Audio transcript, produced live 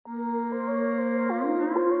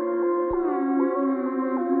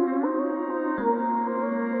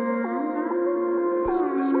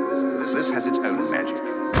This has its own magic.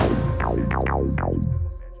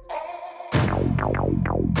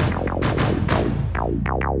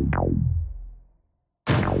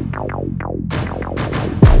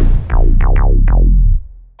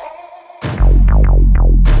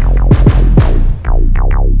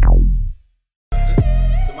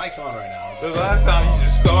 The mic's on right now. The last time you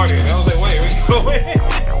just started, I was like, wait, we going?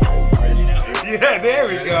 Ready now? Yeah, there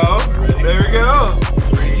we go. There we go.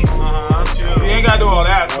 3, 2. You ain't gotta do all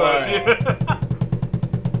that, but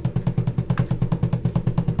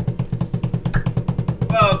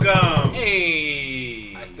Welcome.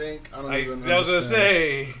 Hey. I don't I even was gonna understand.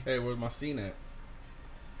 say. Hey, where's my scene at?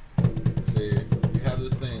 See, you have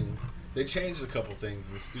this thing. They changed a couple things.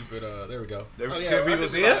 The stupid. There we go. There, oh yeah, can we I do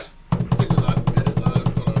think we're this? live. I think we're live. Edit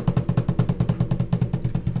live. Hold on.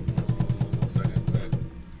 1 second. Wait.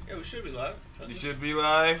 Yeah, we should be live. You should be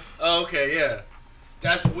live. Oh, okay, yeah.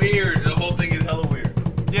 That's weird. The whole thing is hella weird.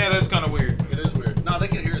 Yeah, that's kind of weird. It is weird. No, they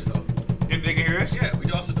can hear us though. They can hear us? Yeah, we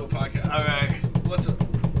also do a podcast. All right. What's up?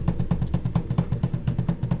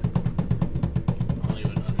 I don't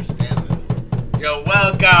even understand this. Yo,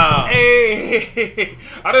 welcome. Hey.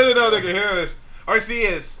 I didn't know they could hear us or see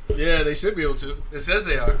us. Yeah, they should be able to. It says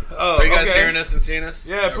they are. Oh, are you guys okay. hearing us and seeing us?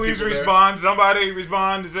 Yeah, Are please people there? respond. Somebody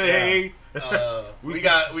respond and say, Yeah. hey. We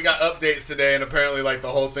got updates today, and apparently, like, the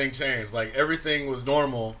whole thing changed. Like, everything was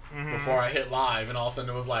normal before I hit live, and all of a sudden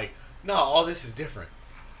it was like, no, all this is different.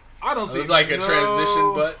 I don't It see was like a no-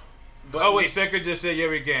 transition, but Oh wait, Secret just said yeah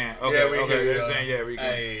we can. Okay, Yeah, we okay, can, they're yeah. saying yeah we can.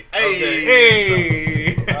 Hey, Okay.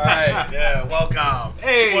 Hey. All right, yeah, welcome.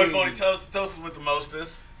 Hey. It's your boy Phony Toast with the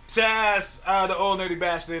mostest. Taz, the old nerdy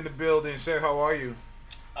bastard in the building. Sir, how are you?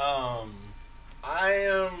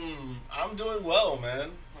 I'm doing well,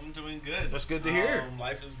 man. I'm doing good. That's good to hear.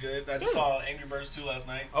 Life is good. I just saw Angry Birds 2 last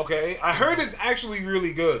night. Okay, I heard it's actually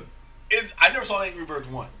really good. I never saw Angry Birds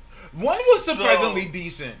 1. One was surprisingly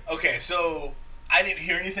decent. Okay, so I didn't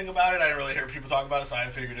hear anything about it. I didn't really hear people talk about it, so I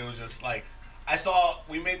figured it was just like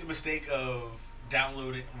we made the mistake of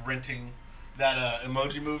renting that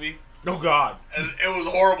Emoji Movie. Oh God, It was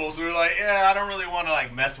horrible. So we were like, yeah, I don't really want to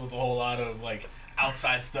like mess with a whole lot of like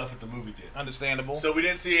outside stuff at the movie theater. understandable. So we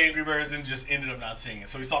didn't see Angry Birds and just ended up not seeing it.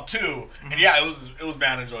 So we saw 2, and yeah, it was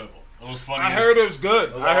mad enjoyable. It was funny. I heard it was good.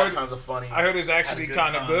 It was I all heard kinds of funny. I heard it's actually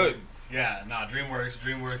kind of good. Yeah, nah,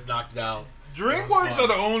 DreamWorks knocked it out. DreamWorks are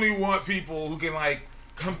the only one people who can like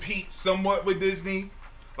compete somewhat with Disney.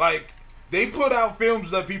 Like they put out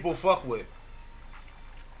films that people fuck with.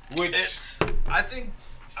 Which I think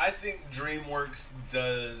DreamWorks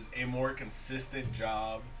does a more consistent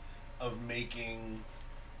job of making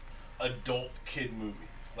adult kid movies.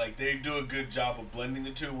 Like they do a good job of blending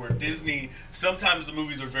the two. Where Disney, sometimes the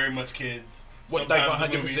movies are very much kids. What, like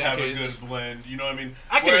Sometimes the 100% movies have kids? a good blend. You know what I mean?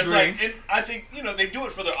 I can Whereas, agree. Like, and I think they do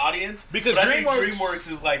it for their audience. Because but I think DreamWorks-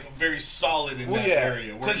 DreamWorks is like very solid in that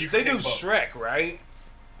area. Where because you they can do take both. Shrek, right?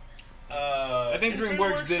 I think Is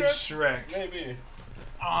DreamWorks did Shrek. Maybe.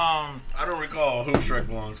 I I don't recall who Shrek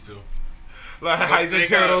belongs to. like But Isaac they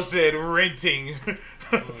Turtle got- said, renting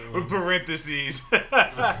with parentheses.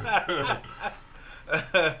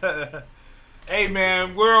 Hey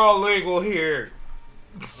man, we're all legal here.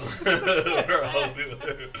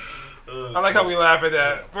 I like how we laugh at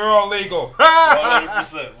that. We're all legal.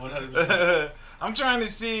 100%. I'm trying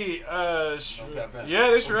to see. Okay, bet. Yeah,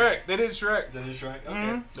 they Shrek. They did Shrek. That is Shrek? Okay.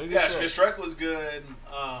 Mhm. They did Yeah, Shrek. Shrek was good.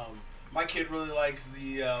 My kid really likes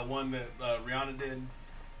the one that Rihanna did.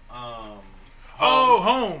 Home.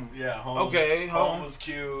 Yeah, Home. Okay, Home. was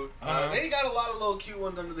cute. Uh-huh. They got a lot of little cute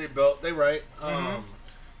ones under their belt. They right.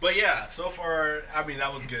 But yeah, so far, I mean,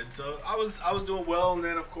 that was good. So I was doing well, and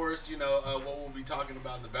then of course, what we'll be talking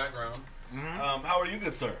about in the background. How are you,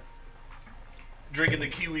 good sir? Drinking the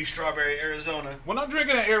kiwi strawberry Arizona. When I'm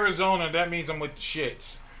drinking in Arizona, that means I'm with the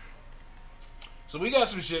shits. So we got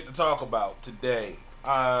some shit to talk about today.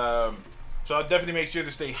 So I'll definitely make sure to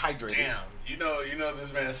stay hydrated. Damn, you know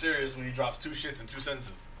this man's serious when he drops 2 shits in 2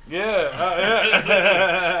 sentences.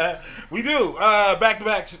 Yeah. We do. Back to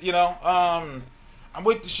back, I'm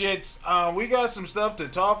with the shits. We got some stuff to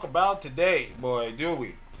talk about today, boy, do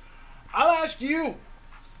we? I'll ask you,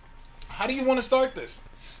 how do you want to start this?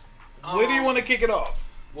 Where do you want to kick it off?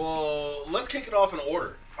 Well, let's kick it off in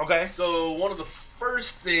order. Okay. So one of the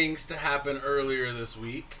first things to happen earlier this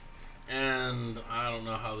week, and I don't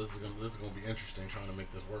know how this is gonna be interesting trying to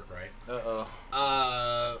make this work right.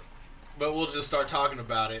 But we'll just start talking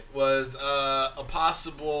about it. Was a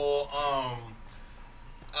possible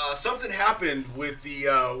something happened with the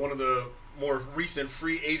one of the more recent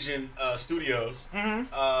free agent studios.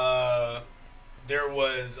 Mm-hmm. There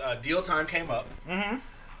was deal time came up. Mm-hmm.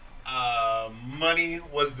 money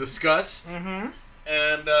was discussed,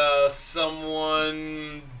 and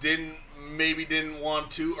someone didn't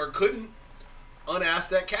want to or couldn't unask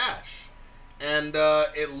that cash. And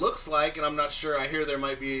it looks like, and I'm not sure, I hear there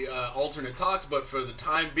might be alternate talks, but for the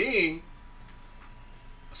time being,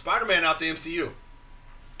 Spider-Man out the MCU.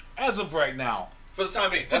 As of right now. For the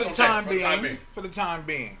time being. For the time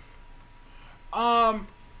being.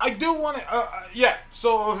 I do want to,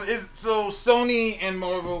 So Sony and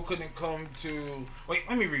Marvel couldn't come to, wait,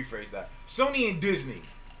 let me rephrase that. Sony and Disney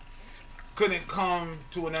couldn't come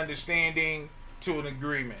to an understanding, to an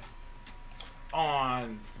agreement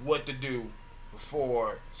on what to do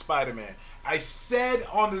for Spider-Man. I said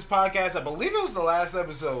on this podcast, I believe it was the last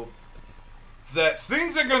episode, that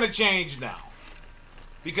things are going to change now.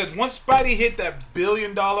 Because once Spidey hit that $1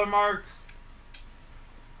 billion mark,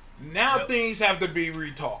 now things have to be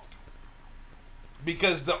retalked.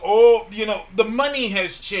 Because the money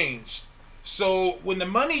has changed. So when the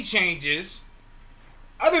money changes,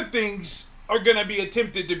 other things are going to be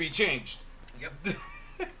attempted to be changed. Yep.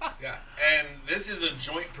 Yeah. And this is a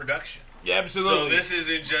joint production. Yeah, absolutely. So this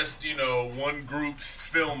isn't just, one group's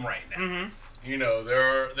film right now.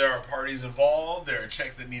 There are parties involved. There are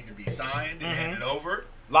checks that need to be signed and handed over.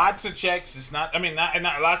 Lots of checks. It's not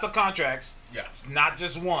lots of contracts. Yeah. It's not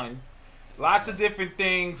just one. Lots of different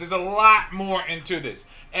things. There's a lot more into this.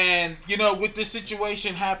 And, with this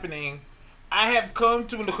situation happening, I have come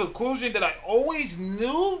to the conclusion that I always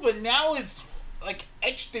knew, but now it's like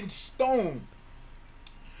etched in stone,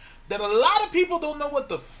 that a lot of people don't know what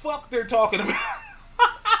the fuck they're talking about.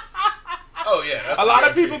 Oh, yeah. A lot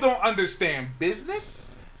of people don't understand business.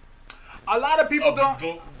 A lot of people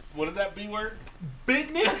don't... What is that B word?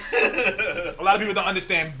 Business. A lot of people don't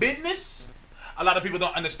understand business. A lot of people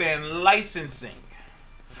don't understand licensing.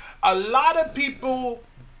 A lot of people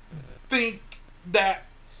think that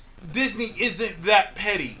Disney isn't that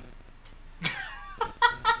petty.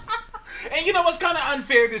 And it's kind of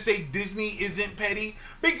unfair to say Disney isn't petty,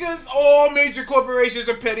 because all major corporations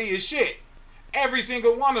are petty as shit. Every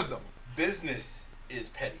single one of them. Business is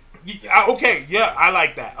petty. Okay, yeah, I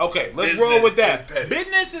like that. Okay, let's roll with that.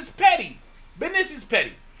 Business is petty. Business is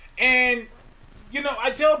petty. And,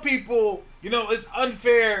 I tell people, it's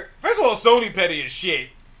unfair. First of all, Sony petty as shit.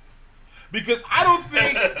 Because I don't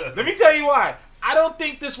think, let me tell you why. I don't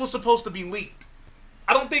think this was supposed to be leaked.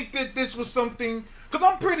 I don't think that this was something, because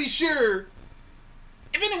I'm pretty sure,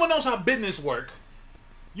 if anyone knows how business work,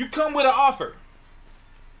 you come with an offer.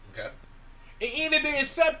 Okay. And either they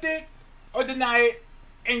accept it or deny it,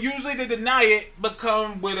 and usually they deny it but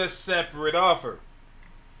come with a separate offer.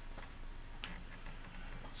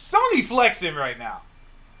 Sony flexing right now.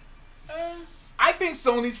 I think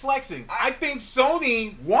Sony's flexing. I think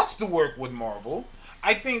Sony wants to work with Marvel.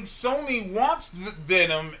 I think Sony wants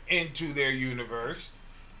Venom into their universe,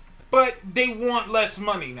 but they want less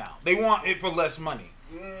money now. They want it for less money.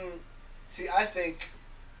 See, I think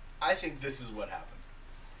this is what happened.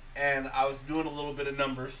 And I was doing a little bit of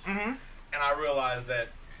numbers, and I realized that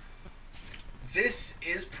this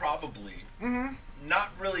is probably not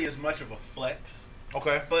really as much of a flex,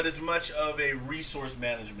 but as much of a resource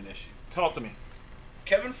management issue. Talk to me.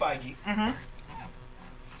 Kevin Feige,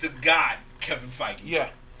 the god Kevin Feige,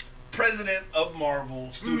 president of Marvel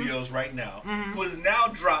Studios right now, who has now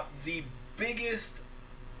dropped the biggest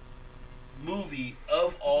movie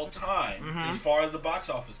of all time as far as the box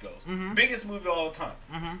office goes. Biggest movie of all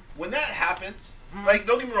time. When that happens, like,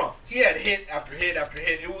 don't get me wrong, he had hit after hit after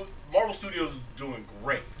hit. Marvel Studios is doing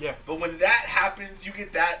great. Yeah. But when that happens, you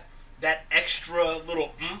get that extra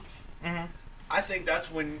little oomph. I think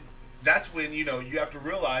that's when you have to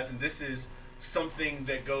realize, and this is something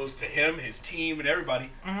that goes to him, his team, and everybody.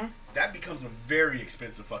 That becomes a very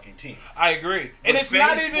expensive fucking team. I agree. And With it's phase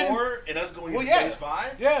not even 4 and us going into phase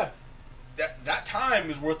 5. Yeah. That time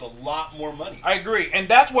is worth a lot more money. I agree. And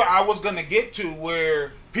that's where I was gonna get to,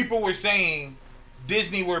 where people were saying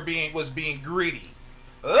Disney was being greedy.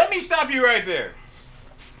 Let me stop you right there.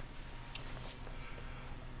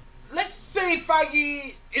 Let's say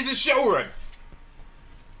Feige is a showrunner.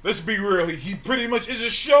 Let's be real. He pretty much is a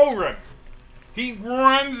showrunner. He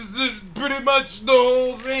runs pretty much the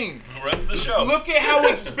whole thing. He runs the show. Look at how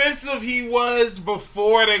expensive he was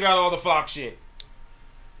before they got all the Fox shit.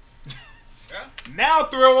 Yeah. Now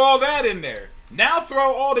throw all that in there. Now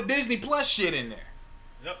throw all the Disney Plus shit in there.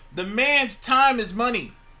 Yep. The man's time is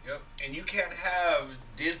money. Yep. And you can't have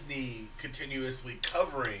Disney continuously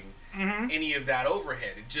covering any of that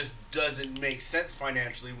overhead. It just doesn't make sense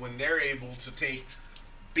financially when they're able to take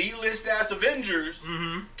B-list ass Avengers,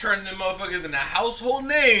 turn them motherfuckers into household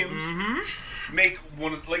names, make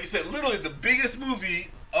one of, like you said, literally the biggest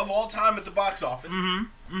movie of all time at the box office.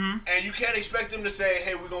 And you can't expect them to say,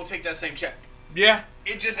 hey, we're going to take that same check. Yeah.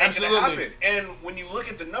 It just ain't going to happen. And when you look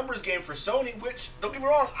at the numbers game for Sony, which, don't get me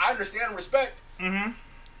wrong, I understand and respect.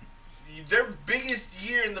 Their biggest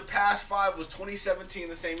year in the past 5 was 2017,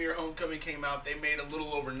 the same year Homecoming came out. They made a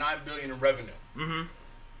little over $9 billion in revenue.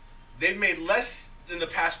 They've made less in the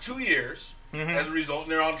past 2 years as a result,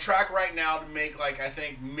 and they're on track right now to make, like, I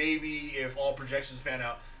think maybe if all projections pan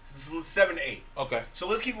out, 7 to 8. Okay. So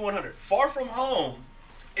let's keep it 100. Far From Home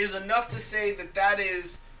is enough to say that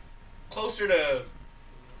is closer to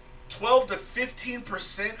 12 to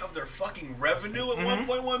 15% of their fucking revenue at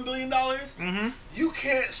 $1.1 billion. You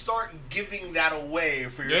can't start giving that away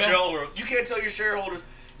for your shareholders. You can't tell your shareholders,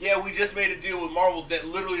 yeah, we just made a deal with Marvel that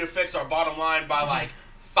literally affects our bottom line by like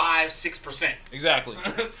 5-6%. Exactly.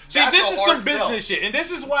 See, this is some business shit, and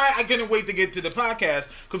this is why I couldn't wait to get to the podcast,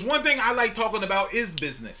 because one thing I like talking about is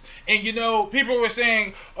business. And you know, people were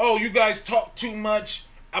saying, oh, you guys talk too much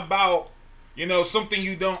about, you know, something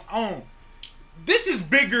you don't own. This is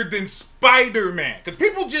bigger than Spider-Man, because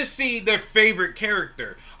people just see their favorite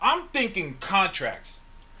character. I'm thinking contracts.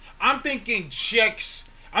 I'm thinking checks.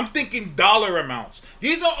 I'm thinking dollar amounts.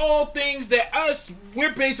 These are all things that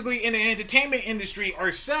we're basically in the entertainment industry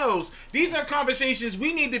ourselves. These are conversations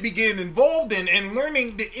we need to be getting involved in and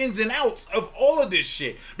learning the ins and outs of all of this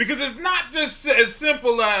shit. Because it's not just as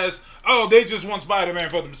simple as, oh, they just want Spider-Man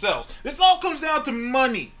for themselves. This all comes down to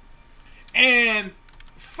money. And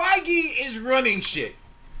Feige is running shit.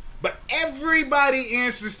 But everybody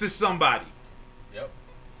answers to somebody. Yep.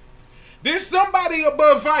 There's somebody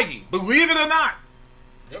above Feige, believe it or not.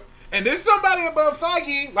 Yep. And there's somebody above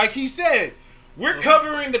Feige, like he said, we're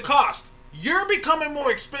covering the cost. You're becoming more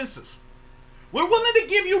expensive. We're willing to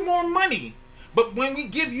give you more money. But when we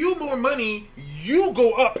give you more money, you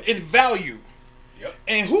go up in value. Yep.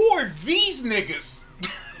 And who are these niggas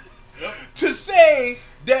to say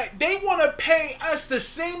that they want to pay us the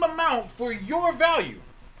same amount for your value?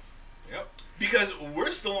 Yep. Because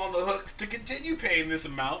we're still on the hook to continue paying this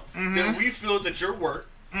amount that we feel that you're worth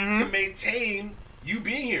to maintain you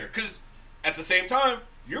being here. Because at the same time,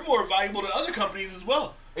 you're more valuable to other companies as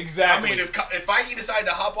well. Exactly. I mean, if Feige decided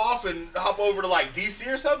to hop off and hop over to like DC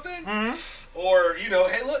or something, or, you know,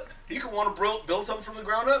 hey, look, he could want to build something from the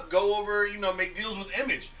ground up, go over, you know, make deals with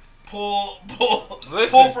Image. Pull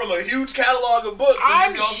from a huge catalog of books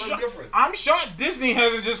and do something different. I'm shocked Disney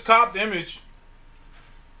hasn't just copped Image.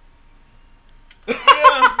 Yeah.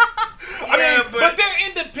 I mean, but they're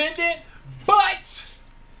independent, but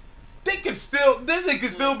Disney can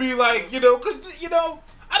still be like, you know, because, you know,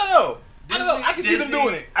 I don't know. I can see them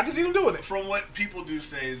doing it. From what people do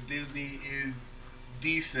say is Disney is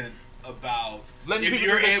decent about letting if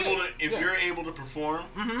you're able to perform,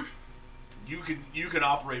 you can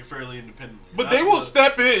operate fairly independently. But they will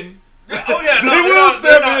step in. Oh yeah, they will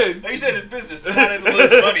step in. Like you said, it's business. They're not in to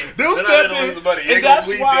lose money. They'll step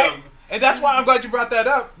in, and that's why I'm glad you brought that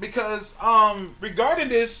up, because regarding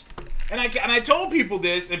this, and I told people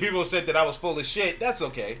this, and people said that I was full of shit. That's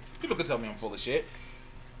okay. People can tell me I'm full of shit.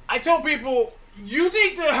 I told people, you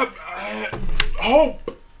need to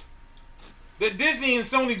hope that Disney and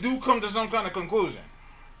Sony do come to some kind of conclusion.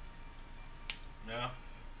 Yeah.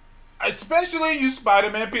 Especially you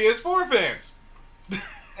Spider-Man PS4 fans.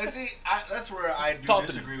 And see, that's where I do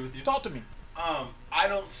disagree with you. Talk to me. I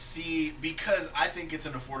don't see, because I think it's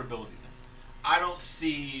an affordability thing. I don't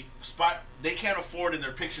see they can't afford in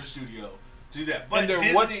their picture studio to do that. But in their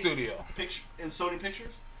Disney, what studio? In Sony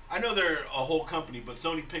Pictures? I know they're a whole company, but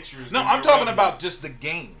Sony Pictures. No, I'm talking about just the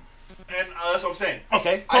game. And that's what I'm saying.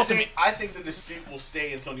 Okay, I think the dispute will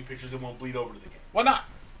stay in Sony Pictures and won't bleed over to the game. Why not?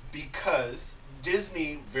 Because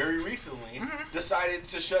Disney very recently decided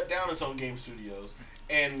to shut down its own game studios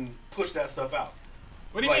and push that stuff out.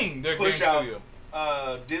 What do you mean? Their game studio?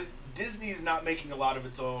 Disney's not making a lot of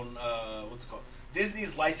its own. What's it called?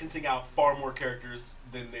 Disney's licensing out far more characters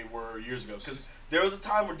than they were years ago. Because there was a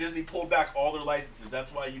time where Disney pulled back all their licenses.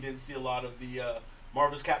 That's why you didn't see a lot of the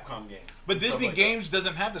Marvel's Capcom games. But Disney Games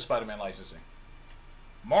doesn't have the Spider-Man licensing.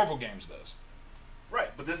 Marvel Games does. Right,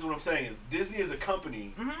 but this is what I'm saying is Disney as a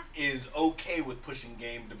company is okay with pushing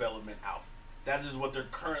game development out. That is what they're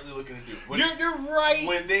currently looking to do. You're right.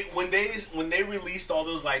 When they released all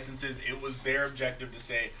those licenses, it was their objective to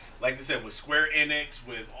say, like they said, with Square Enix,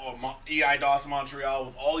 with EIDOS Montreal,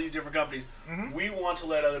 with all these different companies, we want to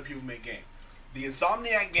let other people make games. The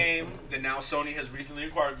Insomniac game that now Sony has recently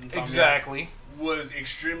acquired, was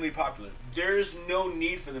extremely popular. There's no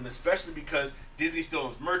need for them, especially because Disney still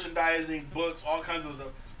owns merchandising, books, all kinds of stuff.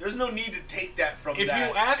 There's no need to take that from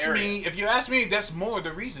that area. If you ask me, that's more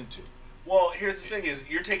the reason to. Well, here's the thing: is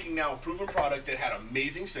you're taking now a proven product that had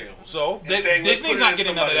amazing sales. So and saying, "Let's Disney's put it not in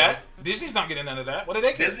getting none of somebody that. else." Disney's not getting none of that. What do they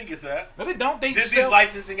get? Disney gets that. No, they don't. They Disney's sell,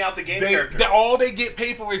 licensing out the game character. all they get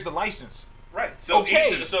paid for is the license. Right. So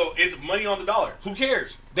Okay. so it's money on the dollar. Who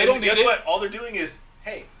cares? They And don't need guess it. what? All they're doing is,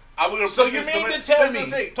 hey, I'm gonna. So put you this mean somewhere- to tell That's me-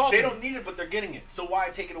 the thing. talk They to me. don't need it, but they're getting it. So why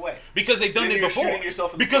take it away? Because they've done Then it you're before. shooting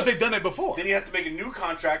yourself in the Because foot. they've done it before. Then you have to make a new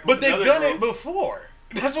contract. But with they've another done group. it before.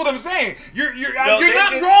 That's what I'm saying. You're No,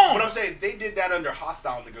 not did, wrong. What I'm saying, they did that under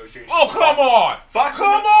hostile negotiations. Oh, come on. Fox,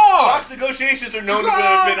 Come on. Fox negotiations are known to Come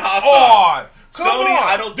have been hostile. on. Come Sony, on.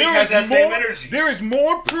 I don't think There has is that same more- energy. There is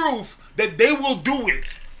more proof that they will do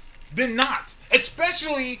it than not.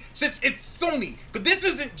 Especially since it's Sony. But this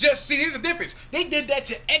isn't just, see, here's the difference. They did that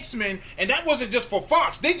to X-Men, and that wasn't just for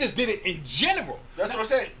Fox. They just did it in general. That's what I'm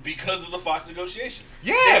saying. Because of the Fox negotiations.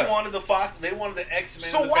 Yeah. They wanted the Fox. They wanted the X-Men.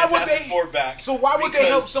 So and the why would Fantastic they? Four back? So why would they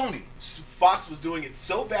help because Sony? Fox was doing it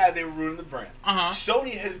so bad they were ruining the brand. Uh-huh.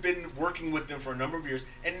 Sony has been working with them for a number of years,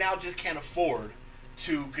 and now just can't afford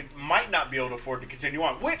to. Might not be able to afford to continue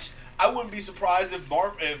on. Which I wouldn't be surprised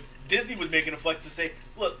if Disney was making a flex to say,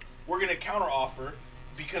 "Look, we're going to counter offer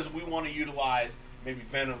because we want to utilize." Maybe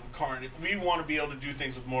Venom, Carnage. We want to be able to do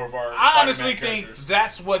things with more of our. I honestly Spider-Man think characters.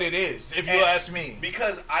 that's what it is, if you And ask me.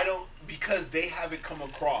 because they haven't come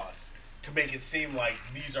across to make it seem like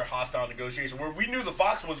these are hostile negotiations. Where we knew the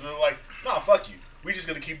Fox ones were like, nah, fuck you. We're just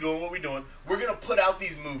gonna keep doing what we're doing. We're gonna put out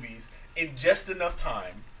these movies in just enough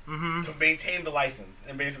time to maintain the license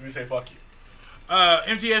and basically say fuck you.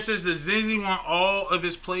 MTS says, does Disney want all of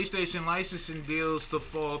its PlayStation licensing deals to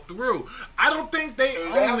fall through? I don't think they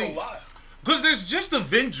have only... a lot. Because there's just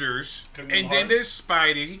Avengers, Kingdom and then Hearts. there's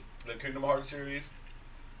Spidey. The Kingdom Hearts series.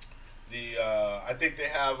 I think they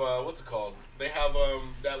have what's it called? They have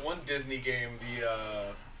that one Disney game.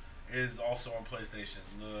 Is also on PlayStation.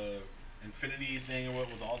 The Infinity thing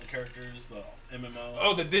with all the characters. The MMO.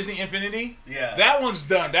 Oh, the Disney Infinity? Yeah. That one's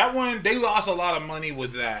done. That one, they lost a lot of money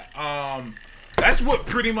with that. That's what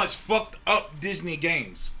pretty much fucked up Disney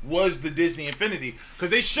games, was the Disney Infinity. Because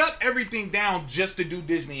they shut everything down just to do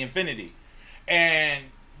Disney Infinity. And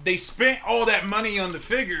they spent all that money on the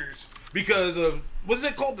figures because of, what's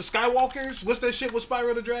it called? The Skywalkers? What's that shit with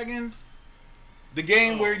Spyro the Dragon? The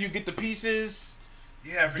game where you get the pieces.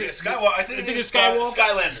 Yeah, I forget. Skywalker. I think it's Skywalker.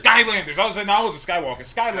 Skylanders. Skylanders. I was saying, no, I was a Skywalker.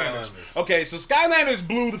 Skylanders. Skylanders. Okay, so Skylanders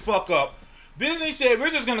blew the fuck up. Disney said, we're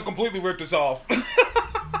just gonna completely rip this off.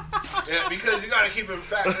 Yeah, because you got to keep in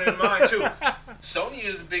mind too. Sony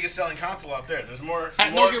is the biggest selling console out there. There's more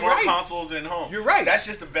you're right. consoles than home. You're right. That's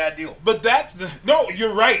just a bad deal. But that's the, no,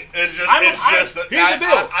 you're right. It's just. Here's the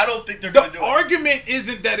deal. I don't think they're going to The do it. argument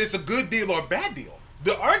isn't that it's a good deal or a bad deal.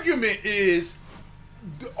 The argument is,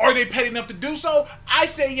 are they paid enough to do so? I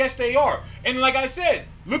say yes, they are. And like I said,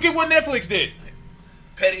 look at what Netflix did.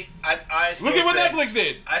 Petty. I still Look at what say- Netflix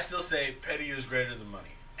did. I still say petty is greater than money.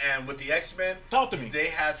 And with the X-Men, Talk to me. They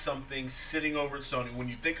had something sitting over at Sony. When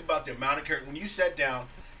you think about the amount of characters, when you sat down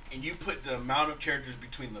and you put the amount of characters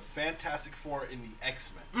between the Fantastic Four and the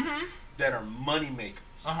X-Men that are money makers,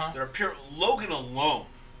 that are pure. Logan alone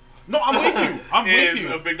No, I'm with you. I'm with is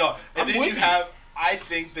you. a big dog. And I'm then with you you. have, I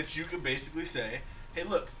think that you could basically say, hey,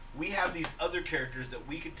 look, we have these other characters that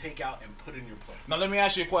we could take out and put in your place. Now let me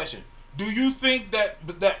ask you a question. Do you think that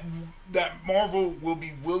Marvel will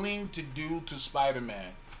be willing to do to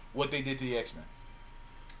Spider-Man what they did to the X-Men?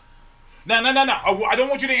 No. I don't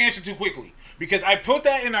want you to answer too quickly. Because I put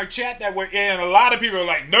that in our chat that we're in, and a lot of people are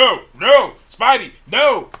like, no, Spidey,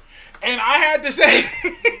 no. And I had to say,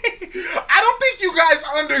 I don't think you guys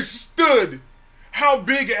understood how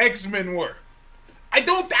big X-Men were. I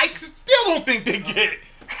still don't think they get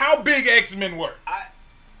how big X-Men were.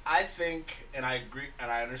 I think, and I agree,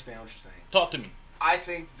 and I understand what you're saying. Talk to me. I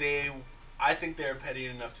think they're petty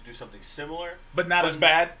enough to do something similar, But not as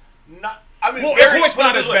bad? Not. I mean, Well, very, of course put it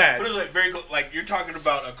not this as way, bad. Put it this way, very like you're talking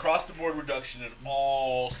about across the board reduction in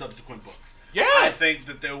all subsequent books. Yeah. I think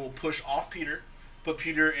that they will push off Peter, put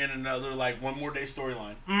Peter in another like One More Day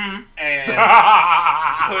storyline, and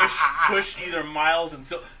push either Miles and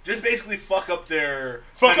just basically fuck up their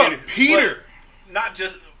Peter. but not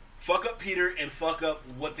just. Fuck up Peter and fuck up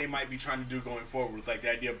what they might be trying to do going forward with like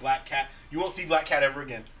the idea of Black Cat. You won't see Black Cat ever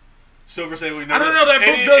again. Silver Sable. I don't know, that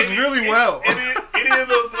book does really well. Any of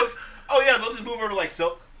those books. Oh yeah, they'll just move over to like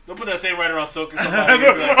Silk. They'll put that same writer on Silk or something. Like,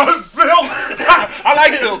 Silk. I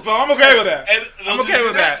like Silk, so I'm okay with that. and I'm they'll okay just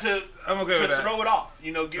with do that. To throw it off.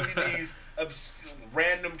 You know, give you these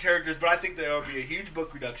random characters. But I think there will be a huge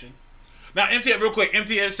book reduction. Now, MTF, real quick,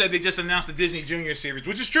 MTF said they just announced the Disney Junior series,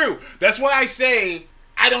 which is true. That's why I say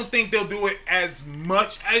I don't think they'll do it as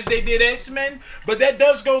much as they did X-Men, but that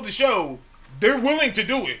does go to show they're willing to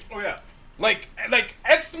do it. Oh yeah. Like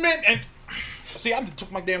X-Men and see, I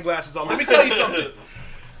took my damn glasses off. Let me tell you something.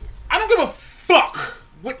 I don't give a fuck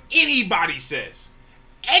what anybody says.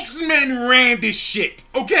 X-Men ran this shit,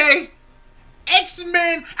 okay?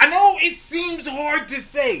 X-Men, I know it seems hard to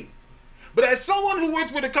say, but as someone who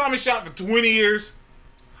worked with a comic shop for 20 years,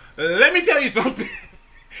 let me tell you something.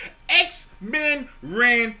 X-Men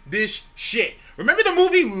ran this shit. Remember the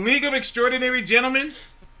movie League of Extraordinary Gentlemen?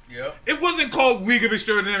 Yep. It wasn't called League of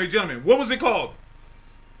Extraordinary Gentlemen. What was it called?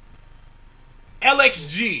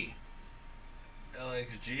 LXG.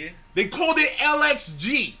 LXG? They called it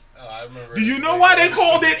LXG. Oh, I remember. Do you know why they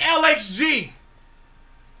called it LXG?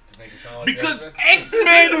 To make it sound like Because X-Men?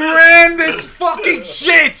 X-Men ran this fucking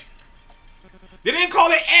shit. They didn't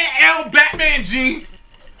call it L Batman G.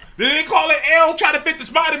 They didn't call it L try to fit the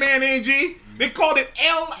Spider-Man in G. They called it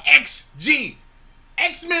LXG.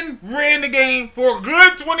 X-Men ran the game for a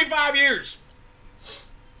good 25 years.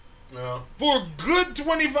 No. For a good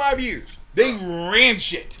 25 years. They ran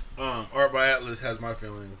shit. Art by Atlas has my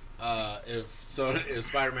feelings. If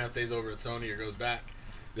Spider-Man stays over at Sony or goes back,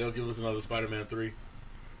 they'll give us another Spider-Man 3.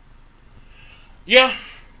 Yeah,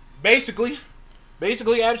 basically,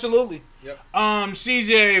 absolutely. Yep.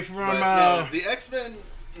 CJ from No, the X-Men.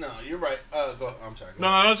 No, you're right. Go. I'm sorry. Go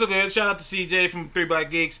ahead. no, it's okay. Shout out to CJ from Three Black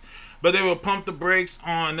Geeks, but they will pump the brakes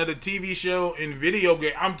on another TV show and video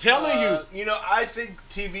game. I'm telling you. You know, I think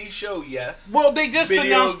TV show, yes. Well, they just Video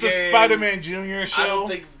announced the game, Spider-Man Junior show.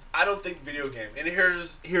 I don't think video game. And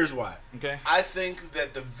here's why. Okay. I think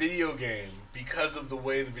that the video game, because of the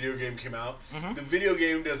way the video game came out, the video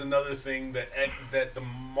game does another thing that the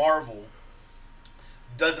Marvel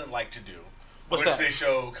doesn't like to do. What's which that? they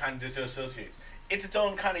show kind of disassociates. It's its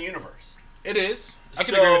own kind of universe. It is. I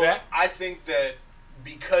can agree with that. I think that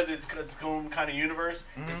because it's its own kind of universe,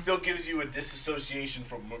 it still gives you a disassociation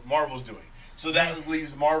from what Marvel's doing. So that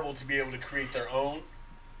leaves Marvel to be able to create their own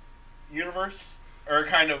universe, or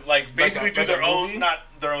kind of like basically do their own, not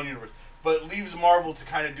their own universe, but leaves Marvel to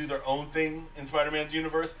kind of do their own thing in Spider-Man's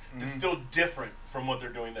universe that's still different from what they're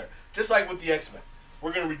doing there. Just like with the X-Men.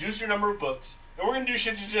 We're going to reduce your number of books, and we're going to do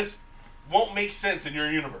shit that just won't make sense in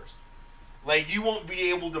your universe. Like, you won't be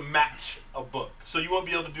able to match a book. So you won't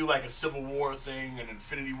be able to do, like, a Civil War thing, an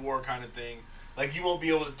Infinity War kind of thing. Like, you won't be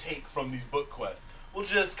able to take from these book quests. We'll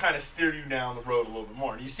just kind of steer you down the road a little bit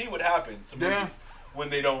more. And you see what happens to movies when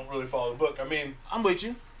they don't really follow the book. I mean, I'm with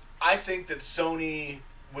you. I think that Sony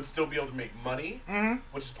would still be able to make money,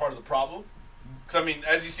 which is part of the problem. Because, I mean,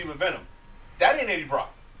 as you see with Venom, that ain't Eddie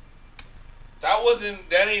Brock.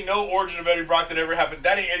 That ain't no origin of Eddie Brock that ever happened.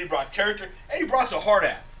 That ain't Eddie Brock's character. Eddie Brock's a hard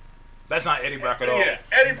ass. That's not Eddie Brock at all. Yeah,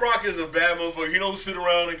 Eddie Brock is a bad motherfucker. He don't sit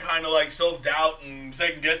around and kind of like self-doubt and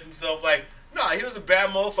second-guess himself. Like, nah, he was a bad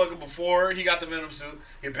motherfucker before he got the Venom suit.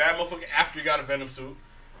 He a bad motherfucker after he got a Venom suit.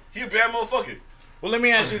 He a bad motherfucker. Well, let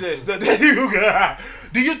me ask you this.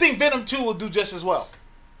 Do you think Venom 2 will do just as well?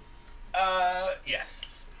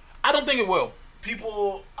 Yes. I don't think it will.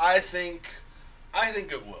 I think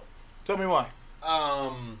it will. Tell me why.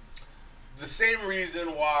 The same reason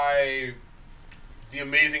why the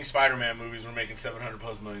Amazing Spider-Man movies were making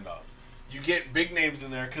 $700+ million. You get big names in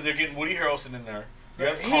there because they're getting Woody Harrelson in there. You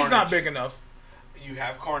have He's not big enough. You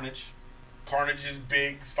have Carnage. Carnage is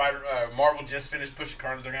big. Marvel just finished pushing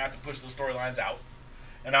Carnage. They're gonna have to push those storylines out.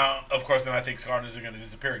 And of course, then I think Carnage is gonna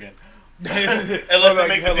disappear again, unless they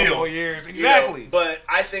make the deal. More years. Exactly. You know, but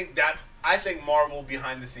I think Marvel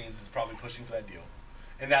behind the scenes is probably pushing for that deal,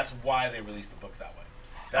 and that's why they released the books that way.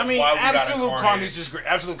 That's why we Absolute got a Carnage is great.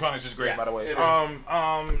 Absolute Carnage is great, Yeah, by the way. it is.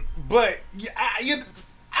 But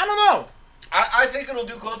I don't know. I think it'll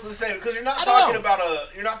do close to the same because you're not talking about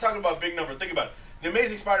a big number. Think about it. The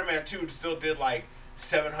Amazing Spider-Man 2 still did like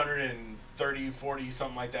 730, 40,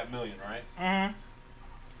 something like that million, right? Mm-hmm.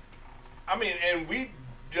 I mean, and we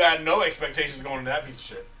had no expectations going into that piece of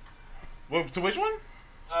shit. Well, to which one?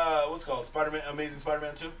 What's it called? Amazing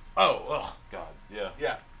Spider-Man 2? Oh, God, yeah.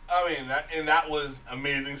 Yeah. I mean, that was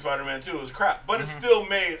Amazing Spider-Man 2. It was crap. But it still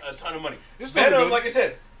made a ton of money. Venom, like I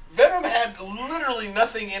said, Venom had literally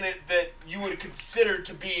nothing in it that you would consider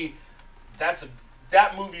to be,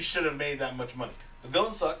 that movie should have made that much money. The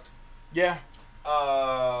villain sucked. Yeah.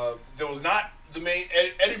 There was not the main,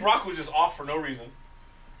 Eddie Brock was just off for no reason.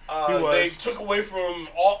 He was. They took away from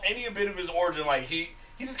any bit of his origin. Like, he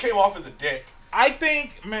just came off as a dick. I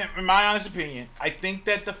think, man, in my honest opinion, I think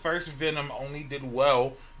that the first Venom only did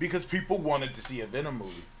well because people wanted to see a Venom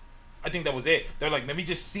movie. I think that was it. They're like, let me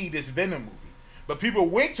just see this Venom movie. But people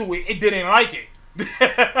went to it, didn't like it.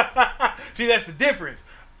 See, that's the difference.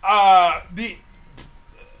 The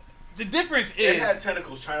difference is... It had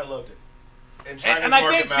tentacles. China loved it. And I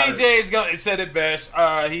think CJ said it best.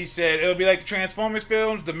 He said it'll be like the Transformers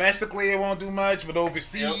films. Domestically, it won't do much, but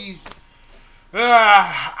overseas,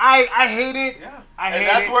 I hate it. Yeah, I hate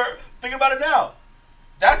that's it. where. Think about it now.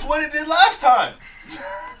 That's what it did last time.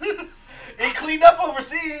 It cleaned up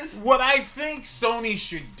overseas. What I think Sony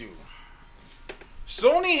should do.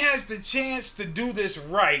 Sony has the chance to do this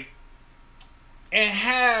right and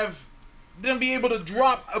have them be able to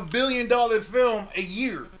drop $1 billion film a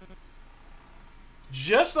year.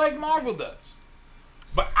 Just like Marvel does.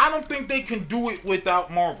 But I don't think they can do it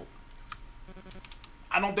without Marvel.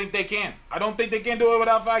 I don't think they can. I don't think they can do it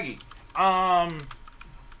without Feige.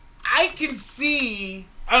 I can see...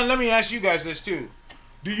 let me ask you guys this too.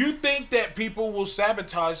 Do you think that people will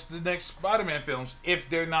sabotage the next Spider-Man films if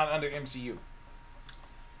they're not under MCU?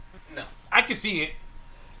 No. I can see it.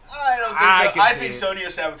 I don't think so. I think Sony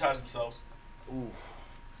has sabotaged themselves. Ooh.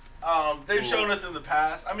 They've shown us in the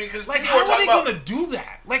past. I mean, because like, how are they gonna do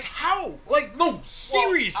that? Like, how? Like, no,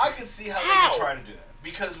 seriously. Well, I can see how they can try to do that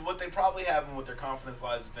because what they probably have and what their confidence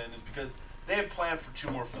lies within is because they have planned for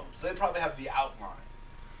 2 more films. They probably have the outline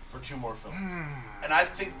for 2 more films, and I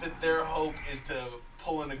think that their hope is to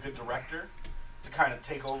pull in a good director to kind of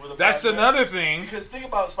take over the. That's project. another thing. Because think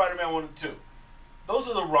about Spider-Man 1 and 2. Those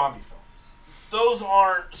are the Raimi films. Those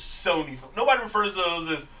aren't Sony films. Nobody refers to those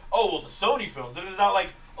as the Sony films. It is not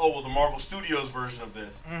like the Marvel Studios version of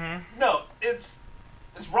this. Mm-hmm. No, it's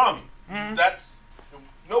Raimi. Mm-hmm.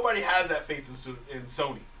 Nobody has that faith in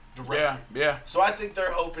Sony directly. Yeah. So I think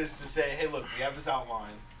their hope is to say, hey, look, we have this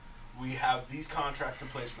outline. We have these contracts in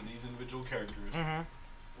place for these individual characters.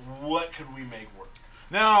 Mm-hmm. What could we make work?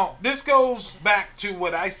 Now, this goes back to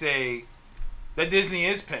what I say, that Disney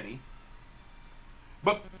is petty.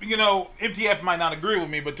 But, MTF might not agree with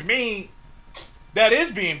me, but to me, that is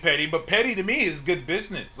being petty. But petty to me is good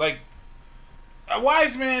business. Like, a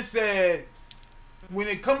wise man said, when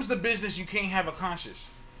it comes to business, you can't have a conscience.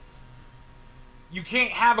 You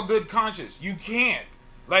can't have a good conscience. You can't.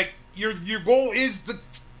 Like, your goal is to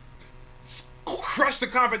crush the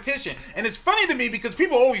competition. And it's funny to me because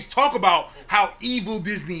people always talk about how evil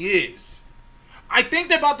Disney is. I think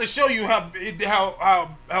they're about to show you how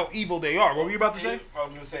evil they are. What were you about to say? I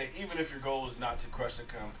was going to say, even if your goal is not to crush the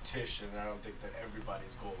competition, I don't think that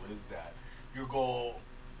everybody's goal is that.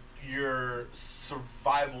 Your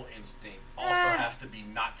survival instinct also has to be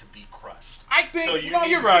not to be crushed. I think, so you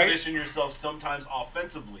need to position yourself sometimes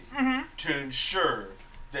offensively to ensure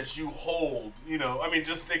that you hold,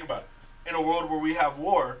 just think about it. In a world where we have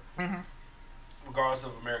war, regardless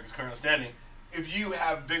of America's current standing, if you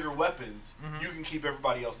have bigger weapons, you can keep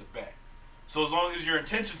everybody else at bay. So as long as your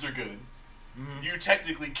intentions are good, you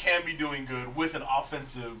technically can be doing good with an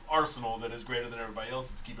offensive arsenal that is greater than everybody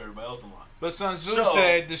else's to keep everybody else in line. But Sun Tzu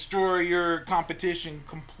said, destroy your competition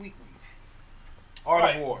completely.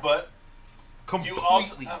 Art of war. But completely.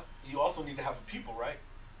 You also need to have a people, right?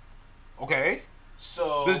 Okay.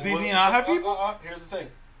 So does Disney not have people? Here's the thing.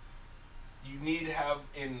 You need to have,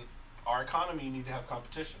 in our economy, you need to have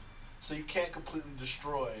competition. So you can't completely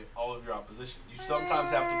destroy all of your opposition. You sometimes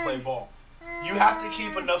have to play ball. You have to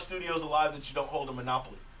keep enough studios alive that you don't hold a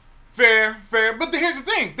monopoly. Fair. But here's the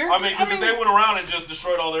thing. If they went around and just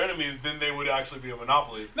destroyed all their enemies, then they would actually be a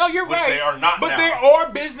monopoly. No, you're which right. They are not. But now. there are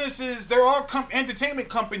businesses, there are entertainment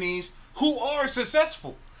companies who are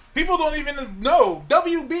successful. People don't even know.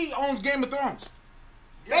 WB owns Game of Thrones.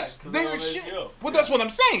 Yeah, that's their shit. Well, that's what I'm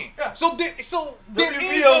saying. Yeah. So there WB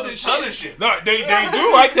is owns other a ton shit. of shit. No, they do.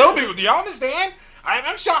 I tell people. Do you understand?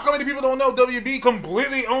 I'm shocked how many people don't know WB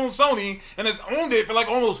completely owns Sony and has owned it for like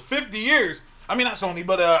almost 50 years. I mean, not Sony,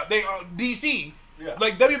 but they DC. Yeah.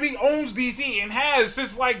 Like WB owns DC and has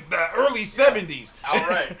since like the early 70s.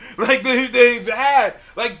 Outright. Like they've had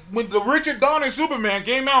like when the Richard Donner Superman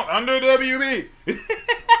came out under WB.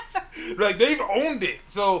 Like they've owned it.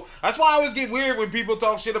 So that's why I always get weird when people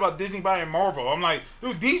talk shit about Disney buying Marvel. I'm like,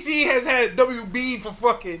 dude, DC has had WB for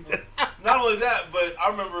fucking. Not only that, but I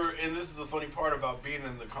remember, and this is the funny part about being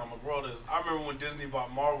in the comic world, is I remember when Disney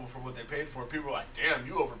bought Marvel for what they paid for, people were like, damn,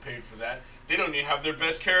 you overpaid for that. They don't even have their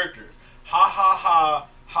best characters. Ha ha ha.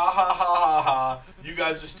 Ha ha ha ha ha. You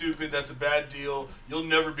guys are stupid. That's a bad deal. You'll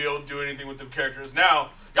never be able to do anything with them characters.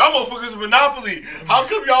 Now, y'all motherfuckers Monopoly. How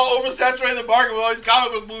come y'all oversaturate the market with all these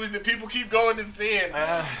comic book movies that people keep going and seeing?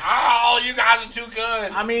 You guys are too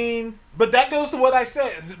good. I mean, but that goes to what I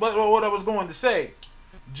said, what I was going to say.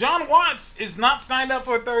 John Watts is not signed up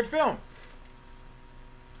for a third film.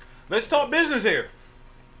 Let's talk business here.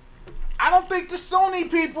 I don't think the Sony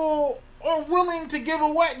people are willing to give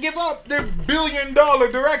up their $1 billion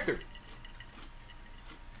director.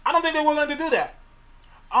 I don't think they're willing to do that.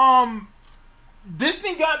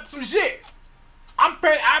 Disney got some shit.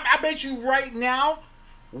 I bet you right now,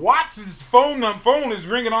 Watts' phone is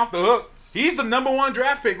ringing off the hook. He's the number one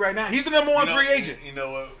draft pick right now. He's the number one free agent. You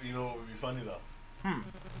know what? You know what would be funny though?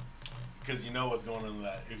 Because you know what's going on in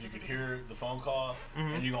that. If you could hear the phone call,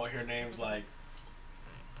 and you're gonna hear names like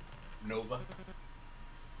Nova,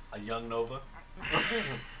 a young Nova.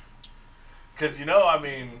 Because I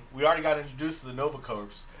mean, we already got introduced to the Nova Corps.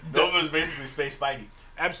 Nova is basically Space Spidey.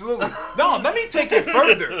 Absolutely. No, let me take it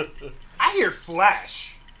further. I hear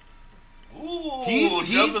Flash. Ooh, he's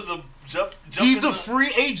a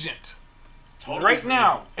free agent right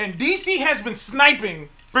now, and DC has been sniping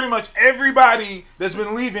pretty much everybody that's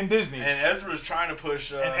been leaving Disney. And Ezra's trying to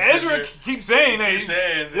push. And Ezra keeps saying that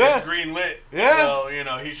it's green lit. Yeah. So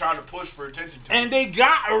he's trying to push for attention to it. And they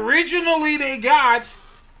got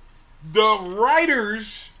the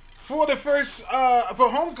writers for the first for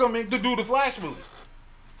Homecoming to do the Flash movie.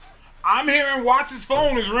 I'm hearing Watts'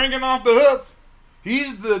 phone is ringing off the hook.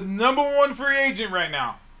 He's the number one free agent right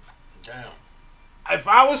now. Damn. If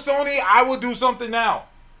I was Sony, I would do something now.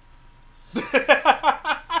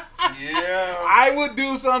 Yeah. I would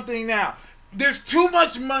do something now. There's too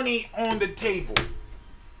much money on the table.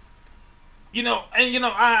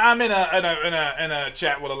 I'm in a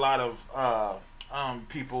chat with a lot of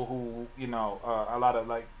people who, a lot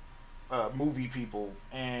of movie people,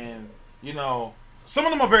 and some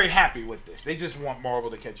of them are very happy with this. They just want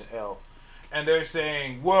Marvel to catch an L. And they're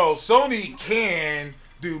saying, well, Sony can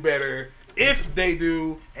do better if they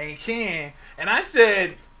do and can. And I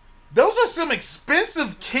said, those are some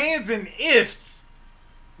expensive cans and ifs.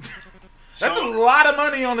 That's a lot of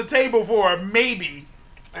money on the table for a maybe.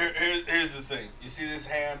 Here's the thing. You see this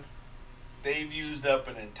hand? They've used up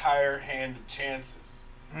an entire hand of chances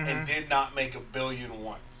and did not make $1 billion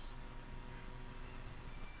once.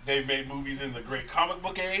 They've made movies in the great comic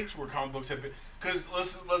book age where comic books have been... Because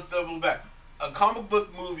let's double back. A comic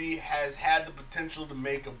book movie has had the potential to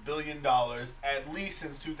make $1 billion at least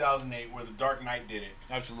since 2008, where The Dark Knight did it.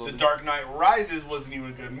 Absolutely. The Dark Knight Rises wasn't even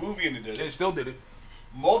a good movie, and it did it. It still did it.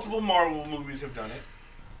 Multiple Marvel movies have done it.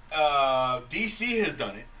 DC has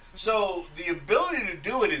done it. So the ability to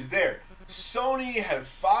do it is there. Sony had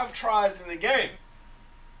 5 tries in the game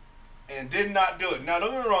and did not do it. Now,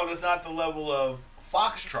 don't get me wrong, that's not the level of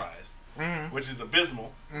Fox tries, which is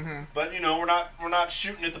abysmal. But we're not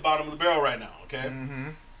shooting at the bottom of the barrel right now. Okay.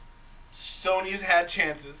 Sony's had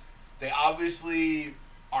chances. They obviously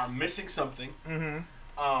are missing something.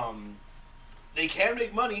 They can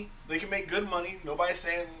make money. They can make good money. Nobody's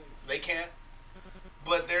saying they can't.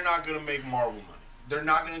 But they're not going to make Marvel money. They're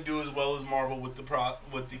not going to do as well as Marvel with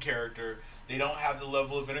the character. They don't have the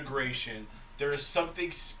level of integration. There is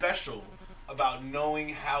something special about knowing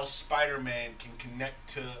how Spider-Man can connect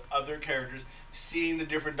to other characters, seeing the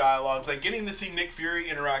different dialogues, like getting to see Nick Fury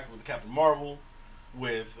interact with Captain Marvel,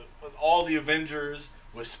 with all the Avengers,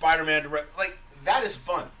 with Spider-Man direct. Like, that is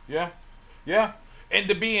fun. Yeah. And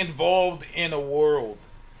to be involved in a world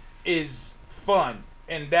is fun,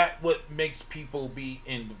 and that's what makes people be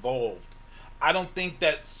involved. I don't think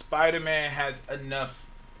that Spider-Man has enough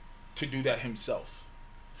to do that himself.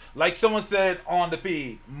 Like someone said on the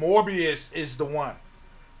feed, Morbius is the one.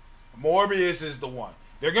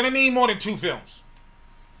 They're going to need more than 2 films.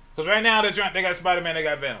 Because right now they got Spider-Man, they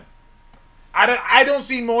got Venom. I don't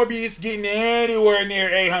see Morbius getting anywhere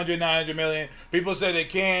near 800, 900 million. People say they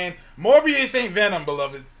can. Morbius ain't Venom,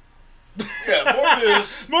 beloved. Yeah,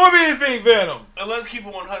 Morbius ain't Venom. And let's keep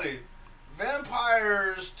it 100.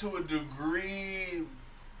 Vampires, to a degree,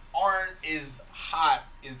 aren't as hot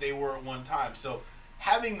as they were at one time. So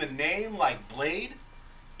having the name like Blade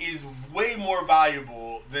is way more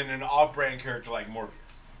valuable than an off-brand character like Morbius.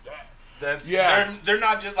 They're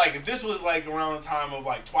not just like, if this was like around the time of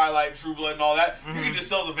like Twilight, True Blood, and all that, you could just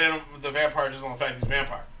sell the vampire just on the fact he's a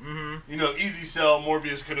vampire. Easy sell.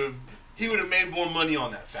 Morbius he would have made more money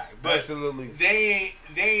on that fact. But absolutely, they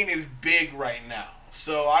ain't as big right now.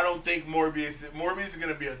 So I don't think Morbius is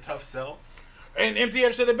going to be a tough sell. And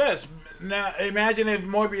MTF said it best. Now, imagine if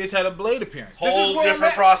Morbius had a Blade appearance. Whole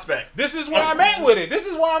different prospect. This is where I'm at with it. This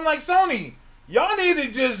is why I'm like, Sony, y'all need to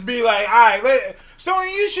just be like, all right,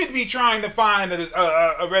 Sony, you should be trying to find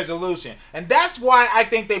a resolution. And that's why I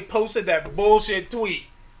think they posted that bullshit tweet.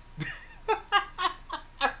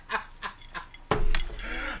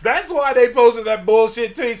 That's why they posted that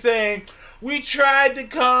bullshit tweet saying, we tried to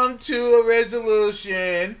come to a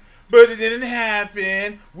resolution, but it didn't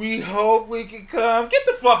happen. We hope we can come. Get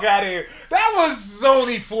the fuck out of here. That was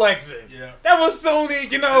Sony flexing. Yeah. That was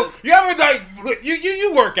Sony, you ever like,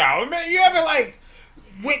 you work out. Man, you ever like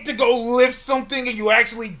went to go lift something and you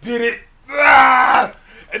actually did it?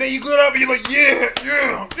 And then you go up and you're like,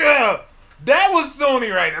 yeah. That was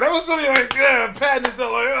Sony right there. That was Sony like, yeah, patting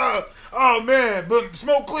itself like, oh man. But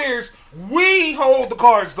smoke clears. We hold the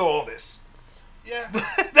cards to all this. Yeah.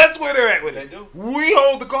 That's where they're at with it. They do. We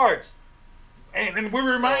hold the cards. And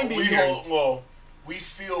we're reminding you. We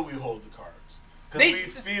feel we hold the cards. Because we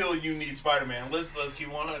feel you need Spider-Man. Let's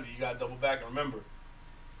keep 100. You got to double back and remember.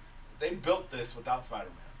 They built this without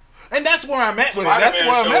Spider-Man. And that's where I'm at with it. Spider-Man That's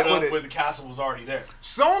where I'm at showed with up it. when the castle was already there.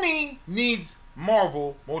 Sony needs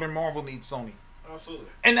Marvel more than Marvel needs Sony. Absolutely.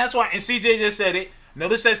 And that's why, and CJ just said it.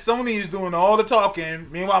 Notice that Sony is doing all the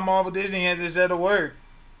talking. Meanwhile, Marvel Disney hasn't said a word.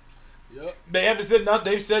 Yep. They haven't said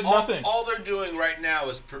nothing. They've said nothing. All they're doing right now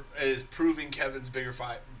is proving Kevin's bigger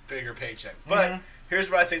paycheck. But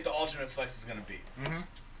here's what I think the alternate flex is going to be. Mm-hmm.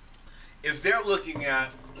 If they're looking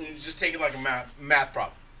at, just take it like a math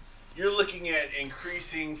problem. You're looking at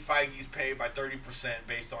increasing Feige's pay by 30%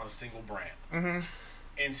 based on a single brand. Mm-hmm.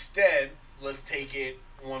 Instead, let's take it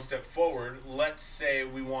one step forward. Let's say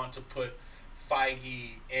we want to put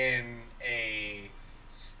Feige in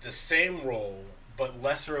the same role but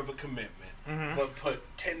lesser of a commitment, but put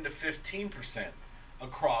 10 to 15%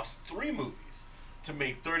 across 3 movies to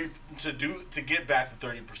make 30 to get back to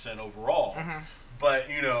 30% overall. Mm-hmm. But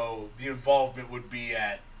the involvement would be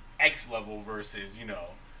at X level versus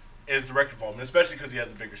his direct involvement, especially because he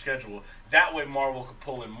has a bigger schedule. That way, Marvel could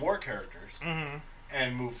pull in more characters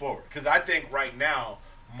and move forward. Because I think right now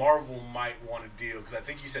Marvel might want a deal. Because I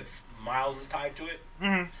think you said Miles is tied to it.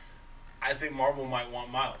 Mm-hmm. I think Marvel might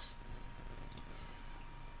want Miles.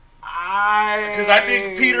 Because I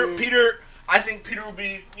think Peter will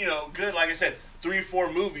be good. Like I said,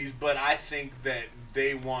 3-4 movies, but I think that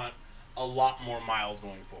they want a lot more Miles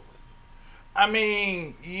going forward. I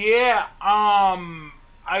mean, yeah.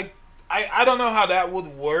 I don't know how that would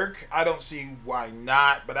work. I don't see why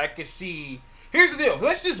not, but I can see. Here's the deal.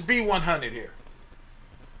 Let's just be 100 here.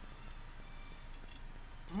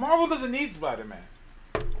 Marvel doesn't need Spider-Man.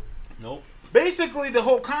 Nope. Basically, the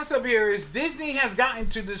whole concept here is Disney has gotten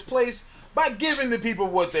to this place by giving the people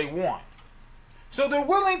what they want. So they're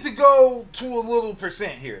willing to go to a little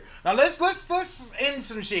percent here. Now let's end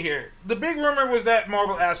some shit here. The big rumor was that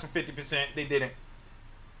Marvel asked for 50%. They didn't.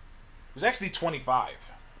 It was actually 25.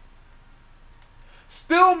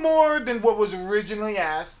 Still more than what was originally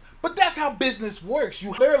asked, but that's how business works.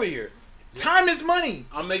 You heard earlier. Yeah. Time is money.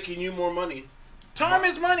 I'm making you more money. Time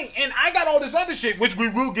is money. And I got all this other shit, which we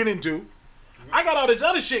will get into. I got all this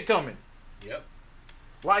other shit coming. Yep.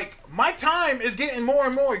 Like, my time is getting more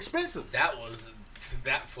and more expensive. That was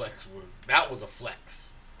a flex.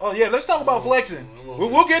 Oh, yeah, let's talk about flexing.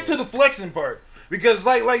 We'll get to the flexing part. Because,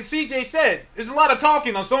 like CJ said, there's a lot of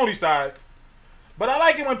talking on Sony's side. But I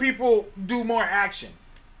like it when people do more action.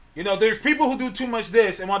 There's people who do too much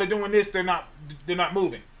this, and while they're doing this, they're not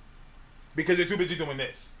moving. Because they're too busy doing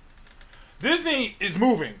this. Disney is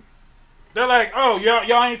moving. They're like, oh,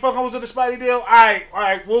 y'all ain't fucking with the Spidey deal? All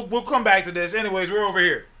right, we'll come back to this. Anyways, we're over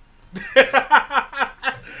here.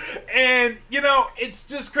 And, it's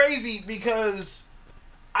just crazy because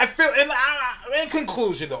I feel, in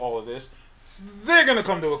conclusion to all of this, they're going to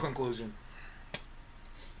come to a conclusion.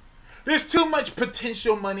 There's too much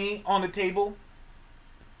potential money on the table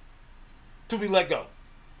to be let go.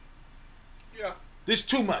 Yeah. There's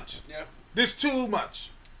too much. Yeah. There's too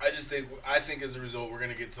much. I think as a result, we're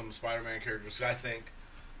going to get some Spider-Man characters. I think,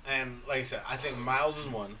 and like I said, I think Miles is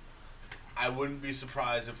one. I wouldn't be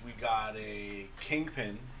surprised if we got a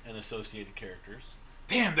Kingpin and associated characters.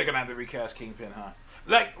 Damn, they're going to have to recast Kingpin, huh?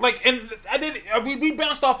 And I did. We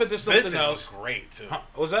bounced off into something Vincent else. Was great too. Huh?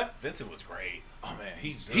 What was that? Vincent was great. Oh man,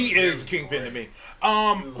 he is Kingpin to me.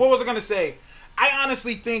 What was I gonna say? I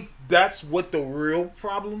honestly think that's what the real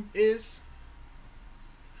problem is.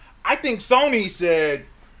 I think Sony said,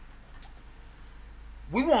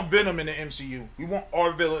 we want Venom in the MCU. We want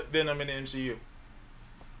our Venom in the MCU.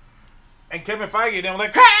 And Kevin Feige, they were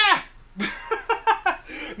like, ah!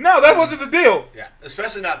 No, that wasn't the deal. Yeah,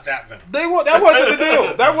 especially not that Venom. That wasn't the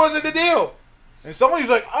deal. That wasn't the deal. And somebody's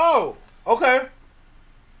like, oh, okay.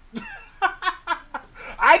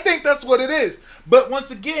 I think that's what it is. But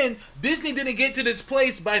once again, Disney didn't get to this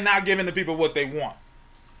place by not giving the people what they want.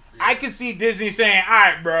 Yeah. I can see Disney saying, all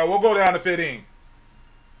right, bro, we'll go down to 15.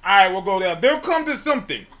 All right, we'll go down. They'll come to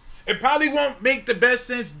something. It probably won't make the best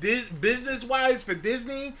sense business-wise for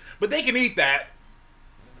Disney, but they can eat that.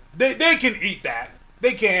 They can eat that.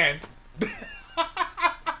 They can.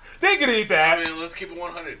 They can eat that. I mean, let's keep it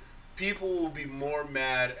 100. People will be more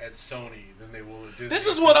mad at Sony than they will at Disney. This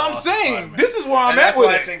is what I'm saying. This is where I'm at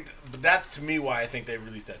with it. But that's to me why I think they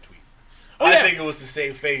released that tweet. Oh, I think it was to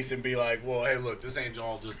save face and be like, well, hey, look, this ain't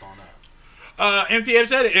all just on us. MTF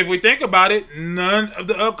said it. If we think about it, none of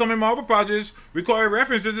the upcoming Marvel projects require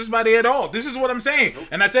references to Spidey at all. This is what I'm saying,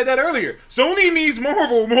 and I said that earlier. Sony needs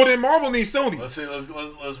Marvel more than Marvel needs Sony. Let's see. Let's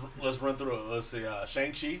run through it. Let's see.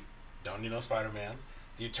 Shang-Chi, don't need no Spider-Man.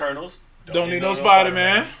 The Eternals, don't need no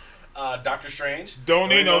Spider-Man. Doctor Strange, don't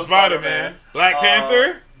need no Spider-Man. Black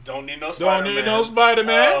Panther, don't need no Spider-Man. Don't need no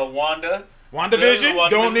Spider-Man. WandaVision,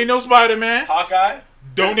 don't need no Spider-Man. Hawkeye,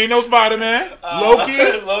 don't need no Spider-Man.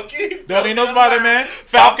 Loki, don't need no Spider-Man.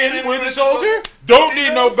 Falcon, Winter Soldier, don't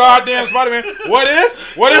need no goddamn Spider-Man. What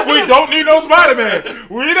if we don't need no Spider-Man?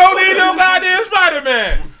 We don't need no goddamn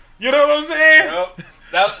Spider-Man. You know what I'm saying?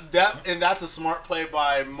 Yep. That's a smart play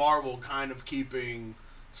by Marvel, kind of keeping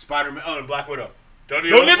Spider-Man. Oh, and Black Widow. Don't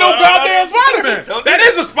need no goddamn Spider-Man. That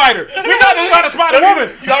is a spider. We got a Spider-Woman.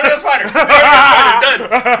 You already got a spider. Done.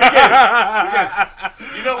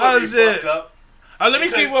 You know what? Fucked up. Let me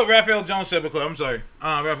see what Raphael Jones said because I'm sorry.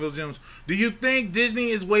 Raphael Jones. Do you think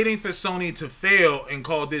Disney is waiting for Sony to fail and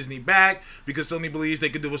call Disney back because Sony believes they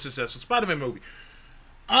could do a successful Spider-Man movie?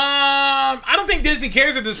 I don't think Disney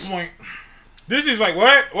cares at this point. Disney's like,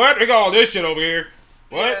 what? We got all this shit over here.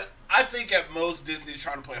 What? Yeah, I think at most Disney's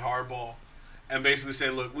trying to play hardball and basically say,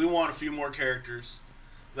 look, we want a few more characters.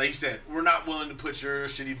 Like you said, we're not willing to put your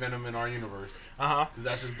shitty Venom in our universe. Because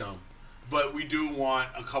that's just dumb. But we do want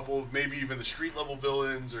a couple of maybe even the street level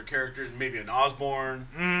villains or characters, maybe an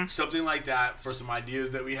Osborn, something like that for some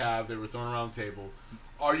ideas that we have that we're throwing around the table.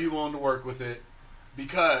 Are you willing to work with it?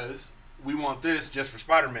 Because we want this just for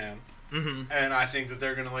Spider-Man. And I think that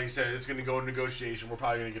they're going to, like you said, it's going to go in negotiation. We're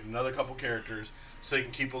probably going to get another couple characters so they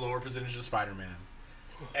can keep a lower percentage of Spider-Man.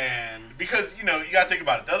 And because, you got to think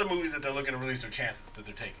about it. The other movies that they're looking to release are chances that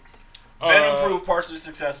they're taking. Venom proved partially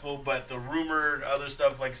successful, but the rumored other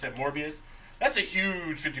stuff, like I said, Morbius, that's a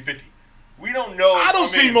huge 50-50. We don't know. I don't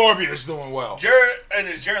see Morbius doing well.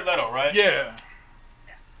 It's Jared Leto, right? Yeah.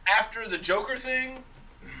 After the Joker thing,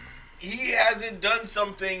 he hasn't done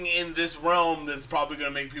something in this realm that's probably going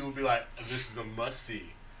to make people be like, this is a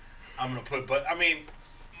must-see. I'm going to put, but, I mean,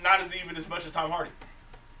 not even as much as Tom Hardy.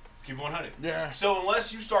 Keep 100. Yeah. So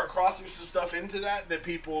unless you start crossing some stuff into that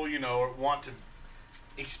people, want to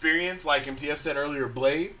experience, like MTF said earlier,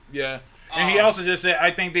 Blade. Yeah. And he also just said,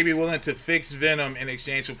 I think they'd be willing to fix Venom in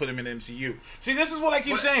exchange for putting him in the MCU. See, this is what I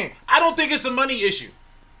keep saying. I don't think it's a money issue.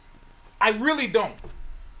 I really don't.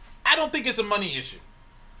 I don't think it's a money issue.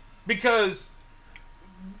 Because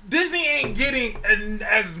Disney ain't getting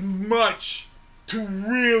as much to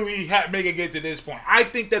really make it get to this point. I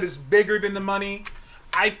think that it's bigger than the money.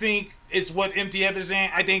 I think it's what MTF is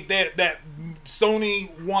saying. I think that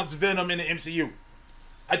Sony wants Venom in the MCU.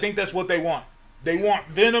 I think that's what they want. They want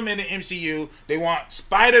Venom in the MCU. They want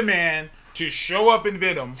Spider-Man to show up in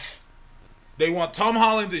Venom. They want Tom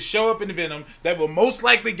Holland to show up in Venom. That will most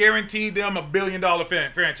likely guarantee them $1 billion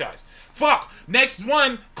franchise. Fuck. Next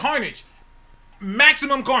one, Carnage.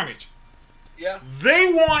 Maximum Carnage. Yeah.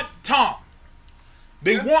 They want Tom.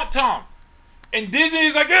 They want Tom. And Disney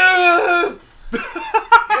is like, ugh.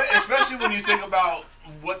 Yeah, especially when you think about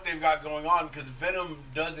what they've got going on, because Venom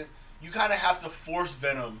doesn't. You kind of have to force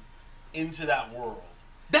Venom into that world.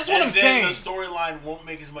 That's what I'm saying. The storyline won't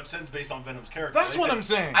make as much sense based on Venom's character. That's what I'm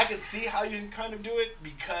saying. I can see how you can kind of do it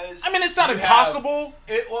because. I mean, it's not impossible.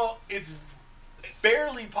 It's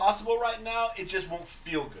fairly possible right now. It just won't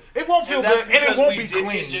feel good. It won't feel good, and it won't be clean.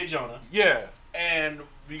 We did get Jay Jonah. Yeah. And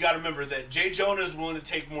we got to remember that Jay Jonah is willing to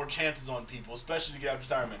take more chances on people, especially to get after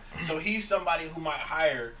Spider-Man. So he's somebody who might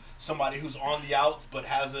hire somebody who's on the outs but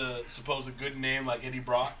has a supposed good name like Eddie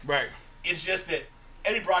Brock. Right. It's just that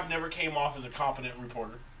Eddie Brock never came off as a competent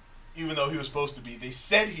reporter, even though he was supposed to be. They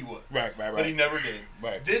said he would. Right. But he never did.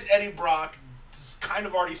 Right. This Eddie Brock is kind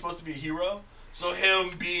of already supposed to be a hero. So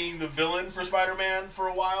him being the villain for Spider-Man for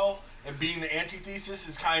a while and being the antithesis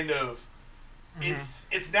is kind of...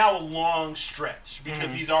 It's now a long stretch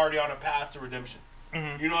because he's already on a path to redemption.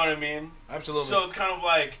 You know what I mean? Absolutely. So it's kind of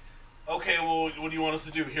like, okay, well, what do you want us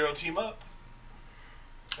to do? Hero team up?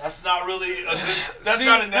 That's not really a good, that's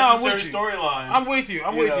not a necessary storyline. I'm with you.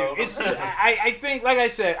 I'm with you. It's I think, like I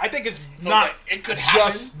said, I think it's so not it could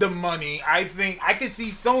just the money. I think I could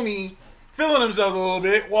see Sony feeling themselves a little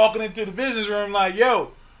bit, walking into the business room like,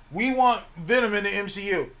 yo, we want Venom in the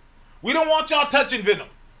MCU. We don't want y'all touching Venom.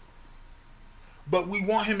 But we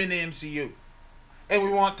want him in the MCU. And we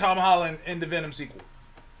want Tom Holland in the Venom sequel.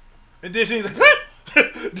 And Disney's like, what?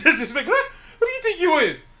 Disney's like, what? Who do you think you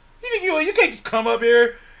is? You can't just come up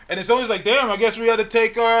here. And it's always like, damn, I guess we got to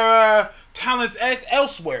take our talents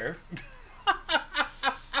elsewhere.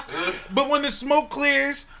 But when the smoke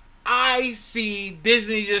clears, I see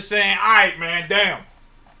Disney just saying, all right, man, damn.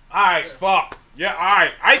 All right, fuck. Yeah, all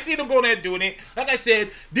right. I see them going there doing it. Like I said,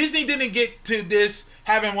 Disney didn't get to this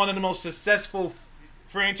having one of the most successful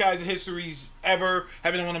franchise histories ever,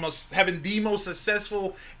 having the most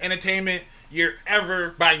successful entertainment year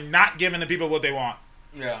ever by not giving the people what they want.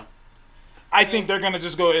 Yeah. I think they're gonna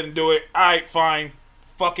just go ahead and do it. All right, fine.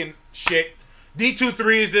 Fucking shit.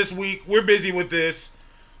 D23 is this week. We're busy with this.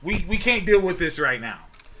 We can't deal with this right now.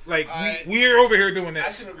 Like we're over here doing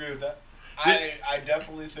this. I can agree with that. I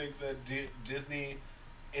definitely think that Disney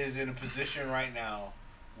is in a position right now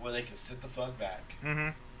where they can sit the fuck back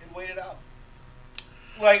and wait it out.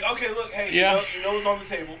 Like, okay, look, hey, you know what's on the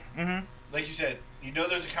table. Mm-hmm. Like you said, you know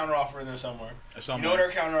there's a counteroffer in there somewhere. You know what our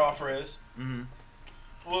counteroffer is. Mm-hmm.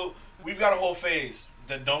 Well, we've got a whole phase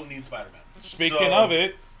that don't need Spider-Man. Speaking of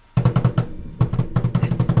it, what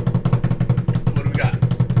do we got?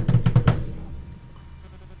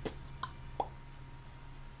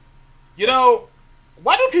 You know,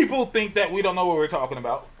 why do people think that we don't know what we're talking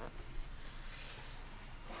about?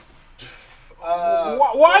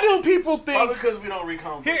 Why do people think? Probably because we don't read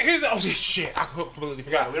comics. Here's shit. I completely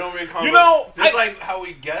forgot. Yeah, we don't read comics. You know, just like how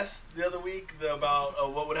we guessed the other week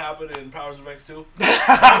about what would happen in Powers of X 2.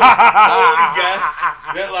 How we guessed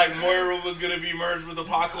that like Moira was gonna be merged with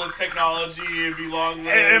Apocalypse technology and be long lived,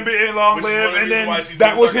 and then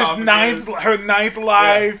that was her ninth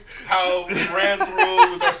life. Yeah. How we ran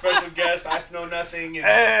through with our special guest Ice Know Nothing.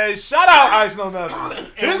 And shout out Ice Know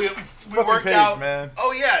Nothing. And we worked out, man.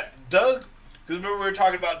 Oh yeah, Doug. Because remember we were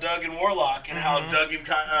talking about Doug and Warlock and how Doug and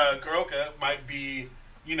Kuroka might be,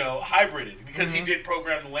 hybrided because he did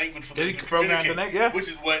program the language for them to communicate, which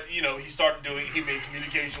is what he started doing. He made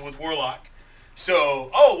communication with Warlock.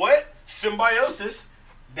 So, symbiosis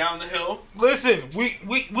down the hill. Listen, we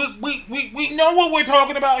know what we're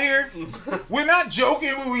talking about here. We're not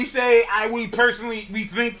joking when we say we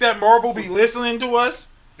think that Marvel be listening to us.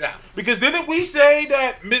 Yeah. Because didn't we say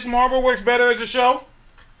that Miss Marvel works better as a show?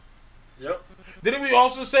 Yep. Didn't we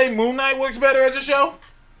also say Moon Knight works better as a show?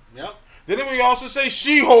 Yep. Didn't we also say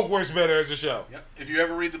She-Hulk works better as a show? Yep. If you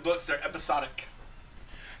ever read the books, they're episodic.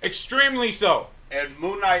 Extremely so. And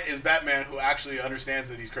Moon Knight is Batman who actually understands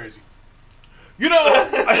that he's crazy. At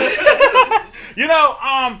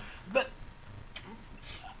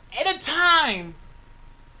a time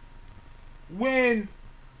when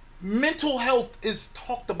mental health is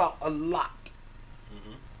talked about a lot,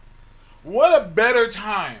 what a better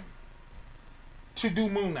time to do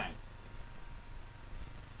Moon Knight.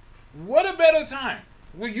 What a better time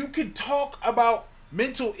where you could talk about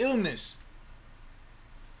mental illness,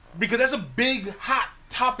 because that's a big hot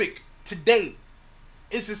topic today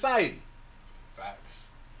in society. Facts.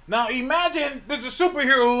 Now imagine there's a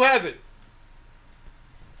superhero who has it.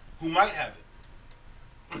 Who might have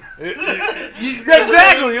it.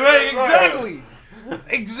 Exactly, right?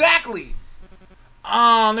 Exactly.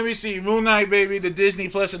 Let me see. Moon Knight, baby. The Disney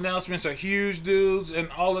Plus announcements are huge, dudes, and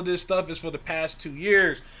all of this stuff is for the past 2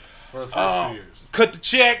 years. For the first 2 years. Cut the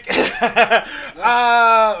check.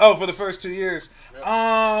 For the first 2 years. Yep.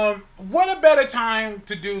 What a better time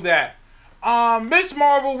to do that. Miss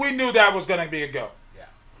Marvel, we knew that was gonna be a go. Yeah.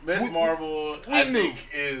 Miss Marvel,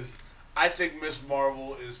 I think Miss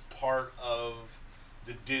Marvel is part of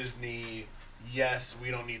the Disney. Yes,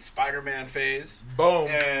 we don't need Spider-Man phase. Boom.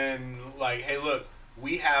 And hey, look,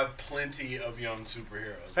 we have plenty of young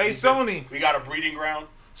superheroes. Hey, Sony. We got a breeding ground.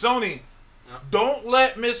 Sony, don't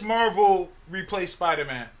let Miss Marvel replace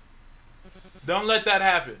Spider-Man. Don't let that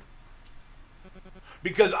happen.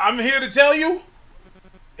 Because I'm here to tell you,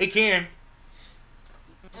 it can.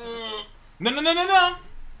 No.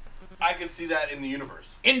 I can see that in the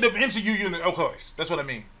universe. In the MCU unit, of course. That's what I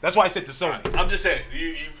mean. That's why I said to Sony. I'm just saying,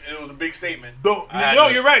 it was a big statement. You're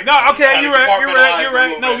right. No, okay, you're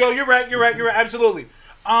right. No, you're right. Absolutely.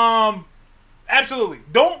 Absolutely.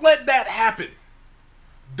 Don't let that happen.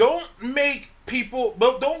 Don't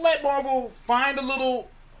let Marvel find a little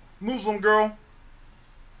Muslim girl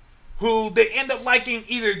who they end up liking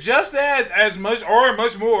either just as much or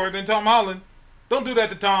much more than Tom Holland. Don't do that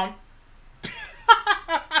to Tom.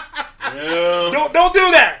 Yeah. Don't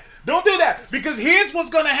do that. Don't do that. Because here's what's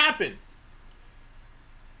gonna happen.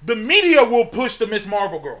 The media will push the Miss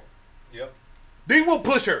Marvel girl. Yep. They will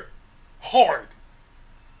push her hard.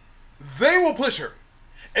 They will push her.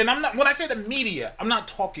 And when I say the media, I'm not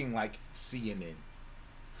talking like CNN.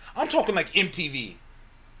 I'm talking like MTV.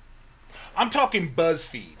 I'm talking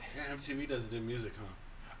BuzzFeed. Yeah, MTV doesn't do music, huh?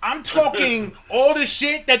 I'm talking all the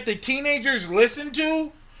shit that the teenagers listen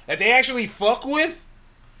to, that they actually fuck with.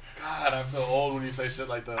 God, I feel old when you say shit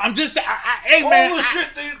like that. I'm just saying, hey man. All the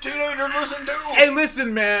shit the teenagers listen to. Hey,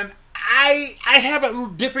 listen, man. I have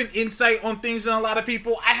a different insight on things than a lot of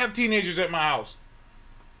people. I have teenagers at my house.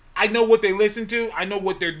 I know what they listen to. I know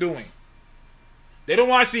what they're doing. They don't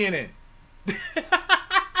watch CNN.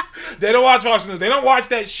 They don't watch Fox News. They don't watch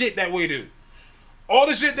that shit that we do. All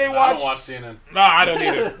the shit they watch. I don't watch CNN. Nah, I don't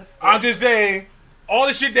either. I'm just saying, all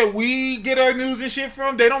the shit that we get our news and shit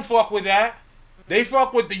from, they don't fuck with that. They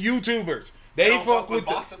fuck with the YouTubers. They fuck with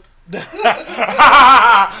the... Gossip.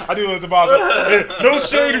 I do love the boss. No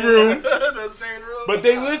shade room. No shade room. But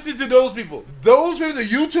they listen to those people. Those people, the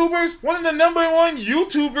YouTubers, one of the number one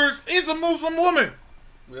YouTubers is a Muslim woman.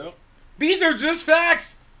 Yep. These are just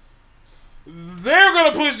facts. They're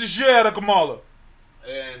going to push the shit out of Kamala.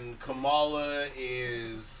 And Kamala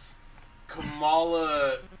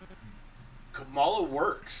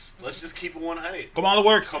works. Let's just keep it 100. Kamala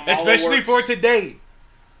works. Kamala especially works. for today.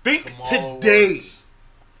 Think Kamala today. works.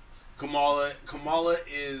 Kamala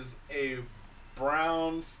is a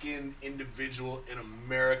brown-skinned individual in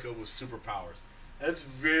America with superpowers. That's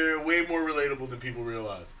way more relatable than people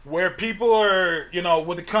realize. Where people are,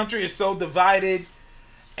 where the country is so divided,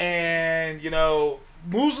 and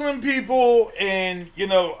Muslim people and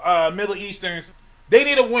Middle Easterns, they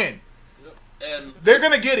need a win. Yep. And they're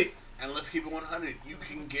gonna get it. And let's keep it 100. You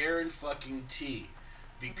can guarantee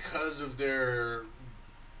because of their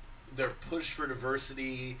push for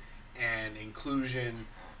diversity and inclusion,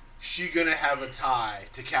 she gonna have a tie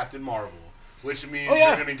to Captain Marvel, which means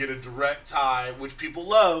you're gonna get a direct tie, which people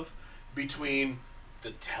love, between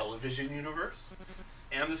the television universe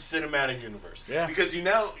and the cinematic universe. Yeah. Because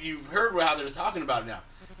you've heard how they're talking about it now.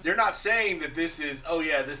 They're not saying that this is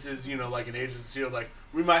like an Agents of S.H.I.E.L.D. Like,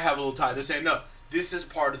 we might have a little tie. They're saying, no, this is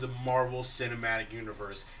part of the Marvel Cinematic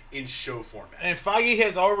Universe in show format. And Feige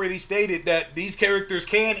has already stated that these characters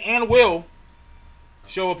can and will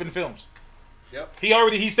show up in films. Yep.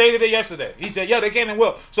 He stated it yesterday. He said, yeah, they can and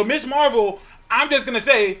will. So Miss Marvel, I'm just going to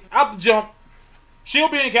say, out the jump, she'll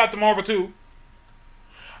be in Captain Marvel 2.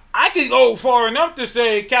 I could go far enough to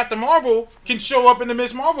say Captain Marvel can show up in the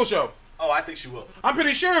Miss Marvel show. Oh, I think she will. I'm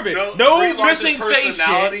pretty sure of it. No Brie missing face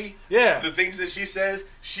shit. Yeah. The things that she says,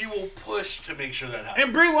 she will push to make sure that happens.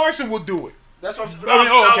 And Brie Larson will do it. That's what I'm saying.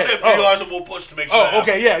 I saying. Brie Larson will push to make sure that happens.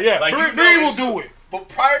 Okay, yeah. Like, Brie will do it. But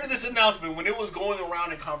prior to this announcement, when it was going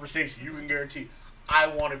around in conversation, you can guarantee I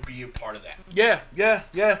want to be a part of that. Yeah.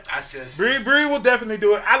 That's just... Brie will definitely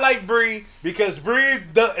do it. I like Brie because Brie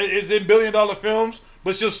is in billion-dollar films,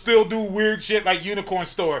 but she'll still do weird shit like Unicorn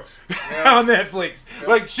Store on Netflix. Yeah.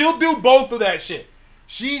 Like, she'll do both of that shit.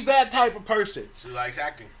 She's that type of person. She likes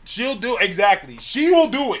acting. She'll do... Exactly. She will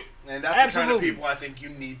do it. And that's the kind of people I think you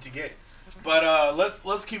need to get. But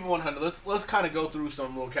let's keep it 100. Let's kind of go through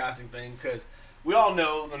some little casting thing, because we all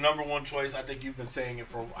know the number one choice. I think you've been saying it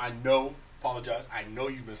for... I know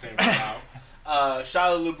you've been saying it for a while.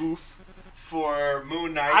 Shia LaBeouf for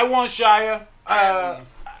Moon Knight. I want Shia.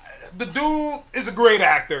 The dude is a great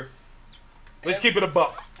actor. Let's keep it a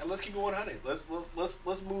buck. And let's keep it 100. Let's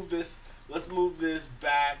move this. Let's move this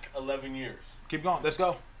back 11 years. Keep going. Let's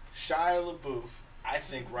go. Shia LaBeouf, I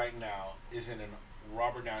think right now, is in a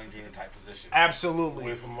Robert Downey Jr. type position. Absolutely.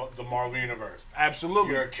 With the Marvel Universe.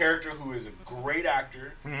 Absolutely. You're a character who is a great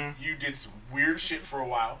actor. Mm-hmm. You did some weird shit for a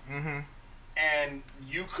while. Mm-hmm. And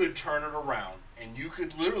you could turn it around. And you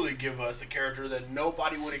could literally give us a character that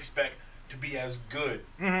nobody would expect to be as good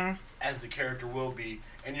as the character will be.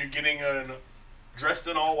 And you're getting dressed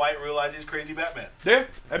in all white, realize he's crazy Batman. Yeah,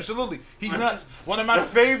 absolutely. He's nuts. One of my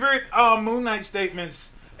favorite Moon Knight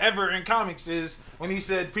statements ever in comics is when he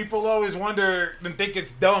said, people always wonder and think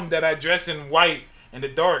it's dumb that I dress in white in the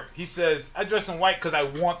dark. He says, I dress in white because I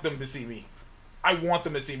want them to see me. I want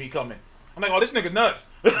them to see me coming. I'm like, oh, this nigga nuts.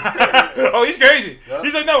 Oh, he's crazy. Yep.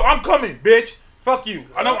 He's like, no, I'm coming, bitch. Fuck you. Yep.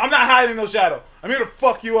 I'm not hiding no shadow. I'm here to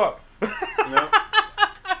fuck you up. Yep.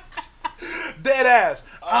 Dead ass.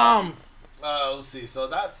 Let's see. So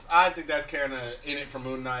I think that's Karen in it for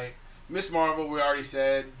Moon Knight. Miss Marvel, we already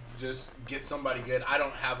said, just get somebody good. I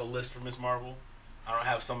don't have a list for Miss Marvel. I don't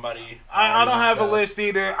have somebody. I don't have a list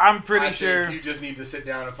either. I'm pretty sure you just need to sit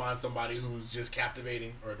down and find somebody who's just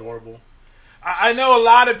captivating or adorable. I know a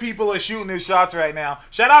lot of people are shooting their shots right now.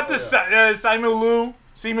 Shout out to Simu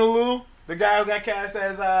Liu, the guy who got cast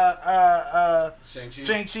as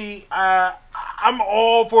Shang-Chi. I'm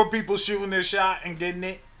all for people shooting their shot and getting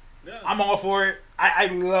it. Yeah. I'm all for it. I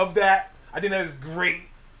love that. I think that is great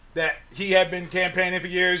that he had been campaigning for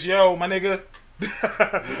years. Yo, my nigga,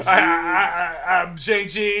 I'm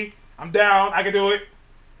Shang-Chi. I'm down. I can do it.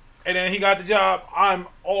 And then he got the job. I'm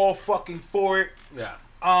all fucking for it. Yeah.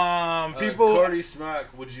 People. Cordy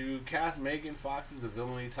Smack, would you cast Megan Fox as a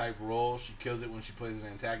villainy type role? She kills it when she plays an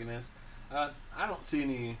antagonist. I don't see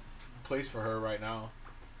any place for her right now.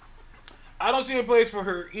 I don't see a place for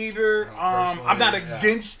her either. I'm not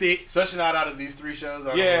against it. Especially not out of these 3 shows. I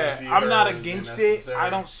don't Yeah, really see I'm her not as against being it. necessary. I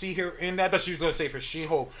don't see her in that. That's what she was going to say for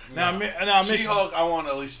She-Hulk. Now, She-Hulk, I want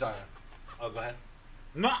Alicia Tyler. Oh, go ahead.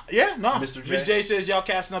 No. Mr. J. Miss J says y'all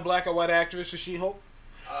casting a black or white actress for She-Hulk.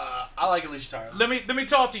 I like Alicia Tyler. Let me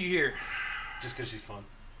talk to you here. Just because she's fun.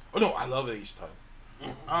 Oh no, I love Alicia Tyler.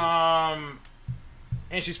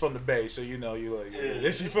 And she's from the Bay, so you know you like.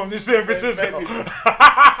 Yeah. She's from San Francisco. Give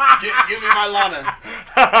me my Lana.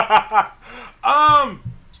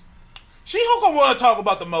 She-Hulk I want to talk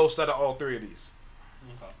about the most out of all 3 of these.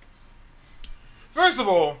 Okay. First of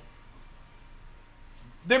all,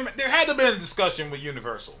 there had to have been a discussion with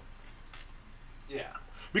Universal. Yeah.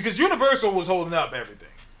 Because Universal was holding up everything.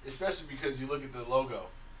 Especially because you look at the logo.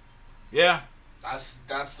 Yeah.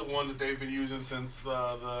 That's the one that they've been using since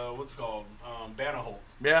the what's it called Banner Hulk.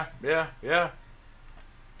 Yeah.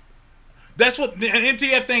 That's what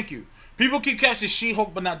MTF. Thank you. People keep catching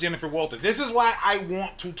She-Hulk, but not Jennifer Walters. This is why I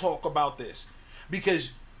want to talk about this,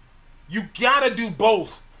 because you gotta do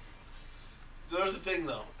both. There's the thing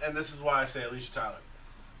though, and this is why I say Alicia Tyler.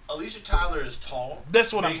 Alicia Tyler is tall.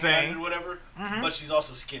 That's what I'm saying. And whatever, but she's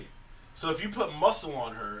also skinny. So if you put muscle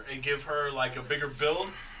on her and give her like a bigger build,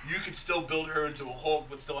 you could still build her into a Hulk,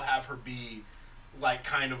 but still have her be like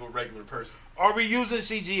kind of a regular person. Are we using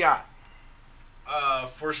CGI?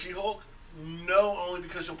 For She-Hulk, no, only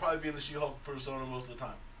because she'll probably be in the She-Hulk persona most of the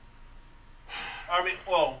time. I mean,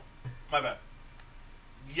 well, my bad.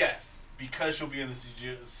 Yes, because she'll be in the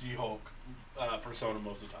She-Hulk persona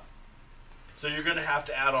most of the time. So you're going to have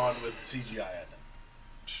to add on with CGI, I think.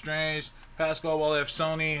 Strange. Pascal Wallef,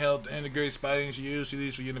 Sony helped integrate Spidey MCU. She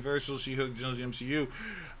leaves for Universal. She-Hulk joins the MCU.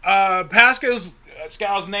 Pascal's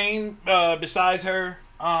name besides her.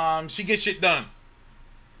 She gets shit done.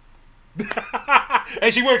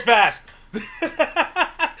 And she works fast.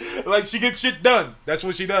 Like, she gets shit done. That's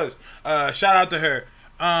what she does. Shout out to her.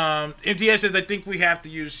 MTS says, I think we have to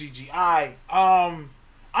use CGI.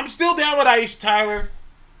 I'm still down with Aisha Tyler.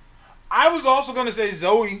 I was also going to say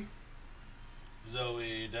Zoe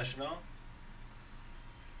Deschanel?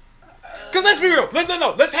 Because let's be real.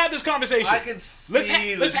 No. Let's have this conversation. I can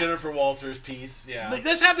see the Jennifer Walters piece, yeah.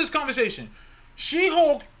 Let's have this conversation.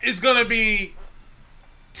 She-Hulk is going to be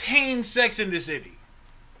tame Sex in the City.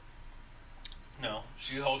 No.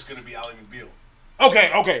 She-Hulk's going to be Ally McBeal.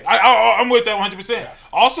 Okay. I'm with that 100%. Yeah.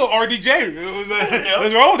 Also, RDJ.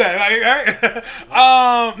 Let's roll that.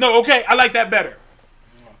 Right? No, okay. I like that better.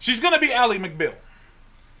 She's going to be Ally McBeal.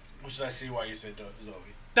 Which I see why you said Zoe.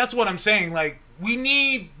 That's what I'm saying. Like, we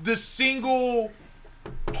need the single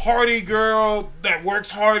party girl that works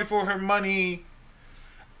hard for her money.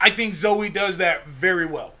 I think Zoe does that very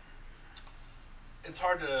well. It's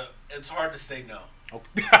hard to say no.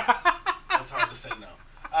 Okay. It's hard to say no.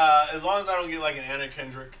 As long as I don't get like an Anna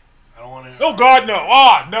Kendrick, I don't want to. Oh God, no!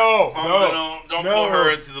 Oh no! Don't pull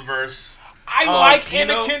her into the verse. I like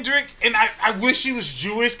Anna Kendrick, and I wish she was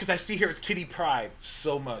Jewish because I see her as Kitty Pryde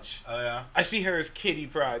so much. Oh yeah. I see her as Kitty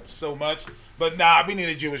Pryde so much, but nah, we need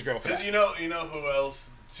a Jewish girl for that. Because you know who else?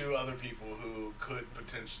 2 other people who could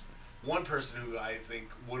potentially. One person who I think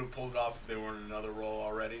would have pulled it off if they were in another role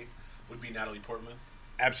already would be Natalie Portman.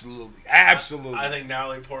 Absolutely. I think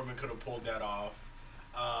Natalie Portman could have pulled that off.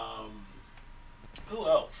 Who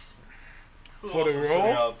else? For the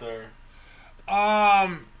role out there?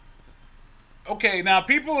 Okay, now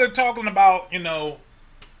people are talking about, the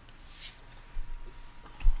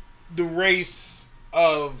race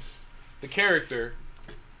of the character.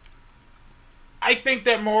 I think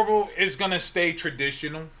that Marvel is going to stay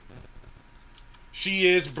traditional. She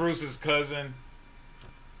is Bruce's cousin.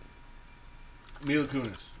 Mila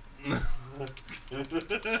Kunis.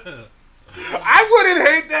 I wouldn't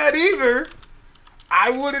hate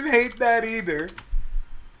that either.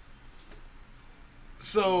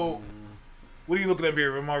 So, what are you looking at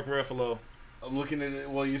here with Mark Ruffalo? I'm looking at it.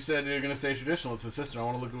 Well, you said you're going to stay traditional. It's a sister. I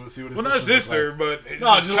want to look at see what his sister looks like. Well, not a sister, but... No,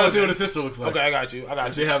 I just want to see what his sister looks like. Okay, I got you.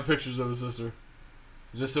 If they have pictures of his sister.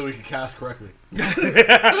 Just so we can cast correctly.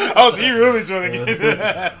 Oh, so you really trying to get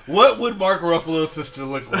that. What would Mark Ruffalo's sister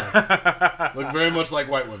look like? Look very much like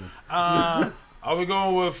white women. Are we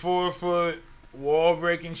going with 4-foot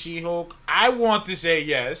wall-breaking She-Hulk? I want to say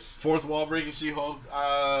yes. 4th wall-breaking She-Hulk?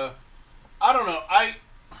 I don't know.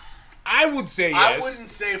 I would say yes. I wouldn't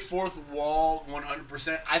say 4th wall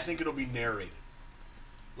 100%. I think it'll be narrated.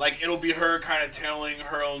 Like, it'll be her kind of telling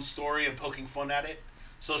her own story and poking fun at it.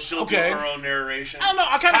 So she'll do her own narration. I don't know.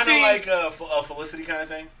 I kind of see like a Felicity kind of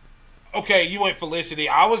thing. Okay, you went Felicity.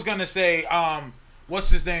 I was gonna say,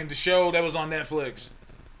 what's his name? The show that was on Netflix.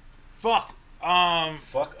 Fuck.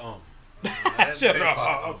 Fuck Shut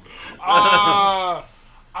up.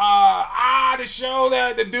 The show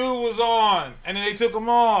that the dude was on, and then they took him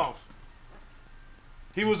off.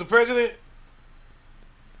 He was the president.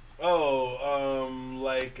 What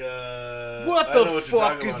the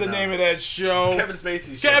fuck is the name of that show? Kevin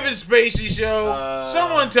Spacey show. Kevin Spacey show.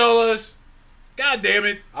 Someone tell us. God damn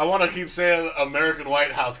it. I want to keep saying American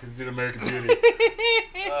White House because he did American Beauty.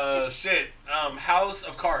 House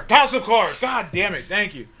of Cards. House of Cards. God damn it.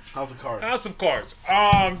 Thank you. House of Cards. House of Cards.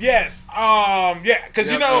 Yes. Yeah, because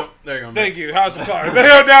there you go. Thank you. House of Cards.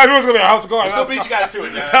 Now he was gonna be House of Cards. Still beat you guys to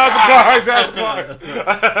it. House of Cards. House of Cards.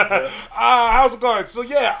 House of Cards. So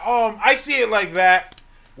yeah, I see it like that,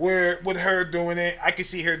 where with her doing it, I can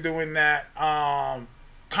see her doing that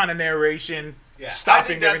kind of narration. Yeah, stopping I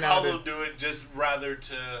think that's every now how and then. they'll do it.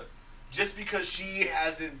 Just because she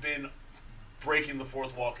hasn't been breaking the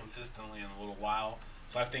fourth wall consistently in a little while.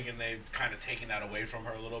 So I'm thinking they've kind of taken that away from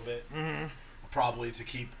her a little bit. Mm-hmm. Probably to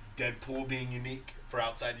keep Deadpool being unique for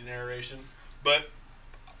outside narration. But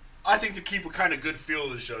I think to keep a kind of good feel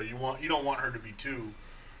of the show, you don't want her to be too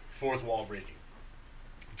fourth wall breaking.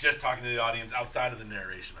 Just talking to the audience outside of the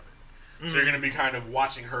narration of it. Mm-hmm. So you're going to be kind of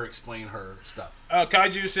watching her explain her stuff.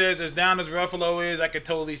 Kaiju says, as down as Ruffalo is, I could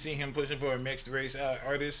totally see him pushing for a mixed race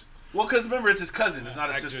artist. Well, because remember, it's his cousin. It's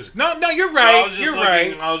not his sister. No, you're right. So you're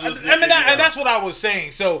right. And that's what I was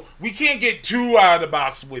saying. So we can't get too out of the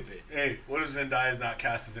box with it. Hey, what if Zendaya is not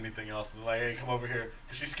cast as anything else? They're like, hey, come over here.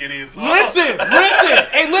 Because she's skinny and small. Listen.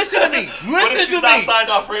 Hey, listen to me. What if she's not signed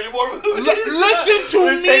off for any more movies? Listen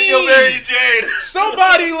to me. Take your Mary Jane.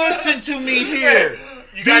 Somebody listen to me here.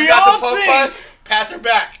 You guys got the puff pass? Pass her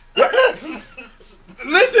back.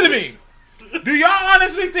 Listen to me. Do y'all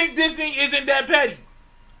honestly think Disney isn't that petty?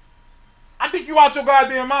 I think you out your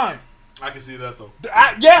goddamn mind. I can see that, though.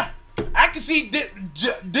 I can see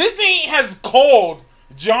Disney has called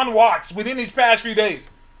John Watts within these past few days.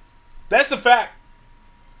 That's a fact.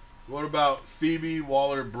 What about Phoebe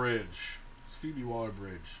Waller-Bridge? It's Phoebe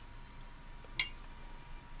Waller-Bridge.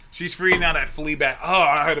 She's free now that Fleabag. Oh,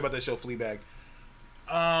 I heard about that show, Fleabag.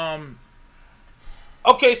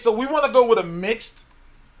 Okay, so we want to go with a mixed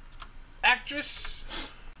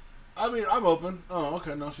actress? I mean, I'm open. Oh,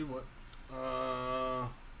 okay. No, she would.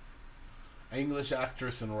 English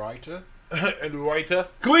actress and writer. And writer?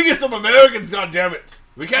 Can we get some Americans, goddammit?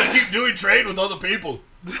 We can't keep doing trade with other people.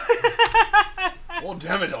 Oh,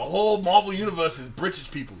 damn it. The whole Marvel universe is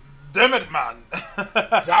British people. Damn it, man.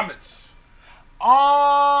 Damn it.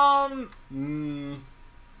 I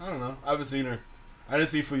don't know. I haven't seen her. I didn't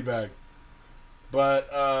see Fleabag. But,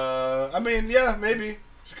 I mean, yeah, maybe.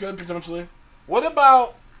 She could, potentially. What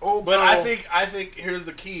about... But I think here's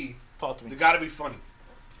the key. Talk to me. You gotta be funny.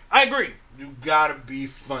 I agree. You gotta be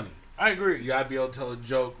funny. I agree. You gotta be able to tell a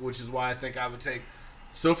joke, which is why I think I would take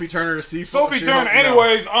Sophie Turner to see. Sophie Turner.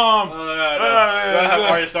 Anyways, have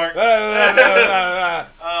Arya Stark. No,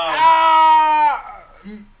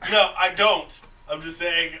 I don't. I'm just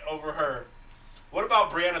saying over her. What about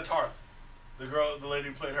Brianna Tarth, the lady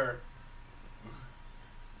who played her?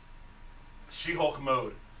 She-Hulk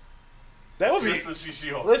mode. That would be.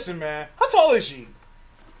 She-Hulk. Listen, man. How tall is she?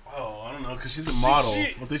 Oh, I don't know, because she's a model.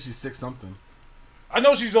 I think she's 6 something. I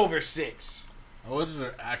know she's over 6. Oh, what is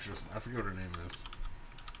her actress? I forget what her name is.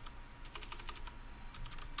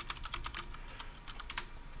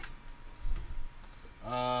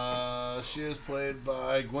 She is played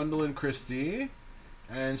by Gwendolyn Christie,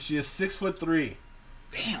 and she is 6'3".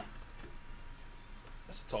 Damn.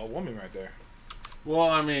 That's a tall woman right there.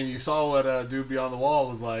 Well, I mean, you saw what Dude Beyond the Wall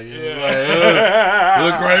was like. It was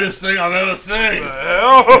like, the greatest thing I've ever seen.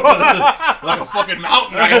 Like a fucking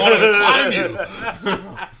mountain. I wanted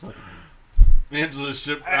to climb you. Angela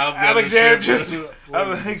Ship. Alexander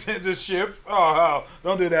Ship. Oh,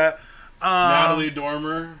 don't do that. Natalie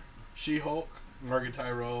Dormer. She-Hulk. Margaret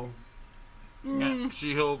Tyrell.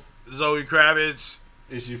 She-Hulk. Zoe Kravitz.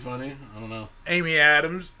 Is she funny? I don't know. Amy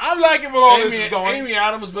Adams. I'm liking where all this is going. Amy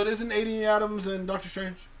Adams, but isn't Amy Adams in Doctor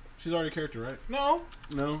Strange? She's already a character, right? No.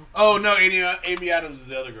 Oh, no. Amy Adams is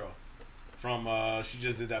the other girl. From, she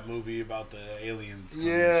just did that movie about the aliens.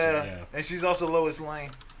 Yeah. And she's also Lois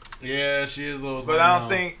Lane. Yeah, she is Lois Lane. But I don't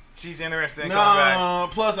think she's interested in coming back. No,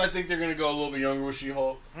 plus I think they're going to go a little bit younger with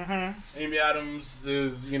She-Hulk. Mm-hmm. Amy Adams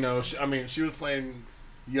is, she was playing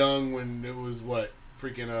young when it was,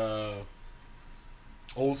 freaking,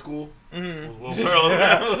 Old School.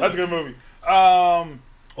 Mm-hmm. That's a good movie.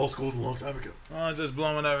 Old School was a long time ago. Oh, it's just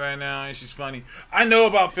blowing up right now, and she's funny. I know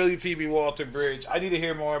about Phoebe Waller-Bridge. I need to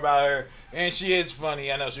hear more about her, and she is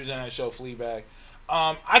funny. I know she was in that show Fleabag.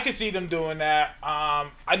 I can see them doing that.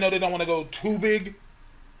 I know they don't want to go too big.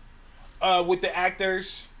 with the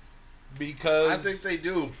actors because I think they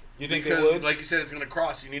do. You think because, they would? like you said, it's going to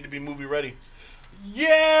cross. You need to be movie ready.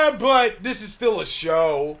 Yeah, but this is still a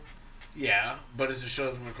show. Yeah, but it's a show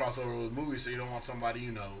that's going to cross over with movies, so you don't want somebody,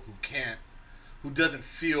 who doesn't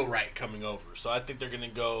feel right coming over. So I think they're going to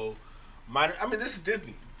go minor. I mean, this is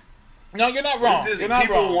Disney. No, you're not wrong. This is Disney. You're not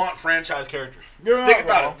People wrong. want franchise characters. You're Think not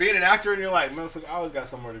about wrong. it. Being an actor, and you're like, motherfucker, I always got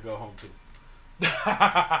somewhere to go home to.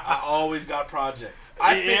 I always got projects.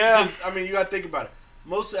 I think, Yeah. 'cause, I mean, you got to think about it.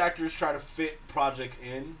 Most actors try to fit projects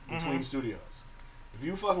in between Mm-hmm. studios. If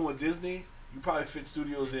you fucking with Disney, you probably fit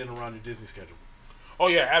studios in around your Disney schedule. Oh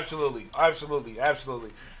yeah, absolutely.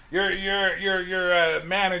 Your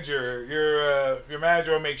manager, your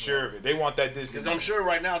manager will make sure of it. They want that Disney. Because I'm sure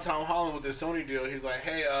right now, Tom Holland with this Sony deal, he's like,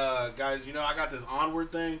 hey, guys, I got this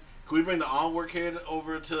Onward thing. Can we bring the Onward kid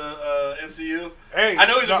over to MCU? Hey, I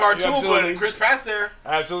know he's a no, cartoon, absolutely. but Chris Pratt's there.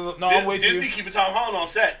 Absolutely. No, I'm with Disney you. keeping Tom Holland on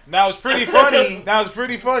set. Now it's pretty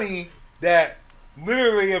funny. That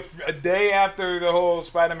literally a day after the whole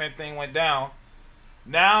Spider-Man thing went down,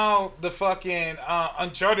 now the fucking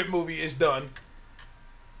Uncharted movie is done.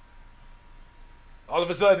 All of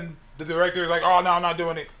a sudden, the director is like, "Oh no, I'm not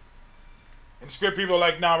doing it," and the script people are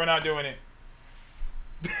like, "No, we're not doing it."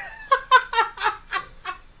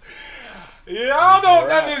 Y'all don't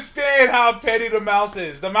understand how petty the mouse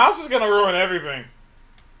is. The mouse is gonna ruin everything.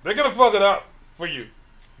 They're gonna fuck it up for you.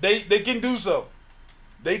 They can do so.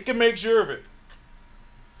 They can make sure of it.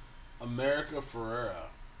 America Ferrera.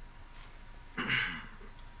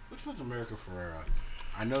 Which one's America Ferrera?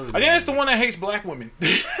 I know. I think that's the one that hates black women.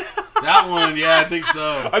 That one, yeah, I think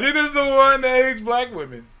so. I think that's the one that hates black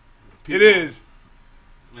women. People- It is.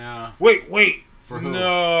 Yeah. Wait. For who?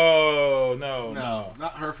 No. No,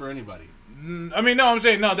 not her for anybody. I mean, no, I'm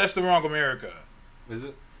saying, no, that's the wrong America. Is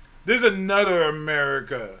it? There's another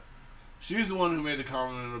America. She's the one who made the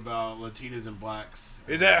comment about Latinas and blacks.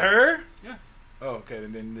 Is that her? Yeah. Oh, okay,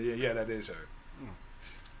 then yeah, that is her.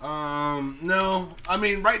 No. I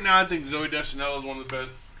mean, right now I think Zooey Deschanel is one of the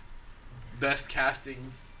best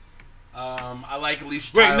castings. I like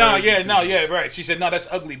Alicia Wait, Tyler. right. She said, no, that's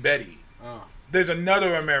Ugly Betty. Oh. There's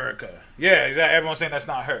another America. Yeah, exactly. Everyone's saying that's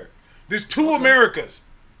not her. There's two Americas.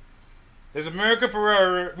 There's America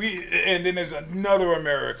Ferrera, and then there's another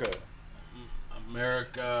America.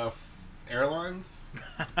 America Airlines?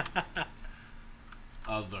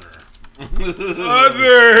 Other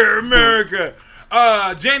America.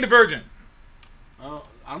 Jane the Virgin. Oh,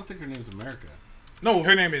 I don't think her name's America. No,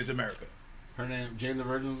 her name is America. Her name, Jane the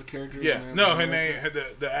Virgin, is a character? Yeah, no, her name,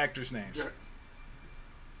 the actress name. Yeah.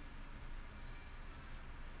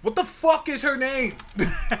 What the fuck is her name?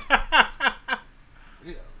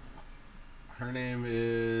 Her name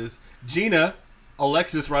is Gina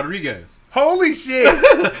Alexis Rodriguez. Holy shit!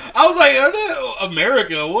 I was like,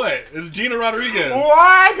 America, what? It's Gina Rodriguez.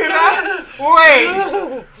 Why did I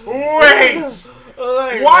wait?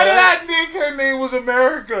 Why did I think her name was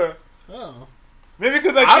America? Oh. Maybe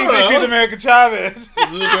because I I think don't that know. she's America Chavez. Is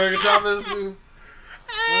it America Chavez?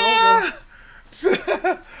 Ah. I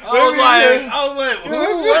was like, who?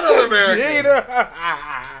 What other America?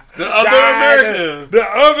 The other America. The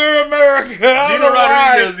other America. I don't Gina know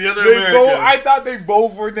why. Rodriguez, the other They America. I thought they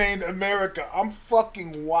both were named America. I'm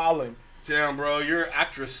fucking wildin'. Damn, bro, you're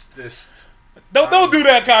actressist. Don't do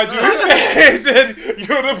that, Kaiju. He said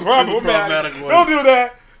you're the problematic one. Don't do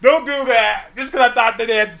that. Don't do that. Just because I thought that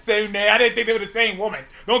they had the same name. I didn't think they were the same woman.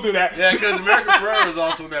 Don't do that. Yeah, because America Ferrera is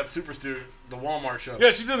also in that Super Student, the Walmart show. Yeah,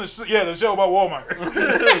 she's in the show about Walmart.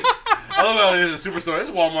 I love how it's a superstore. It's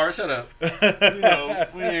Walmart. Shut up.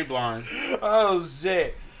 We ain't blind. Oh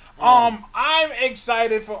shit. I'm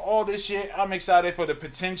excited for all this shit. I'm excited for the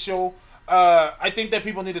potential. I think that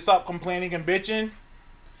people need to stop complaining and bitching.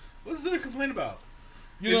 What is there to complain about?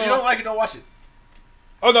 You If know- you don't like it, don't watch it.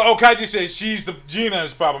 Oh no, Kaiji says Gina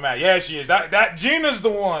is problematic. Yeah, she is. That Gina's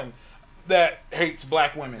the one that hates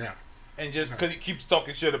black women. Yeah. And just because he keeps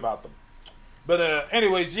talking shit about them. But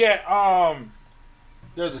anyways, yeah,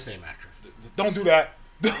 They're the same actress. don't do that.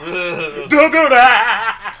 y'all, Don't do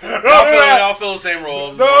that. Don't do that. y'all fill the same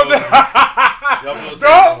roles. Don't do- Y'all fill the same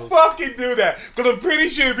Don't roles. fucking do that. Because I'm pretty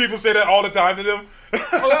sure people say that all the time to them.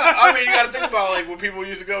 I mean, you got to think about like when people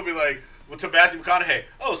used to go be like, well, to Matthew McConaughey.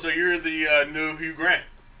 Oh, so you're the new Hugh Grant?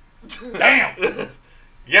 Damn.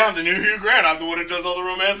 Yeah, I'm the new Hugh Grant. I'm the one that does all the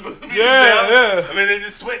romance movies. Yeah, now. yeah. I mean, they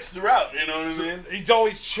just switch throughout. You know what I mean? He's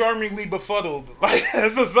always charmingly befuddled. Like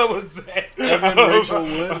that's what someone said. Evan Rachel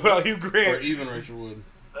Wood? About Hugh Grant. Or even Rachel Wood.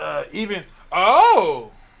 Even.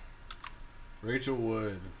 Oh. Rachel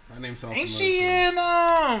Wood. That name sounds Ain't familiar she to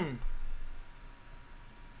me. in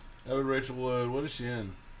Evan Rachel Wood. What is she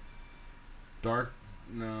in? Dark.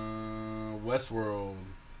 No, Westworld.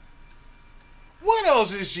 What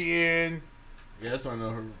else is she in? Yeah, that's what I know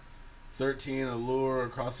her. 13, Allure,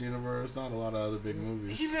 Across the Universe. Not a lot of other big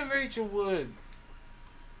movies. Even Rachel Wood.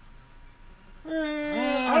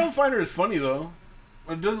 I don't find her as funny though.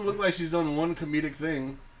 It doesn't look like she's done one comedic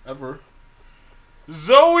thing ever.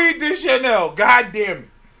 Zoe Deschanel. God damn it.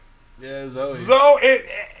 Yeah, Zoe.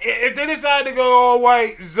 If they decide to go all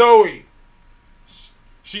white, Zoe.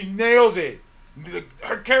 She nails it.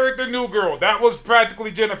 Her character, New Girl, that was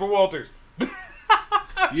practically Jennifer Walters.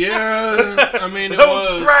 Yeah, I mean, it That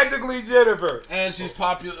was. practically Jennifer. And she's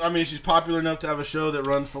popular. I mean, she's popular enough to have a show that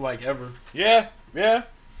runs for like ever. Yeah.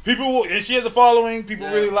 People will, and she has a following. People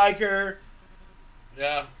really like her.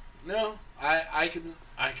 Yeah. No, I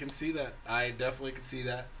can see that. I definitely can see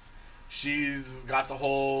that. She's got the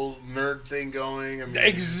whole nerd thing going. I mean,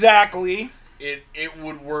 Exactly. It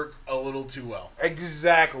would work a little too well.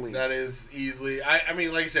 Exactly. That is easily. I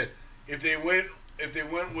mean, like I said, if they went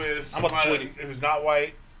with I'm about to tweet somebody who's not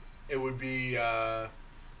white, it would be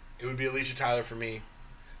Alicia Tyler for me,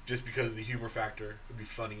 just because of the humor factor. It'd be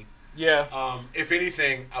funny. Yeah. If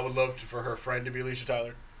anything, I would love for her friend to be Alicia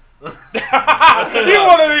Tyler. You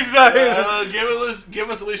want Alicia Tyler?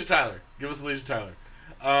 Give us Alicia Tyler. Give us Alicia Tyler.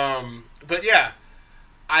 But yeah,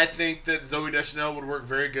 I think that Zoe Deschanel would work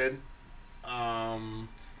very good.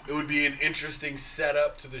 It would be an interesting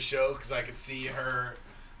setup to the show because I could see her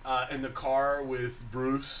in the car with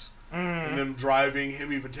Bruce and them driving,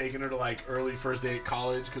 him even taking her to like early first day at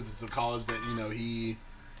college because it's a college that he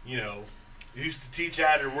used to teach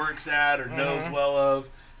at or works at or knows well of.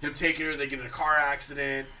 Him taking her, they get in a car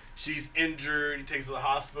accident. She's injured. He takes her to the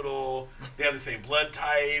hospital. They have the same blood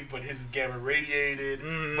type, but his is gamma radiated.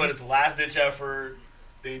 But it's a last ditch effort.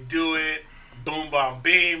 They do it. Boom, bomb,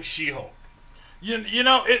 beam. She-Hulk. You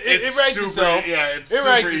know, it writes itself. Yeah, it's it super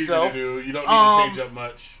writes easy itself. to do. You don't need to change up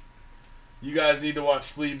much. You guys need to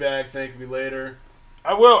watch Fleabag. Thank me later.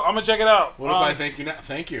 I will. I'm gonna check it out. What if I thank you now?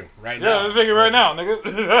 Thank you right now. Yeah, I'm thinking right now, nigga.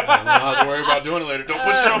 I don't have to worry about doing it later. Don't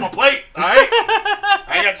put shit on my plate, alright?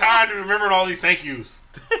 I ain't got time to remember all these thank yous.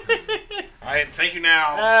 Alright, thank you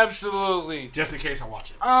now. Absolutely. Just in case I watch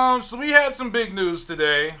it. So we had some big news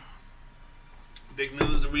today. Big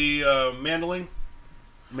news. Are we mandling?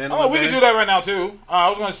 Oh, we can do that right now too. I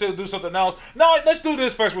was gonna say do something else. No, let's do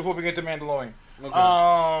this first before we get to Mandalorian.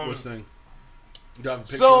 Okay. What's thing? You have a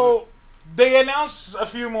picture of So they announced a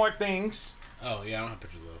few more things. it? Oh yeah, I don't have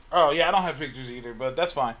pictures of it. Oh yeah, I don't have pictures either, but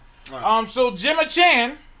that's fine. Right. So Gemma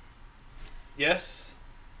Chan Yes.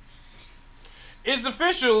 is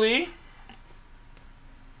officially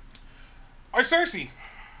our Cersei.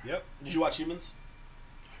 Yep. Did you watch Humans?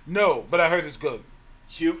 No, but I heard it's good.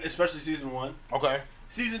 Especially season 1. Okay.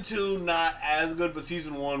 Season 2 not as good, but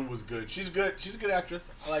season 1 was good. She's good. She's a good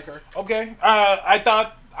actress. I like her. Okay.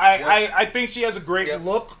 I think she has a great Yep.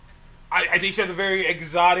 look. I think she has a very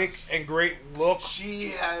exotic and great look. She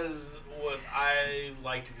has what I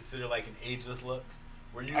like to consider like an ageless look,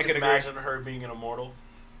 where you I can can agree. imagine her being an immortal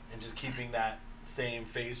and just keeping that same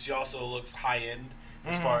face. She also looks high end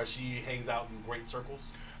as far as she hangs out in great circles.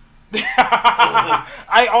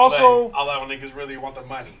 I also But all that niggas really want the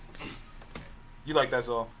money. You like that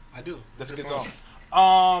song? I do. That's a good song.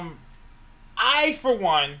 I for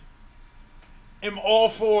one am all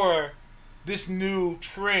for this new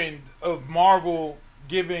trend of Marvel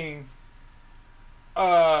giving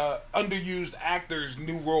underused actors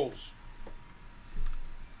new roles.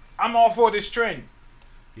 I'm all for this trend.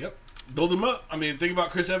 Yep. Build them up. I mean, think about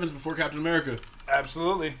Chris Evans before Captain America.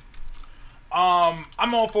 Absolutely. I'm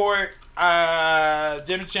all for it.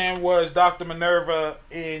 Gemma Chan was Dr. Minerva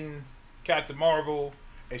in Captain Marvel,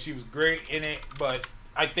 and she was great in it, but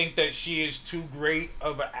I think that she is too great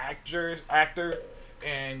of an actor,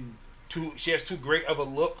 and she has too great of a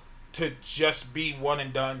look to just be one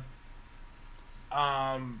and done.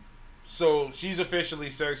 So she's officially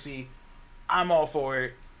Cersei. I'm all for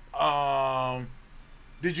it.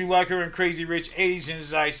 Did you like her in Crazy Rich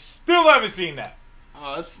Asians? I still haven't seen that.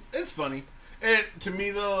 It's funny. And to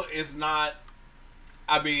me though, it's not.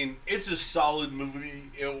 I mean, it's a solid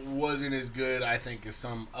movie. It wasn't as good, I think, as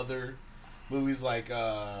some other movies like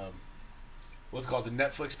what's called the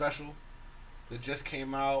Netflix special that just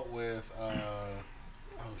came out with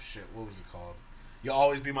oh shit, what was it called? You'll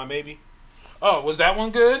Always Be My Maybe. Oh, was that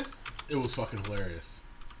one good? It was fucking hilarious.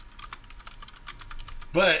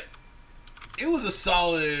 But it was a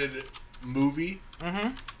solid movie.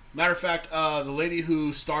 Mm-hmm. Matter of fact, the lady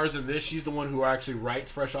who stars in this, she's the one who actually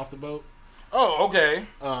writes Fresh Off the Boat. Oh, okay.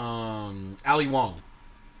 Ali Wong.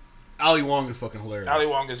 Ali Wong is fucking hilarious. Ali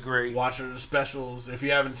Wong is great. Watch her specials. If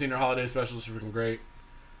you haven't seen her holiday specials, she's freaking great.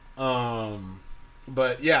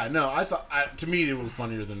 But yeah, no, to me it was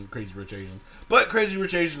funnier than Crazy Rich Asians. But Crazy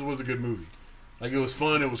Rich Asians was a good movie. Like, it was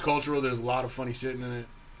fun, it was cultural, there's a lot of funny shit in it.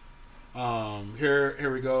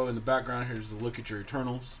 Here we go in the background. Here's the look at your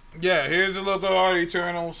Eternals. Yeah, here's the look at our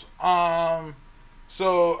Eternals.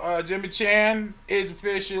 So Jimmy Chan is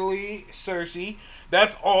officially Cersei.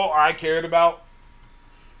 That's all I cared about.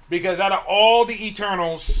 Because out of all the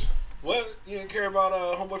Eternals, what, you didn't care about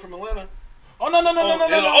Homeboy from Atlanta? Oh no!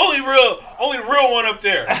 Only real one up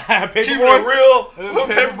there. Keeping Paperboy. it real.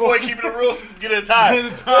 Paperboy keeping it real. Get it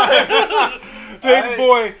time.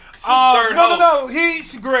 Paperboy. Third host. No.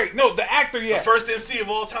 He's great. No, the actor, yeah. The first MC of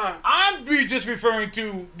all time. I'm just referring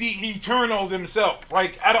to the Eternal themselves.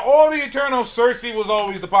 Like, out of all the Eternals, Cersei was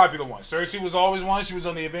always the popular one. Cersei was always one. She was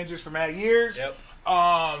on the Avengers for mad years. Yep.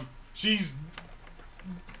 She's.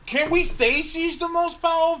 Can we say she's the most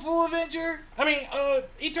powerful Avenger? I mean,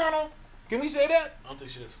 Eternal. Can we say that? I don't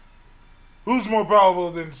think she is. Who's more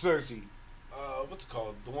powerful than Cersei? What's it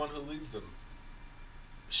called? The one who leads them.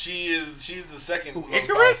 She's the second. Who, most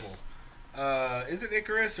Icarus? Powerful. Is it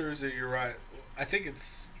Icarus or is it Uriah? I think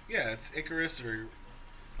it's Icarus or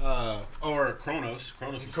Kronos.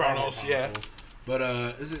 Kronos is far more powerful. Yeah. But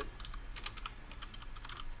is it?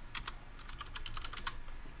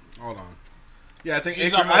 Hold on. Yeah, I think she's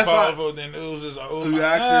Icarus. not more powerful than Uxas or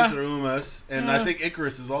Uaxis or Umas, and I think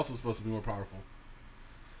Icarus is also supposed to be more powerful.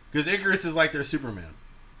 Because Icarus is like their Superman.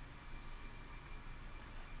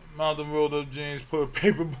 Mountain rolled up jeans, put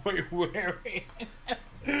Paperboy wearing.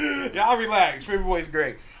 Y'all relax. Paperboy's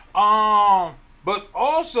great. But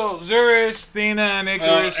also Xerxes, Athena, and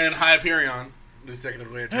Icarus. And Hyperion is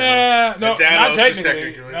technically a no, not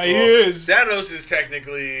technically. He is. Thanos is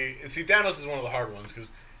technically... See, Thanos is one of the hard ones,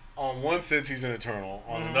 because on one sense he's an Eternal,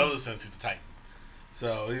 on another sense he's a Titan.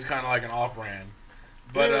 So he's kind of like an off-brand.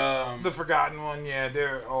 But the Forgotten One, yeah,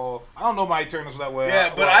 they're all... I don't know my Eternals that well.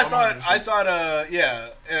 Yeah, but I thought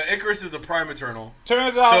Icarus is a Prime Eternal.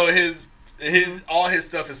 Turns out... So all his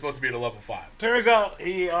stuff is supposed to be at a level 5. Turns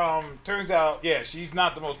out, she's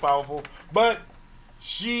not the most powerful, but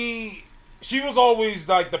she was always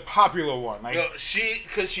like the popular one. Like, no,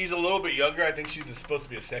 because she's a little bit younger. I think she's supposed to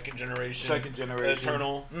be a second generation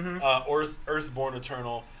Eternal, Earthborn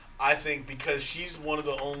Eternal. I think because she's one of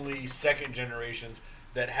the only second generations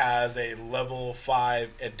that has a level 5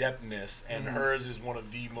 adeptness, and hers is one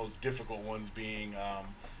of the most difficult ones, being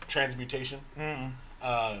transmutation.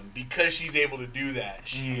 Because she's able to do that,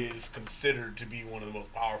 she is considered to be one of the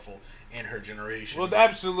most powerful in her generation. Well,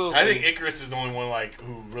 absolutely. I think Icarus is the only one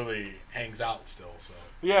who really hangs out still. So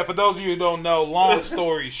yeah, for those of you who don't know, long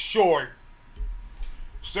story short,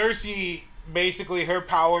 Cersei, basically her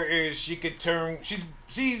power is she could turn.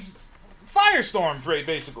 She's Firestorm,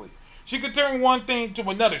 basically. She could turn one thing to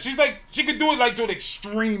another. She could do it like to an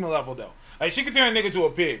extreme level though. Like, she could turn a nigga to a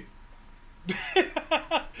pig.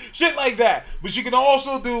 Shit like that. But she can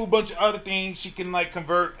also do a bunch of other things. She can like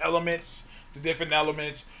convert elements to different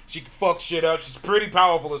elements. She can fuck shit up. She's pretty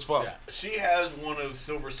powerful as fuck. Yeah. She has one of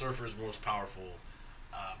Silver Surfer's most powerful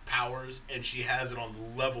powers, and she has it on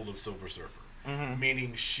the level of Silver Surfer.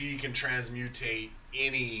 Meaning she can transmutate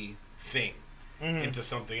anything into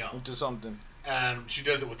something else. Into something. And she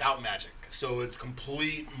does it without magic. So it's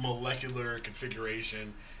complete molecular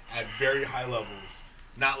configuration at very high levels.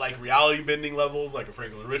 Not like reality bending levels like a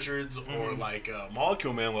Franklin Richards or like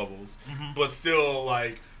Molecule Man levels, but still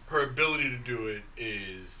like her ability to do it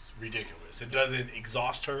is ridiculous. It doesn't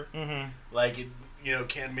exhaust her like it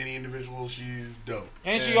can many individuals. She's dope.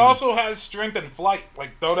 And she also has strength and flight.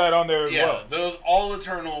 Like, throw that on there as well. Yeah, all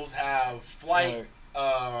Eternals have flight.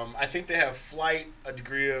 I think they have flight, a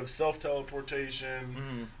degree of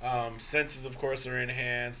self-teleportation. Senses, of course, are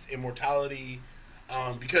enhanced. Immortality.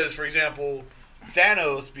 Because, for example,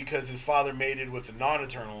 Thanos, because his father mated with a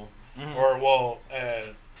non-Eternal,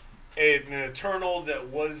 an Eternal that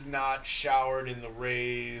was not showered in the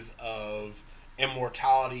rays of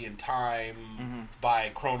immortality and time by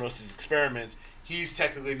Kronos' experiments, he's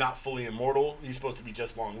technically not fully immortal. He's supposed to be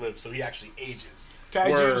just long-lived, so he actually ages.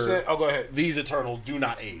 Kaiju said... Oh, go ahead. These Eternals do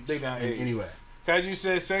not age. They don't age. Anyway. Kaiju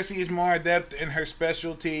says Cersei is more adept in her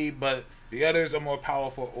specialty, but the others are more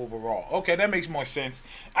powerful overall. Okay, that makes more sense.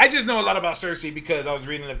 I just know a lot about Cersei because I was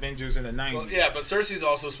reading Avengers in the 90s. Well, yeah, but Cersei's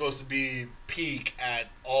also supposed to be peak at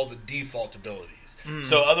all the default abilities.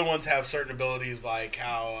 So other ones have certain abilities like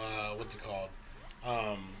how... what's it called?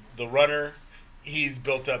 The runner, he's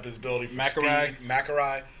built up his ability for speed.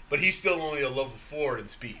 Macarai. But he's still only a level 4 in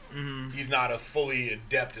speed. He's not a fully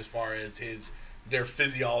adept as far as their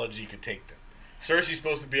physiology could take them. Cersei's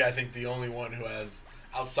supposed to be, I think, the only one who has,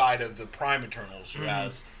 outside of the Prime Eternals, who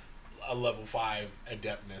has a level 5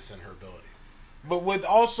 adeptness in her ability. But with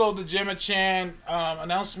also the Gemma Chan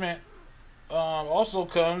announcement, also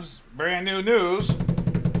comes brand new news.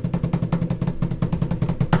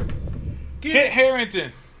 Kit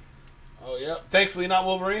Harington. Oh, yeah. Thankfully not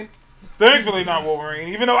Wolverine. Thankfully not Wolverine.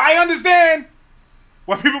 Even though I understand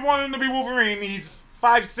why people want him to be Wolverine. He's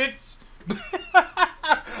 5'6".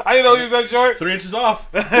 I didn't know he was that short. 3 inches off.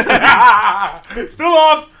 Still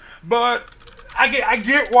off, but I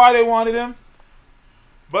get why they wanted him.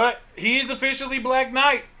 But he is officially Black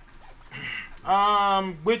Knight,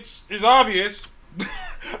 which is obvious.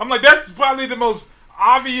 I'm like, that's probably the most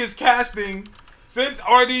obvious casting since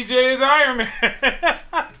RDJ is Iron Man.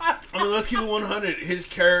 I mean, let's keep it 100. His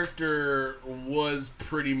character was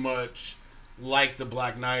pretty much like the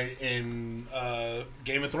Black Knight in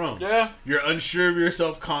Game of Thrones. Yeah. You're unsure of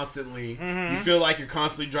yourself constantly. You feel like you're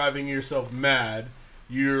constantly driving yourself mad.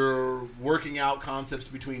 You're working out concepts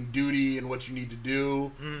between duty and what you need to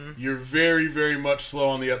do. You're very, very much slow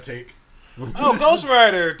on the uptake. Oh, Ghost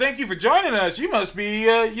Rider, thank you for joining us. You must be,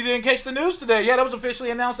 you didn't catch the news today. Yeah, that was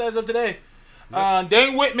officially announced as of today.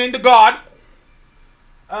 Dane Whitman, the God.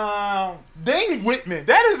 Dane Whitman,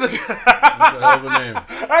 that is That's a hell of a name.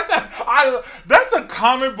 That's a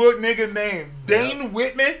comic book nigga name. Dane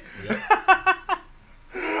Whitman? Yep.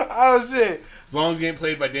 Oh, shit. As long as he ain't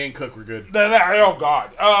played by Dane Cook, we're good. Oh,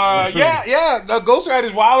 God. Yeah. Ghost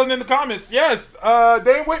Rider's wilding in the comments. Yes.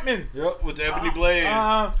 Dane Whitman. Yep, with the Ebony Blade.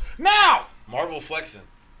 Now. Marvel flexing.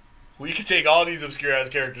 Well, you can take all these obscure ass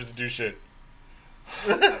characters and do shit.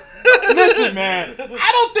 Listen, man.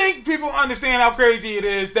 I don't think people understand how crazy it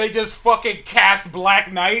is. They just fucking cast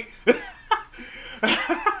Black Knight.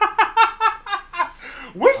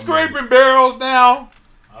 We're scraping barrels now.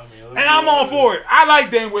 I mean, And I'm all for it. I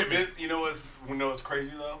like Dane Whitman. You know what's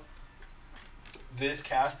crazy though? This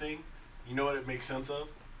casting, you know what it makes sense of?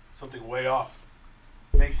 Something way off.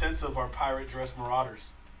 It makes sense of our pirate dress marauders.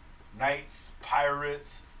 Knights,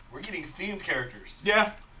 pirates. We're getting themed characters.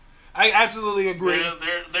 Yeah. I absolutely agree.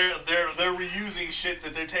 They're reusing shit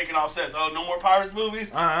that they're taking off sets. Oh, no more pirates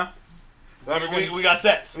movies? Uh-huh. We got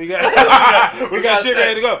sets. We got shit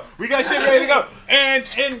ready to go. We got shit ready to go. And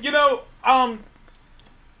you know,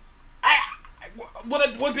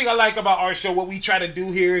 one thing I like about our show, what we try to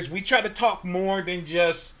do here is we try to talk more than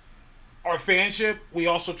just our fanship. We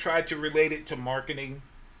also try to relate it to marketing.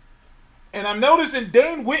 And I'm noticing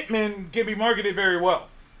Dane Whitman can be marketed very well.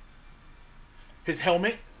 His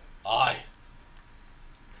helmet. Aye.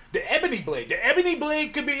 The Ebony Blade. The Ebony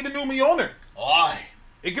Blade could be the new Mjolnir. Aye.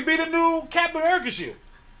 It could be the new Captain America shield.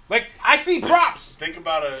 Like, I see props. Think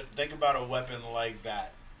about a weapon like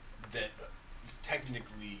that is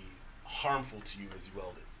technically harmful to you as you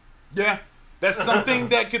weld it. Yeah. That's something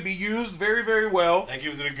that could be used very, very well. That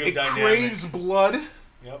gives it a good It dynamic. craves blood.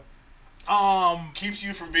 Yep. Keeps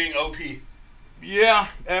you from being OP. Yeah,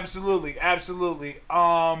 absolutely.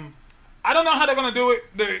 I don't know how they're gonna do it.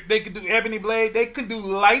 They could do Ebony Blade. They could do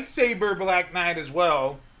lightsaber Black Knight as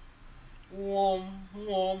well. Or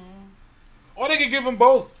they could give them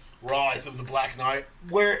both. Rise of the Black Knight.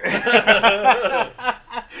 Where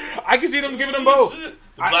I can see them giving them both. The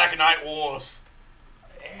Black Knight Wars.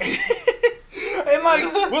 And like,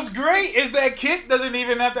 what's great is that Kit doesn't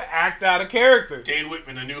even have to act out a character. Dane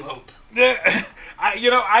Whitman, A New Hope. Yeah,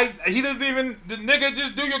 he doesn't even, the nigga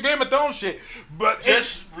just do your Game of Thrones shit. But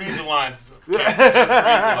just read the lines. Okay, just read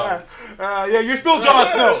the lines. Yeah, you're still Jon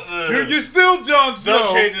Snow. You're still Jon Snow.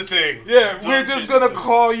 Don't change a thing. Yeah, we're just gonna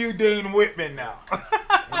call you Dane Whitman now.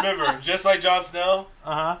 Remember, just like Jon Snow,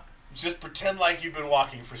 Uh-huh. just pretend like you've been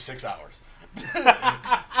walking for 6 hours.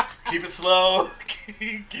 Keep it slow.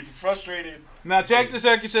 Keep it frustrated. Now, check the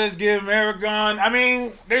circuit says give Aragon. I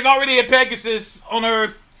mean, there's already a Pegasus on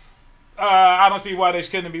Earth. I don't see why there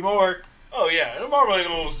couldn't be more. Oh, yeah. And Marvel ain't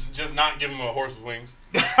gonna just not give him a horse with wings.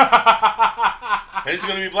 And he's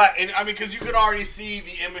going to be black. And I mean, because you could already see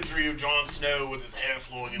the imagery of Jon Snow with his hair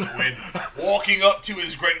flowing in the wind, walking up to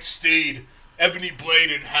his great steed, ebony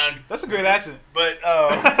blade in hand. That's a great accent. But,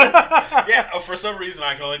 yeah, for some reason,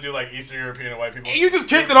 I can only do, like, Eastern European and white people. And you just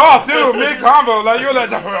kicked it off, too, mid-combo. Like, you're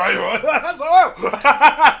like, I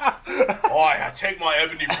take my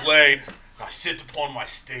ebony blade, and I sit upon my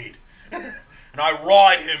steed, and I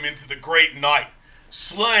ride him into the great night,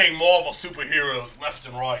 slaying Marvel superheroes left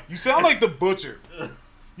and right. You sound like the Butcher.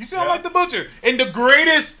 You sound like the Butcher in the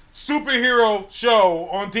greatest superhero show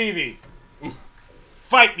on TV.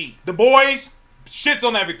 Fight Me. The Boys shits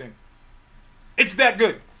on everything. It's that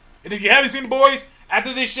good. And if you haven't seen The Boys,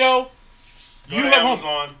 after this show, Go you to have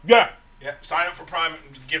Amazon. Yeah. Yeah, sign up for Prime,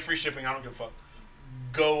 get free shipping. I don't give a fuck.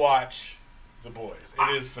 Go watch The Boys.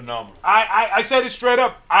 It is phenomenal. I said it straight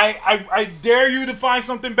up. I dare you to find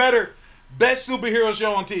something better Best superhero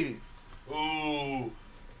show on TV. Ooh,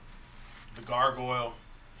 the Gargoyle.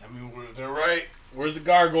 I mean, they're right. Where's the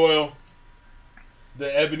Gargoyle?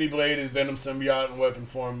 The Ebony Blade is Venom symbiote in weapon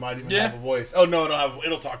form. Might even have a voice. Oh no,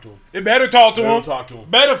 it'll talk to him. It better talk to him. It'll talk to him.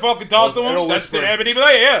 Better fucking talk to him. It'll That's whisper. the Ebony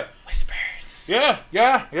Blade. Yeah. Whispers. Yeah.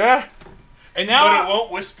 And now But it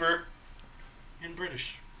won't whisper in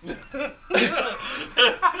British. This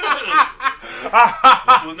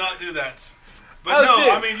will not do that. But Oh, no,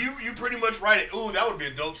 shit. I mean, you pretty much write it. Ooh, that would be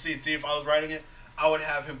a dope scene. See, if I was writing it, I would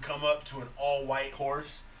have him come up to an all-white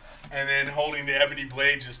horse and then holding the ebony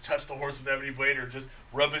blade, just touch the horse with the ebony blade or just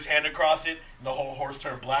rub his hand across it and the whole horse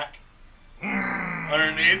turn black.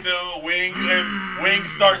 Underneath the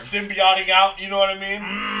wings start symbioting out, you know what I mean?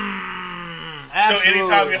 absolutely. So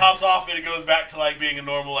anytime he hops off it goes back to like being a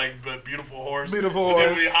normal, like, but beautiful horse. Beautiful But then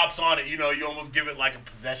horse. when he hops on it, you know, you almost give it like a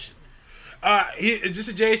possession. Just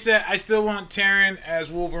as Jay said, I still want Taron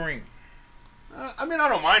as Wolverine. I mean, I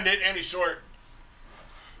don't mind it, and he's short.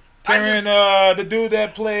 Taron, the dude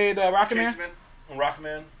that played Rocket Man. Kingsman, and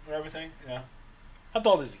Rockman, and everything. Yeah, How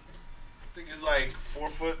tall is he? I think he's like 4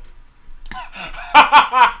 foot.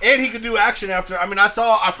 And he could do action after. I mean, I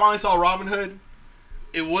finally saw Robin Hood.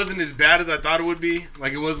 It wasn't as bad as I thought it would be.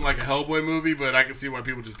 Like, it wasn't like a Hellboy movie, but I can see why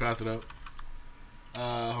people just pass it up.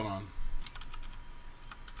 Hold on.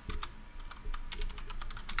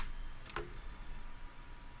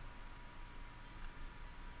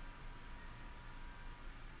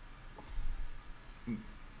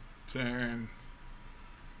 Taron.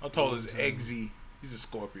 How tall is Eggsy? He's a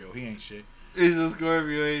Scorpio. He ain't shit. He's a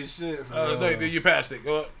Scorpio, ain't shit. No, you passed it.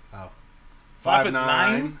 Go up. Oh.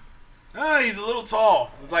 5'9"? He's a little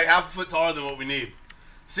tall. It's like half a foot taller than what we need.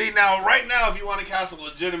 See, right now, if you want to cast a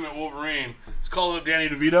legitimate Wolverine, let's call up Danny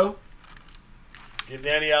DeVito. Get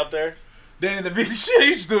Danny out there. Danny DeVito, shit,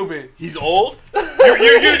 he's stupid. He's old.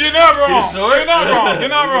 You're not wrong. He's short? You're not wrong. You're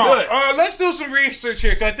not We can do wrong. it. Let's do some research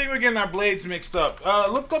here, 'cause I think we're getting our blades mixed up.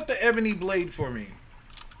 Look up the Ebony Blade for me.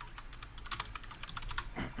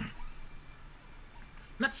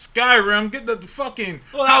 Not Skyrim. Get the fucking.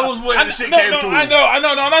 Well, that was when the shit came to him. I know. No,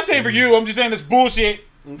 I'm not saying for you. I'm just saying this bullshit.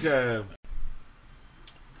 Okay.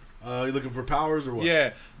 You looking for powers or what?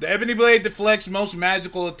 Yeah, the Ebony Blade deflects most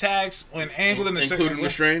magical attacks when angled in a certain Including way.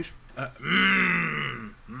 Lestrange?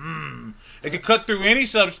 It can cut through any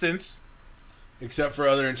substance. Except for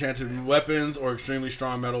other enchanted weapons or extremely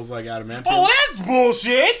strong metals like adamantium. Oh, that's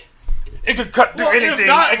bullshit. It could cut through Well, anything if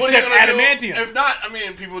not, what are you except gonna do? adamantium. If not, I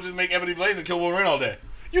mean, people just make ebony blades and kill Wolverine all day.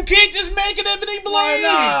 You can't just make an Ebony Blade.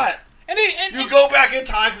 Why not? And You go back in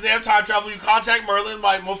time because they have time travel. You contact Merlin,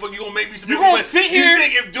 like, motherfucker, you gonna make me some You ebony gonna blades. sit You here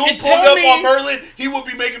think if Doom and pulled tell up me- on Merlin, he would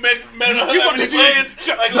be making ebony gonna- blades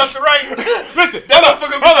like left and right? Listen, That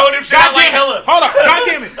motherfucker be throwing him shit out like hella. Hold on,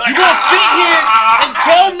 goddamn it! You gonna sit here and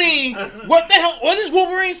tell me what the hell? What is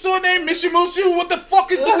Wolverine's sword name? Mishimushu? What the fuck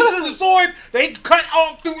is the sword they cut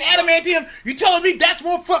off through adamantium? You telling me that's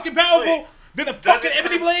more fucking powerful Wait, than the Does fucking it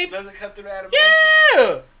Ebony cut- Blade? Does it cut through adamantium?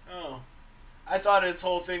 Yeah. Oh. I thought its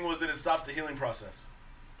whole thing was that it stops the healing process.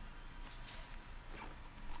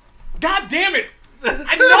 God damn it! I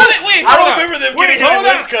know that. Wait, I hold don't up. remember them Wait, getting their hold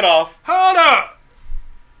limbs up. cut off. Hold up.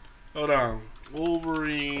 Hold on.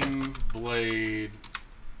 Wolverine Blade.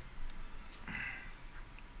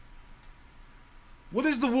 What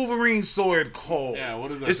is the Wolverine sword called? Yeah,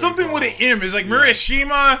 what is that It's thing something with an called? M. It's like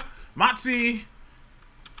Murashima, Matsi.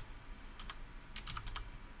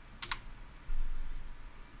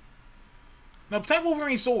 No, type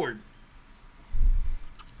Wolverine sword.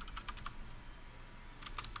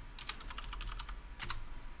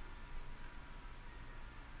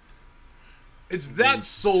 It's that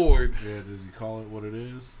sword. Yeah, does he call it what it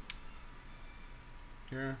is?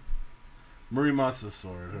 Here. Murimasa's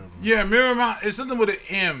sword. Hold on. Yeah, Miramon. It's something with an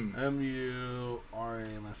M.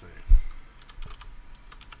 Murasa.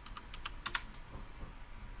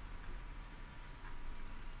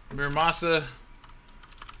 Miramasa.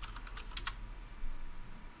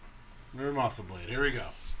 Muramasa Blade. Here we go.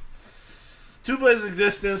 Two blades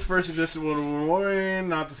existence. First existed when Wolverine,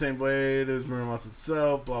 not the same blade as Muramasa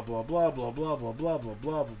itself. Blah blah blah blah blah blah blah blah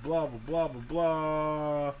blah blah blah blah blah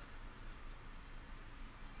blah.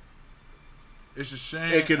 It's a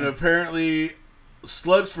shame. It can apparently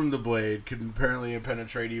slugs from the blade can apparently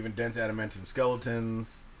penetrate even dense adamantium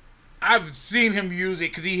skeletons. I've seen him use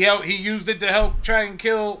it because he used it to help try and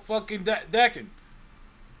kill fucking Dakin.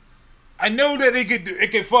 I know that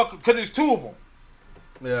it could fuck because there's two of them.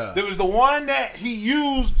 Yeah. There was the one that he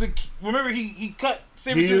used to remember he cut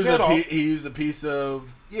Sabretooth's head off. He used a piece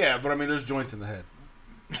of but I mean there's joints in the head.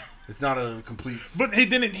 It's not a complete. But he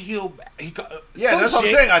didn't heal. He yeah, that's what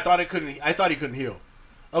I'm saying. I thought he couldn't heal.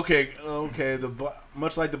 Okay.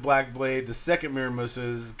 Much like the Black Blade, the second Mirror Missile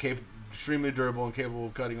is extremely durable and capable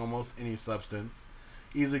of cutting almost any substance.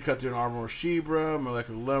 Easily cut through an armor or Shebra,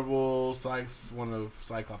 molecular level, one of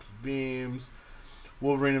Cyclops' beams.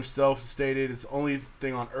 Wolverine himself stated it's the only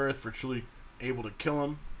thing on Earth for truly able to kill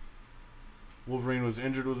him. Wolverine was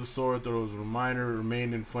injured with a sword, though it was a reminder,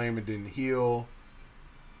 remained inflamed and didn't heal.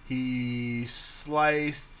 He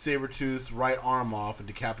sliced Sabretooth's right arm off and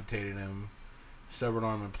decapitated him. Severed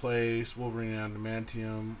arm in place. Wolverine and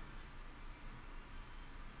adamantium.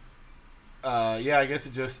 Yeah, I guess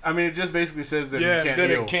it just basically says that he can't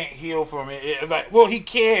heal. It can't heal from it. He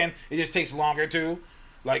can. It just takes longer to.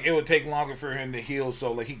 Like, it would take longer for him to heal,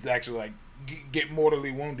 so like he could actually like get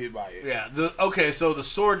mortally wounded by it. Yeah. So the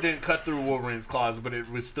sword didn't cut through Wolverine's claws, but it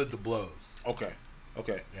withstood the blows. Okay.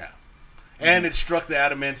 Yeah. And it struck the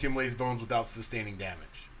adamantium lace bones without sustaining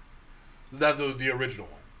damage. That's the original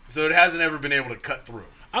one. So it hasn't ever been able to cut through.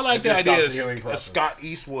 I like the idea of Scott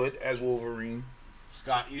Eastwood as Wolverine.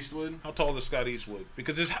 Scott Eastwood? How tall is Scott Eastwood?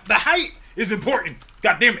 Because the height is important.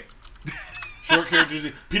 God damn it. Short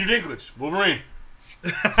characters. Peter Dinklage, Wolverine.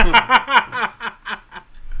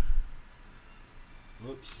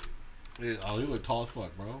 Whoops. He look tall as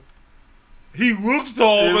fuck, bro. He looks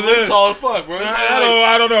tall, He but look tall as fuck, bro.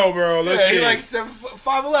 I don't know, bro. Let's see. He's like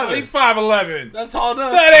 5'11". He's 5'11". That's tall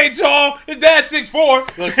enough. That ain't tall. His dad's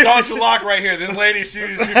 6'4". Look, Sandra Locke right here. This lady,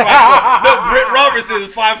 she's 5'4". No, Britt Robertson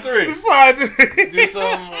is 5'3". He's 5'3". Do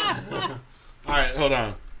some. All right, hold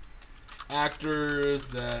on. Actors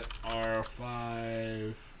that are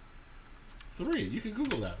 5'3". You can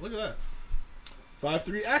Google that. Look at that.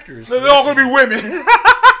 5'3" actors. They're all gonna be women.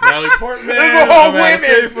 Natalie Portman. It's all women.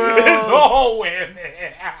 It's all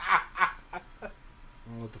women. I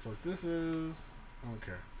don't know what the fuck this is. I don't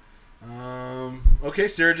care. Okay,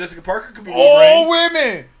 Sarah Jessica Parker could be Wolverine. All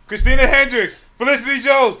women. Christina Hendricks, Felicity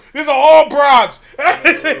Jones. These are all broads.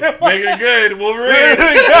 Making it good, Wolverine.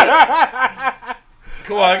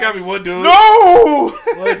 Come on, it gotta be one dude. No.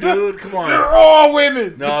 One dude, come on. They're all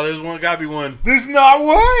women. No, there's one. Gotta be one. There's not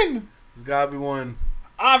one. There's gotta be one.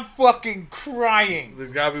 I'm fucking crying.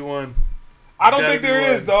 There's gotta be one. I don't think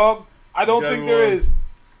there is, dog. I don't think there is.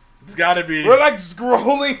 It's gotta be. We're like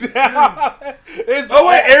scrolling down. Wait,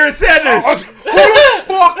 Aaron Sanders. Who the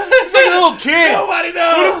fuck? It's like a little kid. Nobody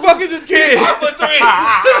knows. Who the fuck is this kid?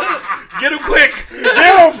 5'3". Get him quick.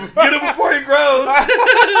 Get him. Get him before he grows.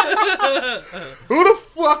 Who the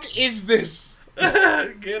fuck is this?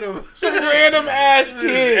 Get him. Some random ass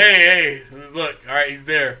kid. Hey, look. All right, he's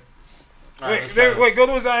there. All right, Wait, go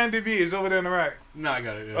to his IMDb. It's over there on the right. No, I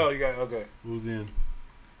got it. Yeah. Oh, you got it. Okay. Who's in?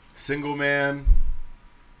 Single Man.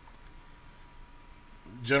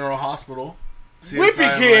 General Hospital.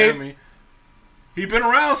 Whippy Kid. Miami. He been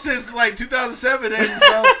around since like 2007 and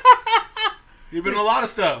stuff. He been in a lot of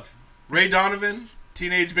stuff. Ray Donovan,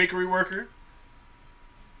 Teenage Bakery Worker.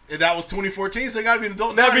 And that was 2014, so he got to be an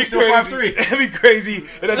adult now. He's still 5'3". That'd be crazy.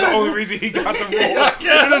 And that's the only reason he got the role. That's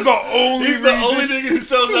the only He's reason. the only nigga who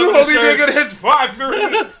sells He's the only nigga that's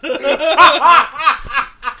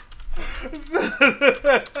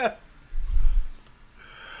 5'3".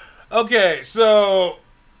 Okay, so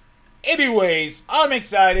anyways, I'm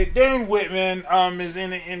excited. Darren Whitman is in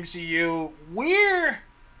the MCU. We're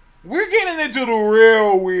getting into the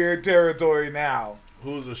real weird territory now.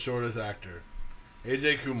 Who's the shortest actor?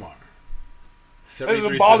 AJ Kumar. This is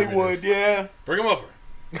Bollywood, yeah. Bring him over.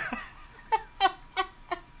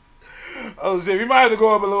 Oh shit, we might have to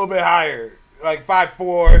go up a little bit higher, like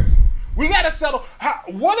 5'4". We gotta settle.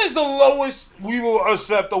 What is the lowest we will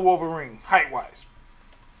accept a Wolverine height wise?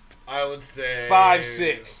 I would say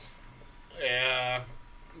 5'6".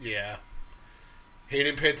 Yeah.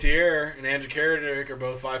 Hayden Panettiere and Andrew Kendrick are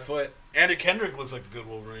both 5 foot. Andrew Kendrick looks like a good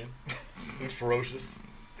Wolverine. He's ferocious.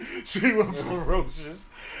 She looks ferocious.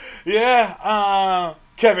 Yeah.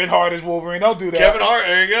 Kevin Hart is Wolverine. Don't do that. Kevin Hart,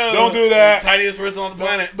 there you go. Don't do that. The tiniest person on the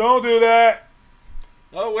planet. Don't do that.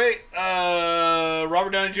 Oh wait, Robert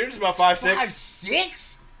Downey Jr. is about 5'6".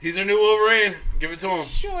 5'6"? He's our new Wolverine. Give it to him.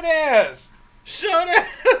 Short ass. Short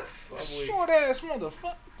ass. Short ass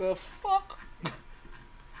motherfucker. The fuck?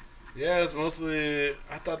 Yeah, it's mostly.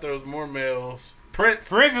 I thought there was more males.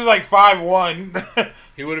 Prince is like 5'1".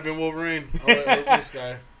 He would have been Wolverine. Oh, wait, who's this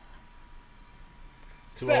guy?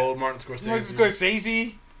 Too old. Martin Scorsese. Martin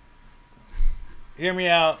Scorsese. Hear me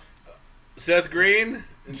out. Seth Green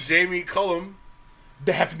and Jamie Cullum.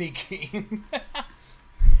 Daphne King.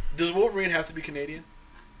 Does Wolverine have to be Canadian?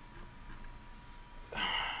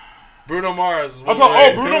 Bruno Mars. Is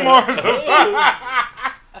Wolverine. Bruno Mars.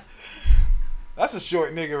 That's a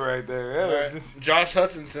short nigga right there. Right. Josh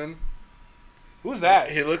Hutcherson. Who's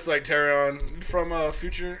that? He looks like Tyrion from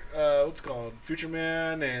Future. What's it called? Future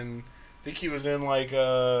Man, and I think he was in like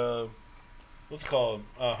what's it called?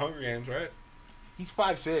 Hunger Games, right? He's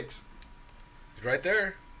 5'6". He's right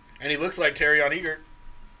there, and he looks like Tyrion Egert.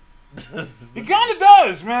 He kind of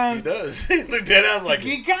does, man. He does. He looked dead ass like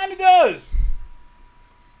He kind of does.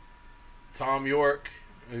 Tom York.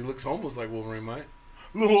 He looks almost like Wolverine, might.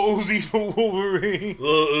 Little Uzi for Wolverine.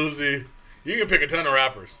 Lil Uzi. You can pick a ton of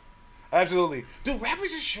rappers. Absolutely. Dude,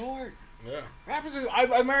 rappers are short. Yeah. Rappers are...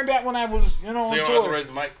 I learned that when I was, So on you don't tour. have to raise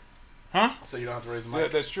the mic. Huh? So you don't have to raise the Yeah,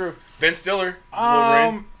 mic. that's true. Ben Stiller. is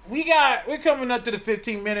Wolverine. We're coming up to the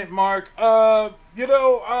 15-minute mark.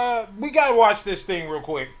 We gotta watch this thing real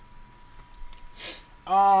quick.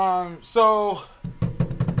 So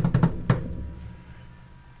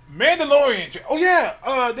Mandalorian. Oh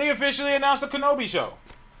yeah, they officially announced the Kenobi show.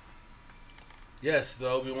 Yes, the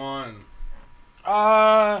Obi-Wan.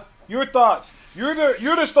 Your thoughts? You're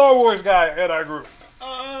the Star Wars guy at our group.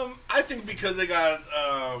 I think because they got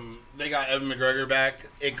Evan McGregor back,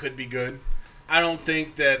 it could be good. I don't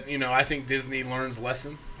think that I think Disney learns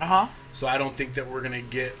lessons. So I don't think that we're gonna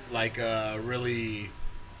get like a really.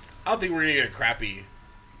 I don't think we're gonna get a crappy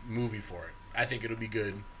movie for it. I think it'll be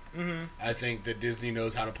good. Mm-hmm. I think that Disney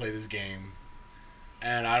knows how to play this game,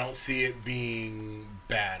 and I don't see it being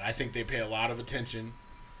bad. I think they pay a lot of attention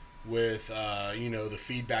with the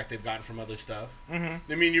feedback they've gotten from other stuff.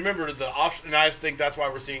 Mm-hmm. I mean, you remember the off, and I think that's why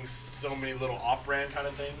we're seeing so many little off-brand kind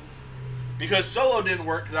of things. Because Solo didn't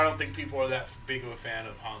work because I don't think people are that big of a fan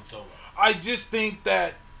of Han Solo. I just think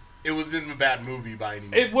that it wasn't a bad movie by any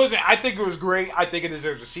means. it wasn't. I think it was great. I think it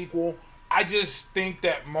deserves a sequel. I just think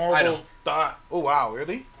that Marvel thought, oh wow,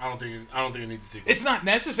 really? I don't think it needs a sequel. It's not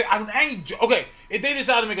necessary. Okay, if they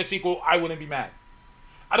decide to make a sequel, I wouldn't be mad.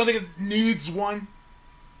 I don't think it needs one.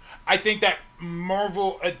 I think that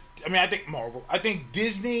I think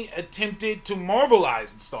Disney attempted to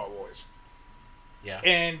Marvelize Star Wars. Yeah.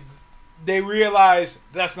 And they realized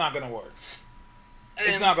that's not going to work.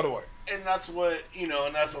 It's not going to work. And that's what, and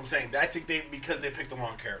that's what I'm saying. I think because they picked the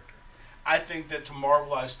wrong character. I think that to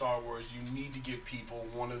Marvelize Star Wars, you need to give people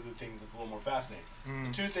one of the things that's a little more fascinating.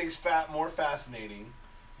 The two things more fascinating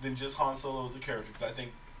than just Han Solo as a character, because I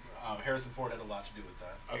think Harrison Ford had a lot to do with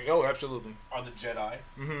that. Oh, absolutely. Are the Jedi,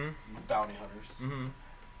 bounty hunters,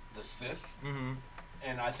 the Sith,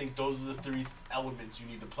 and I think those are the three elements you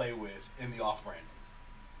need to play with in the off-branding.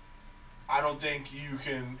 I don't think you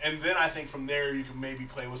can, and then I think from there you can maybe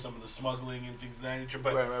play with some of the smuggling and things of that nature.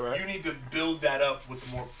 But right. you need to build that up with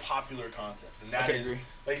the more popular concepts, and that is,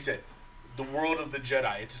 like you said, the world of the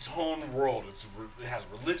Jedi. It's its own world. It has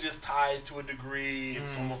religious ties to a degree.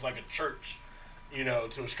 It's almost like a church,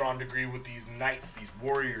 to a strong degree with these knights, these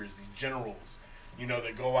warriors, these generals,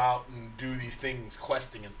 that go out and do these things,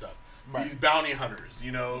 questing and stuff. Right. These bounty hunters,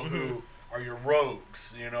 who are your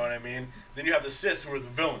rogues, you know what I mean? Then you have the Sith, who are the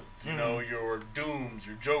villains, your Dooms,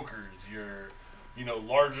 your Jokers, your,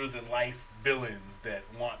 larger than life villains that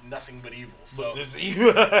want nothing but evil. So,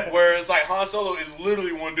 where it's like Han Solo is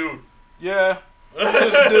literally one dude. Yeah.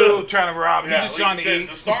 Just a dude trying to rob. He's just trying to eat.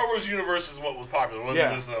 The Star Wars universe is what was popular. It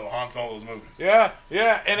wasn't just Han Solo's movies. Yeah,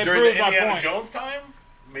 and it during proves the my Indiana point. Jones time,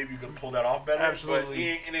 maybe you could pull that off better. Absolutely.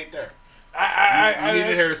 But it ain't there. I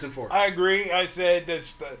needed Harrison Ford. I agree. I said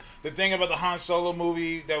that the thing about the Han Solo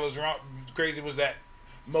movie that was crazy was that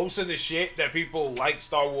most of the shit that people liked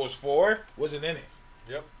Star Wars for wasn't in it.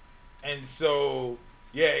 Yep. And so,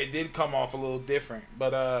 yeah, it did come off a little different.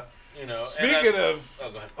 But, speaking of... Oh,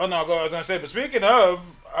 go ahead. Oh, no, I was going to say, but speaking of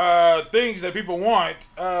things that people want,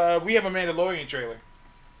 we have a Mandalorian trailer.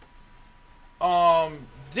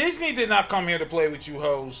 Disney did not come here to play with you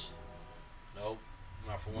hoes. Nope.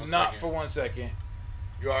 Not for 1 second.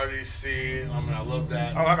 You already see. I love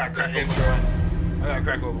that. Oh, I got crack intro. I got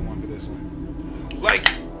crack over one for this one. Like,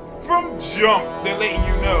 from jump, they're letting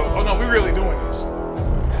you know. Oh no, we really doing this.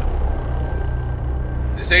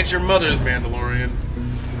 Yeah. This ain't your mother's Mandalorian.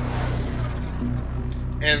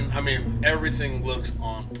 And everything looks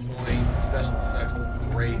on point. Special effects look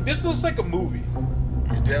great. This looks like a movie.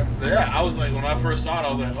 Yeah. I was like, when I first saw it, I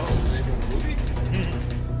was like, oh, is they doing a movie?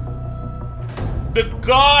 The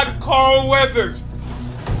God Carl Weathers.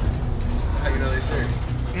 How you know they serious?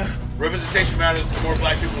 Representation matters. More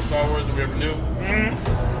black people in Star Wars than we ever knew.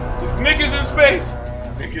 Niggas in space.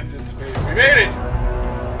 Niggas in space. We made it.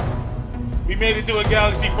 We made it to a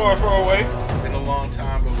galaxy far, far away. Been a long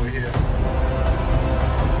time, but we're here.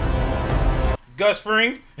 Gus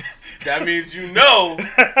Fring. That means there's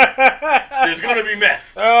gonna be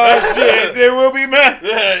meth. Oh shit, there will be meth.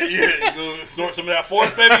 Yeah, go snort some of that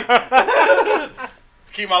force, baby.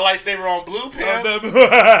 Keep my lightsaber on blue,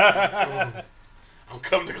 Pam. I'm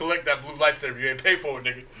coming to collect that blue lightsaber. You ain't pay for it,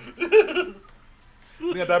 nigga.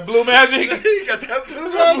 You got that blue magic? He got that blue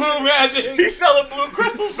Blue magic. He's selling blue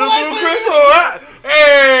crystals. The blue crystal. Right?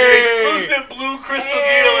 Hey. Exclusive blue crystal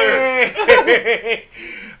dealer. Hey.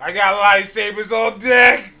 I got lightsabers on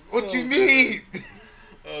deck. What you need?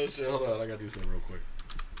 Oh shit! Hold on, I gotta do something real quick.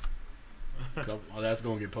 That's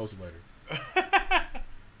gonna get posted later.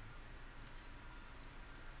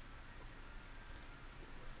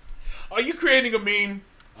 Are you creating a meme?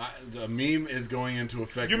 The meme is going into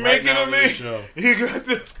effect. You're right making now a in meme. this show. You got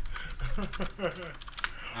the.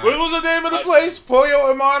 What was the name of the place? Pollo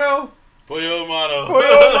Hermano. Pollo Hermano. Pollo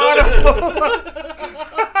Hermano.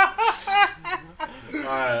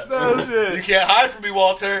 Alright. Oh shit. You can't hide from me,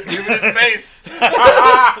 Walter. Give me the space.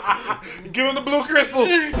 Give him the blue crystal.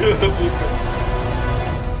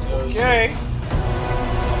 Okay.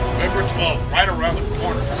 November 12th, right around the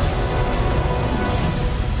corner.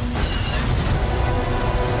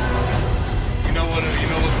 You know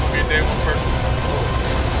what's gonna be a day one person?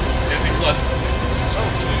 Disney Plus.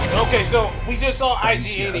 Okay, so we just saw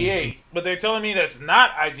IG-88, but they're telling me that's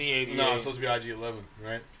not IG-88. No, it's supposed to be IG-11,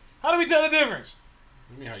 right? How do we tell the difference?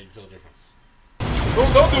 What do you mean how you tell the difference?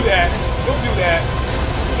 Don't do that. Don't do that.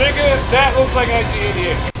 Nigga, that looks like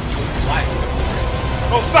IG-88.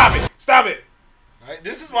 Oh, stop it. Stop it. Alright,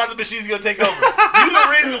 this is why the machine's gonna take over. You're the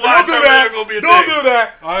reason why Don't do that. gonna be a Don't thing. do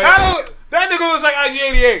that. Alright. That nigga looks like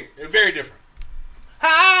IG-88. It's very different.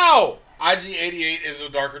 How? IG-88 is a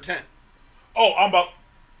darker tint. Oh, I'm about...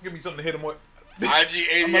 Give me something to hit him with. I'm gonna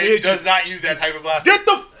hit IG-88 you. does not use that type of blaster. Get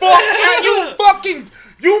the fuck out,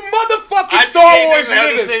 you motherfucking IG-88 Star Wars doesn't have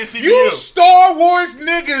the niggas. same CPU. You Star Wars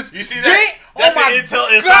niggas. You see that? That's an Intel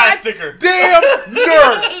Inside sticker. Damn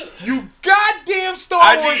nerds. You goddamn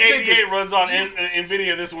Star Wars IG-88 niggas. runs on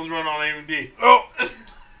NVIDIA. This one's run on AMD. Oh.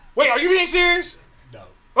 Wait, are you being serious? No.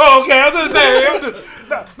 Oh, okay. I was gonna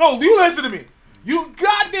say. No, you listen to me. You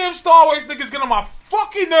goddamn Star Wars niggas get on my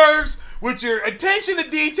fucking nerves with your attention to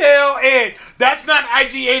detail, and that's not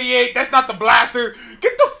IG-88. That's not the blaster.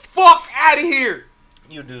 Get the fuck out of here.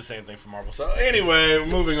 You do the same thing for Marvel. So anyway,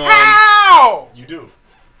 moving on. How? You do.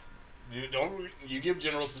 You give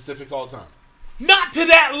general specifics all the time. Not to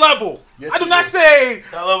that level. Yes, I do you not do. say.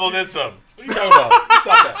 That level did some. What are you talking about?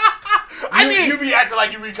 Stop that. You be acting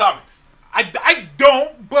like you read comics. I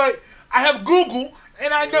don't, but I have Google,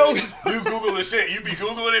 and I know. You Google the shit. You be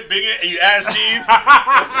Googling it, bigging it, and you ask Jeeves.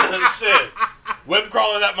 Shit. Web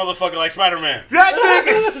crawling that motherfucker like Spider-Man. That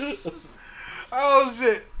nigga. Oh,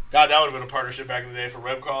 shit. God, that would have been a partnership back in the day for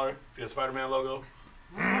web crawler. The Spider-Man logo.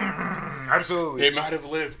 Absolutely. They might have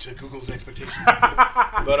lived to Google's expectations.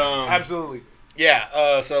 But Absolutely.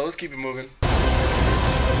 yeah. So let's keep it moving.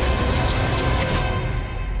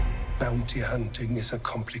 Bounty hunting is a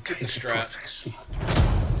complicated strap. profession.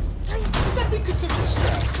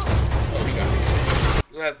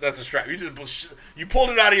 That's a strap. You pulled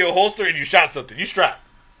it out of your holster and you shot something. You strap.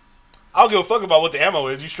 I don't give a fuck about what the ammo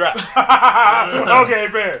is. You strap. Okay,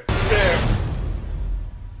 fair.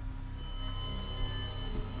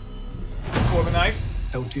 Corbin knife.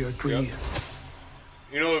 Don't you agree? Yep.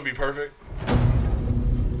 You know what would be perfect?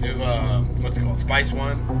 If, what's it called? Spice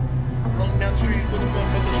One. Rolling down the street with a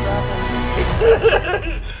motherfucking strap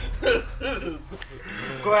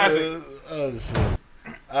on. Classic. Oh, shit.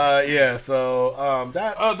 Yeah, so,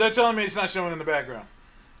 that's... Oh, they're telling me it's not showing in the background.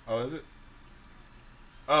 Oh, is it?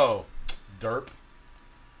 Oh, derp.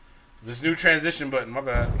 This new transition button. My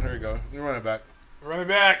bad. Here we go. You run it back. Run it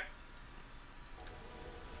back.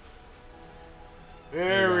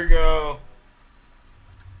 There we go.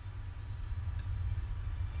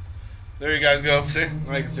 There you guys go. See?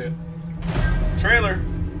 Now you can see it. Trailer.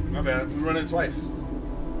 My bad. We run it twice.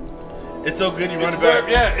 It's so good you run it back.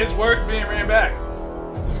 Yeah, it's worth being ran back.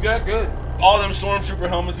 It's got good. All them Stormtrooper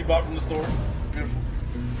helmets he bought from the store. Beautiful.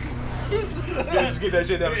 Yeah, just get that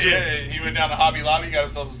shit down the street. Yeah, he went down to Hobby Lobby, got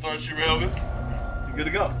himself some Stormtrooper helmets. He's good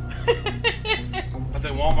to go. I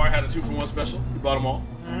think Walmart had a 2-for-1 special. He bought them all.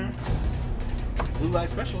 Mm-hmm. Blue light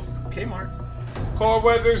special. Kmart. Cold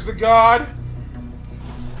weather's the god.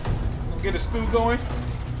 Get a stew going.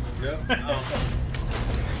 Yeah.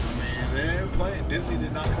 Man, Disney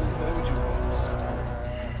did not come to play with you folks.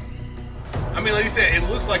 I mean, like you said, it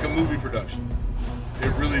looks like a movie production.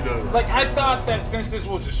 It really does. Like, I thought that since this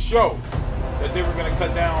was a show, that they were going to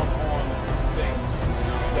cut down on things.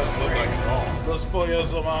 It doesn't look like it at all. Los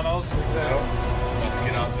Pollos Hermanos. About to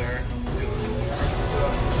get out there.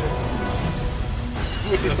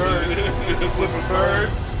 Flipping bird. Flipping bird.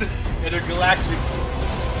 Intergalactic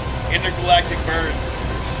birds.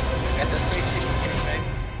 At the spaceship,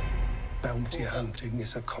 Bounty hunting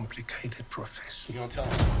is a complicated profession. You don't tell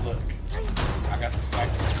him, look, I got this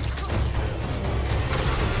factory.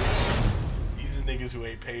 These is niggas who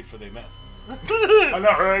ain't paid for their meth. I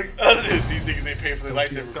know, right? These niggas ain't paid for their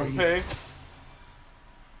lightsaber. Okay.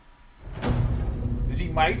 Is he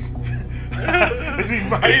Mike? Is he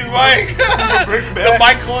Mike? He's Mike. The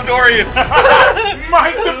Michael Dorian.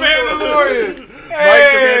 Mike the Mandalorian.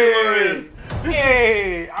 Mike the Mandalorian.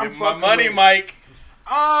 Hey, I'm Give my fucking money, with- Mike.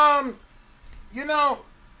 You know,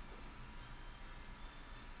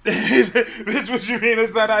 that's what you mean.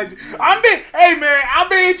 It's not IG. I'm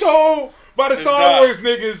being told by the Star not. Wars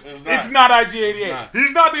niggas, it's not IG-88. not.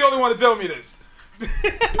 He's not the only one to tell me this.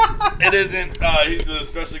 It isn't. He's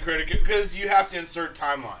especially critical because you have to insert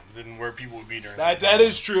timelines and where people would be during. That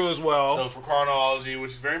is true as well. So for chronology,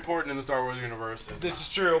 which is very important in the Star Wars universe, This is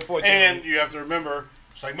true, unfortunately. and you have to remember,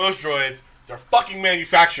 just like most droids, they're fucking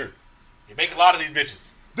manufactured. You make a lot of these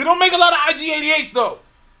bitches. They don't make a lot of IG-88s though.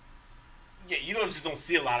 Yeah, you don't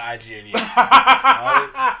see a lot of IG-88s.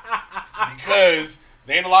 Right? Because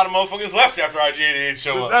there ain't a lot of motherfuckers left after IG-88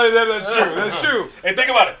 show up. That's true. That's true. And think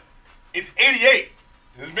about it. It's 88.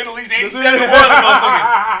 There's been at least 87 more motherfuckers.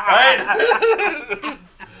 Right?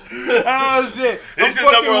 Oh shit. This is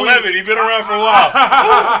number 11. He's been around for a while.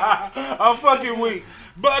 I'm fucking weak.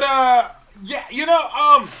 But yeah, you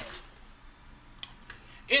know,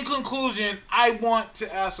 in conclusion, I want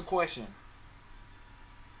to ask a question.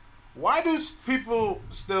 Why do people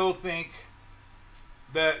still think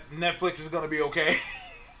that Netflix is gonna be okay?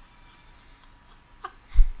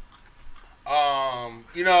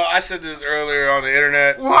 You know, I said this earlier on the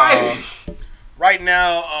internet. Why? Right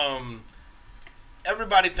now,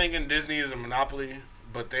 everybody thinking Disney is a monopoly,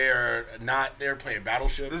 but they are not. They're playing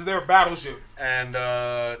Battleship, This is their battleship. and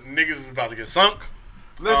niggas is about to get sunk.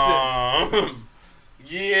 Listen,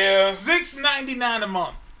 Yeah. $6.99 a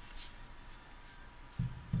month.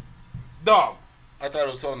 Dog. I thought it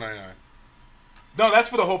was $12.99. No, that's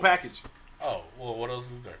for the whole package. Oh, well, what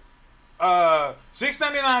else is there?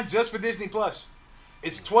 $6.99 just for Disney Plus.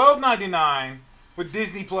 It's $12.99 for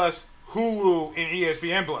Disney Plus, Hulu, and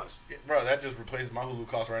ESPN Plus. Yeah, bro, that just replaces my Hulu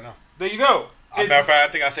cost right now. There you go. As a matter of fact,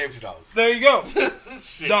 I think I saved $2. There you go.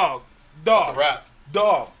 Dog. That's a wrap.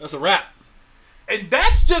 Dog. That's a wrap. And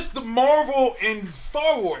that's just the Marvel and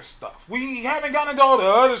Star Wars stuff. We haven't gotten into all the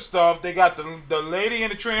other stuff. They got the Lady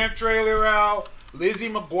and the Tramp trailer out, Lizzie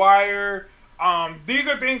McGuire. These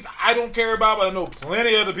are things I don't care about, but I know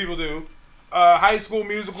plenty of other people do. High School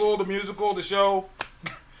Musical, the show.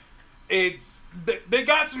 They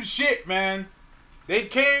got some shit, man. They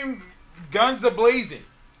came guns a-blazing.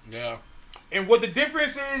 Yeah. And what the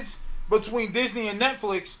difference is between Disney and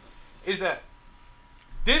Netflix is that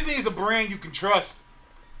Disney is a brand you can trust.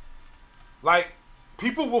 Like,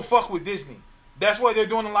 people will fuck with Disney. That's why they're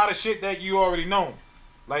doing a lot of shit that you already know.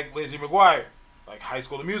 Like Lizzie McGuire. Like High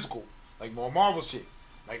School Musical. Like more Marvel shit.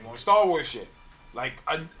 Like more Star Wars shit. Like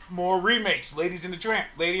more remakes. Lady and the Tramp.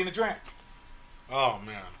 Oh,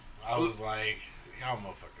 man. I was like, y'all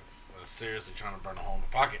motherfuckers are seriously trying to burn a hole in the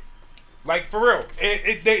pocket. Like, for real.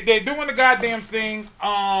 They're doing the goddamn thing.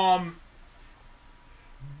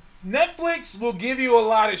 Netflix will give you a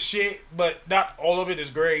lot of shit, but not all of it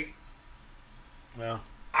is great. Yeah.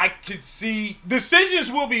 I could see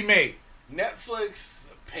decisions will be made. Netflix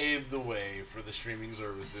paved the way for the streaming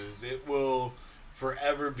services. It will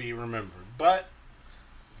forever be remembered. But,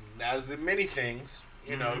 as in many things,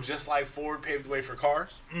 you know, just like Ford paved the way for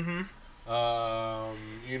cars. Mm-hmm.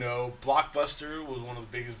 You know, Blockbuster was one of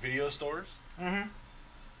the biggest video stores. Mm-hmm.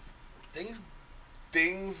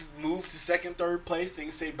 Things move to second, third place.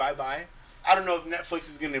 Things say bye-bye. I don't know if Netflix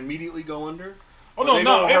is going to immediately go under. Oh, but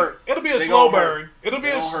no. It'll be a slow burn. It'll be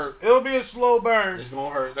a slow burn. It's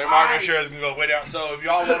going to hurt. Their market share is going to go way down. So if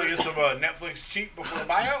y'all want to get some Netflix cheap before the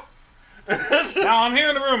buyout. Now, I'm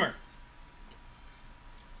hearing the rumor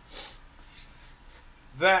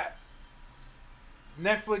that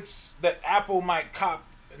Apple might cop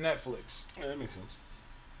Netflix. Yeah, that makes sense.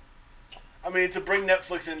 I mean, to bring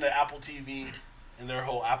Netflix into Apple TV and their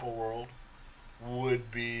whole Apple world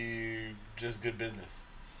would be just good business.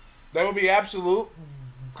 That would be absolute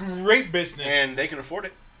great business. And they can afford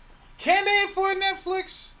it. Can they afford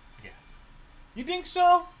Netflix? Yeah. You think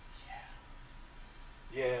so?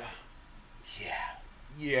 Yeah.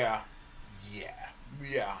 Yeah.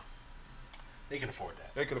 They can afford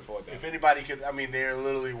that. They could afford that. If anybody could, I mean, they're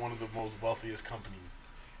literally one of the most wealthiest companies.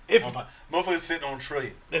 If Motherfuckers sitting on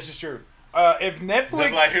trillion. this is true. If Netflix,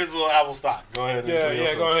 They're like, here's a little Apple stock. Go ahead. And enjoy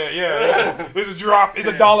yourself. go ahead. Yeah. It's a drop. It's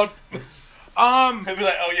a dollar. They'll be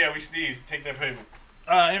like, oh yeah, we sneezed. Take that payment.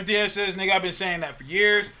 MTS says, nigga, I've been saying that for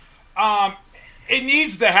years. It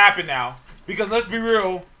needs to happen now because let's be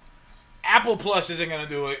real, Apple Plus isn't gonna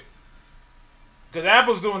do it because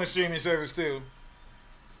Apple's doing a streaming service too.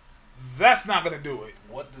 That's not gonna do it.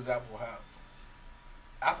 What does Apple have?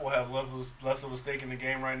 Apple has less of a stake in the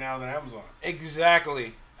game right now than Amazon.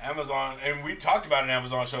 Exactly. Amazon, and we talked about an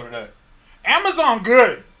Amazon show today. Amazon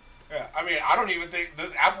good. Yeah, I mean, I don't even think,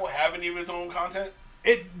 does Apple have any of its own content?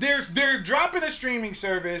 They're dropping a streaming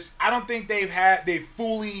service. I don't think they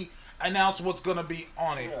fully announced what's gonna be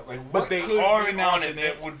on it. Yeah, like, but what they could are be on announcing it.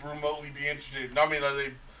 that would remotely be interested. I mean, are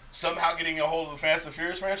they somehow getting a hold of the Fast and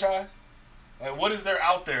Furious franchise? Like, what is there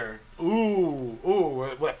out there? Ooh,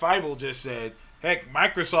 what Fievel just said. Heck,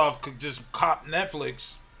 Microsoft could just cop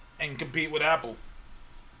Netflix and compete with Apple.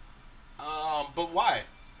 But why?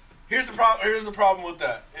 Here's the problem. Here's the problem with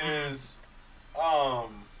that is,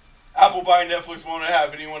 Apple buying Netflix won't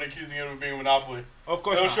have anyone accusing it of being a monopoly. Of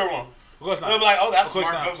course They not. sure won't. Of course not. They'll be like, oh, that's Of course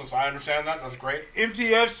smart not. business. I understand that. That's great.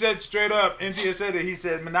 MTF said straight up. MTF said that he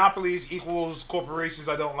said monopolies equals corporations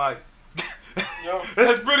I don't like. Yeah.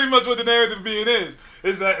 That's pretty much what the narrative being is.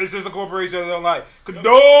 Is that it's just a corporation I don't like. Cause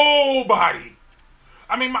nobody.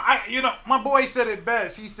 I mean, my boy said it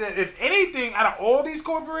best. He said, if anything, out of all these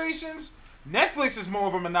corporations, Netflix is more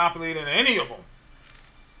of a monopoly than any of them.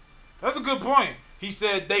 That's a good point. He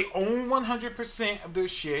said they own 100% of their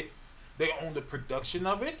shit. They own the production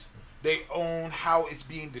of it. They own how it's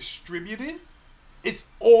being distributed. It's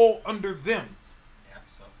all under them. Yeah,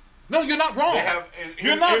 so. No, you're not wrong. They have,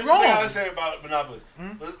 You're not here's wrong. the thing I would say about monopolies.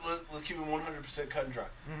 Let's keep it 100% cut and dry.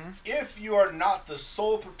 If you are not the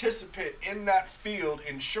sole participant in that field,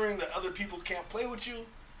 ensuring that other people can't play with you,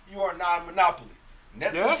 you are not a monopoly.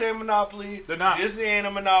 Netflix ain't a monopoly. They're not. Disney ain't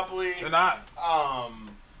a monopoly. They're not.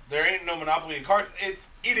 There ain't no monopoly in cards.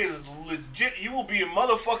 It is legit. You will be in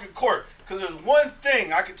motherfucking court because there's one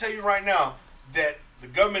thing I can tell you right now that the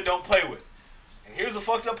government don't play with. And here's the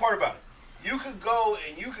fucked up part about it. You could go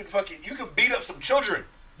and you could beat up some children.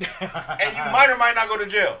 And you might or might not go to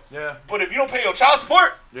jail. Yeah. But if you don't pay your child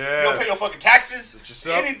support, Yeah. you don't pay your fucking taxes,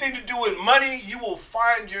 yourself. anything to do with money, you will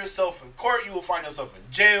find yourself in court. You will find yourself in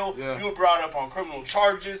jail. Yeah. You were brought up on criminal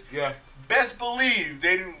charges. Yeah. Best believe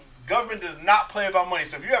government does not play about money.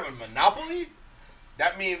 So if you have a monopoly,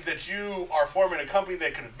 that means that you are forming a company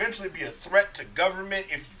that can eventually be a threat to government.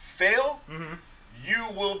 If you fail, you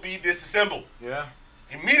will be disassembled Yeah.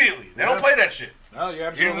 immediately. They don't play that shit. No, you're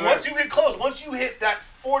absolutely And right. once you get close, once you hit that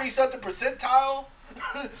 40-something percentile,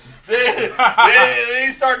 they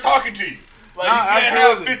start talking to you. Like, Nah, you can't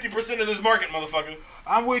absolutely. have 50% of this market, motherfucker.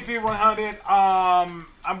 I'm with you 100.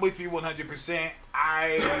 I'm with you 100%.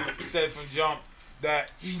 I said from jump that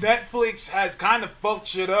Netflix has kind of fucked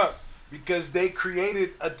shit up because they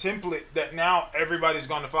created a template that now everybody's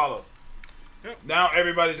going to follow. Yep. Now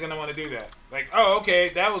everybody's going to want to do that. Like, oh, okay,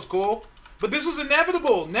 that was cool. But this was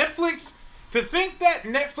inevitable. Netflix, to think that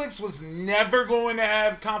Netflix was never going to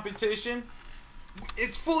have competition,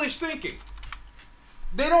 it's foolish thinking.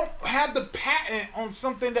 They don't have the patent on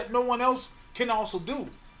something that no one else can also do.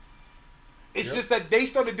 It's just that they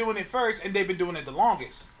started doing it first and they've been doing it the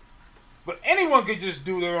longest. But anyone could just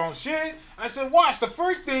do their own shit. I said, watch, the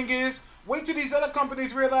first thing is, wait till these other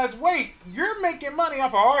companies realize, wait, you're making money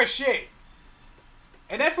off of our shit.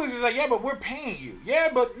 And Netflix is like, yeah, but we're paying you. Yeah,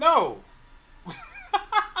 but no.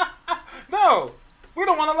 No. We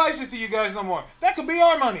don't want to license to you guys no more. That could be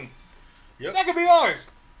our money. Yep. That could be ours.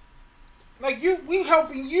 Like, we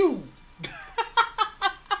helping you.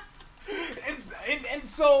 and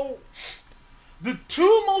so, the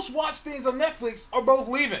two most watched things on Netflix are both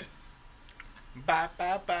leaving. Bye.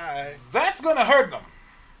 That's gonna hurt them.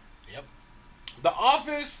 Yep. The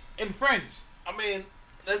Office and Friends. I mean,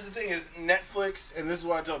 that's the thing is Netflix, and this is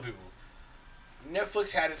what I tell people.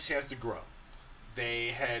 Netflix had its chance to grow. They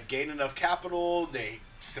had gained enough capital. They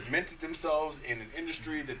cemented themselves in an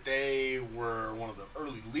industry that they were one of the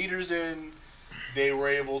early leaders in. They were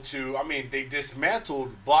able to, I mean, they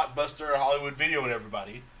dismantled Blockbuster, Hollywood Video, and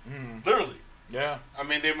everybody. Literally. Yeah. I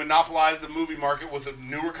mean, they monopolized the movie market with a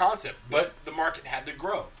newer concept, but the market had to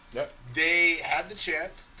grow. Yep. They had the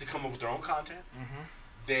chance to come up with their own content.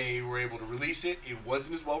 They were able to release it. It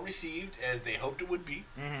wasn't as well received as they hoped it would be.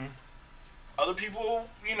 Other people,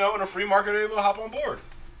 in a free market are able to hop on board.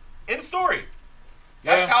 End story.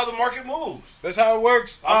 That's Yeah. how the market moves. That's how it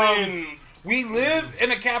works. I mean, we live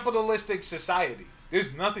in a capitalistic society.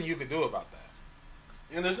 There's nothing you can do about that.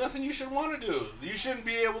 and there's nothing you should want to do. You shouldn't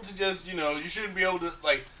be able to just, you shouldn't be able to,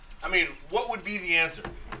 like, I mean, what would be the answer?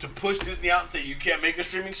 To push Disney out and say you can't make a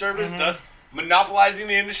streaming service, thus monopolizing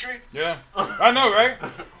the industry? Yeah. I know, right?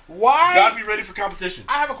 Why? Gotta be ready for competition.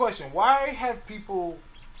 I have a question. Why have people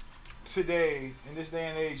today, in this day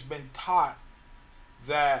and age, been taught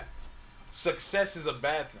that success is a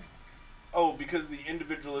bad thing? Oh, because the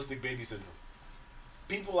individualistic baby syndrome.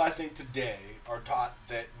 People, I think, today are taught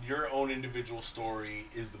that your own individual story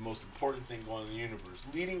is the most important thing going on in the universe,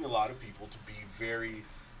 leading a lot of people to be very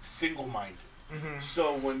single-minded. Mm-hmm.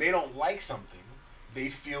 So when they don't like something, they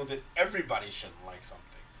feel that everybody shouldn't like something.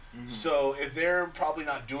 Mm-hmm. So if they're probably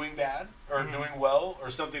not doing bad or Mm-hmm. doing well, or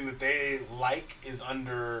something that they like is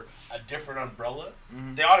under a different umbrella,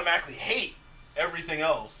 Mm-hmm. they automatically hate everything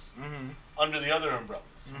else Mm-hmm. under the other umbrellas,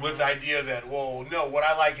 with the idea that, well, no, what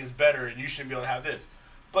I like is better and you shouldn't be able to have this.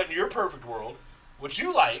 But in your perfect world, what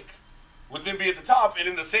you like would then be at the top and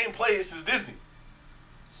in the same place as Disney.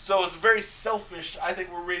 So it's very selfish. I think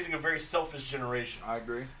we're raising a very selfish generation. I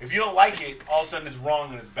agree. If you don't like it, all of a sudden it's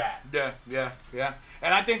wrong and it's bad. Yeah.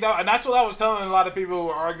 And I think that, and that's what I was telling a lot of people who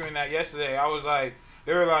were arguing that yesterday. I was like,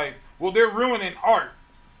 they were like, well, they're ruining art.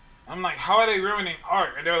 I'm like, how are they ruining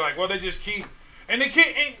art? And they're like, well, they just keep, and they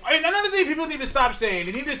can't. And another thing people need to stop saying,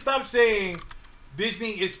 they need to stop saying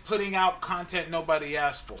Disney is putting out content nobody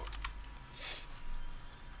asked for.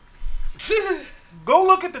 Go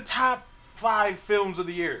look at the top 5 films of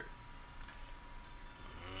the year.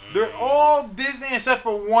 They're all Disney except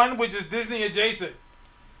for one, which is Disney adjacent.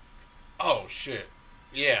 Oh shit.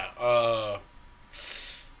 Yeah.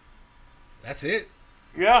 That's it,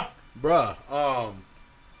 Yeah. bruh.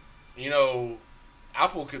 You know,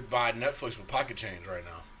 Apple could buy Netflix with pocket change right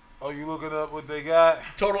now. Oh, you looking up what they got?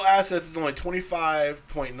 Total assets is only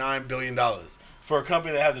 $25.9 billion. For a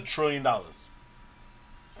company that has $1 trillion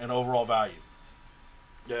in overall value.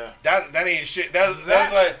 Yeah. That ain't shit. That's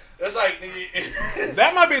like nigga,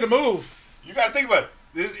 That might be the move. you gotta think about it.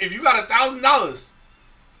 This, if you got $1,000,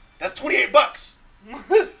 that's $28.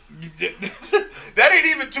 That ain't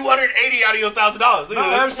even 280 out of your $1,000. Look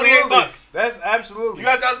at that's $28. That's absolutely. You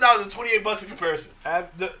got $1,000, it's $28 in comparison.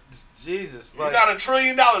 Jesus. You Like, got $1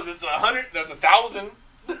 trillion, it's 100. That's 1,000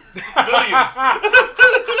 billions.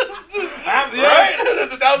 Right?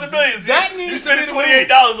 That's 1,000 billions. That you needs to spending be the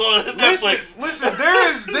 $28 on Netflix. listen.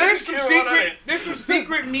 There's some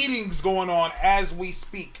secret meetings going on as we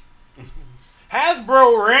speak.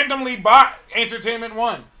 Hasbro randomly bought Entertainment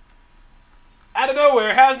One. Out of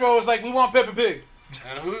nowhere, Hasbro was like, "We want Peppa Pig."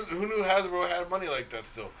 And who knew Hasbro had money like that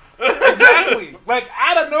still? Exactly. Like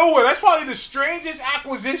out of nowhere. That's probably the strangest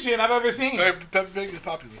acquisition I've ever seen. Peppa Pig is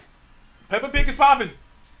popular. Peppa Pig is popping.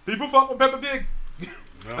 People fuck with Peppa Pig.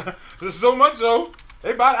 No. So much so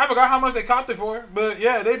they bought it. I forgot how much they copped it for, but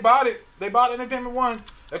yeah, they bought it. They bought Entertainment One.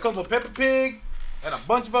 That comes with Peppa Pig and a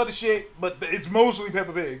bunch of other shit, but it's mostly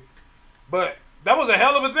Peppa Pig. But that was a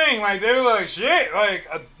hell of a thing. Like they were like, shit, like.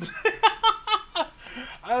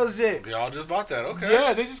 Oh shit. Y'all just bought that. Okay.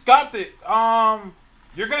 Yeah, they just copped it.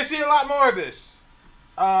 You're gonna see a lot more of this.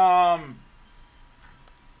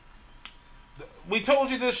 We told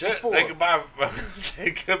you this Shit, before. they could buy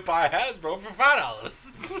Hasbro for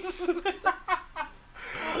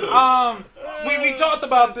 $5. We talked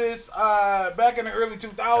about this back in the early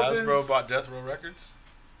 2000s. Hasbro bought Death Row Records.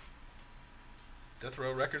 Death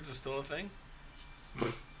Row Records is still a thing.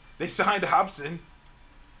 They signed Hobson.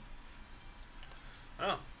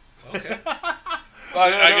 Oh, okay.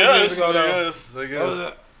 I guess. I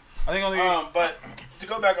think only. But to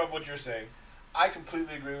go back off what you're saying, I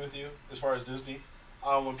completely agree with you as far as Disney.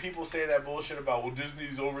 When people say that bullshit about, well,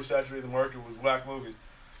 Disney's oversaturated the market with whack movies,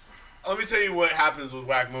 let me tell you what happens with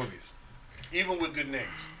whack movies. Even with good names.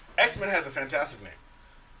 X-Men has a fantastic name.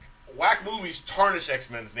 Whack movies tarnish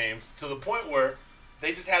X-Men's names to the point where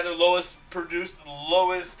they just had their lowest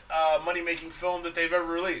money-making film that they've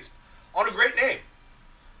ever released. On a great name.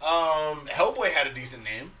 Hellboy had a decent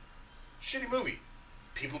name. Shitty movie.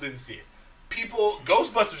 People didn't see it.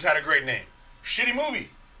 Ghostbusters had a great name. Shitty movie.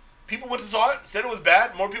 People went to saw it, said it was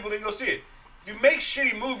bad, more people didn't go see it. If you make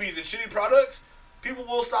shitty movies and shitty products, people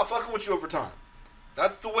will stop fucking with you over time.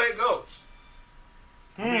 That's the way it goes.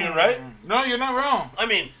 I mean, right? No, you're not wrong. I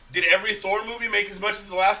mean, did every Thor movie make as much as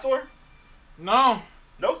the last Thor? No.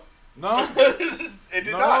 Nope. No. It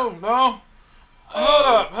did not. No.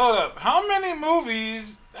 Hold up. How many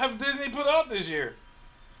movies have Disney put out this year?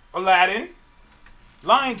 Aladdin,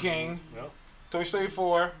 Lion King, Yep. Toy Story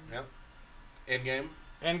 4, Yep. Endgame.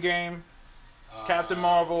 Endgame, Captain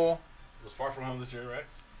Marvel. Was Far From Home this year, right?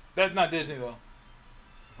 That's not Disney though.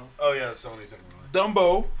 Oh yeah, that's Sony technically.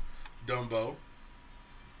 Dumbo. Dumbo.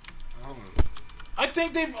 I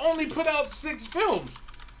think they've only put out 6 films.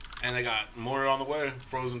 And they got more on the way.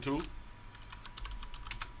 Frozen 2.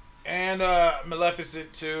 And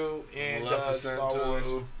Maleficent 2 and Star Wars.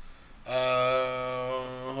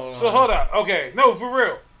 Hold up. Okay, no, for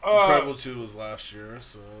real. Incredible 2 was last year.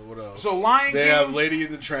 So what else? So Lion They King. have Lady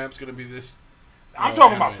and the Tramp's gonna be this I'm No,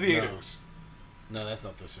 talking about anime, theaters. No, that's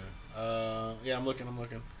not this year. Yeah, I'm looking.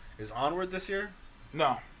 Is Onward this year?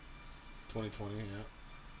 No. 2020, yeah.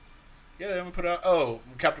 Yeah, they haven't put out... Oh,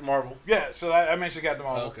 Captain Marvel. Yeah, so I mentioned Captain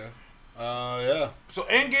Marvel. Okay. Yeah. So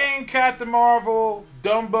Endgame, Captain Marvel,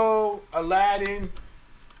 Dumbo, Aladdin,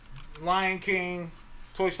 Lion King,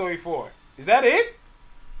 Toy Story 4. Is that it?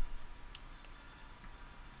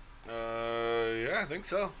 Yeah, I think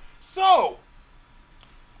so. So,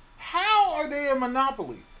 how are they a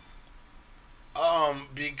monopoly?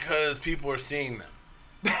 Because people are seeing them.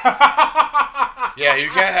 Yeah, you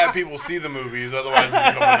can't have people see the movies, otherwise it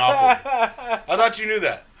becomes a monopoly. I thought you knew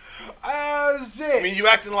that. Shit. I mean, you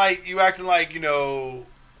acting like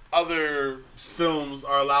other films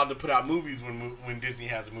are allowed to put out movies when Disney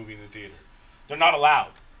has a movie in the theater. They're not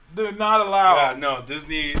allowed. They're not allowed. Yeah, no,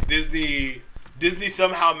 Disney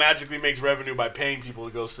somehow magically makes revenue by paying people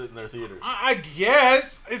to go sit in their theaters. I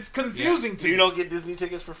guess it's confusing to You me. don't get Disney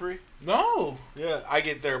tickets for free? No. Yeah, I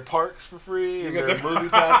get their parks for free and get their the- movie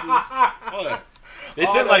passes. All that. They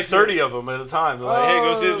All send that like shit. 30 of them at a time. They're like, hey,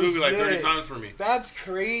 go see this Oh, movie like 30 shit. times for me. That's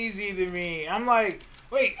crazy to me. I'm like,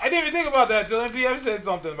 wait, I didn't even think about that until MTF said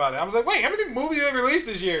something about it. I was like, wait, how many movies they released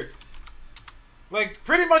this year? Like,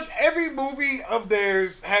 pretty much every movie of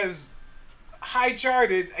theirs has high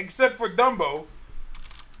charted except for Dumbo.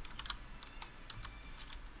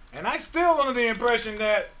 And I still under the impression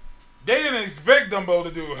that they didn't expect Dumbo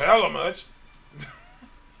to do hella much.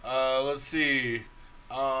 Let's see.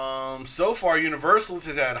 So far, Universal's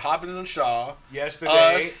has had Hobbs and Shaw,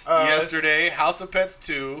 Yesterday, Yesterday, House of Pets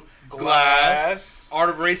 2, Glass. Glass, Art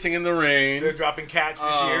of Racing in the Rain. They're dropping Cats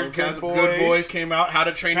this year. Good Good Boys came out. How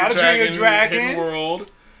to Train How Your to Train Your Dragon, Dragon. Hidden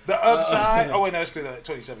World, The Upside. Oh wait, no, that's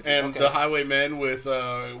 2017. and okay. The Highwaymen with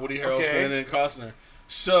Woody Harrelson Okay. and Costner.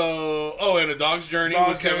 So, and A Dog's Journey Dog's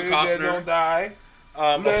with Kevin Journey, Dead Costner. Don't Die.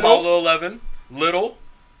 Apollo 11, Little,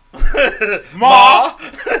 Ma.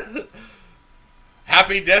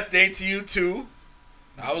 Happy Death Day to You too.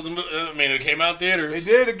 It came out in theaters. It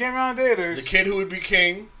did. It came out in theaters. The Kid Who Would Be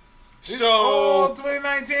King. Oh, So,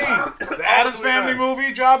 2019. The Addams 29. Family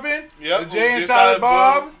movie dropping. yep, The Jay and Jay Silent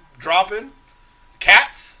Bob. dropping.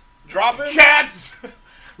 Cats dropping. Cats.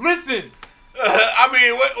 Listen. I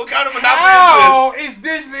mean, what kind of monopoly How is is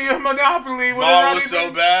Disney a monopoly? this? when they're Mall not was even-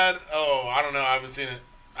 so bad. Oh, I don't know. I haven't seen it.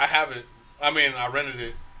 I haven't. I mean, I rented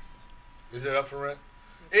it. Is it up for rent?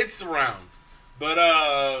 It's around. But,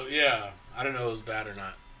 yeah. I don't know if it was bad or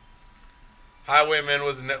not. Highwaymen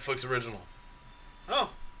was a Netflix original. Oh.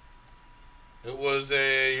 It was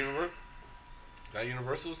a Universal. Is that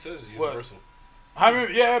Universal? It says What? Universal. I mean,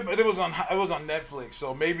 yeah, but it was on Netflix,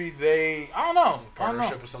 so maybe they. I don't know.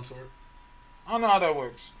 Partnership of some sort. I don't know how that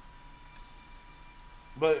works.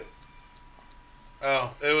 But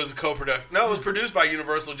Oh, it was a co-production. No, it was produced by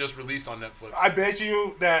Universal, just released on Netflix. I bet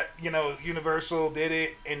you that Universal did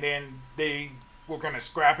it, and then they were gonna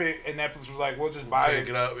scrap it, and Netflix was like, "We'll just buy Pick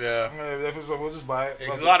it up, yeah. Netflix was like, "We'll just buy it." Yeah,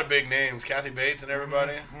 Fuck 'cause a it. lot of big names, Kathy Bates and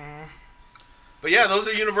everybody. But yeah, those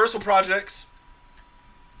are Universal projects.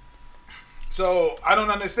 So I don't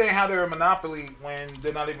understand how they're a monopoly when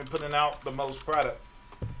they're not even putting out the most product.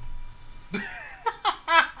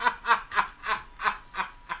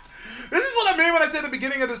 This is what I mean when I said at the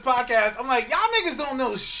beginning of this podcast. I'm like, y'all niggas don't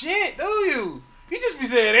know shit, do you? You just be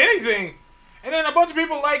saying anything. And then a bunch of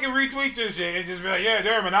people like and retweet your shit and just be like, yeah,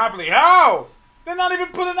 they're a monopoly. How? They're not even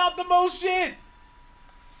putting out the most shit.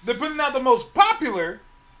 They're putting out the most popular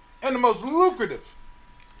and the most lucrative.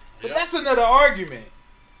 But Yep. that's another argument.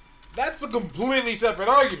 That's a completely separate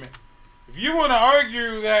argument. If you want to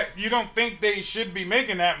argue that you don't think they should be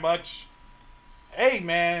making that much, hey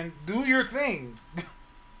man, do your thing.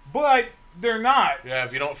 But they're not. Yeah,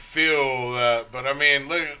 if you don't feel that, but I mean,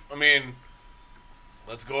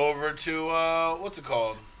 let's go over to what's it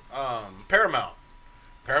called? Paramount.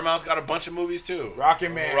 Paramount's got a bunch of movies too. Rocket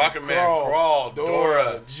Man, Crawl,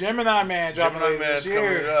 Dora, Gemini Man dropping Gemini later this Man's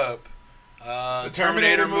coming year. up. The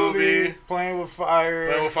Terminator movie, Playing with Fire.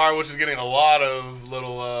 Playing with Fire, which is getting a lot of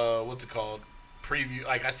little what's it called? Preview.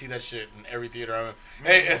 Like I see that shit in every theater I'm in.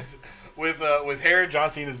 Hey, it's, with hair,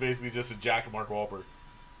 John Cena is basically just a Jack of Mark Wahlberg.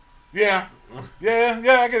 Yeah,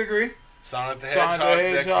 I can agree. Sonic the Sonic Hedgehog the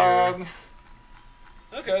next Hedgehog. year.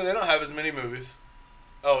 Okay, they don't have as many movies.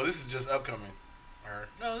 Oh, this is just upcoming. Or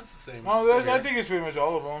no, this is the same. No, same I year. think it's pretty much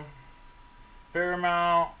all of them.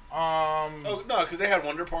 Paramount, Oh no, because they had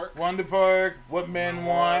Wonder Park. Wonder Park, What Men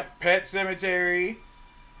Want, Pet Cemetery.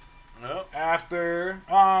 No, After,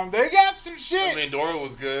 they got some shit. I mean Dora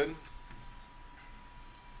was good.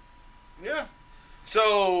 Yeah.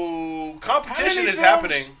 So competition is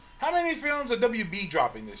happening. How many films are WB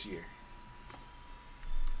dropping this year?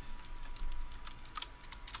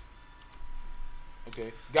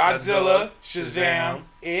 Okay. Godzilla, Shazam, Shazam,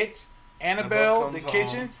 It, Annabelle Annabelle, Comes The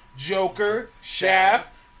Kitchen, Home, Joker, Shaft,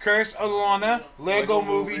 Curse of Lorna, Lego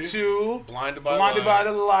Movie 2, Blinded by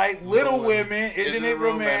the Light, Little Women, Isn't It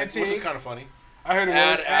Romantic? Which is kind of funny. I heard it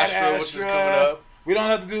Ad was Astra, which is coming up. We don't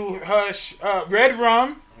have to do Hush. Red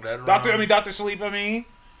Rum. Red Doctor Rum. Sleep. Yeah,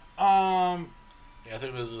 I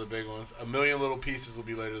think those are the big ones. A Million Little Pieces will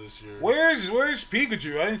be later this year. Where's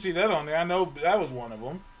Pikachu? I didn't see that on there. I know that was one of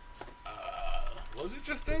them. Was it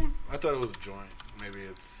just them? I thought it was a joint. Maybe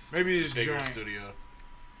it's a bigger joint. studio.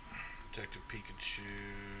 Detective Pikachu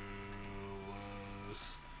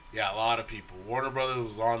was... Yeah, a lot of people. Warner Brothers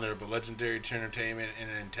was on there, but Legendary Entertainment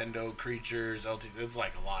and Nintendo Creatures, it's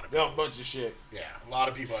like a lot of people. A bunch of shit. Yeah, a lot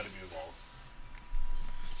of people had to be involved.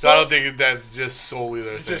 So I don't think that's just solely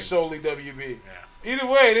their It's thing. just solely WB. Yeah. Either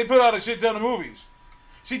way, they put out a shit ton of movies.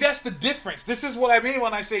 See, that's the difference. This is what I mean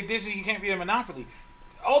when I say Disney can't be a monopoly.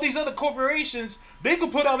 All these other corporations, they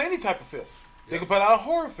could put out any type of film. They could put out a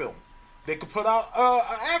horror film. They could put out an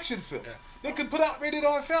action film. Yeah. They could put out rated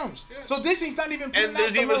R films. Yeah. So Disney's not even putting And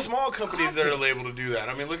there's out the even most small companies that content. are able to do that.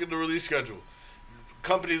 I mean, look at the release schedule.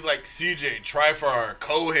 Companies like CJ, Trifar,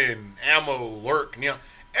 Cohen, Ammo, Lurk,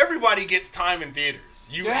 everybody gets time in theaters.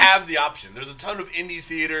 You have the option. There's a ton of indie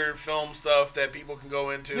theater film stuff that people can go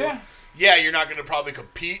into. Yeah, you're not going to probably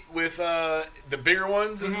compete with the bigger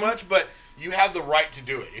ones as much, but you have the right to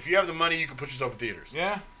do it. If you have the money, you can put yourself in theaters.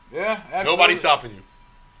 Yeah, absolutely. Nobody's stopping you.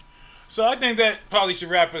 So I think that probably should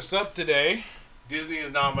wrap us up today. Disney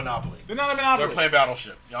is not a monopoly. They're not a monopoly. They're playing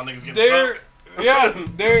Battleship. Y'all niggas getting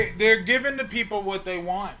sunk. They're giving the people what they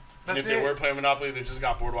want. And if they were playing Monopoly, they just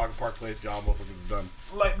got Boardwalk and Park Place. Y'all motherfuckers is done.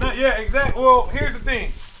 Yeah, exactly. Well, here's the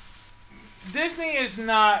thing. Disney is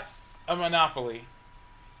not a monopoly.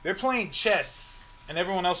 They're playing chess, and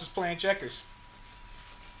everyone else is playing checkers.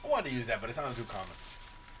 I wanted to use that, but it sounds too common.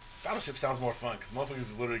 Battleship sounds more fun because motherfuckers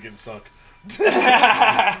is literally getting sunk.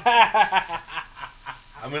 I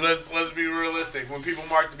mean, let's be realistic. When people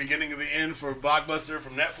mark the beginning of the end for Blockbuster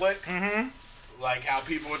from Netflix, like how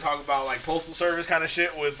people would talk about like postal service kind of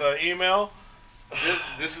shit with email,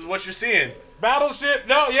 this is what you're seeing. Battleship,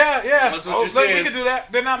 yeah. That's what you're seeing. We can do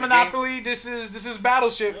that. They're not Monopoly. This is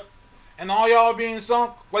Battleship, and all y'all are being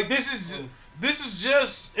sunk. Like this is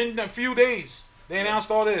just in a few days. They announced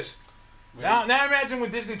all this. Now imagine when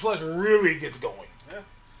Disney Plus really gets going. Yeah.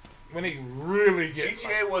 When they really get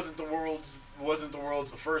GTA wasn't the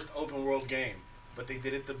world's first open world game, but they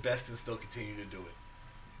did it the best and still continue to do it.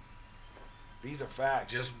 These are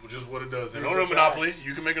facts. Just what it does. They These don't are have Monopoly. facts.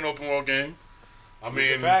 You can make an open world game. I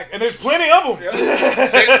mean, fact. And there's plenty of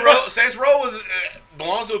them. Saints Row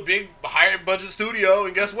belongs to a big, higher budget studio,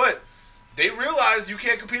 and guess what? They realized you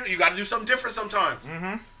can't compete. You got to do something different sometimes.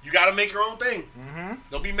 You got to make your own thing.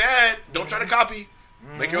 Don't be mad. Don't try to copy.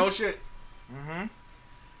 Make your own shit.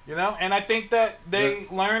 You know, and I think that they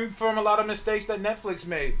learned from a lot of mistakes that Netflix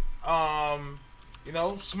made. You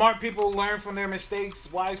know, smart people learn from their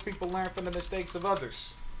mistakes. Wise people learn from the mistakes of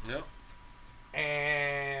others. Yep.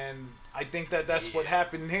 And I think that that's what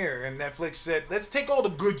happened here. And Netflix said, let's take all the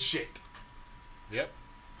good shit. Yep.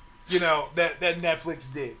 You know, that Netflix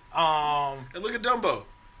did. And look at Dumbo.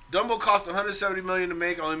 Dumbo cost $170 million to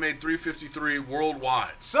make, only made $353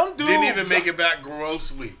 worldwide. Some dude didn't even make it back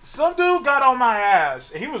grossly. Some dude got on my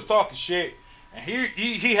ass, and he was talking shit. And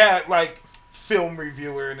he had like film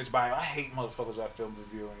reviewer in his bio. I hate motherfuckers that film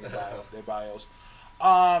reviewer in their bios.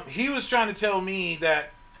 He was trying to tell me that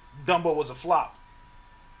Dumbo was a flop.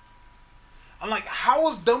 I'm like, how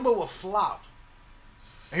was Dumbo a flop?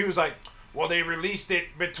 And he was like, well, they released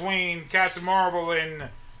it between Captain Marvel and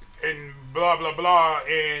blah, blah, blah,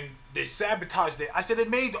 and they sabotaged it. I said it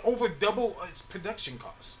made over double its production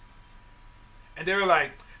costs. And they were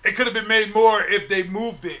like, it could have been made more if they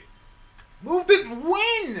moved it. Moved it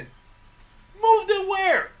when? Moved it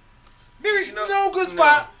where? There's no good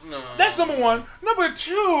spot. No. That's number one. Number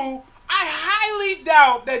two, I highly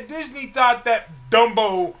doubt that Disney thought that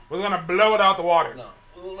Dumbo was going to blow it out the water. No.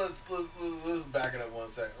 Let's back it up one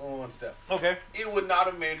step. Okay. It would not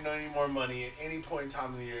have made any more money at any point in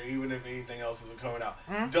time of the year, even if anything else isn't coming out.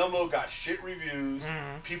 Dumbo got shit reviews.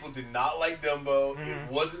 People did not like Dumbo.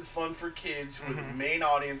 It wasn't fun for kids who were the main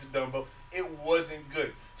audience of Dumbo. It wasn't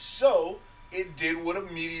good. So it did what a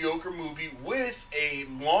mediocre movie with a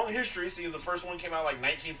long history, seeing the first one came out like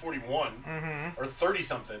 1941 or 30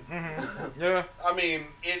 something. Yeah. I mean,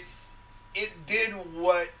 it did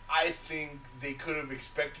what I think they could have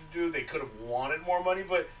expected to do. They could have wanted more money,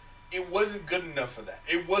 but it wasn't good enough for that.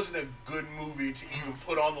 It wasn't a good movie to even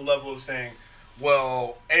put on the level of saying,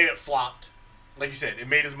 well, it flopped. Like you said, it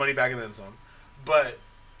made its money back and then some. But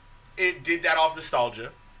it did that off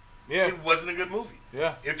nostalgia. Yeah. It wasn't a good movie.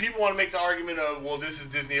 Yeah. If people want to make the argument of, well, this is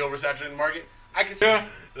Disney oversaturating the market, I can see. Yeah.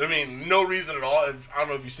 I mean, no reason at all. I don't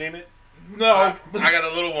know if you've seen it. No. I got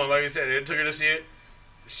a little one. Like I said, it took her to see it.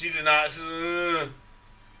 She did not. She was,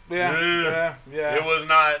 yeah. It was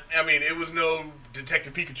not. I mean, it was no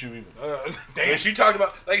Detective Pikachu even. Damn. And she talked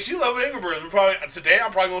about she loved Angry Birds. Today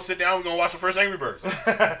I'm probably gonna sit down. We're gonna watch the first Angry Birds.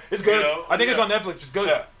 It's good. You know? I think it's on Netflix. It's good.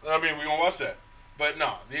 Yeah, I mean we're gonna watch that. But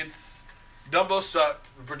no, Dumbo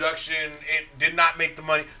sucked. The production, it did not make the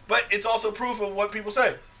money. But it's also proof of what people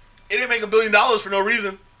say. It didn't make $1 billion for no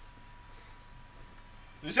reason.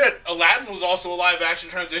 You said Aladdin was also a live action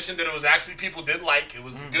transition that it was actually people did like. It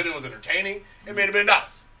was good. It was entertaining. It made $1 billion.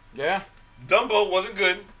 Yeah. Dumbo wasn't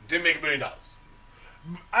good. Didn't make $1 billion.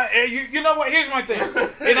 You know what? Here's my thing,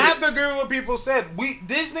 and I have to agree with what people said.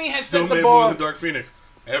 Disney has Still set the made more bar. than Dark Phoenix.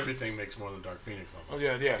 Everything makes more than Dark Phoenix almost.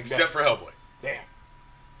 Oh, yeah. Except for Hellboy. Damn.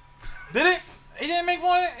 Did it? It didn't make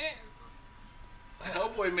more.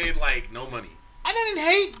 Hellboy made no money. I didn't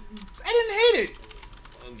hate it.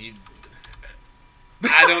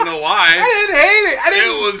 I don't know why. I didn't hate it.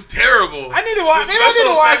 It was terrible. I need to watch. The Maybe I need to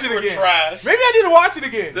special watch effects it were again. trash. Maybe I need to watch it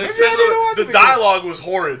again. The dialogue was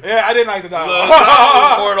horrid. Yeah, I didn't like the The dialogue.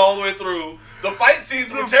 dialogue was horrid all the way through. The fight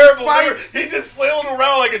scenes were terrible. He just flailed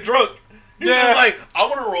around like a drunk. He was like, I'm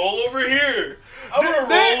going to roll over here. I'm going to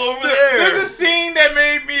roll over there. There's a scene that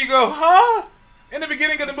made me go, huh? In the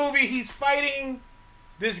beginning of the movie, he's fighting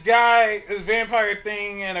this guy, this vampire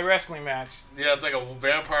thing in a wrestling match. Yeah, it's like a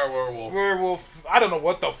vampire werewolf. I don't know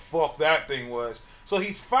what the fuck that thing was. So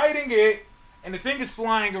he's fighting it, and the thing is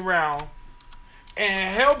flying around,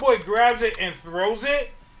 and Hellboy grabs it and throws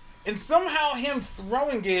it, and somehow him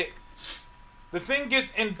throwing it, the thing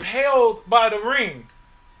gets impaled by the ring.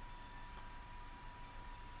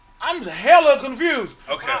 I'm hella confused.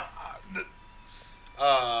 Okay.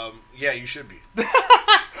 Yeah, you should be.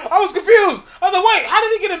 I was confused. I was like, wait, how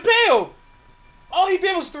did he get impaled? All he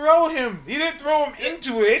did was throw him. He didn't throw him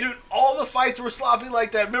into it. Dude, all the fights were sloppy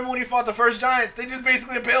like that. Remember when he fought the first giant? They just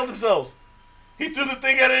basically impaled themselves. He threw the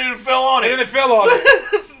thing at it and fell on it. And then it fell on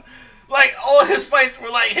it. All his fights were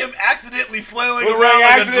him accidentally flailing around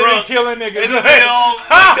like accidentally a drunk. killing niggas. And then they all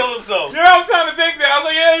kill themselves. You know, I'm trying to think that. I was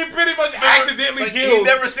like, yeah, he pretty much accidentally killed. He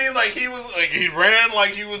never seemed like he was he ran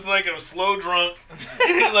like he was a slow drunk,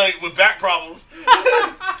 with back problems.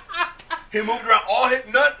 He moved around.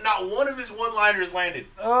 Not one of his one-liners landed.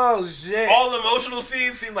 Oh shit! All the emotional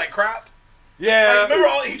scenes seemed like crap. Yeah. Remember,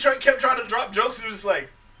 he kept trying to drop jokes. He was just like.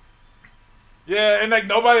 Yeah, and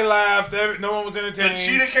nobody laughed. No one was entertained. The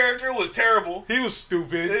cheetah character was terrible. He was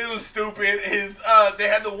stupid. His they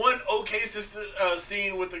had the one okay sister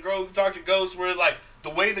scene with the girl who talked to ghosts, where the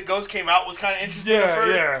way the ghost came out was kind of interesting. At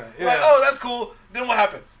first. Yeah. Like, oh, that's cool. Then what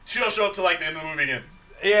happened? She don't show up till the end of the movie again.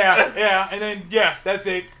 Yeah, and then that's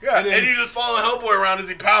it. Yeah, and then, you just follow Hellboy around as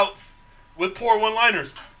he pouts with poor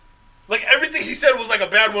one-liners. Everything he said was a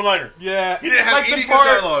bad one-liner. Yeah, he didn't have any good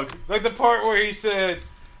dialogue. Like the part where he said,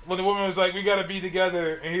 when the woman was like, "We gotta be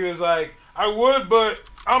together," and he was like, "I would, but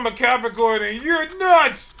I'm a Capricorn and you're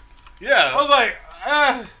nuts." Yeah, I was like,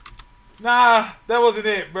 nah, that wasn't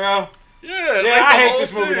it, bro. Yeah, I hate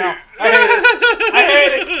this movie now. I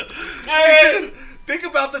hate it. Think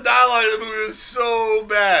about the dialogue of the movie. It was so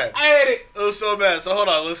bad. I hate it. It was so bad. So hold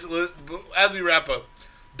on. Let's as we wrap up.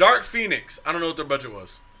 Dark Phoenix. I don't know what their budget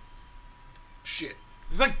was. Shit.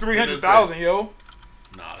 It's like 300,000, yo.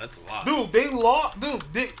 Nah, that's a lot. Dude, they lost. Dude,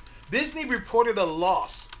 Disney reported a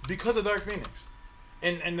loss because of Dark Phoenix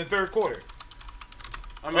in the third quarter.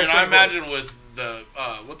 I mean, I imagine with the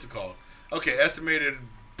what's it called? Okay, estimated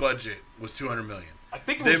budget was $200 million. I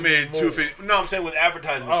think they made $250. No, I'm saying with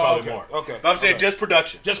advertising, it's probably more. Okay, but I'm saying just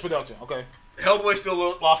production. Just production. Okay. Hellboy still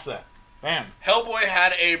lost that. Damn. Hellboy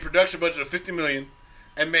had a production budget of $50 million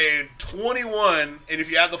and made 21, and if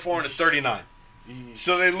you add the foreign, it's 39.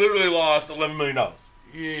 So they literally lost $11 million.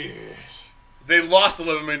 Yes. They lost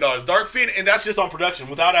 $11 million. Dark Phoenix, and that's just on production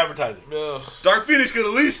without advertising. Ugh. Dark Phoenix could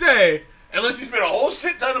at least say, unless you spent a whole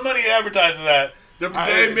shit ton of money advertising that,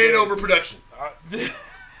 they made over production.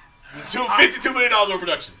 $52 million over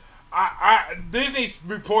production. Disney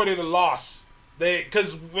reported a loss.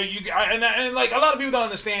 Because when and like a lot of people don't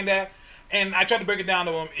understand that. And I try to break it down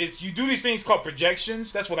to them. It's you do these things called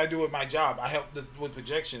projections. That's what I do with my job. I help with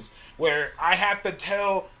projections, where I have to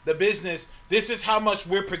tell the business this is how much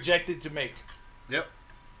we're projected to make. Yep.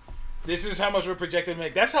 This is how much we're projected to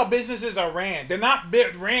make. That's how businesses are ran. They're not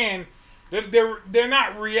ran. They're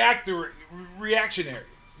not reactionary.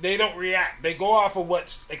 They don't react. They go off of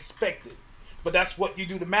what's expected. But that's what you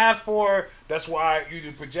do the math for. That's why you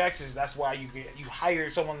do projections. That's why you hire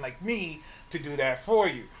someone like me to do that for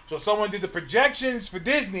you. So someone did the projections for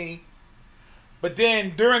Disney. But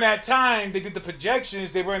then during that time, they did the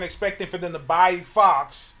projections. They weren't expecting for them to buy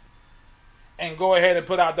Fox and go ahead and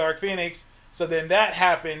put out Dark Phoenix. So then that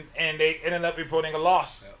happened, and they ended up reporting a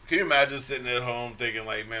loss. Can you imagine sitting at home thinking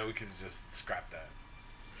like, man, we could have just scrapped that.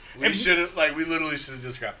 We literally should have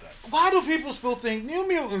just scrapped that. Why do people still think New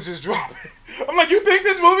Mutants is dropping? I'm like, you think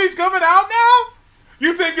this movie's coming out now?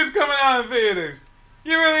 You think it's coming out in theaters?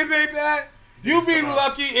 You really think that? You'd be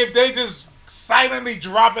lucky if they just silently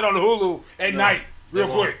drop it on Hulu at night, real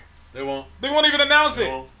quick. They won't. They won't even announce it.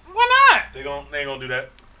 Won't. Why not? They ain't gonna do that.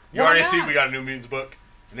 You Why already not? see we got a New Mutants book.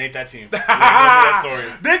 It ain't that team. They ain't gonna do that story.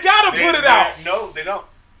 They gotta put it out. No, they don't.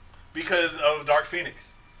 Because of Dark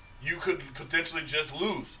Phoenix. You could potentially just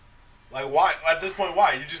lose. Like, why? At this point,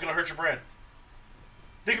 why? You're just going to hurt your brand.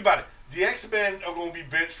 Think about it. The X-Men are going to be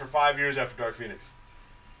benched for 5 years after Dark Phoenix.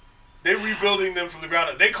 They're rebuilding them from the ground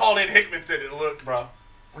up. They called in Hickman, said it, look, bro.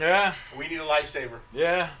 Yeah. We need a lifesaver.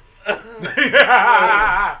 Yeah. Oh,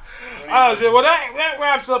 shit. Well, that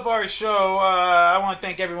wraps up our show. I want to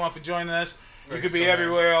thank everyone for joining us. You could be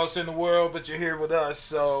everywhere else in the world, but you're here with us,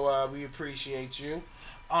 so we appreciate you.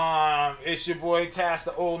 It's your boy Tass,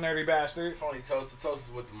 the old nerdy bastard. Phony Toast. The Toast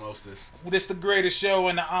is with the mostest. This the greatest show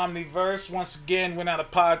in the Omniverse. Once again, we're not a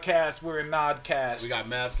podcast, we're a nodcast. We got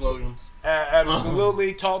mad slogans.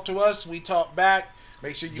 Absolutely. Talk to us. We talk back.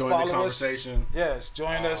 Make sure you Join follow the conversation. us. Yes,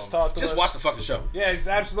 join us. Talk to us. Just watch the fucking show. Yes,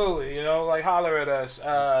 absolutely. You know, like holler at us.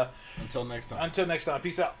 Until next time. Until next time.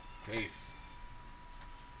 Peace out. Peace.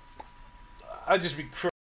 I just be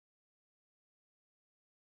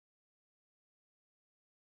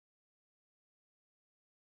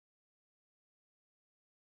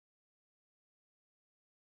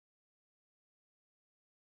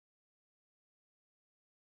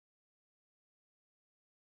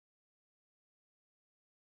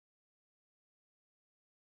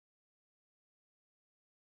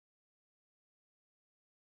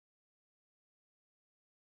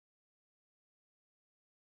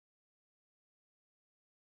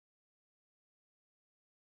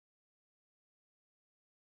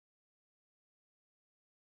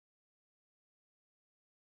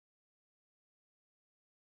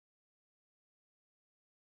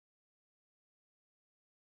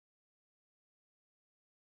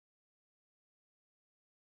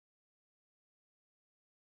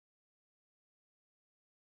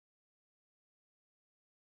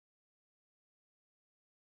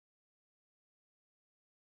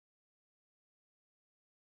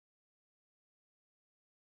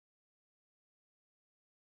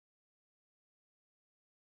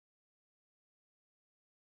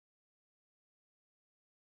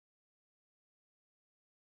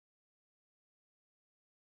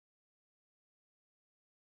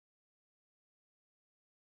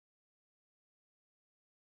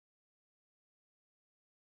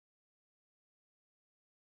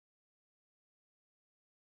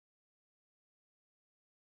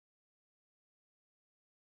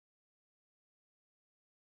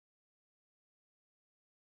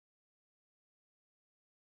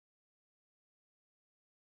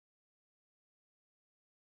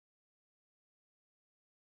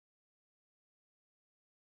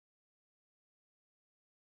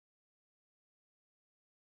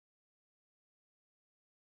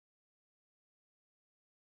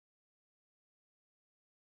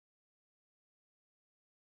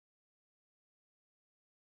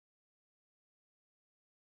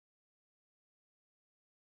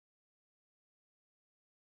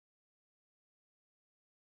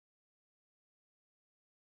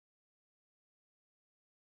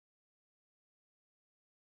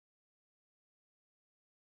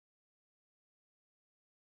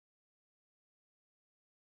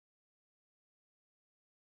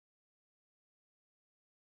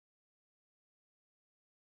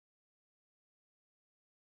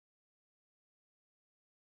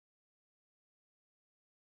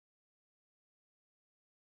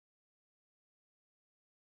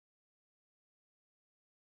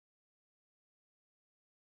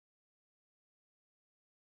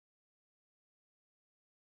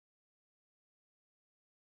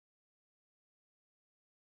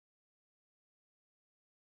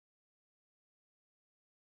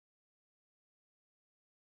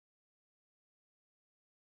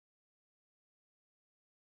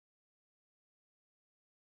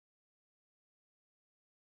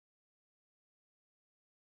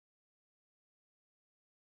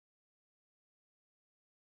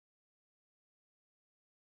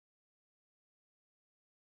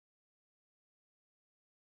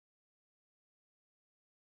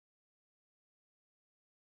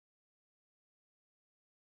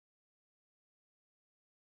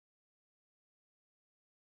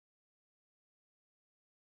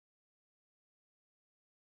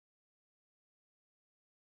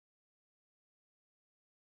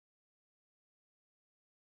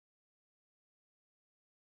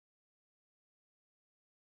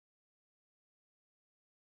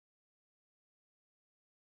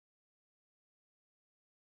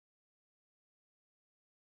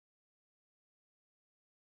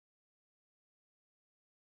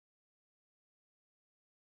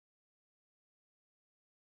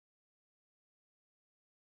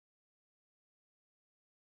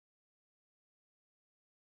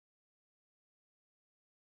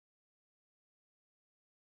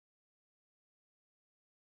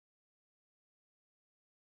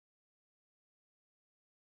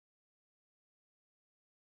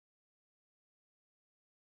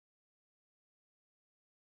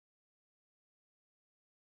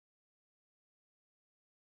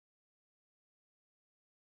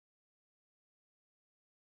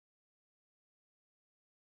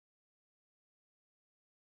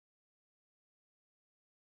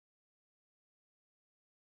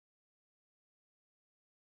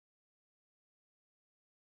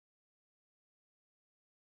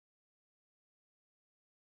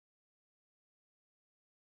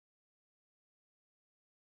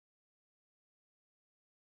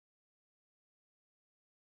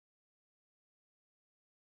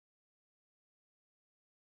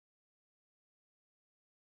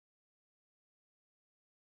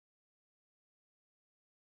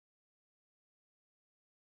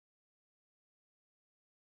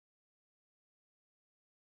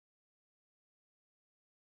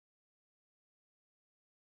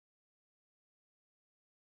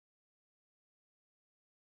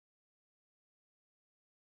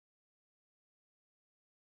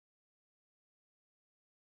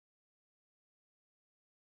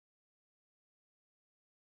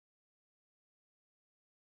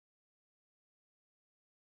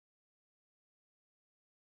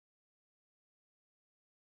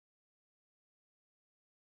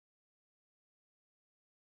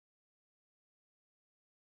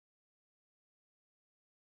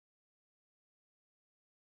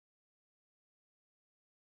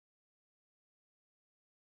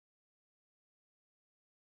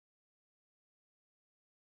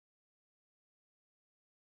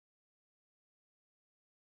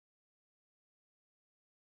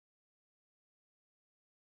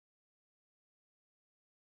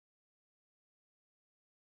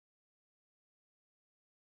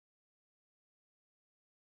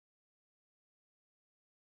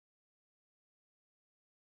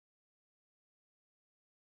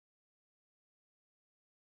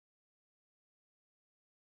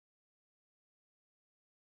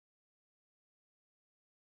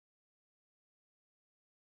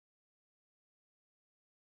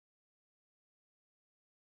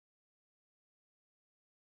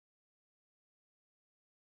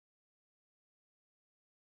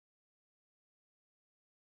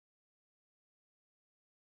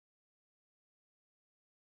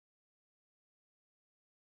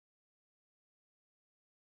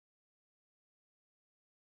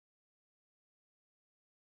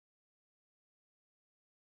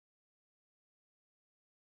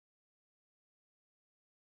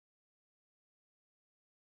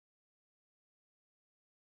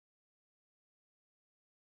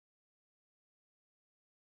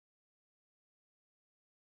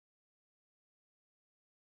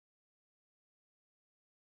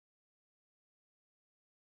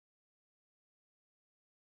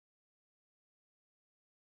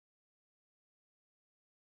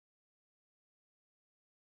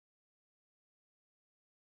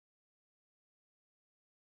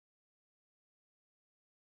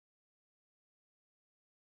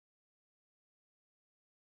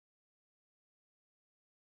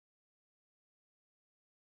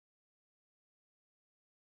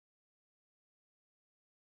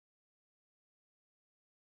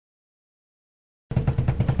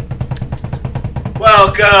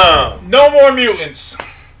Welcome. No more mutants.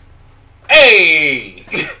 Hey.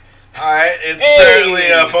 All right, it's Hey.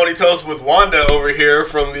 apparently Phony Toast with Wanda over here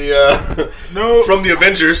from the No. from the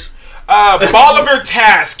Avengers. Bolivar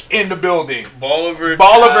Task in the building. Bolivar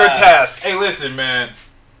Task. Hey, listen, man.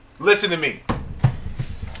 Listen to me.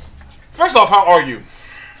 First off, how are you?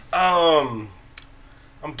 I'm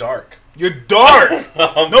dark. You're dark.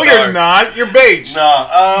 I'm No, you're dark. not. You're beige.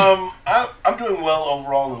 Nah, I'm doing well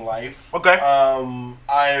overall in life. Okay.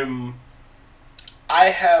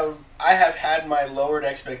 I have had my lowered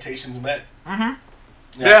expectations met.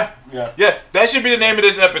 Mm-hmm. Yeah. Yeah. That should be the name of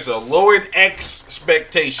this episode. Lowered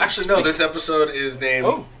expectations. Actually, no. This episode is named.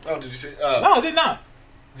 Oh. Did you see? No, I did not.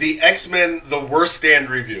 The X-Men: The Worst Stand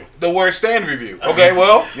review. The worst stand review. Okay,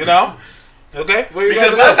 well, you know. Okay. Well, you Because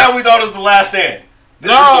guys that's know. how we thought it was the last stand.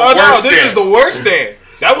 This This is the worst stand.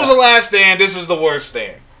 That was the last stand. This is the worst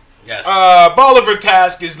stand. Yes. Bolivar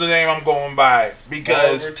Task is the name I'm going by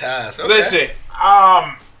because Bolivar Task. Okay. listen.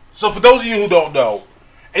 So for those of you who don't know,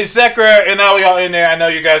 it's Sekra and all y'all in there. I know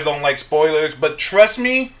you guys don't like spoilers, but trust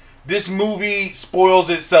me, this movie spoils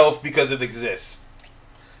itself because it exists.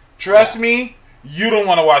 Trust me, you don't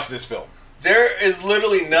want to watch this film. There is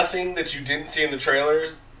literally nothing that you didn't see in the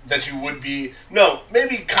trailers that you would be... No,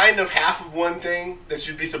 maybe kind of half of one thing that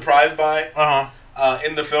you'd be surprised by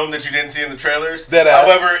in the film that you didn't see in the trailers.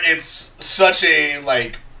 However, it's such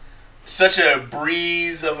a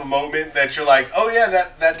breeze of a moment that you're like, oh yeah,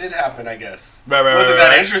 that did happen, I guess. Right, It wasn't right.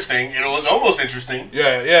 that interesting. It was almost interesting.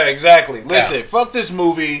 Yeah, exactly. Listen, fuck this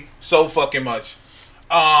movie so fucking much.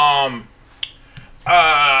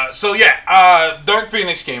 Dark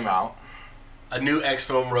Phoenix came out. A new X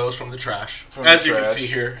film rose from the trash. From as the you trash. can see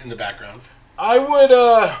here in the background. I would,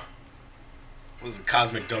 It was a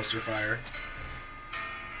cosmic dumpster fire.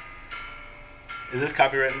 Is this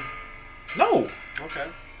copywritten? no. Okay,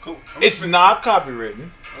 cool. It's not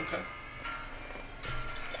copywritten, Okay.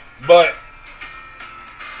 but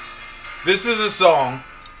this is a song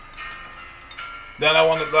that I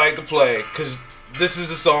want to like to play because this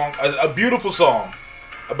is a song, a beautiful song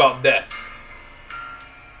about death.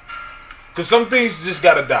 Because some things just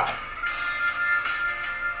gotta die.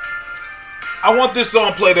 I want this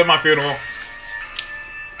song played at my funeral.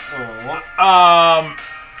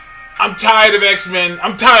 I'm tired of X-Men.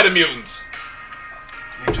 I'm tired of mutants.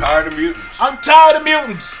 You're tired of mutants. I'm tired of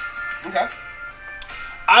mutants. Okay.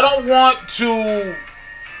 I don't want to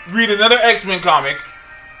read another X-Men comic.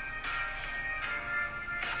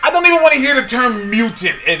 I don't even want to hear the term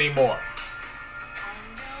mutant anymore.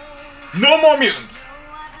 No more mutants.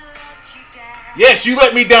 Yes, you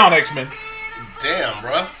let me down, X-Men. Damn,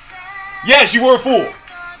 bruh. Yes, you were a fool.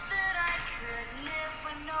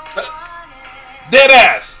 Dead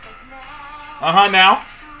ass. Now.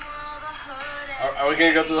 Are we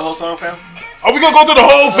gonna go through the whole song, fam? Are we gonna go through the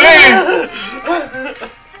whole thing?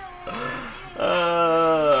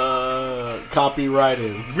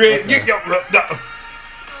 Copyrighted.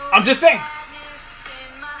 I'm just saying.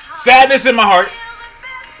 Sadness in my heart.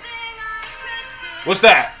 What's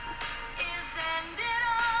that?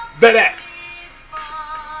 That.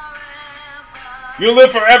 You'll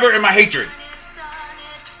live forever in my hatred.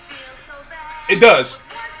 It does.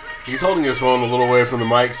 He's holding his phone a little away from the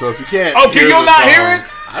mic, so if you can't. Oh, can you the not song- hear it?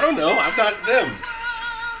 I don't know. I've got them.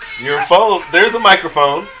 Your phone. There's the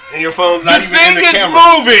microphone, and your phone's The not even in thing the is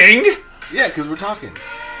camera. moving. Yeah, because we're talking.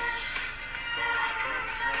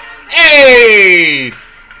 Hey!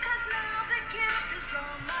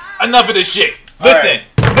 Enough of this shit.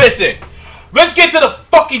 Listen. Let's get to the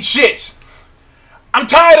fucking shit. I'm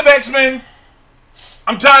tired of X-Men.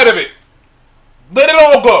 I'm tired of it. Let it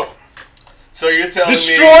all go. So you're telling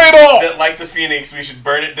Destroy me it all. that, like the Phoenix, we should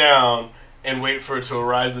burn it down and wait for it to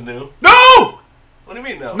arise anew? No! What do you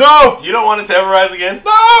mean, no? No! You don't want it to ever rise again?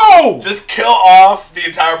 No! Just kill off the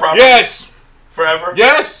entire property? Yes. Forever?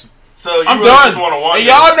 Yes. So you I'm really done. just want to walk And in?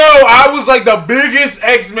 y'all know I was like the biggest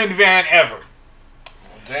X-Men fan ever.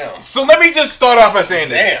 Damn. So let me just start off by saying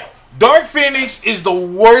this. Damn. Dark Phoenix is the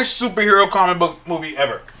worst superhero comic book movie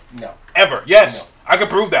ever. No. Ever. Yes. No. I can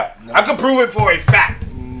prove that. No. I can prove it for a fact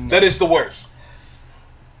that it's the worst.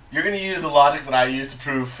 You're going to use the logic that I used to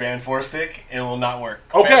prove Fan Four Stick, and it will not work.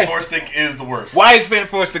 Okay. Fan Four Stick is the worst. Why is Fan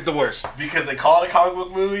Four Stick the worst? Because they call it a comic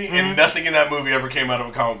book movie, Mm-hmm. and nothing in that movie ever came out of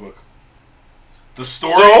a comic book. The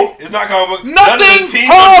story So? is not comic book. None of Nothing. the team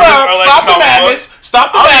Hold members up. are like Stop the comic madness. book.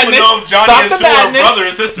 Stop the I don't madness. even know if Johnny Stop and the Sue are madness. brother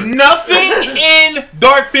and sister. Nothing in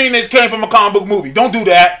Dark Phoenix came from a comic book movie. Don't do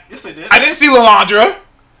that. Yes, they did. I didn't see Lilandra.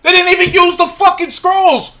 They didn't even use the fucking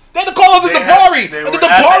scrolls. They had to call it the Dabari. They And the were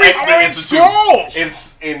at Dabari X-Men are in Institute. scrolls.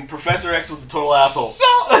 It's and Professor X was a total asshole. So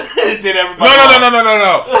Did everybody?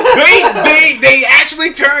 no. They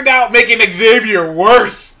actually turned out making Xavier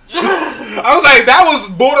worse. I was like, that was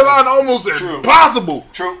borderline almost impossible.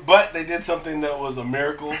 True, but they did something that was a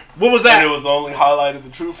miracle. What was that? And it was the only highlight of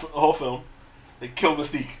the whole film. They killed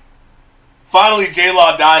Mystique. Finally,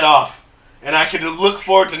 J-Law died off, and I can look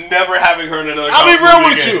forward to never having her in another. I'll be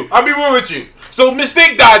real with you. So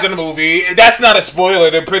Mystique dies in the movie. That's not a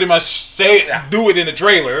spoiler. They pretty much do it in the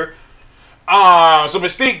trailer. So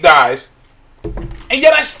Mystique dies, and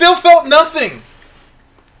yet I still felt nothing.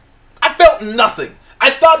 I felt nothing. I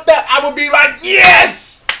thought that I would be like,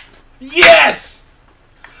 yes,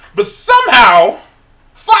 but somehow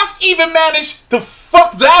Fox even managed to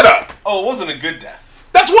fuck that up. Oh, it wasn't a good death.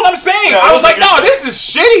 That's what I'm saying. No, I was like, good death. this is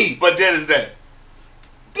shitty. But dead is dead.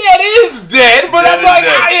 Dead is dead, but Dead I'm is like,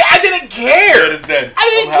 dead. I didn't care. Dead is dead. I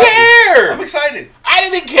didn't I'm happy. care. I'm excited. I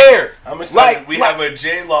didn't care. I'm excited. Like, we have a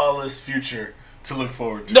J-Lawless future to look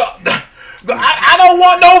forward to. No, I don't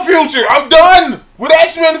want no future. I'm done with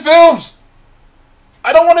X-Men films.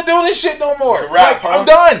 I don't want to do this shit no more. It's a wrap, huh? I'm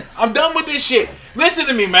done. I'm done with this shit. Listen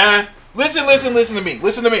to me, man. Listen to me.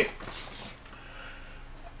 Listen to me.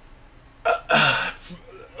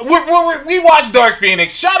 We watched Dark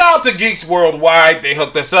Phoenix. Shout out to Geeks Worldwide. They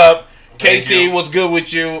hooked us up. Casey was good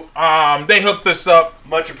with you. They hooked us up.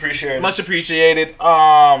 Much appreciated. Much appreciated.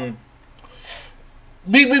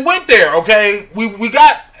 We went there, okay? We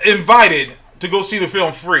got invited to go see the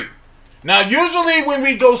film free. Now, usually when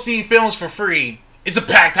we go see films for free, it's a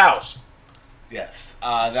packed house. Yes.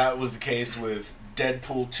 That was the case with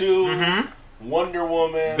Deadpool 2, Wonder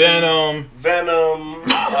Woman, Venom. and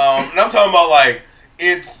I'm talking about like,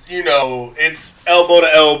 it's elbow to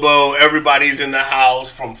elbow, everybody's in the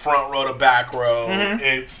house from front row to back row.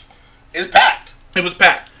 It's packed. It was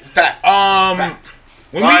packed. It's packed.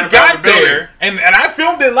 When Line we around got the building. there, and I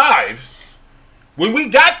filmed it live. When we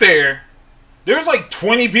got there was like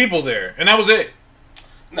 20 people there, and that was it.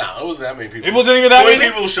 No, it wasn't that many people. It wasn't even that 20 many?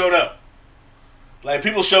 people showed up. Like,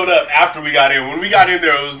 people showed up after we got in. When we got in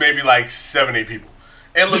there, it was maybe like 7, 8 people.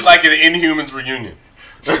 It looked like an Inhumans reunion.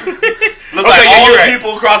 Looked like all the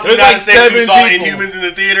people across the There's United like States who 7 saw people. Inhumans in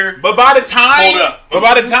the theater. But by the time Hold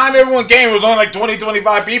up. everyone came, it was only like 20,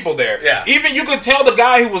 25 people there. Yeah. Even you could tell the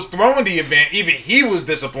guy who was throwing the event, even he was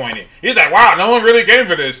disappointed. He's like, wow, no one really came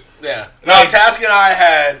for this. Yeah. Now, Like- Task and I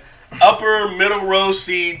had upper middle row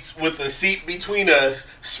seats with a seat between us,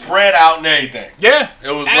 spread out and everything. Yeah.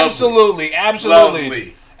 It was absolutely.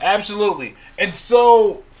 Lovely. Absolutely. And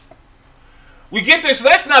so we get there, so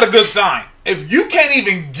that's not a good sign. If you can't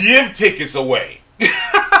even give tickets away.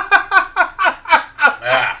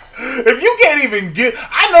 If you can't even give,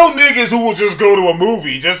 I know niggas who will just go to a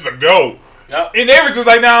movie just to go. Yep. And they were just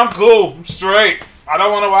like, nah, I'm cool. I'm straight. I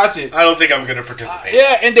don't want to watch it. I don't think I'm going to participate.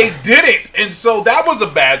 Yeah, and they didn't. And so that was a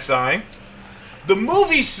bad sign. The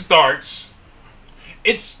movie starts.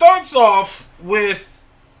 It starts off with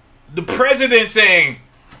the president saying,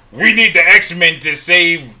 we need the X-Men to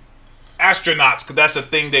save astronauts, because that's a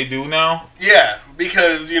thing they do now. Yeah,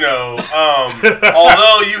 because,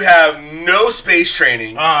 although you have no space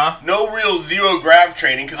training, no real zero-grav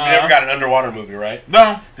training, because we never got an underwater movie, right?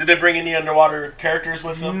 No. Did they bring any underwater characters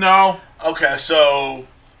with them? No. Okay, so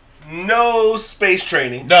no space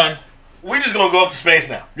training. Done. We're just going to go up to space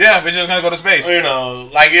now. Yeah, we're just going to go to space.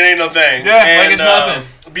 Like it ain't no thing. Yeah, like it's nothing.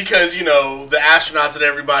 Because, the astronauts and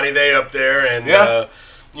everybody, they up there, and,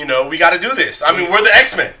 we got to do this. I mean, we're the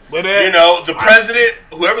X-Men. The president,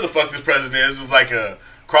 whoever the fuck this president is, was like a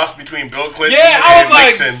cross between Bill Clinton I and was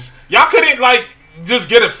like, Nixon. y'all couldn't, just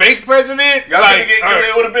get a fake president? Y'all couldn't get,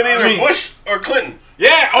 it would have been either Bush or Clinton.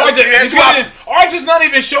 Yeah, or just not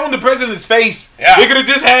even showing the president's face. Yeah. They could have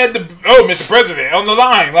just had Mr. President on the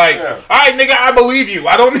line. Like, all right, nigga, I believe you.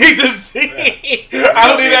 I don't need to see. I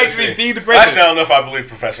don't need to actually see the president. Actually, I don't know if I believe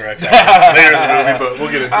Professor X later in the movie, but we'll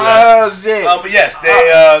get into that. Oh, shit. But yes,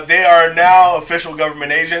 they are now official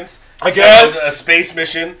government agents. I guess. A space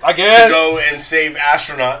mission. I guess. To go and save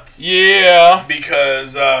astronauts. Yeah.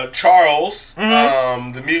 Because Charles,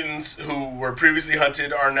 the mutants who were previously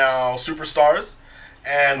hunted are now superstars.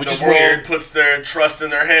 And Which the is world weird. puts their trust in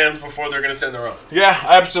their hands before they're going to send their own. Yeah,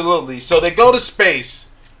 absolutely. So they go to space.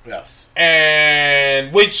 Yes. And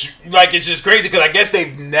it's just crazy because I guess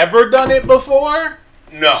they've never done it before.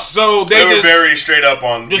 No. So they were just very straight up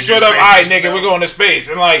on. Just straight up, all right, nigga, we're going to space.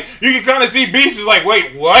 And you can kind of see Beast is like,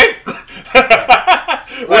 wait, what?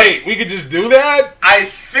 Wait, we could just do that? I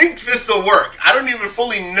think this will work. I don't even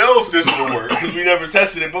fully know if this will work because we never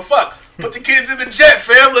tested it, but fuck. Put the kids in the jet,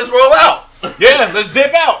 fam. Let's roll out. Yeah, let's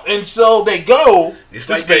dip out. And so they go It's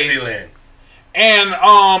to like space. Disneyland. And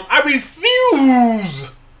I refuse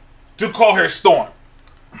to call her Storm.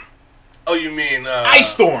 Oh, you mean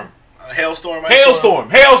Ice Storm. Hailstorm?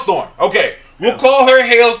 Hailstorm. Okay, we'll call her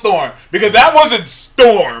Hailstorm because that wasn't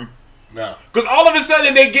Storm. No. Because all of a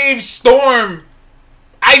sudden they gave Storm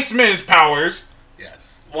Iceman's powers.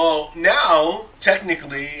 Yes. Well, now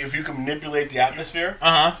technically, if you can manipulate the atmosphere,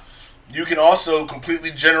 Uh-huh. you can also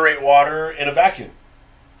completely generate water in a vacuum.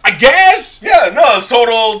 I guess. Yeah, no, it's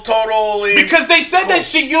totally. Because they said that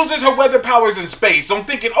she uses her weather powers in space. So I'm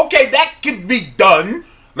thinking, okay, that could be done.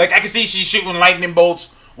 Like, I can see she's shooting lightning bolts,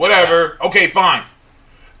 whatever. Yeah. Okay, fine.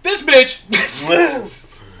 This bitch.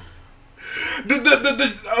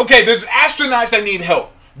 Okay, there's astronauts that need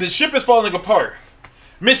help. The ship is falling apart.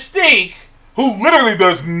 Mystique, who literally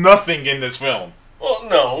does nothing in this film. Well,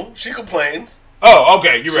 no, she complains. Oh,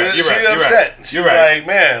 okay, you're right. She's upset. She's like,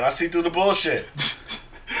 man, I see through the bullshit.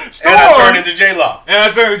 Storm, and I turned into J-Law.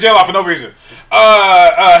 For no reason.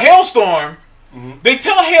 Hailstorm, they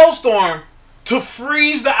tell Hailstorm to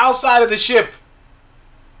freeze the outside of the ship.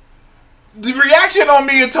 The reaction on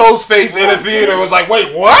Mia Toe's face in the theater was like,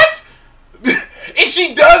 wait, what? And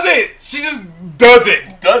she does it. She just does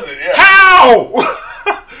it. Does it, yeah. How?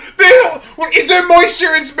 Is there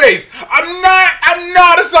moisture in space? I'm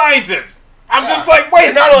not a scientist. I'm just like, wait,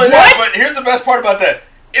 and not only what? that, but here's the best part about that.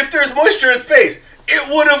 If there's moisture in space, it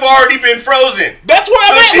would have already been frozen. That's what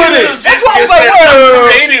I meant with it. That's why I was like, whoa.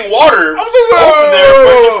 creating water over there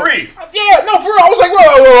for it to freeze. Yeah, no, for real. I was like,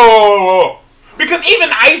 whoa. Because even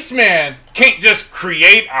Iceman can't just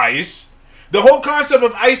create ice. The whole concept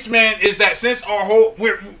of Iceman is that since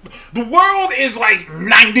the world is like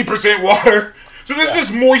 90% water, so there's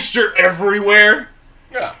just moisture everywhere.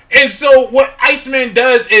 Yeah. And so what Iceman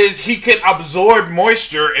does is he can absorb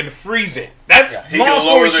moisture and freeze it. That's he long can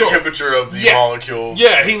story lower short. the temperature of the molecule.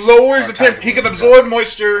 Yeah, he lowers the temperature. He can absorb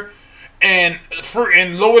moisture and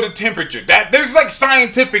lower the temperature. That there's like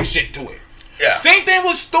scientific shit to it. Yeah. Same thing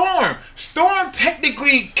with Storm. Storm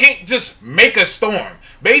technically can't just make a storm.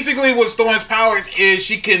 Basically, what Storm's powers is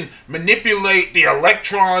she can manipulate the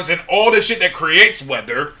electrons and all the shit that creates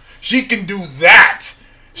weather. She can do that.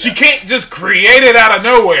 She can't just create it out of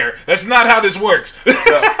nowhere. That's not how this works.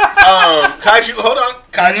 Kaiju, hold on.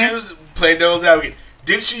 Kaiju's playing devil's advocate.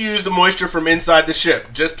 Did she use the moisture from inside the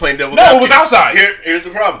ship? Just plain devil's advocate. No, it was outside. Here's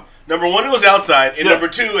the problem. Number one, it was outside. And number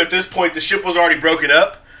two, at this point, the ship was already broken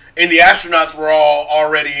up. And the astronauts were all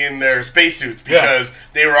already in their spacesuits because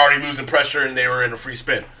they were already losing pressure and they were in a free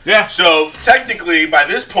spin. Yeah. So, technically, by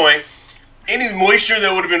this point, any moisture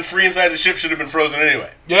that would have been free inside the ship should have been frozen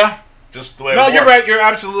anyway. Yeah. Just the way No, it you're works. right. You're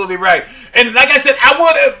absolutely right. And like I said, I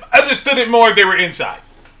would have understood it more if they were inside.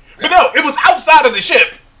 But no, it was outside of the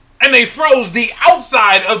ship. And they froze the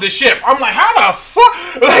outside of the ship. I'm like, how the fuck?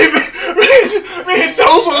 Like, me and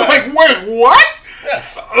Toast was like, wait, what?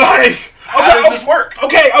 Yes. Like... How does this work?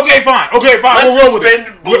 Okay, fine. Let's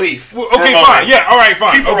suspend belief. Okay, fine. Yeah, all right,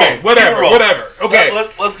 fine. Okay, whatever. Okay.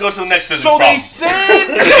 Let's go to the next physics So problem. they said...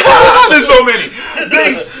 There's so many.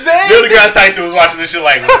 They said... Neil deGrasse Tyson was watching this shit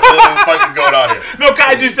like, what the fuck is going on here? No,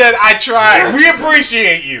 Kaiju said, I tried. We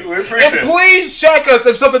appreciate you. We appreciate And please check us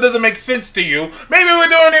if something doesn't make sense to you. Maybe we're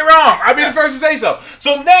doing it wrong. I'll be the first to say so.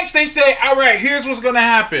 So next they say, all right, here's what's going to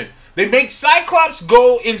happen. They make Cyclops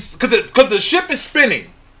go in... Because the ship is spinning.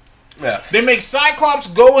 Yes. They make Cyclops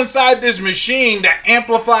go inside this machine that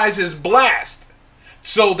amplifies his blast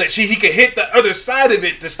so that he can hit the other side of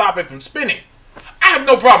it to stop it from spinning. I have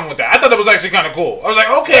no problem with that. I thought that was actually kind of cool. I was like,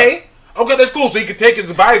 okay, that's cool. So he can take his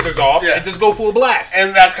visors off and just go full blast.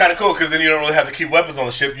 And that's kind of cool because then you don't really have to keep weapons on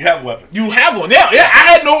the ship. You have a weapon. You have one. Yeah,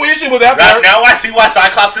 I had no issue with that part. Now I see why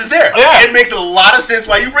Cyclops is there. Yeah. It makes a lot of sense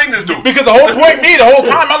why you bring this dude. Because the whole point the whole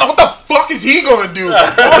time, I'm like, what the fuck is he gonna do?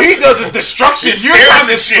 All he does is destruction. You're trying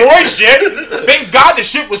to destroy shit. Thank God the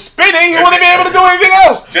ship was spinning. He wouldn't be able to do anything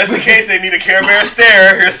else. Just in case they need a Care Bear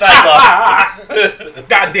stare, here's Cyclops.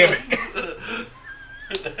 God damn it.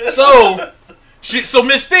 So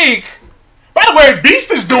Mystique, by the way,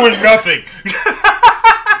 Beast is doing nothing.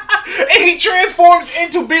 And he transforms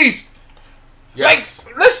into Beast. Yes.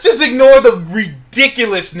 Like, let's just ignore the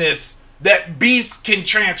ridiculousness that Beast can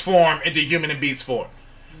transform into human and beast form.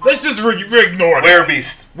 Let's just ignore that.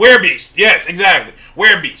 Werebeast. Yes, exactly.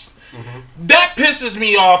 Werebeast. Mm-hmm. That pisses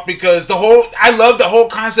me off because I love the whole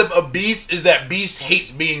concept of Beast is that Beast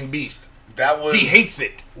hates being Beast. He hates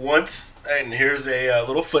it. And here's a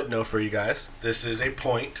little footnote for you guys. This is a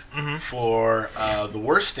point for the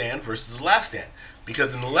worst stand versus the last stand.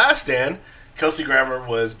 Because in the last stand, Kelsey Grammer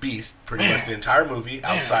was Beast pretty much the entire movie,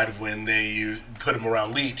 outside of when they put him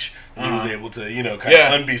around Leech. And he was able to, kind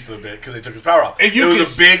of unbeast a little bit because they took his power off. And it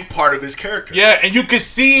was a big part of his character. Yeah, and you could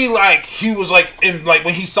see, he was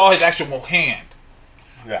when he saw his actual hand.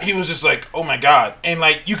 Yeah. he was just like, oh my God. And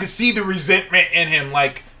like, you could see the resentment in him.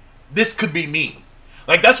 Like, this could be me.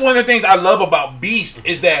 Like, that's one of the things I love about Beast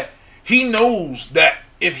is that he knows that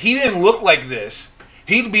if he didn't look like this,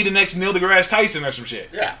 he'd be the next Neil deGrasse Tyson or some shit.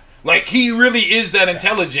 Yeah. Like, he really is that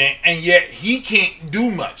intelligent, and yet he can't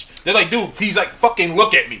do much. They're like, dude, he's like, fucking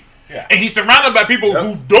look at me. Yeah. And he's surrounded by people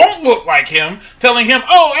who don't look like him, telling him,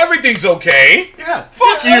 oh, everything's okay. Yeah.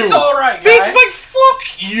 Fuck Yeah, you. that's all right, This guy. is like, fuck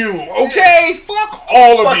you, okay? Fuck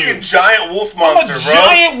all of you. Fucking giant wolf I'm monster, a bro.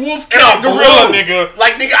 giant wolf And cat a gorilla, blue. nigga.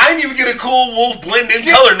 Like, nigga, I didn't even get a cool wolf blend in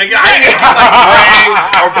color, nigga. I didn't get like gray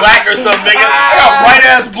or black or something, nigga. I got bright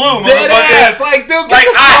ass blue, Dead motherfucker. ass. Like, dude, Like,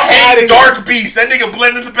 get the I fuck outta hate here. Dark Beast. That nigga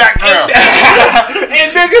blend in the background. And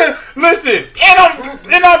nigga, listen,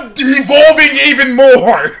 and I'm evolving even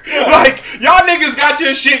more. Like, y'all niggas got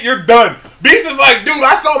your shit, you're done. Beast is like, dude,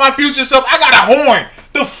 I saw my future self. I got a horn.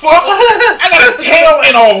 The fuck? I got a tail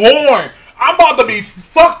and a horn. I'm about to be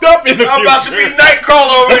fucked up in the future. I'm about to be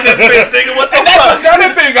Nightcrawler over in this bitch, nigga. What the And that's fuck?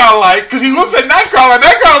 another thing I like, because he looks at Nightcrawler.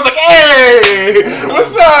 Nightcrawler's like, hey,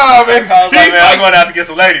 what's up? And I was like, he's man, I'm like, going to have to get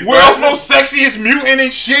some ladies, bro. world's most sexiest mutant and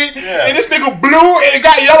shit. Yeah. And this nigga blue and it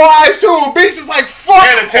got yellow eyes too. Beast is like, fuck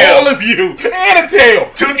And a tail. all of you. And a tail.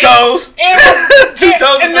 Two toes. And, Two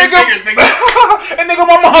toes and three nigga, fingers, nigga. and nigga,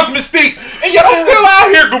 my mom's Mystique. And yet I'm still out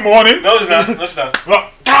here. Good morning. No, it's not. No, it's not.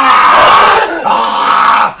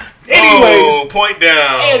 Anyways. Oh, point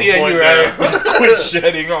down. Yeah, Point you're down. right. Quit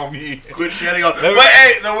shedding on me. Quit shedding on. But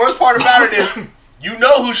hey, the worst part about it is, you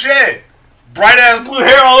know who shed. Bright ass blue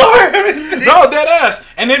hair all over everything. No, dead ass.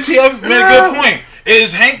 And MTF made a good point. It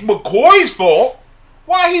is Hank McCoy's fault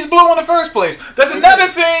why he's blue in the first place. That's another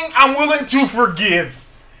thing I'm willing to forgive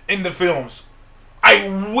in the films. I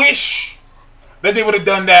wish that they would have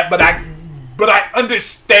done that, but I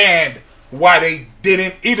understand why they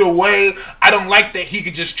didn't. Either way, I don't like that he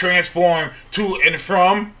could just transform to and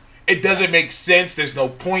from. It doesn't make sense. There's no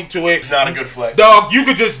point to it. It's not a good flex. Dog, you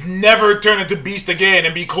could just never turn into Beast again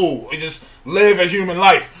and be cool. And just live a human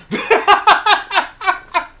life.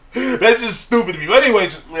 That's just stupid to me. But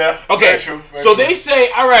anyways, Yeah. okay. Very true. Very So true. they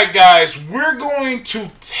say, all right, guys, we're going to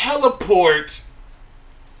teleport.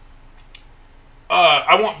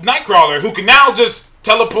 I want Nightcrawler, who can now just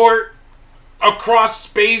teleport across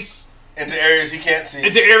space into areas he can't see.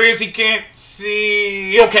 into areas he can't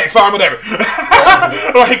see. Okay, fine, whatever.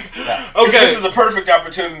 Like, okay. This is the perfect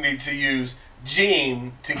opportunity to use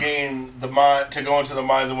Jean to gain the mind, to go into the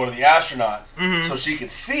minds of one of the astronauts, so she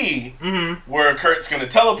could see where Kurt's going to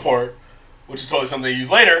teleport, which is totally something they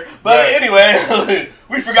use later. But Right. anyway,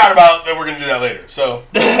 we forgot about that. We're going to do that later. So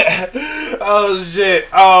Oh shit.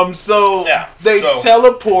 So Yeah, they so-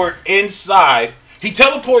 teleport inside. He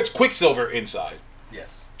teleports Quicksilver inside.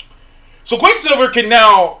 yes, So Quicksilver can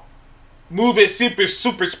now move at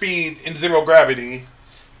super speed in zero gravity.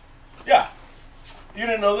 yeah. You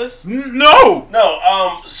didn't know this? No.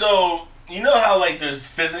 No. So you know how like there's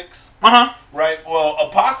physics, Uh-huh. right? Well,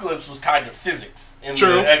 Apocalypse was tied to physics in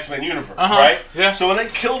True. the X-Men universe, Uh-huh. right? Yeah. So when they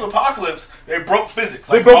killed Apocalypse, they broke physics.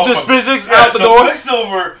 They like broke just motherfuckers. physics Yeah, out the so door?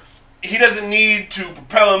 Quicksilver, he doesn't need to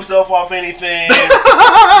propel himself off anything.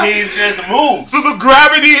 He just moves. So the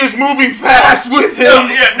gravity is moving fast with him.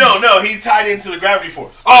 No. He tied into the gravity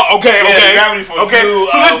force. Oh, okay, Yeah, okay. the gravity force. Okay, Through,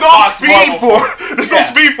 so there's no Fox speed Marvel force. force. There's Yeah. no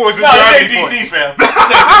speed force. There's No, this gravity ain't force. DC, fam. This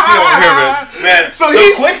ain't DC over here, man. So So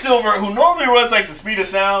he's- Quicksilver, who normally runs like the speed of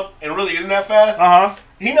sound and really isn't that fast, Uh-huh.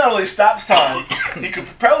 he not only stops time, he could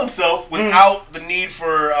propel himself without the need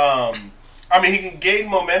for. He can gain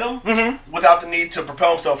momentum without the need to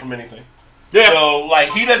propel himself from anything. Yeah. So,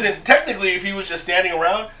 like, he doesn't technically. If he was just standing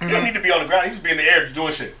around, he don't need to be on the ground. He just be in the air just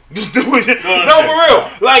doing shit. Just doing it. Doing No, shit. for real.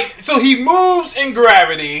 Like, so he moves in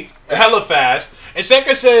gravity hella fast. And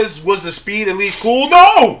Second says, was the speed at least cool?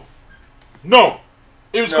 No.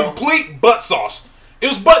 It was No. complete butt sauce. It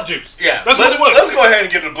was butt juice. Yeah, That's what it was. Let's go ahead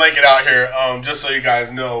and get the blanket out here, just so you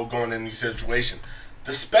guys know going in the situation.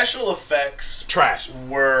 The special effects Trash.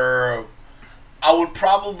 were, I would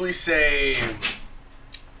probably say,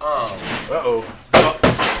 Uh-oh.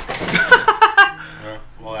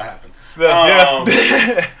 well, that happened.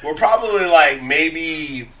 Yeah. We're probably like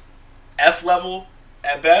maybe F level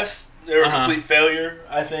at best. They were a complete failure,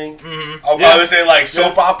 I think. I'll probably say like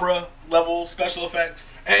soap opera level special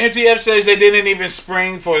effects. And MTF says they didn't even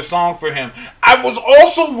spring for a song for him. I was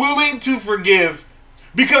also willing to forgive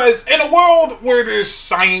because in a world where there's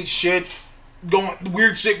science shit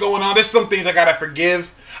weird shit going on, there's some things I gotta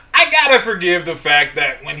forgive. I gotta forgive the fact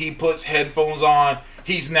that when he puts headphones on,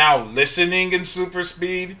 he's now listening in super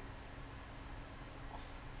speed.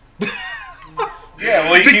 Yeah,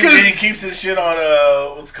 well, Because- he keeps his shit on,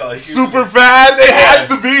 what's it called? He keeps Super fast. It has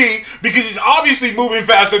to be because he's obviously moving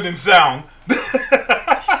faster than sound.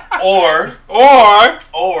 Or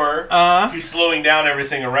Or he's slowing down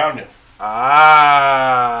everything around him.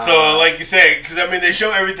 So Like you say, because I mean, they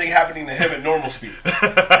show everything happening to him at normal speed,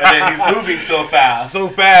 and then he's moving so fast. so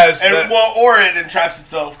fast. And, that- or it entraps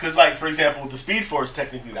itself because, like, for example, with the Speed Force,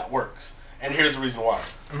 technically that works. And here's the reason why: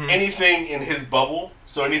 anything in his bubble,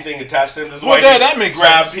 so anything attached to him, this is Well, why yeah, he that can makes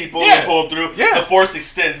grab sense. people Yeah. and pull them through. Yeah. The force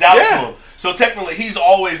extends out Yeah. to him, so technically he's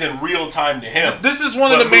always in real time to him. This is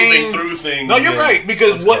one of but the main moving through things. No, you're and- right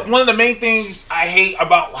because Let's what go. one of the main things I hate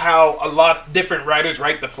about how a lot of different writers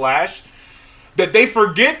write the Flash, that they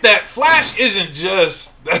forget that Flash isn't just.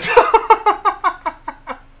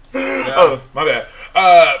 Oh, my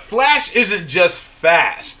bad. Flash isn't just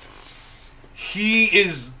fast. He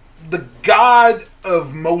is the god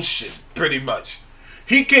of motion, pretty much.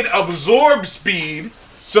 He can absorb speed.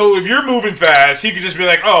 So if you're moving fast, he could just be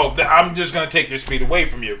like, "Oh, I'm just gonna take your speed away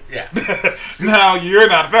from you." Yeah. Now you're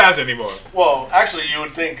not fast anymore. Well, actually, you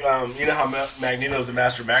would think, you know how Magneto's the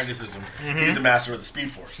master of magnetism. He's the master of the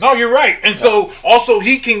Speed Force. No, you're right. And so also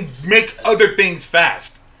he can make other things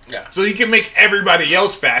fast. Yeah. So he can make everybody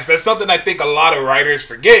else fast. That's something I think a lot of writers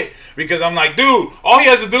forget because I'm like, dude, all he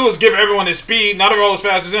has to do is give everyone his speed. Now they're all as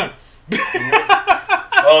fast as him.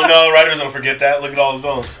 Oh no, writers don't forget that. Look at all his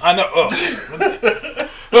bones. I know.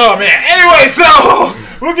 Oh man. Anyway, so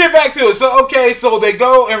we'll get back to it. So okay, so they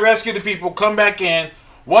go and rescue the people, come back in.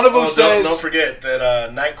 One of them says, don't forget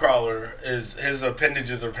that Nightcrawler his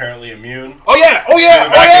appendages are apparently immune. "Oh yeah, oh To yeah,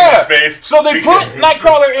 the oh vacuum yeah." of space. So they put Because-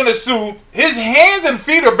 Nightcrawler in a suit. His hands and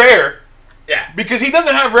feet are bare Yeah. because he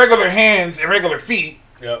doesn't have regular hands and regular feet.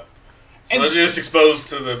 Yep. So And they're just exposed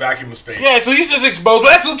to the vacuum of space. Yeah, so he's just exposed.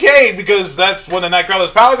 But that's okay because that's one of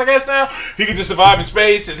Nightcrawler's powers, I guess. Now he can just survive in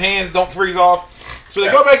space. His hands don't freeze off. So they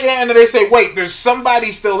go back in and then they say, "Wait, there's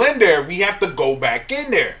somebody still in there. We have to go back in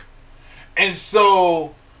there." And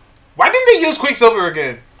so, why didn't they use Quicksilver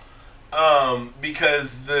again?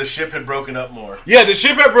 Because the ship had broken up more. Yeah, the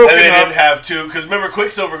ship had broken And they up. didn't have two. Because remember,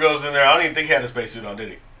 Quicksilver goes in there. I don't even think he had a spacesuit on, did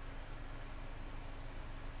he?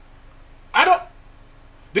 I don't.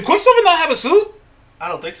 Did Quicksilver not have a suit? I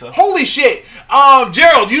don't think so. Holy shit!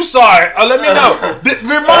 Gerald, you saw it. Let me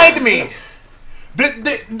know. Remind me. Did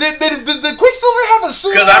Quicksilver have a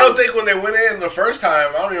suit? Because I don't think when they went in the first time,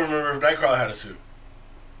 I don't even remember if Nightcrawler had a suit.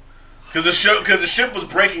 Because the ship was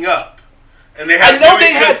breaking up, and they had. I know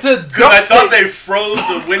they had to Because I duct thought tape- they froze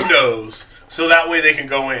the windows so that way they can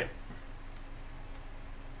go in.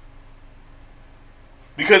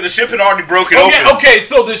 Because the ship had already broken open. Okay,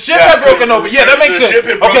 so the ship Yeah, had broken the open. Yeah, that makes the sense. ship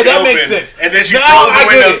had Okay, broken that makes open, sense. and then she Now froze the I get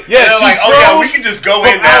windows. it. Yeah, and they're she like, "Oh yeah, we froze can just go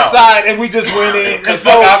from in now." outside, and we just went in. And Because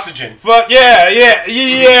so, fuck oxygen. Fuck yeah.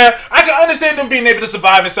 I can understand them being able to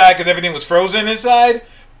survive inside because everything was frozen inside.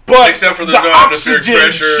 But Except for the oxygen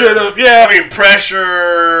pressure. should have. Yeah. I mean,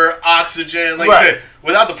 pressure, oxygen. Like Right. you said,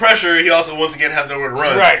 without the pressure, he also once again has nowhere to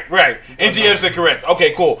run. Right. NGF said correct.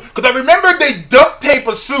 Okay, cool. Because I remember they duct tape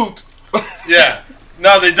a suit. Yeah.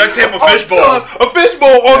 No, they duct tape a on fishbowl. A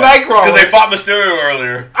fishbowl on Nightcrawler. Because they fought Mysterio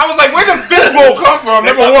earlier. I was like, where did fishbowl come from? They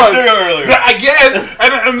Number fought one. Mysterio earlier. I guess.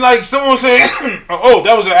 And I'm like, someone was saying, oh,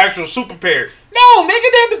 that was an actual super pair. No, nigga,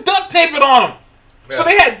 they had to duct tape it on them. So Yeah.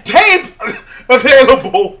 they had tape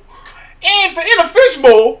available and in a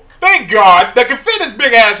fishbowl, thank God, that could fit his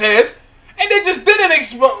big ass head. And they just didn't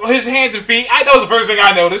expose his hands and feet. That was the first thing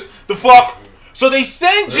I noticed. The fuck? So they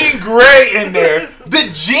sent Jean Grey in there.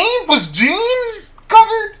 Was Jean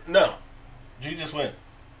covered? No. G just went.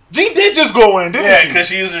 Jean did just go in, didn't Yeah, she? because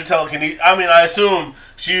she used her telekinesis. I mean, I assume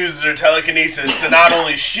she used her telekinesis to not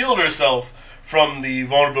only shield herself from the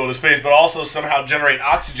vulnerability of space, but also somehow generate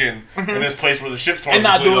oxygen in this place where the ship's torn And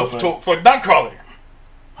not do it open. for Nightcrawler.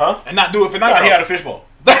 Huh? And not do it for No, Nightcrawler. he had a fishbowl.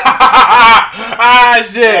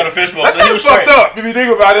 Shit. He had a fishbowl, That's so he kind of was fucked straight. up if you think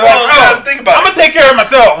about it. Well, you gotta think about I'm it. gonna take care of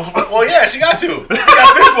myself. Well, yeah, she got to. She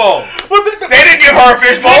got a fishbowl. Well, They didn't give her a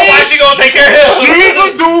fishbowl. Why she gonna take care of She him?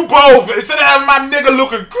 could do both instead of having my nigga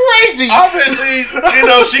looking crazy. Obviously,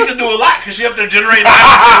 she could do a lot because she up there generating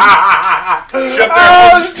oxygen. She up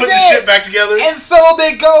there putting the shit back together. And so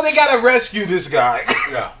they gotta rescue this guy.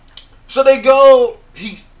 Yeah. So they go,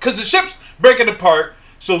 because the ship's breaking apart.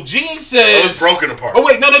 So Jean says, It was broken apart. Oh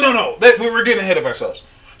wait, no. We're getting ahead of ourselves.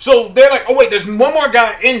 So they're like, oh wait, there's one more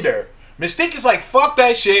guy in there. Mystique is like, fuck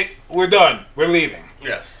that shit. We're done. We're leaving.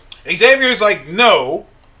 Yes. Xavier's like, no,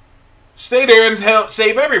 stay there and help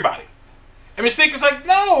save everybody. And Mystique is like,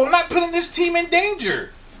 no, I'm not putting this team in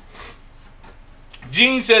danger.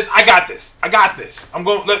 Jean says, I got this. I'm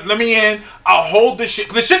going, let me in. I'll hold this shit.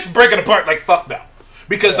 The ship's breaking apart like fuck now.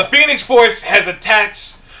 because the Phoenix Force has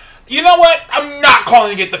attached. You know what? I'm not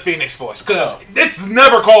calling it the Phoenix Force because it's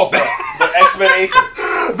never called that. The X-Men Aether.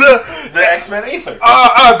 The X-Men Aether.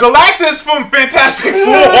 Galactus from Fantastic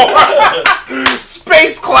Four.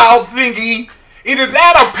 Space cloud thingy. Either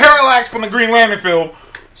that or Parallax from the Green Lantern film.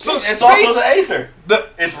 So it's also the Aether.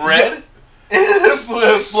 It's red. It's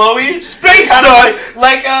flowy. Space dust.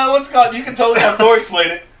 Like what's it called? You can totally have Thor explain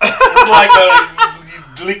it. It's like a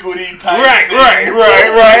liquidy type.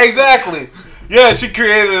 Right. Exactly. Yeah, she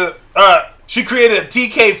created a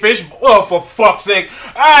TK fish. Oh, for fuck's sake!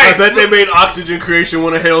 I bet they made oxygen creation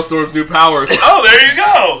one of Hailstorm's new powers. Oh, there you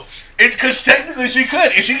go. Because technically she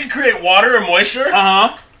could. If she could create water and moisture.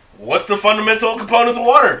 What's the fundamental components of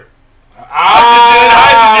water? Oxygen and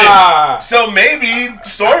hydrogen. So maybe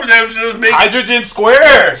Storm's able to just make hydrogen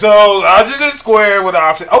square. So hydrogen square with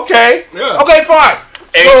oxygen. Okay. Yeah. Okay, fine.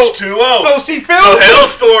 H2O. So she feels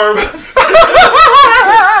Hailstorm.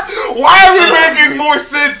 Why are we making more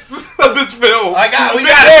sense of this film? We got it.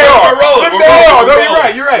 We're rolling. No,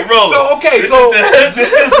 you're right. We're rolling. So okay,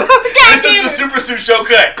 this is the Super Suit Show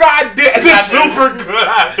cut. God damn, it's super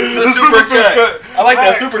cut. The super cut. I like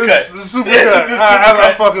that super cut. The super cut.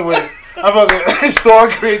 I'm fucking with it.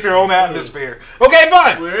 Storm creates her own atmosphere. Okay,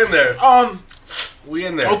 fine. We're in there. We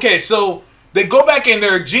in there. Okay, so they go back in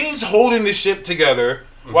there. Jean's holding the ship together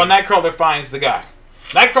while Nightcrawler finds the guy.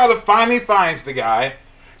 Nightcrawler finally finds the guy,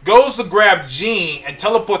 goes to grab Jean and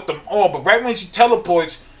teleport them all. But right when she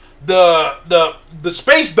teleports, the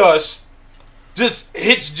space dust just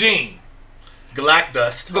hits Jean.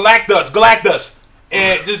 Galactus.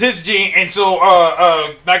 And it just hits Jean, and so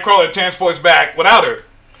Nightcrawler transports back without her.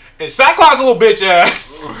 And Cyclops' little bitch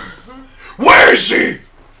ass. Where is she?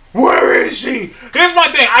 Here's my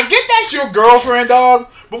thing. I get that's your girlfriend, dog.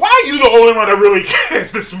 But why are you the only one that really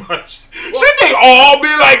cares this much? Shouldn't they all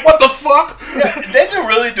be like, what the fuck? Yeah, they didn't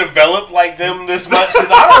really develop like them this much.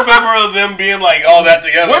 Because I don't remember them being like all that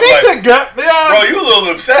together. When they together, bro, you a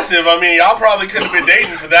little obsessive. I mean, y'all probably couldn't have been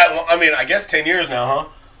dating for that long. I mean, I guess 10 years now, huh?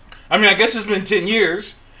 I mean, I guess it's been 10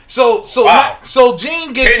 years. So wow. So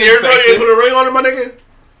Jean gets 10 years, bro, you put a ring on it, my nigga?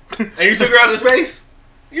 And you took her out of space?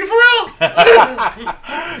 You for real?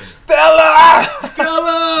 Stella!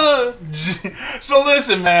 So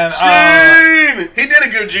listen, man. Gene! He did a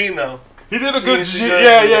good Gene, though. He did a good Gene.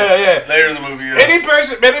 Yeah. Later in the movie, yeah.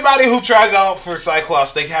 Anybody who tries out for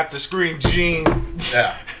Cyclops, they have to scream Gene.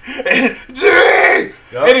 Yeah. Gene!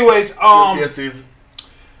 Yep. Anyways,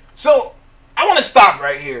 so I want to stop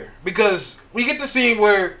right here because we get to see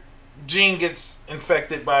where Jean gets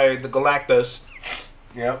infected by the Galactus.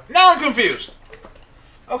 Yep. Now I'm confused.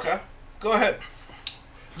 Okay, go ahead.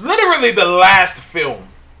 Literally the last film.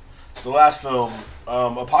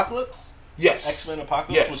 Apocalypse? Yes. X-Men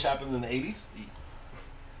Apocalypse, yes. Which happened in the 80s?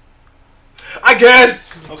 I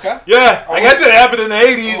guess. Okay. Yeah, I guess it happened in the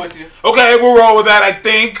 80s. I'm with you. Okay, we'll roll with that, I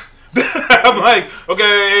think. I'm like,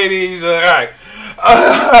 okay, 80s, alright.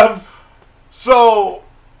 So,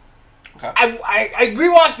 okay. I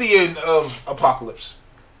rewatched the end of Apocalypse.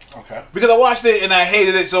 Okay. Because I watched it and I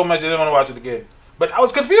hated it so much I didn't want to watch it again. But I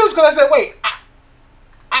was confused because I said, wait,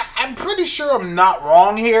 I'm pretty sure I'm not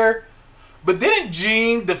wrong here. But didn't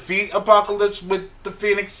Jean defeat Apocalypse with the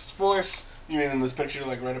Phoenix Force? You mean in this picture,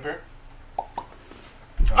 like right up here?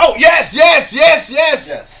 Oh, yes.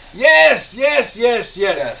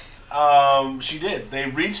 She did. They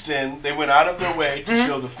reached in, they went out of their way to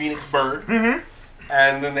show the Phoenix bird. Mm-hmm.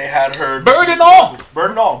 And then they had her... Bird and all.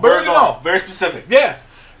 Very specific. Yeah.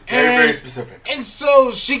 Very specific. And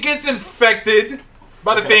so she gets infected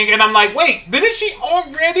by the thing, and I'm like, wait, didn't she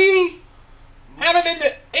already have it in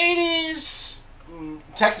the 80s?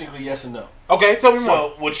 Technically, yes and no. Okay, tell me more.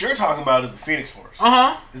 So, what you're talking about is the Phoenix Force.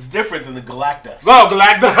 Uh-huh. It's different than the Galactus. Oh,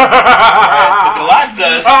 Galactus. Right? The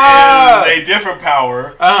Galactus is a different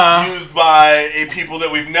power used by a people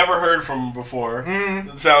that we've never heard from before.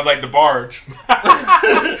 Mm. It sounds like the Barge.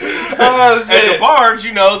 And the Barge,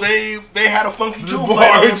 you know, they had a funky tool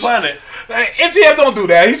on the planet. MTF don't do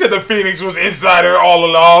that. He said the Phoenix was inside her all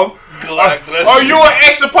along. Galactus. Are you an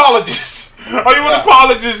ex-apologist? Are you an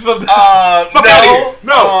apologist of no,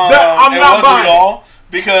 I'm not buying at all.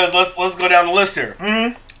 Because let's go down the list here.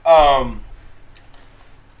 Mm-hmm.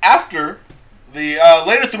 After the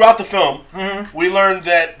later throughout the film, we learned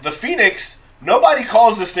that the Phoenix. Nobody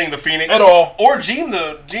calls this thing the Phoenix at all, or Jean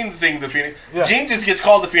the thing the Phoenix. Yeah. Jean just gets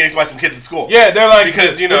called the Phoenix by some kids at school. Yeah, they're like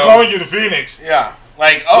because they're calling you the Phoenix. Yeah,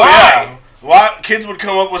 like why? Why kids would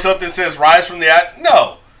come up with something that says "Rise from the Act"?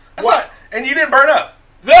 No, that's not. And you didn't burn up.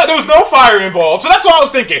 Yeah, there was no fire involved. So that's what I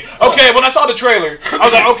was thinking. Okay, when I saw the trailer, I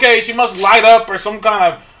was like, okay, she must light up or some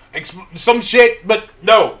kind of some shit. But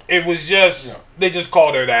no, it was just they just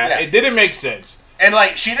called her that. Yeah. It didn't make sense. And,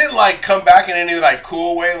 like, she didn't, like, come back in any, like,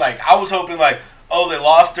 cool way. Like, I was hoping, like, oh, they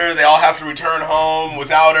lost her. They all have to return home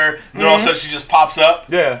without her. And then all of a sudden she just pops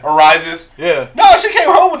up. Yeah. Arises. Yeah. No, she came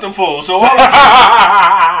home with them fools. So,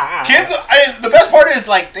 kids, and the best part is,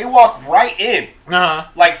 like, they walk right in. Uh-huh.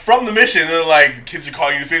 Like, from the mission, they're like, the kids are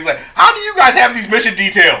calling you things like, how do you guys have these mission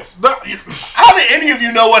details? How did any of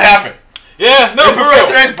you know what happened? Yeah, no, Did for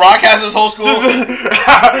Professor real. X broadcast this whole school?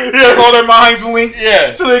 Yeah, all their minds linked.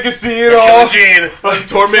 Yeah. So they can see it all. Gene,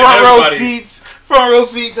 tormenting Front row everybody. seats. Front row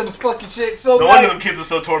seat to the fucking shit. So No like, wonder them kids are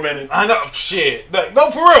so tormented. I know, shit. Like, no,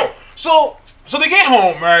 for real. So they get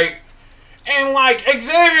home, right? And like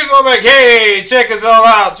Xavier's all like, "Hey, check us all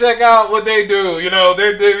out. Check out what they do. You know,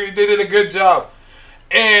 they did a good job."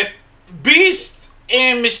 And Beast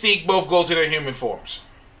and Mystique both go to their human forms.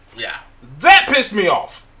 Yeah. That pissed me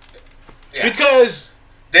off Yeah. because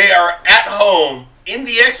They are at home in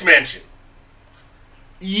the X-Mansion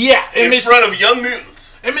yeah, and in front of young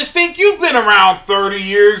mutants. and Mystique, you've been around 30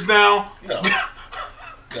 years now. No.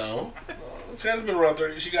 No. She hasn't been around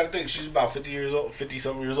 30. She got to think. She's about 50 years old,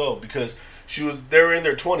 50-something years old because they were in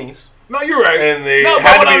their 20s. No, you're right. And they no, but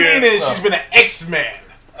had what to I be mean is oh. she's been an X-Man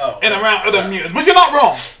Oh. and around other mutants. But you're not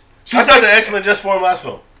wrong. I thought the X-Men just formed last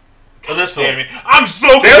film. Or this film. Damn it. I'm so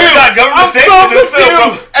They confused. only got government I'm sanction so in this film.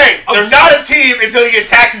 confused. Hey, they're not a team until you get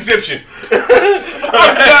tax exemption.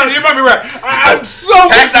 You might be right. I'm so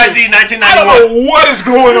Tax confused. ID 1991. I don't know what is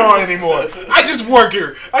going on anymore. I just work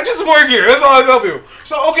here. That's all I tell people.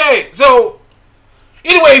 So, okay. So,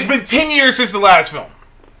 anyway, it's been 10 years since the last film.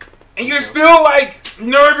 And you're still, like,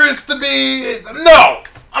 nervous to be... No.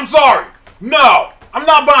 I'm sorry. No. I'm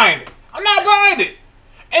not buying it.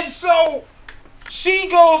 And so, she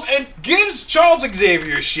goes and gives Charles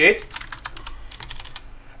Xavier shit.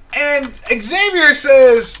 And Xavier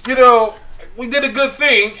says, you know, we did a good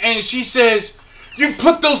thing. And she says, you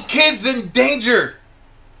put those kids in danger.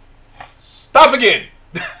 Stop again.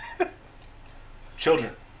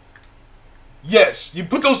 Children. Yes, you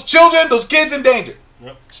put those children, those kids in danger.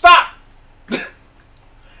 Yep. Stop.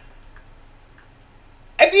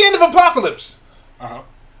 At the end of Apocalypse, Uh-huh.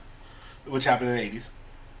 Which happened in the 80s.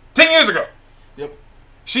 10 years ago, Yep.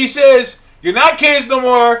 she says, you're not kids no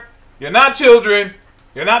more. You're not children.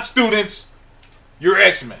 You're not students. You're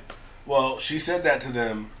X-Men. Well, she said that to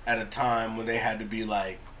them at a time when they had to be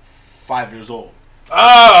like 5 years old.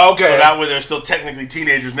 Oh, okay. So that way they're still technically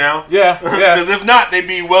teenagers now. Yeah, yeah. Because if not, they'd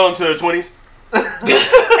be well into their 20s.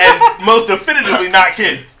 And most definitively not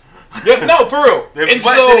kids. Yeah, no, for real. But And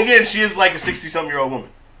then again, she is like a 60-something-year-old woman.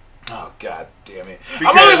 oh, god damn it.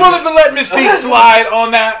 Because- I'm only willing to let Mystique slide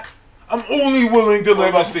on that. I'm only willing to What let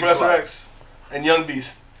about Mystique Professor slide. X and Young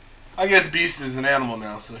Beast? I guess Beast is an animal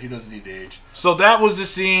now, so he doesn't need to age. So that was the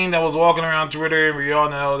scene that was walking around Twitter, and we all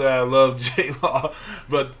know that I love J-Law,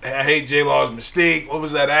 but I hate J-Law's Mystique. What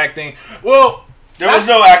was that acting? Well, There was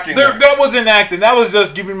no acting there. That wasn't acting. That was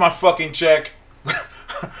just giving my fucking check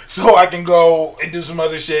so I can go and do some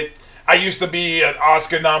other shit. I used to be an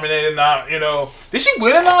Oscar nominated, you know. Did she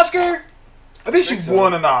win an Oscar? I think she so.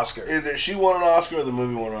 won an Oscar. Either she won an Oscar or the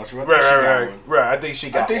movie won an Oscar. I think she got one. Right. I think she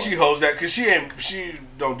got I think one. she holds that because she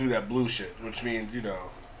don't do that blue shit, which means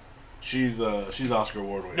she's Oscar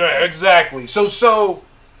award winning. Yeah, exactly. So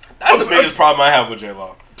That's the biggest problem I have with J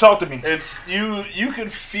Law. talk to me. It's you can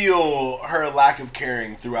feel her lack of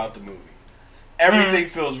caring throughout the movie. Everything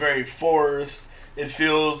feels very forced. It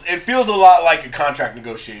feels a lot like a contract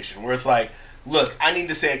negotiation where it's like, look, I need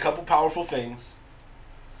to say a couple powerful things.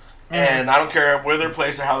 And I don't care where they're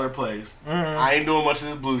placed or how they're placed. I ain't doing much of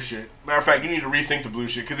this blue shit. Matter of fact, you need to rethink the blue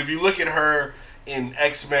shit. Because if you look at her in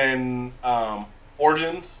X-Men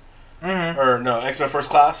Origins, or no, X-Men First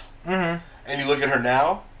Class, and you look at her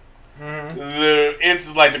now,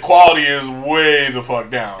 it's like the quality is way the fuck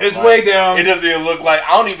down. It's like, way down. It doesn't even look like,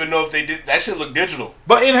 I don't even know if they did, that shit look digital.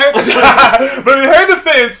 But in her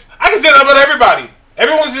defense, I can say that about everybody.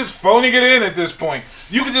 Everyone's just phoning it in at this point.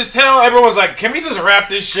 You can just tell everyone's like, can we just wrap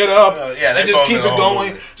this shit up Yeah, they and just phoned keep it it all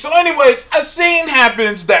going? over. So anyways, a scene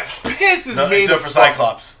happens that pisses No, me except the for fuck-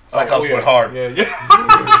 Cyclops. Cyclops yeah. went hard. Yeah.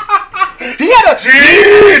 He had a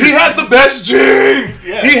gene! He has the best gene!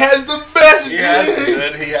 Yeah. He has the best He gene! has it,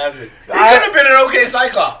 man. He has it. He I- could have been an okay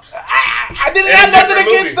Cyclops. I didn't In a have nothing different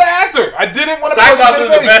against movie. the actor. I didn't want to Cyclops is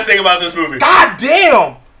the best thing about this movie. God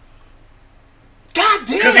damn! God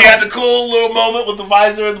damn! Because he had the cool little moment with the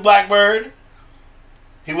visor and the Blackbird.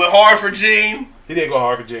 He went hard for Jean. He did go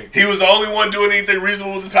hard for Jake. He was the only one doing anything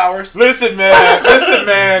reasonable with his powers. Listen, man.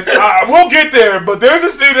 We'll get there, but there's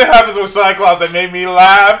a scene that happens with Cyclops that made me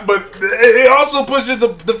laugh, but it also pushes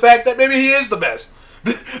the fact that maybe he is the best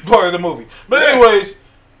part of the movie. But anyways,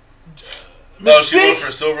 No, she went Mystique-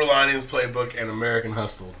 for Silver Linings Playbook and American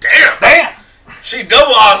Hustle. Damn! Damn. She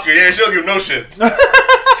double Oscar. Yeah, she don't give no shit. She's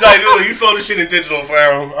like, dude, you phone this shit in digital,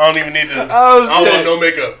 fam. I don't even need to. Oh, I don't shit. want no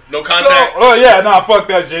makeup. No So, contacts. oh yeah, nah, fuck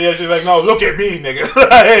that shit. Yeah, she's like, no, look at me, nigga.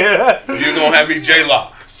 You're gonna have me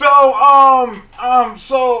J-Law.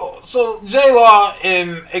 So J-Law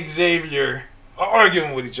and Xavier are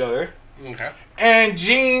arguing with each other. Okay. And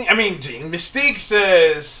Mystique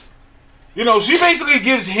says, you know, she basically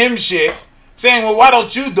gives him shit, saying, well, why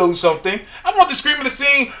don't you do something? I want to scream at the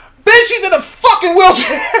scene, bitch, she's in a fucking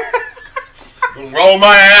wheelchair. Roll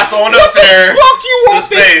my ass on up there. What the fuck you want to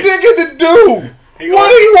this space. nigga to do? What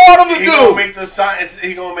do you want him to He do? gonna make the science.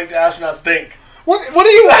 He gonna make the astronauts think. What do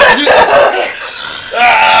you want?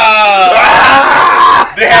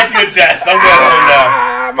 They had good deaths. I'm gonna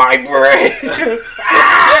now. My brain.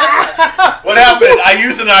 What happened? I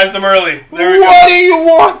euthanized them early. There we go. What do you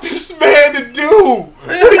want this man to do?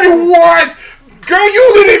 What do you want? Girl,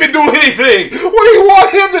 you didn't even do anything. What do you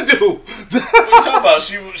want him to do? What are you talking about?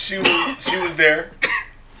 She was there.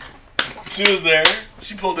 She was there.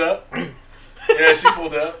 She pulled up. Yeah, she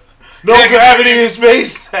pulled up. No Yeah, gravity in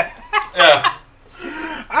space. Yeah.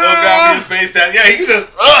 No gravity in space time. Yeah, he can just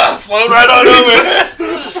float right on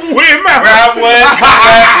over. Swim out. Grab one, come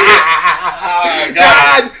back.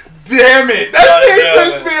 God damn it. That God shit damn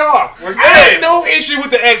pissed it. me off. We're I had good. no issue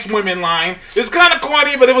with the ex-women line. It's kind of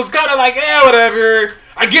corny, but it was kind of like, whatever.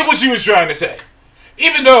 I get what she was trying to say.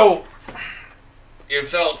 Even though It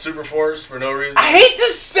felt super forced for no reason. I hate to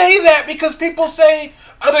say that because people say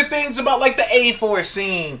other things about like the A4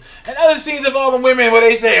 scene and other scenes of all the women where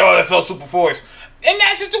they say, oh, that felt super forced. In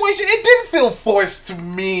that situation, it didn't feel forced to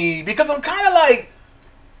me because I'm kind of like,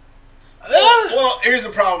 Well, here's the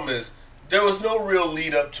problem is there was no real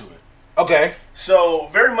lead up to it. okay. So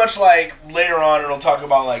very much like later on, it'll talk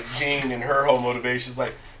about like Jean and her whole motivations.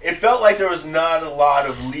 Like it felt like there was not a lot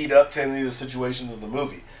of lead up to any of the situations in the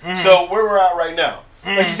movie. So where we're at right now,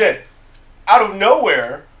 like you said, out of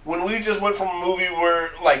nowhere, when we just went from a movie where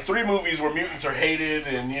like 3 movies where mutants are hated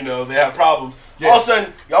and you know they have problems, all of a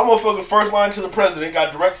sudden y'all motherfuckers first line to the president, got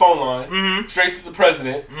a direct phone line straight to the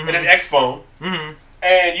president and an X phone,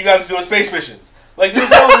 and you guys are doing space missions. Like, there's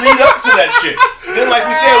no lead up to that shit. Then, like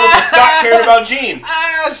we said, with the Scott caring about Jean.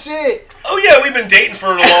 Shit. Oh, yeah, we've been dating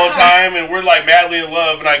for a long time, and we're, like, madly in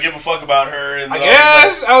love, and I give a fuck about her. And I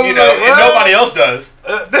guess. I was you know, like, and well, nobody else does.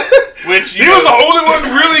 Which, he was the only one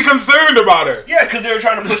really concerned about her. Yeah, because they were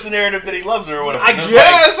trying to push the narrative that he loves her or whatever. I And it's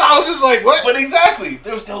guess. I was just like, what? But exactly.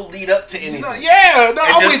 There was no lead up to anything. No, It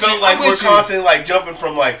I'm just with felt you. like I'm we're with you. constantly, like, jumping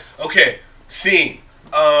from, like, okay, scene.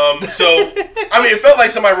 So, I mean, it felt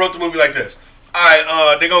like somebody wrote the movie like this.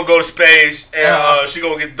 Alright, they're gonna go to space, and she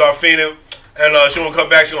gonna get Darfina, and she gonna come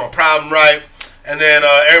back, she gonna problem right, and then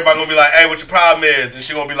everybody gonna be like, hey, what your problem is? And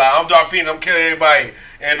she gonna be like, I'm Darfina, I'm killing everybody,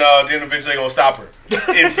 and then eventually they gonna stop her.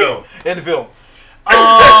 In film. In the film.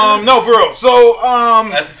 No, for real. So,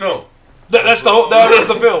 That's the film. that's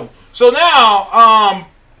the film. So now,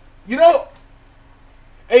 you know,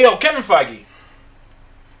 hey yo, Kevin Feige,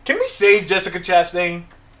 can we save Jessica Chastain?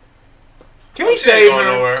 Can we She ain't save going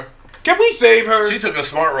her? nowhere. Can we save her? She took a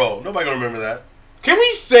smart role. Nobody gonna remember that. Can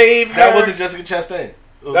we save her? That wasn't Jessica Chastain. It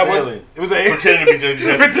was That an was alien. it. Was a Pretending to be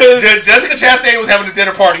Jessica Pretend- Chastain. Jessica Chastain was having a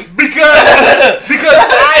dinner party. because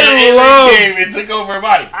I love. It took over her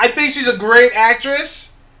body. I think she's a great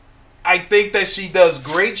actress. I think that she does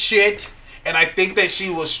great shit, and I think that she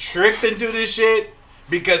was tricked into this shit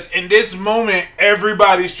because in this moment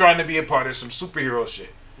everybody's trying to be a part of some superhero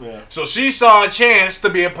shit. Yeah. So she saw a chance to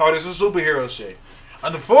be a part of some superhero shit.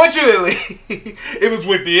 Unfortunately, it was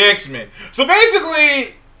with the X-Men. So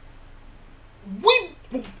basically,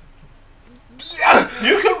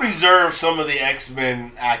 You could reserve some of the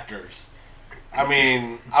X-Men actors. I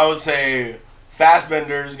mean, I would say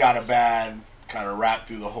Fassbender's got a bad kind of rap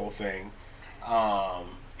through the whole thing.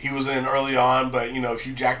 He was in early on, but, you know, if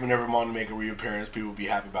Hugh Jackman ever wanted to make a reappearance, people would be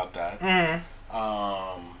happy about that.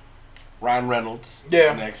 Ryan Reynolds is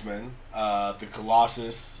an X-Men. The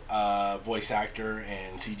Colossus voice actor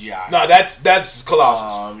and CGI. no, that's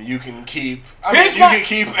Colossus. You can keep. Here's you can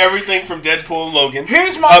keep everything from Deadpool and Logan.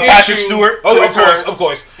 Here's my issue. Patrick Stewart. Oh, return. of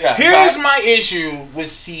course. Yeah, Here's Pat. my issue with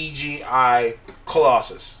CGI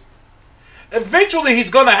Colossus. Eventually, he's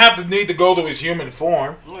gonna have to need to go to his human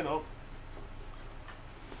form. You know.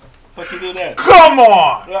 Fuck you do that. Come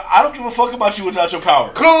on, I don't give a fuck about you without your power.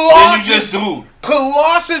 Colossus. Then you just do.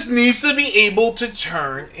 Colossus needs to be able to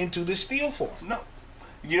turn into the steel form. No.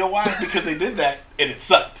 You know why? Because they did that and it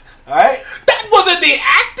sucked. Alright? That wasn't the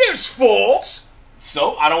actor's fault.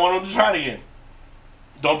 So, I don't want him to try it again.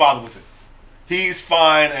 Don't bother with it. He's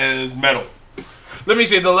fine as metal. Let me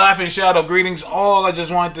say the Laughing Shadow. Greetings all. I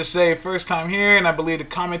just wanted to say, first time here, and I believe the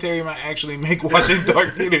commentary might actually make watching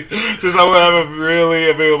Dark Phoenix, since I will have a really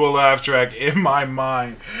available laugh track in my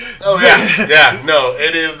mind. Oh yeah. No,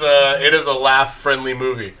 it is a laugh friendly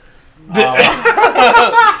movie. It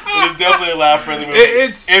is definitely a laugh friendly movie.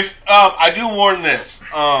 If I do warn this,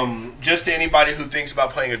 just to anybody who thinks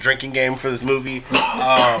about playing a drinking game for this movie,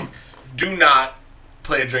 do not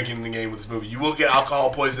play a drinking game with this movie. You will get alcohol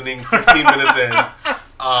poisoning 15 minutes in.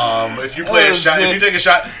 If you play a shot, if you take a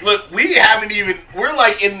shot, look, we're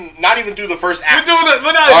like not even through the first act. We're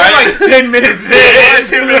like 10 minutes in.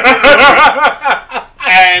 10 minutes in.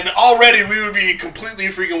 And already we would be completely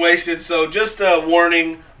freaking wasted. So just a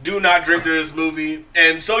warning, do not drink during this movie.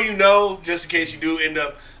 And so you know, just in case you do end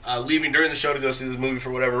up leaving during the show to go see this movie for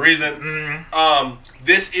whatever reason,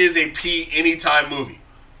 this is a pee anytime movie.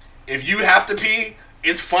 If you have to pee,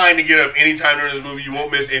 it's fine to get up anytime during this movie. You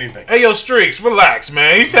won't miss anything. Hey, yo, Streaks, relax,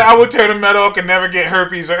 man. He said I would turn the metal can never get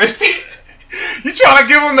herpes or STD. You trying to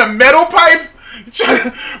give him the metal pipe?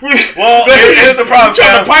 Well, here's the problem,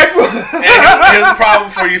 fam. Here's the problem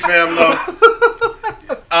for you, fam, though.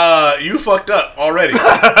 You fucked up already.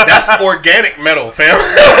 That's organic metal, fam.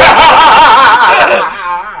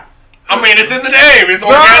 I mean, it's in the name. It's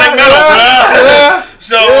organic metal, bro.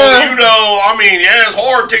 So, you know, I mean, yeah, it's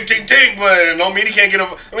hard, ting, ting, ting, but it don't mean he can't get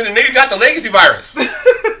over. I mean, the nigga got the legacy virus.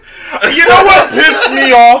 You know what pissed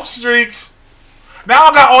me off, Streaks? Now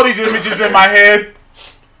I got all these images in my head.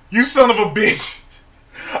 You son of a bitch.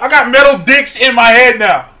 I got metal dicks in my head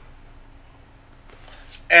now.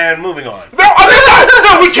 And moving on.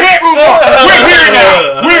 No, we can't move on.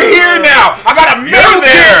 We're here now. I got a metal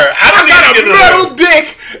dick. I got a metal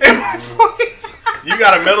dick in my fucking... You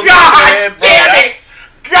got a metal dick in your head, bro.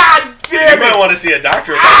 God damn it. You might want to see a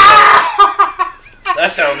doctor about that.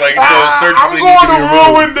 That sounds like it's going surgically. I'm going to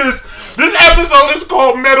ruin this. This episode is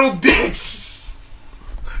called Metal Dicks.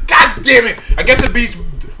 God damn it. I guess it beats...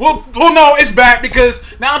 Well, no, it's back because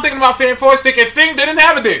now I'm thinking about Fan Force Dick and Thing didn't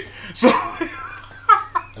have a dick. So...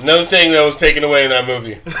 Another thing that was taken away in that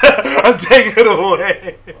movie. I'll take it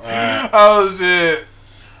away. Oh, shit.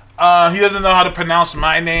 He doesn't know how to pronounce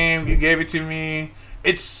my name. You gave it to me.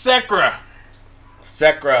 It's Sekra.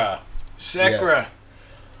 Sekra. Yes.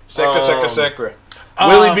 Sekra.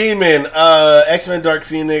 Willie Beeman, X-Men Dark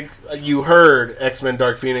Phoenix. You heard X-Men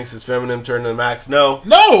Dark Phoenix's feminine turn to Max. No,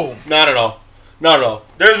 not at all. Not at all.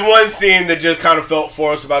 There's one scene that just kind of felt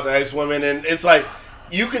forced about the X-Women, and it's like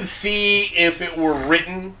you could see if it were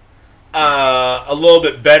written a little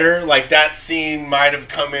bit better. Like that scene might have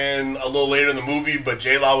come in a little later in the movie, but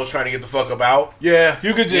J-Law was trying to get the fuck up out. Yeah,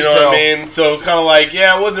 you could just you know tell. What I mean? So it's kind of like,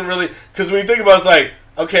 yeah, it wasn't really because when you think about it, it's like,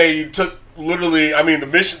 okay, you took literally. I mean,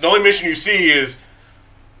 the only mission you see is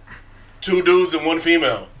 2 dudes and 1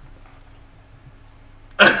 female.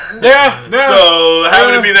 Yeah. So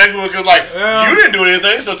having to be that because you didn't do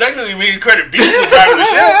anything, so technically we can credit Beast for driving the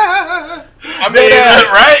ship. I mean,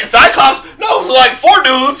 right? Cyclops, no, it was like 4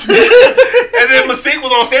 dudes, and then Mystique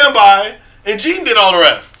was on standby, and Jean did all the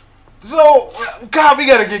rest. So, God, we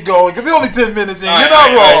gotta get going because we're only 10 minutes in. All You're not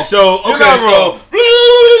wrong. Right. So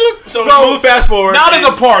move fast forward. Now there's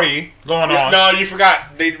a party going on. No, you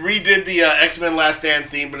forgot. They redid the X-Men Last Stand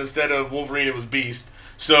theme, but instead of Wolverine, it was Beast.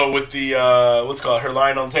 So with the what's it called, her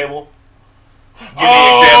lying on the table, getting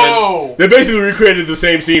examined. They basically recreated the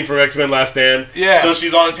same scene from X-Men Last Stand. Yeah. So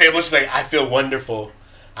she's on the table. She's like, "I feel wonderful.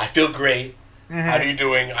 I feel great. How are you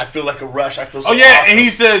doing? I feel like a rush. I feel so awesome." And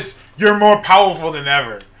he says, "You're more powerful than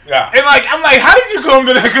ever." Yeah. And I'm like, how did you come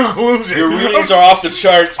to that conclusion? Your readings are off the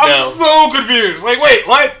charts now. I'm so confused. Like, wait,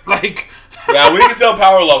 what? Yeah, we can tell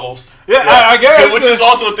power levels. Yeah. I guess. Which is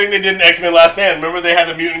also a thing they did in X-Men Last Stand. Remember they had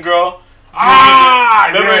the mutant girl.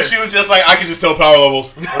 Remember she was just like, I can just tell power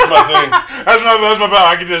levels. That's my thing. that's my power.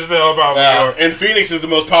 I can just tell power. Yeah. And Phoenix is the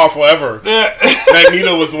most powerful ever. Yeah.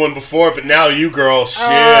 Magneto was the one before, but now you, girl, shit.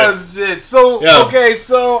 Oh shit. So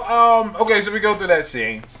so we go through that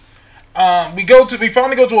scene. We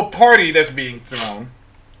finally go to a party that's being thrown,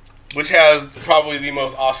 which has probably the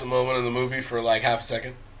most awesome moment in the movie for like half a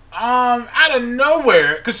second. Out of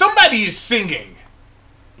nowhere, because somebody is singing.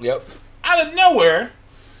 Yep. Out of nowhere.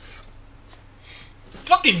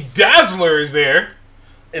 Fucking Dazzler is there.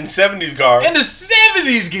 In 70s garb. In the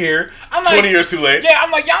 70s gear. I'm like 20 years too late. Yeah,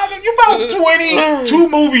 I'm like, y'all, you about 22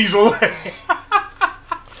 movies away.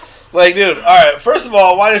 Like, dude, alright, first of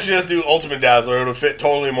all, why didn't you just do Ultimate Dazzler? It would fit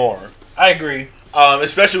totally more. I agree.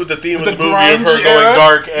 Especially with the theme of the movie of her going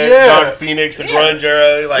dark and Dark Phoenix, the grunge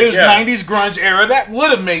era. Like, it was 90s grunge era. That would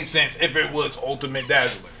have made sense if it was Ultimate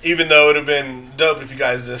Dazzler. Even though it would have been dope if you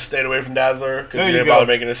guys just stayed away from Dazzler because you didn't bother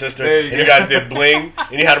making a sister. And you guys did Bling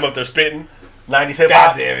and you had him up there spitting. 90s hip God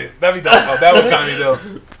hop. damn it. That'd be dope. Oh, that would kind of be dope.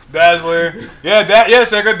 Dazzler. Yeah,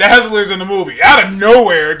 Sega. Dazzler's in the movie. Out of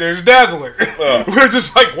nowhere, there's Dazzler. We're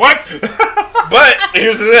just like, what? But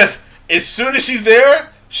here's this. As soon as she's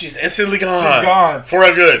there, she's instantly gone. She's gone. For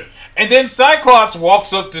a good. And then Cyclops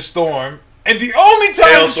walks up to Storm. And the only time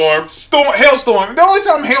Hailstorm. The only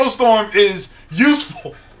time Hailstorm is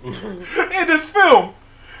useful in this film,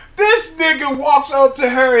 this nigga walks up to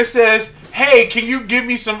her and says, "Hey, can you give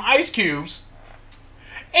me some ice cubes?"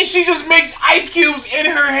 And she just makes ice cubes in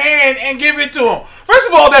her hand and give it to him. First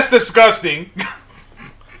of all, that's disgusting.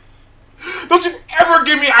 Don't you ever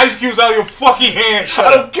give me ice cubes out of your fucking hand.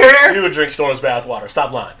 I don't care. You would drink Storm's bathwater.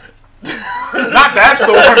 Stop lying. Not that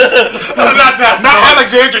Storm. Not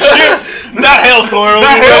Alexandra Shipp. Not Hailstorm.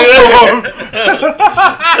 Not Hailstorm.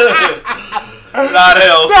 Not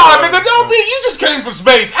Hailstorm. Nah, nigga, don't be. You just came from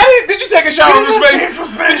space. Did you take a shower from space?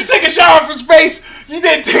 Did you take a shower from space? You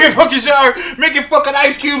didn't take a fucking shower, making fucking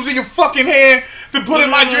ice cubes in your fucking hand to put in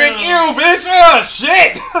my drink. Ew, bitch. Oh,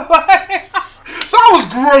 shit. So I was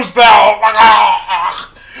grossed out.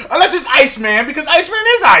 Unless it's Iceman, because Iceman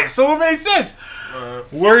is ice, so it made sense.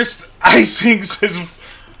 Worst icings is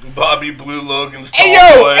Bobby Blue Logan's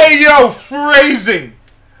Hey yo, phrasing.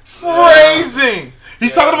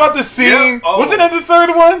 He's talking about the scene. Yeah. Oh. Was it in the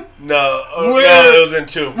third one? No, it was in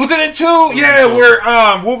 2. Was it in 2? Yeah, where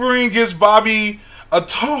Wolverine gives Bobby a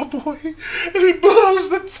tall boy and he blows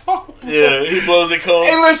the tall boy. Yeah, he blows it cold.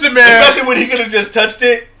 Hey, listen, man. Especially when he could have just touched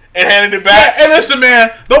it and handed it back. Hey, listen,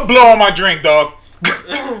 man. Don't blow on my drink, dog.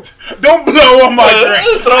 Don't blow on my drink.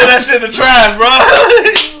 Throw that shit in the trash, bro.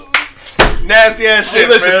 Nasty ass shit, Hey,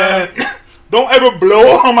 listen, man. Don't ever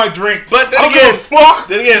blow on my drink. But then I don't give a fuck.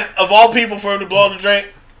 Then again, of all people for him to blow on the drink,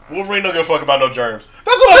 Wolverine don't give a fuck about no germs.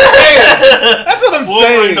 That's what I'm saying.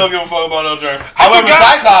 Wolverine don't give a fuck about no germs. However,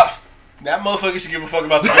 Cyclops, that motherfucker should give a fuck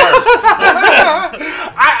about some germs.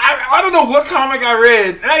 I don't know what comic I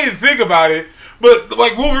read, and I didn't think about it, but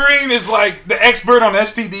like Wolverine is like the expert on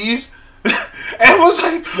STDs. And it was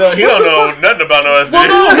like, no, he don't know nothing about no STDs. Well,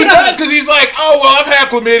 no, he does, because he's like, oh, well, I've had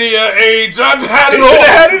chlamydia, AIDS, I've had it all. He should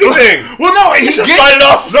have had anything. Well, no, he should fight it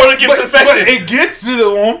off before it gets infection. But it gets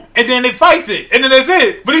to him, and then it fights it, and then that's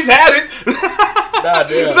it. But he's had it. Nah,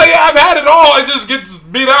 damn. He's like, yeah, I've had it all. It just gets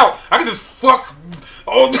beat out. I can just fuck.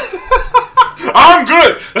 Oh, I'm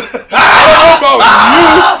good. I don't know about you.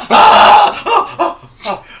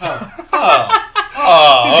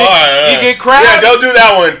 You get crabs. Yeah, don't do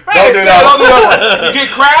that one. Don't do that one. You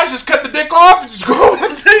get crabs, just cut the dick off, and just go.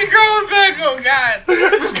 He goes back. Oh God!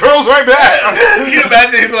 It just curls right back. Can you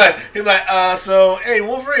imagine? He'd be like, so hey,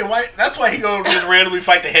 Wolverine, why? That's why he go just randomly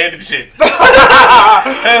fight the hand and shit. Hey,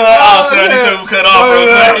 oh shit, I need something cut off real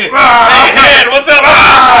quick. Hey, hand, what's up?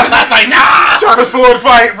 Trying to sword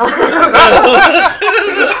fight, bro.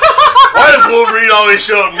 Why does Wolverine always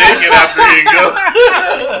show up naked after he goes?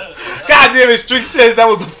 God damn it, Strick says that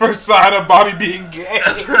was the first sign of Bobby being gay.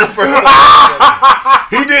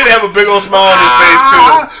 He did have a big old smile on his face, too.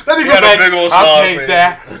 He had a big old smile I'll on his take face.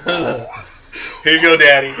 that. Here you go,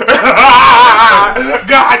 Daddy.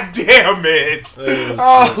 God damn it.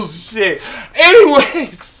 Oh, shit.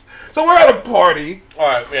 Anyways, so we're at a party.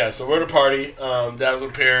 Alright, yeah, so we're at a party. Dazzle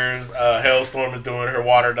appears. Hailstorm is doing her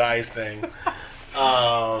water to ice thing.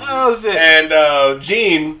 Oh, shit. And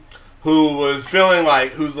Jean, who's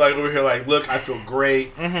like over here like, look, I feel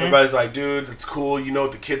great. Mm-hmm. Everybody's like, dude, that's cool. You know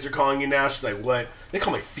what the kids are calling you now? She's like, what? They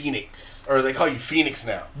call me Phoenix. Or they call you Phoenix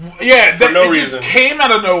now. Yeah, for no it reason. Just came out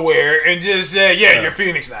of nowhere and just said, yeah, you're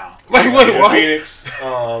Phoenix now. Like, wait, you're what? Phoenix.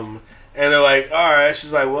 And they're like, all right.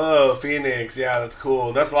 She's like, whoa, Phoenix. Yeah, that's cool.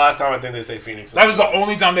 And that's the last time I think they say Phoenix. That was the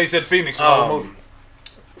only time they said Phoenix in the whole movie.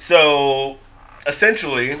 So,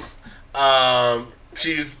 essentially,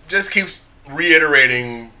 she just keeps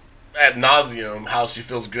reiterating ad nauseum how she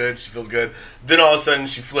feels good. Then all of a sudden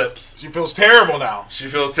she flips. She feels terrible now. She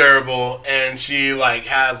feels terrible, and she like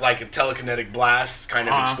has like a telekinetic blast kind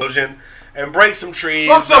of explosion and breaks some trees.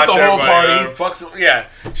 Fucks up the whole party. Yeah,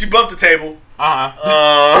 she bumped the table. She bumped the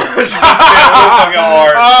table fucking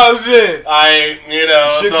hard. Oh shit!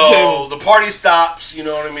 So the party stops. You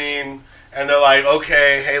know what I mean? And they're like,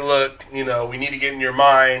 okay, hey, look, we need to get in your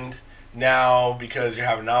mind now because you're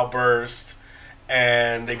having an outburst.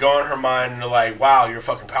 And they go in her mind and they're like, wow, you're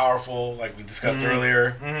fucking powerful, like we discussed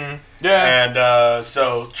earlier. Mm-hmm. Yeah. And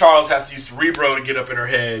so Charles has to use Cerebro to get up in her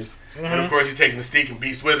head. Mm-hmm. And of course, he takes Mystique and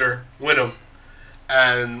Beast with him.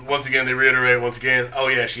 And once again, they reiterate, oh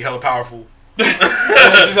yeah, she hella powerful. She's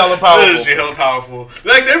hella powerful. She hella powerful.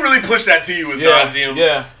 Like, they really push that to you with nauseum.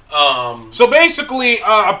 Yeah. So basically,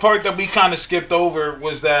 a part that we kind of skipped over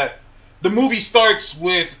was that the movie starts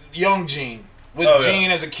with young Jean. With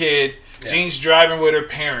Jean as a kid. Yeah. Jean's driving with her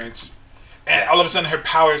parents, and all of a sudden her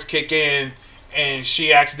powers kick in, and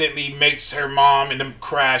she accidentally makes her mom and them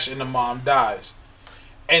crash, and the mom dies.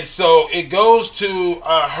 And so it goes to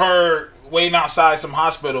her waiting outside some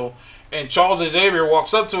hospital, and Charles Xavier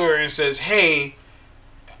walks up to her and says, "Hey,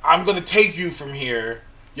 I'm going to take you from here.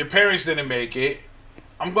 Your parents didn't make it.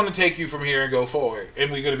 I'm going to take you from here and go forward,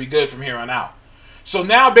 and we're going to be good from here on out." So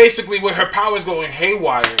now basically with her powers going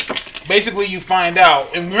haywire, basically you find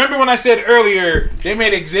out, and remember when I said earlier, they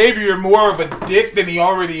made Xavier more of a dick than he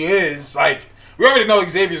already is. Like, we already know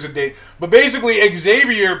Xavier's a dick, but basically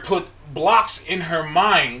Xavier put blocks in her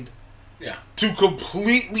mind to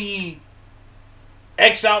completely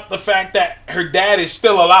X out the fact that her dad is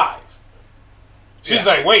still alive. She's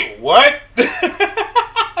like, wait, what?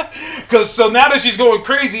 Because so now that she's going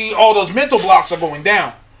crazy, all those mental blocks are going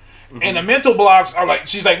down. And the mental blocks are like,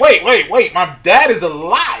 she's like, wait, my dad is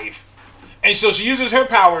alive. And so she uses her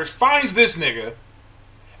powers, finds this nigga,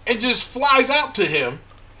 and just flies out to him.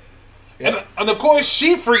 And of course,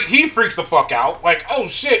 he freaks the fuck out. Like, oh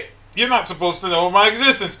shit, you're not supposed to know my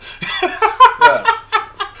existence.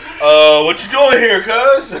 What you doing here,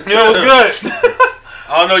 cuz? Yo, what's good?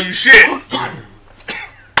 I don't know you shit.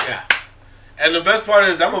 Yeah. And the best part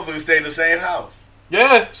is that motherfucker stayed in the same house.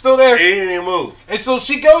 Yeah, still there. He didn't even move. And so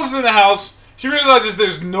she goes in the house. She realizes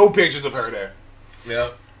there's no pictures of her there.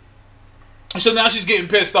 Yep. So now she's getting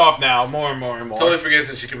pissed off now, more and more and more. Totally forgets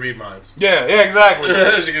that she can read minds. Yeah, exactly.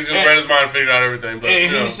 She can just read his mind and figure out everything. But,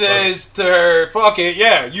 And he says to her, fuck it,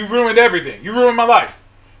 yeah, you ruined everything. You ruined my life.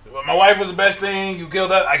 My wife was the best thing. You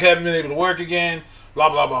killed her. I haven't been able to work again. Blah,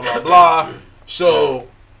 blah, blah, blah, blah. So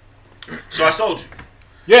I sold you.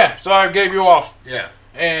 Yeah, so I gave you off. Yeah.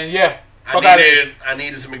 And yeah, I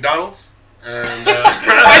needed some McDonald's. And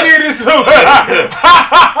I needed some.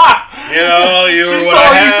 you were She what I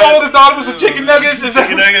had. sold and thought it was some chicken nuggets.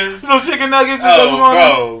 Chicken nuggets. Some chicken nuggets.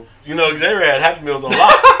 Oh, bro. Xavier had Happy Meals on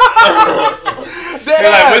lock. They're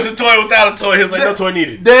like, where's the toy without a toy? He was like, no toy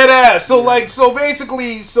needed. Dead ass. So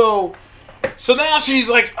basically, so now she's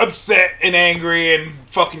like upset and angry and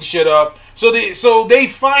fucking shit up. So they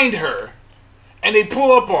find her and they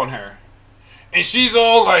pull up on her. And she's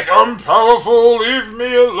all like, I'm powerful, leave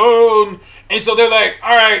me alone. And so they're like,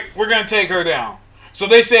 all right, we're going to take her down. So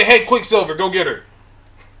they say, hey, Quicksilver, go get her.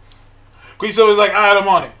 Quicksilver's like, all right, I'm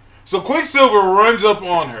on it. So Quicksilver runs up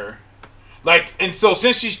on her. And so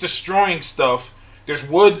since she's destroying stuff, there's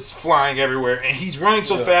wood flying everywhere. And he's running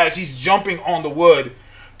so fast, he's jumping on the wood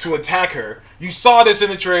to attack her. You saw this in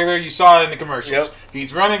the trailer. You saw it in the commercials. Yep.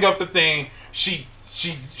 He's running up the thing. She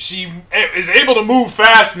is able to move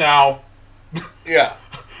fast now. Yeah.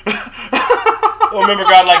 Well, remember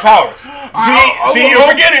godlike powers. See, you're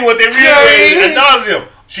forgetting what they reiterated ad nauseum.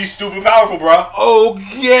 She's stupid powerful, bro. Oh,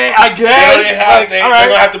 yeah, I guess. They're going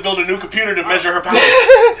to have to build a new computer to measure her power.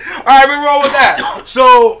 All right, we roll with that.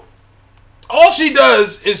 So, all she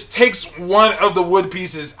does is takes one of the wood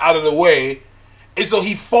pieces out of the way, and so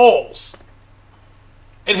he falls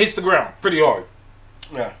and hits the ground pretty hard.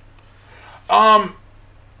 Yeah.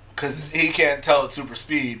 Because he can't tell at super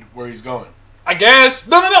speed where he's going. I guess.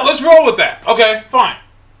 No. Let's roll with that. Okay, fine.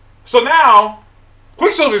 So now,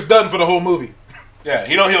 Quicksilver's done for the whole movie. Yeah,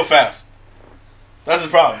 he don't heal fast. That's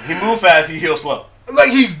his problem. He move fast, he heal slow.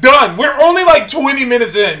 Like, he's done. We're only like 20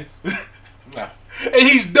 minutes in. Nah. And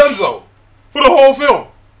he's done so for the whole film.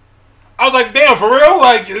 I was like, damn, for real?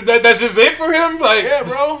 Like, that's just it for him? Like, Yeah,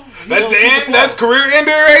 bro. That's the end? That's career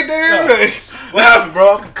ender right there? Yeah. Like, What happened,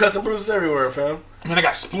 bro? Cuts and bruises everywhere, fam. man, I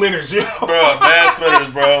got splinters, yo. Bro, bad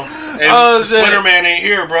splinters, bro. And Splinter Man ain't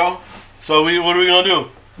here, bro. So what are we gonna do?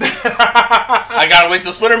 I gotta wait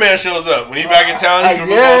till Splinter Man shows up. When he back in town, he can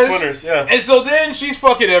remove all splinters. Yeah. And so then she's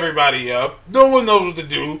fucking everybody up. No one knows what to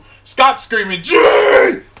do. Scott's screaming,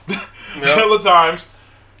 Jean! A couple of times.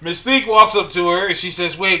 Mystique walks up to her and she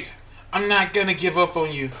says, wait, I'm not gonna give up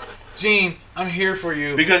on you. Jean, I'm here for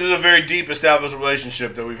you. Because it's a very deep established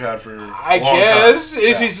relationship that we've had for a long guess. time.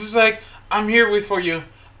 She's just like, I'm here for you.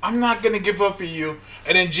 I'm not gonna give up on you.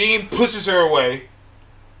 And then Jean pushes her away.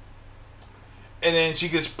 And then she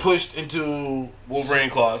gets pushed into Wolverine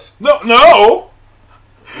claws. No.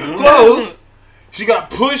 Close. She got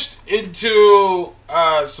pushed into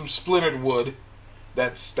some splintered wood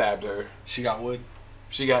that stabbed her. She got wood.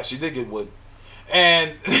 She did get wood.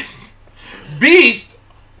 And Beast.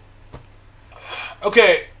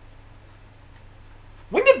 Okay.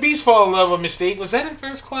 When did Beast fall in love with Mystique? Was that in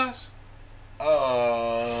First Class? It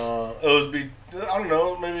was I don't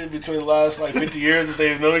know, maybe between the last 50 years that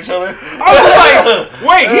they've known each other. I was like,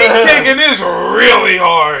 wait, he's taking this really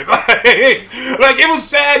hard. Like it was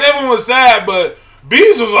sad, everyone was sad, but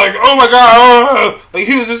Beast was like, oh my god, like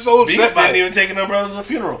he was just so upset Beast by didn't it. even take an umbrella to the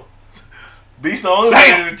funeral. Beast the only one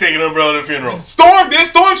that didn't take an umbrella to the funeral. Storm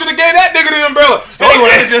should have gave that nigga the umbrella.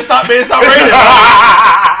 Anyway, just stop raining.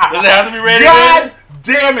 Does it have to be raining? God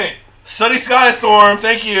damn it. Sunny sky storm.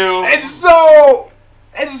 Thank you. And so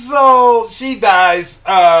she dies.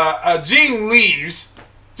 Jean leaves.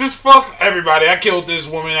 Just fuck everybody. I killed this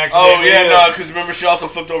woman accidentally. Oh yeah, no, because remember she also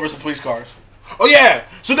flipped over some police cars. Oh yeah.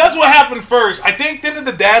 So that's what happened first. I think didn't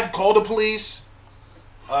the dad call the police?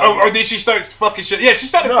 Or did she start fucking shit? Yeah, she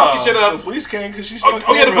started fucking shit up. The police came because she's. Oh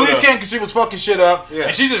yeah, the police came because she was fucking shit up. Yeah.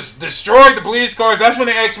 And she just destroyed the police cars. That's when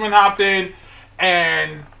the X-Men hopped in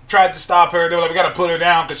and tried to stop her. They were like, we gotta put her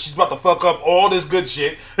down because she's about to fuck up all this good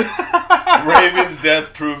shit. Raven's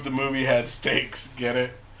death proved the movie had stakes. Get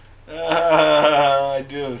it? I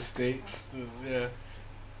do. Stakes. Yeah.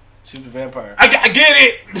 She's a vampire. I get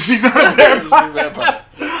it. She's not a vampire. She's a vampire.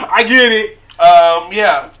 I get it.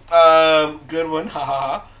 Yeah. Good one. Ha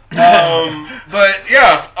ha ha. But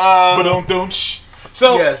yeah. But don't.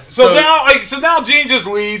 So Yes, so now Jean just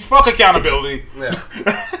leaves. Fuck accountability. Yeah.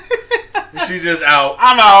 She's just out.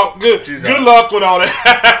 I'm out. Good She's good out. luck with all that.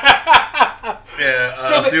 Yeah. So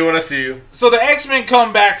I'll see you when I see you. So the X-Men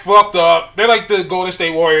come back fucked up. They're like the Golden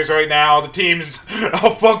State Warriors right now. The team is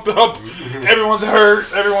all fucked up. Everyone's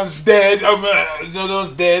hurt. Everyone's dead.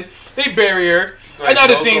 Everyone's dead. They bury her.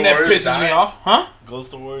 Another Ghost scene that Warriors pisses me died? off. Huh?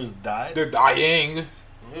 Ghost of Warriors died. They're dying.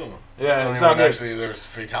 Oh. Yeah, I it's mean, not good. actually, there's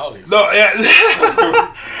fatalities. No,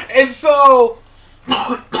 yeah. And so...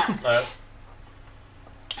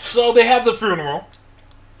 So they have the funeral.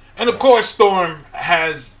 And of course Storm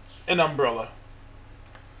has an umbrella.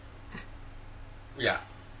 Yeah.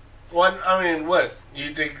 Well, I mean, what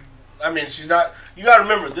you think? I mean, she's not. You gotta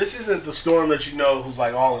remember, this isn't the Storm that you know who's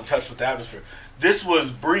like all in touch with the atmosphere. This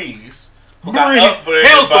was Breeze. Who got Breeze. upgraded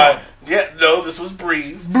Hailstorm. this was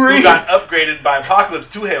Breeze. Breeze. Who got upgraded by Apocalypse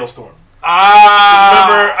to Hailstorm.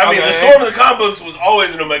 Ah, Remember, the Storm in the comic books was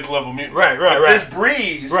always an Omega level mutant. Right. This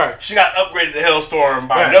Breeze, Right. she got upgraded to Hailstorm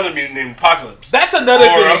by Right. another mutant named Apocalypse. That's another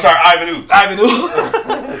thing. I'm sorry, Ivan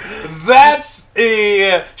Ooze. That's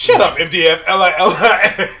a shut up, MTF.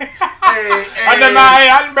 Under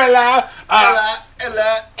my umbrella.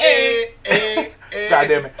 God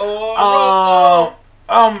damn it.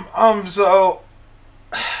 So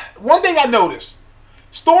one thing I noticed: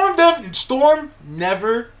 Storm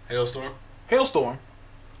never Hailstorm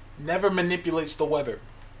never manipulates the weather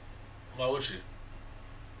Why would she?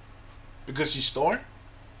 because she's Storm.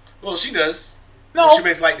 Well, she does. No, She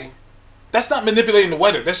makes lightning. that's not manipulating the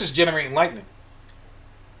weather. That's just generating lightning.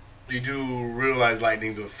 You do realize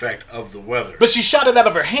lightning's the effect of the weather. But she shot it out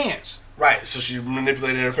of her hands. Right, so she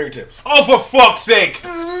manipulated her fingertips. Oh, for fuck's sake!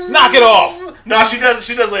 Knock it off. No, she does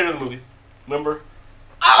later in the movie. Remember?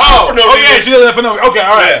 Oh, yeah, she does that for no reason. Okay,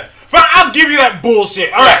 all right. Yeah. Fine, I'll give you that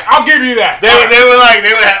bullshit. All right, I'll give you that. They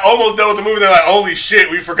were almost done with the movie. They're like, holy shit,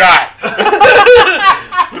 we forgot.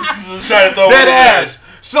 Trying to throw Dead ass.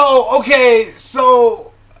 So, okay,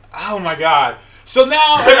 oh my god. So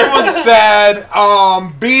now everyone's sad.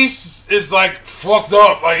 Beast is like fucked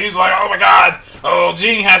up. Like he's like, oh my god, oh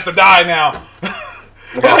Jean has to die now.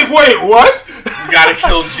 Like, wait, what? We gotta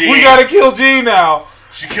kill Jean. We gotta kill Jean now.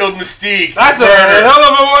 She killed Mystique. That's a hell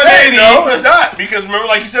of a 180. Hey, no, it's not. Because remember,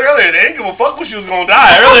 like you said earlier, they didn't give a fuck when she was gonna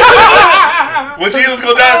die earlier. When she was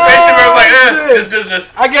gonna die in the spaceship, I was like, it's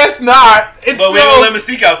business. I guess not. But we don't let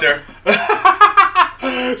Mystique out there.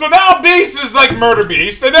 So now Beast is like Murder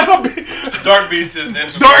Beast, and now Dark Beast is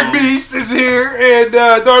interesting. Dark Beast is here, and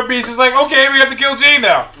Dark Beast is like, okay, we have to kill Jean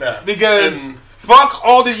now. Yeah. Because And- fuck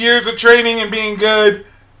all the years of training and being good.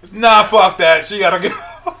 Nah, fuck that. She gotta go.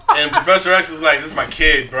 And Professor X is like, this is my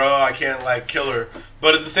kid, bro. I can't, like, kill her.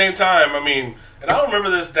 But at the same time, I mean, and I don't remember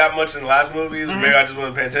this that much in the last movies. Maybe I just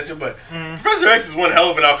wasn't paying attention. But Professor X is one hell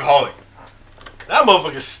of an alcoholic. That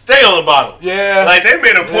motherfucker stay on the bottle. Yeah. Like, they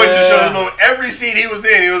made a point to show this movie. Every scene he was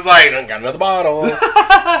in, he was like, I got another bottle.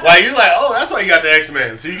 Like, you're like, oh, that's why you got the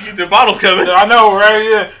X-Men. So you keep the bottles coming. I know, right?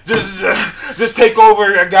 Yeah. Just take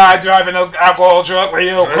over a guy driving an alcohol truck. Like,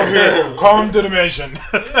 yo, come here. Come to the mission.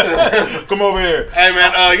 Come over here. Hey,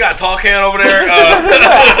 man, you got a tall can over there?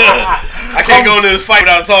 I can't go into this fight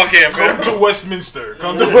without a tall can, Come fam. to Westminster.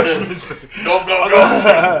 Come to Westminster.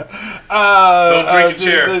 Go. Don't drink your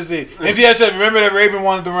chair. Let's see. MTS said, remember that Raven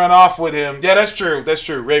wanted to run off with him. Yeah, that's true.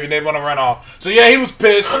 Raven didn't want to run off. So, yeah, he was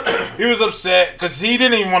pissed. He was upset because he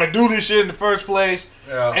didn't even want to do this shit in the first place.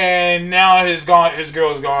 Yeah. And now his girl is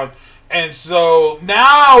gone. And so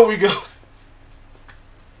now we go.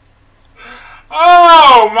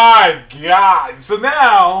 Oh, my God. So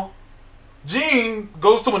now Jean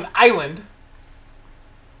goes to an island.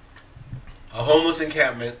 a homeless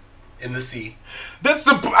encampment in the sea.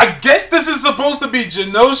 I guess this is supposed to be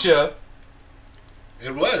Genosha.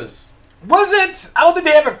 It was. Was it? I don't think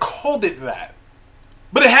they ever called it that.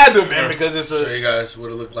 But it had to have been because it's Show a. you guys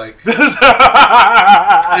what it looked like. This This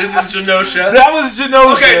is Genosha. That was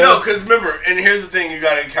Genosha. Okay, no, because remember, and here's the thing you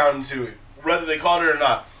got to count into it. Whether they called it or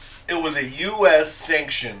not, it was a U.S.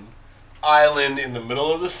 sanctioned island in the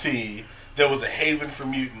middle of the sea that was a haven for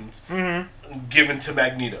mutants given to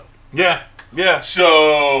Magneto. Yeah, yeah.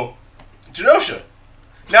 So, Genosha.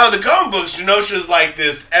 Now, in the comic books, Genosha is like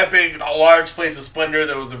this epic, large place of splendor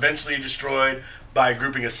that was eventually destroyed by a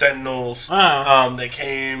grouping of Sentinels that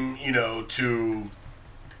came,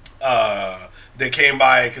 they came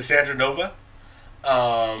by Cassandra Nova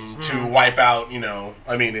to wipe out,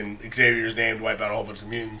 in Xavier's name, to wipe out a whole bunch of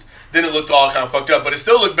mutants. Then it looked all kind of fucked up, but it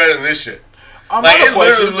still looked better than this shit. It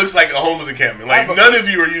literally looks like a homeless encampment. Like, none of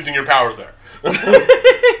you are using your powers there.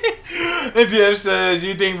 And Jeff says,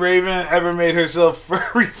 you think Raven ever made herself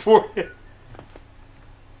furry for him?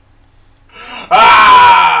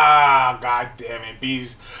 God damn it,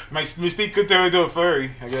 bees. Mystique could turn into a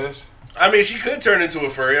furry, I guess. I mean, she could turn into a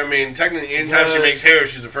furry. I mean, technically, anytime she makes hair,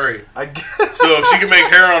 she's a furry. I guess. So if she can make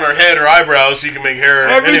hair on her head or eyebrows, she can make hair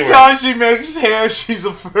Every anywhere. time she makes hair, she's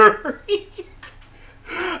a furry.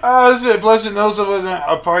 Oh, shit. Plus, Genosha was an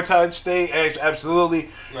apartheid state. Absolutely.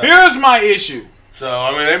 Right. Here's my issue. So,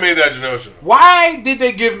 I mean, they made that Genosha. Why did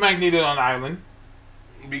they give Magneto an island?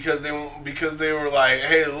 Because they were like,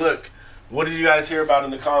 hey, look, what did you guys hear about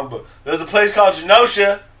in the comic book? There's a place called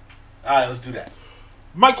Genosha. All right, let's do that.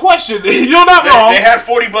 My question is, you're not wrong. They had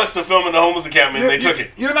 $40 to film in the homeless encampment, and they took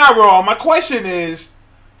it. You're not wrong. My question is,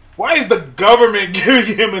 why is the government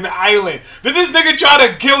giving him an island? Did this nigga try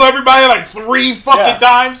to kill everybody like 3 fucking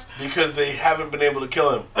times? Because they haven't been able to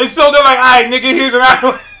kill him. And so they're like, all right, nigga, here's an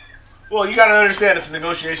island. Well, you gotta understand, it's a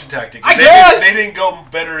negotiation tactic. I guess. They didn't go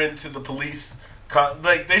better into the police.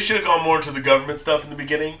 Like, they should have gone more into the government stuff in the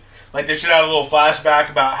beginning. Like, they should have had a little flashback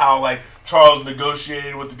about how, like, Charles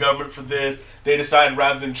negotiated with the government for this. They decided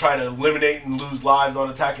rather than try to eliminate and lose lives on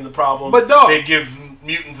attacking the problem, but dog, they give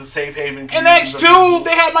mutants a safe haven. In X2,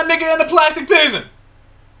 they had my nigga in the plastic prison.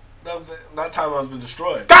 That timeline has been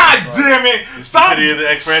destroyed. God damn it! Stop the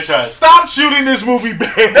X franchise. Stop shooting this movie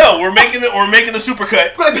bad. No, we're making the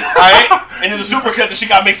supercut. Alright? And in the supercut, the shit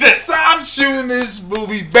gotta make sense. Stop shooting this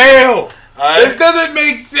movie bail. It doesn't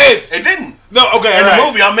make sense. It didn't. No, okay. In the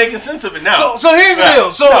movie, I'm making sense of it now. So here's the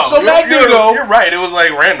deal. So Magneto. You're right. It was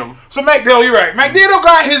like random. So Magneto, you're right. Magneto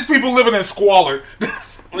got his people living in squalor.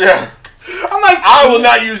 Yeah. I'm like, I will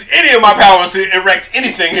not use any of my powers to erect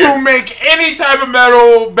anything here. To make any type of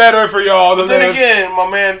metal better for y'all. But then again, my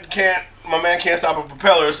man can't stop a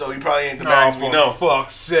propeller, so he probably ain't the bags we know. For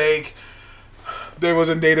fuck's sake. There was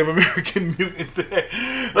a Native American mutant there.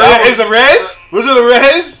 Is it a res? Was it a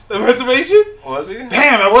res? A reservation? Was he?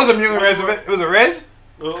 Damn, it was a mutant reservation. It was a res?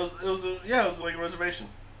 It was like a reservation.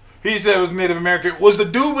 He said it was Native American. Was the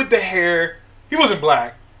dude with the hair? He wasn't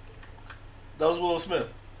black. That was Will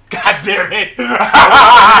Smith. God damn it!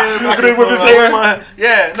 With his hair.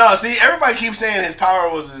 Yeah, no. See, everybody keeps saying his power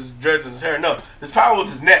was his dreads and his hair. No, his power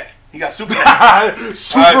was his neck. He got super neck.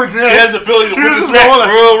 Super neck. He has the ability to whip his neck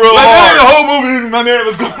real like hard. The whole movie, my neck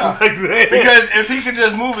was going like that. Because if he could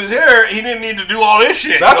just move his hair, he didn't need to do all this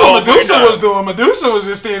shit. That's what Medusa was doing. Medusa was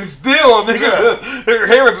just standing still. Her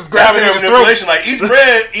hair was just grabbing his throat. Like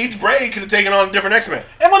each braid could have taken on a different X-Men.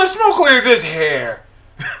 And when the smoke clears, his hair.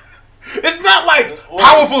 It's not like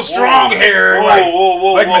powerful, strong hair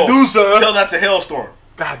like Medusa. Tell that to Hailstorm.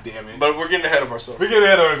 God damn it. But we're getting ahead of ourselves.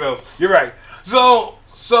 You're right.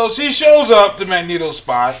 So she shows up to Magneto's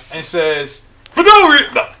spot and says, for no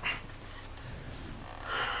reason. No.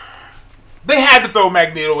 They had to throw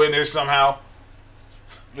Magneto in there somehow.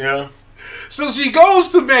 Yeah. So she goes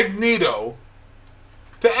to Magneto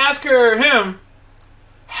to ask him,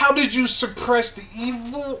 how did you suppress the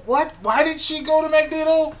evil? What? Why did she go to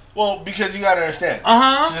Magneto? Well, because you gotta understand.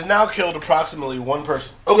 She has now killed approximately one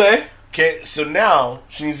person. Okay. Okay, so now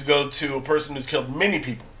she needs to go to a person who's killed many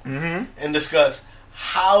people and discuss,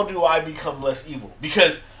 how do I become less evil?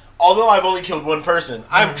 Because although I've only killed one person,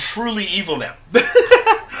 I'm truly evil now.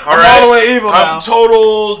 All the way evil now. I'm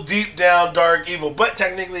total, deep down, dark evil. But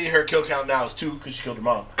technically, her kill count now is 2 because she killed her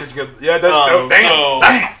mom. Yeah, that's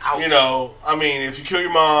damn. You know, I mean, if you kill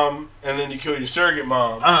your mom and then you kill your surrogate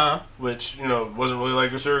mom, which, you know, wasn't really like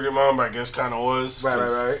your surrogate mom, but I guess kind of was.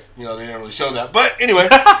 Right. You know, they didn't really show that. But anyway,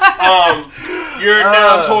 you're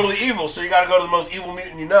now totally evil. So you got to go to the most evil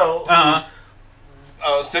mutant you know, who's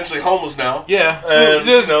essentially homeless now. Yeah. And,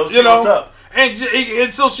 just, see what's up.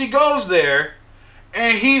 And so she goes there.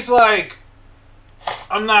 And he's like,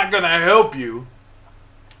 I'm not gonna help you.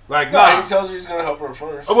 Like, No, nah. he tells you he's gonna help her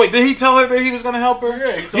first. Oh wait, did he tell her that he was gonna help her?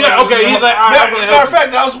 Yeah, he told her Yeah, he was okay. gonna He's help- like, all right, I'm gonna Matter help of you.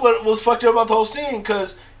 fact, that was what was fucked up about the whole scene.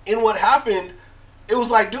 Because in what happened, it was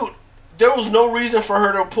like, dude, there was no reason for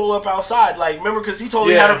her to pull up outside. Like, remember, because he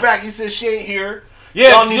totally had her back. He said she ain't here. Yeah,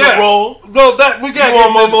 Y'all need to roll. No, that we got You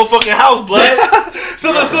want my motherfucking house, blood?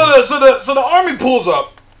 So the army pulls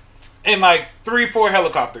up in like 3-4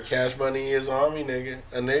 helicopters. Cash Money is Army nigga,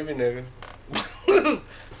 a Navy nigga.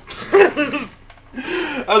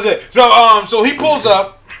 Okay, so he pulls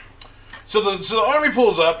up. So the army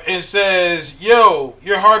pulls up and says, "Yo,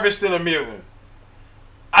 you're harvesting a mutant."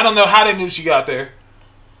 I don't know how they knew she got there.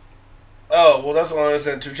 Oh, well, that's why I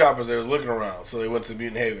sent 2 choppers. They was looking around, so they went to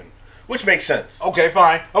Mutant Haven, which makes sense. Okay,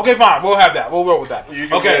 fine. We'll have that. We'll roll with that. You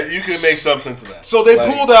can Okay, you can make substance of that. so they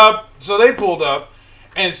Like, pulled up. So they pulled up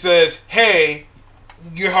and says, "Hey,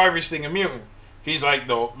 you're harvesting a mutant." He's like,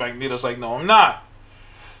 "No." Magneto's like, "No, I'm not."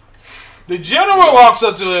 The general walks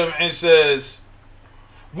up to him and says,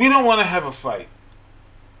 "We don't want to have a fight."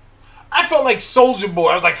 I felt like Soldier Boy.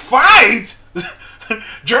 I was like, "Fight,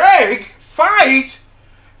 Drake, fight,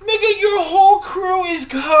 nigga! Your whole crew is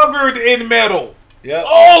covered in metal." Yep.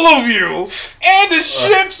 All of you, and the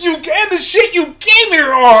ships you and the shit you came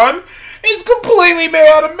here on is completely made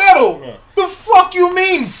out of metal. The fuck you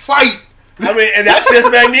mean fight? I mean, and that's just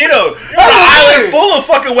Magneto. You're an That's island full of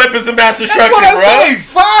fucking weapons of mass That's destruction, what I bro. say,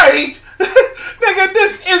 fight. Nigga,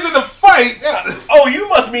 this isn't a fight. Oh, you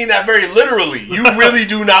must mean that very literally. You really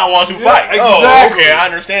do not want to fight. Yeah, Oh, exactly. okay, I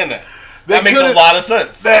understand that. They That makes a couldn't- lot of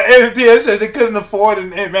sense. That NTS says they couldn't afford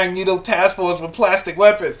an Magneto task force with plastic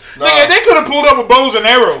weapons. No. Nigga, they could have pulled up with bows and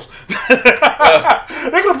arrows. They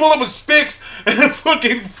could have pulled up with sticks and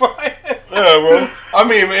fucking fight. Yeah, bro. I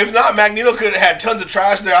mean, if not, Magneto could have had tons of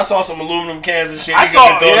trash there. I saw some aluminum cans and shit. I he saw,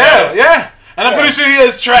 could have thrown yeah, down. yeah. And I'm pretty sure he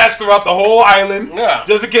has trash throughout the whole island. Yeah.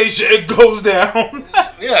 Just in case shit goes down.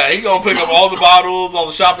 Yeah, he gonna pick up all the bottles, all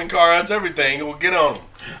the shopping carts, everything. He will get on them.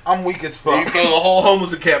 I'm weak as He fuck. throw the whole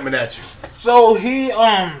homeless encampment at you. So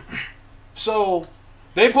so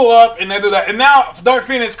they pull up and they do that. And now Dark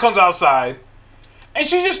Phoenix comes outside and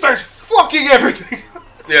she just starts fucking everything.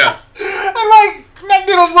 Yeah. And like,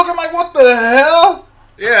 Magneto's looking like, what the hell?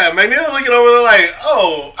 Yeah, Magneto looking over there like,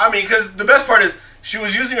 oh, I mean, because the best part is she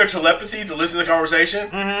was using her telepathy to listen to the conversation,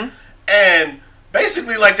 and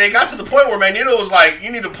basically, like, they got to the point where Magneto was like,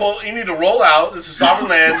 you need to roll out. This is sovereign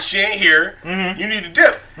land. She ain't here. You need to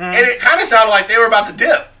dip, and it kind of sounded like they were about to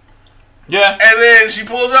dip. Yeah. And then she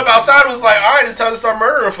pulls up outside and was like, all right, it's time to start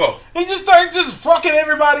murdering folk. He just started just fucking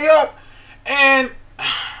everybody up. And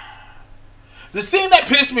the scene that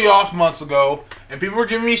pissed me off months ago, and people were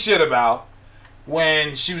giving me shit about,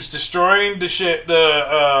 when she was destroying the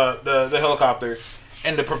helicopter,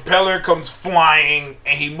 and the propeller comes flying,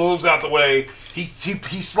 and he moves out the way. He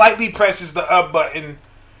slightly presses the up button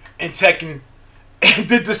in Tekken, and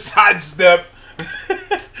did the sidestep,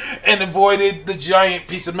 and avoided the giant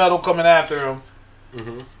piece of metal coming after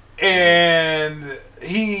him. And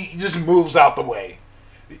he just moves out the way.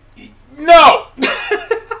 No!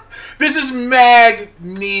 This is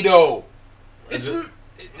Magneto. It's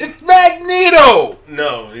Magneto!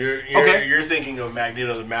 No, you're Okay. you're thinking of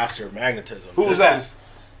Magneto, the master of magnetism. Who was that?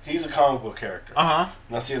 He's a comic book character. Uh-huh.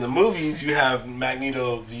 Now, see, in the movies, you have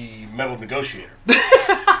Magneto, the metal negotiator.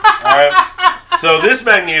 Alright? So, this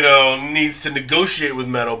Magneto needs to negotiate with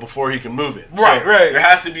metal before he can move it. Right, So right. There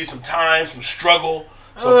has to be some time, some struggle,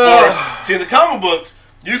 some force. See, in the comic books,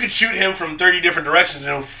 you could shoot him from 30 different directions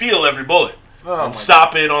and he'll feel every bullet. And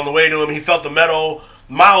stop it on the way to him. He felt the metal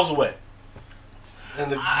miles away. In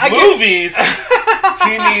the movies,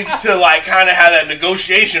 he needs to, like, kind of have that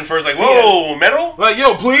negotiation first. Like, whoa, metal? Like,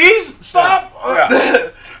 yo, please stop. Yeah.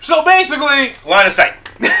 So basically, Line of sight.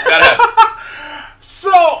 Gotta have it.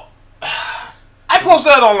 so I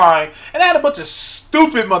posted that online, and I had a bunch of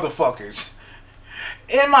stupid motherfuckers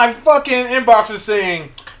in my fucking inboxes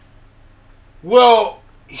saying, well,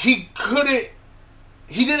 he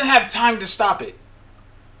didn't have time to stop it.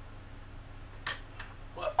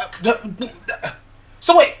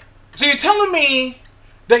 So wait, so you're telling me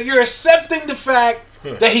that you're accepting the fact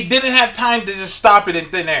that he didn't have time to just stop it in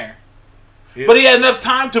thin air, but he had enough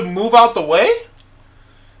time to move out the way?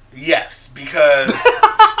 Yes, because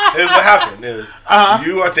here's what happened is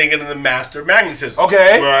you are thinking of the master magnetism.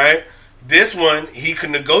 Okay. Right? This one, he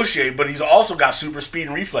can negotiate, but he's also got super speed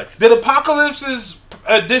and reflexes. Did Apocalypse's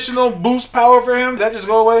additional boost power for him, did that just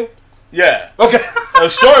go away? Yeah. Okay.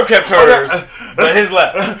 Storm kept hers, but his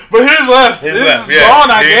left. But his left. His This left, is yeah.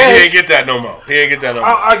 gone, I He guess. ain't get that no more.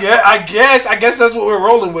 I guess that's what we're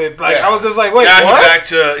rolling with. Like, Yeah. I was just like, wait, Now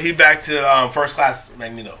what? he back to first class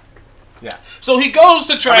Magneto. Yeah. So he goes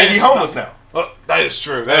to try. I mean, he's homeless now. That is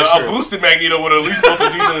true. That's A true. boosted Magneto would at least built a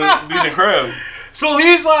decent crib. So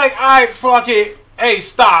he's like, all right, fuck it. Hey,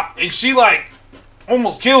 stop. And she, like,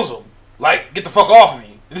 almost kills him. Like, get the fuck off of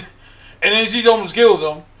me. And then she almost kills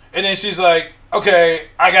him. And then she's like, okay,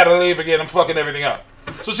 I gotta leave again. I'm fucking everything up.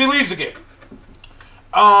 So she leaves again.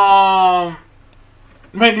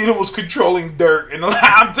 Magneto was controlling dirt. And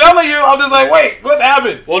I'm telling you, I'm just like, wait, what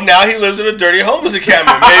happened? Well, now he lives in a dirty homeless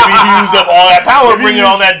encampment. Maybe he used up all that power bringing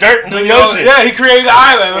all that dirt into the ocean. Yeah, he created an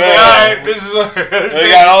island. I'm like, all right, this is... They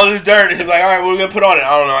got all this dirt. He's like, all right, what are we going to put on it?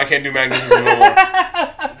 I don't know. I can't do magnetism no more.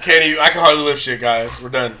 Can't even. I can hardly lift shit, guys. We're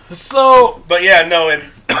done. So... But yeah, no, and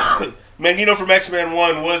Magneto from X-Men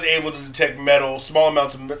 1 was able to detect metal, small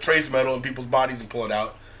amounts of trace metal in people's bodies and pull it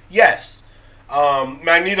out. Yes.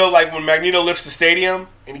 Magneto, like when Magneto lifts the stadium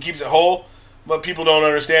and he keeps it whole, what people don't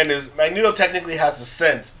understand is Magneto technically has to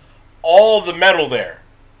sense all the metal there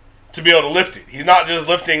to be able to lift it. He's not just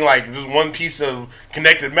lifting like just one piece of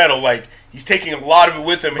connected metal. Like he's taking a lot of it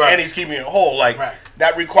with him and he's keeping it whole. Like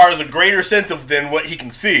that requires a greater sense of than what he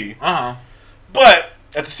can see. But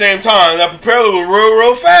at the same time, that propeller was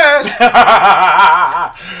real fast.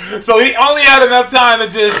 So he only had enough time to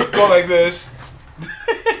just go like this.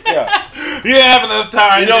 Yeah. He didn't have enough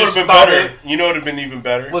time. You know to what would have been stop better? it. You know what would have been even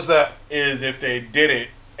better? What's that? Is if they did it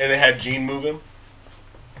and they had Jean move him.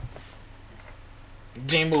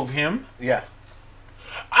 Jean move him? Yeah.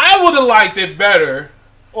 I would have liked it better.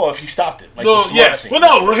 Well, if he stopped it. Like No, the smart yeah. scene. Well,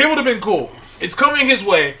 no, it would have been cool. It's coming his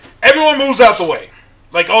way. Everyone moves out the way.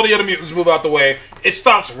 Like, all the other mutants move out the way. It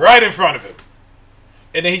stops right in front of him.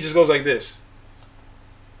 And then he just goes like this.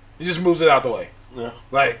 He just moves it out the way. Yeah.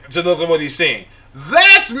 Like, to look at what he's seeing.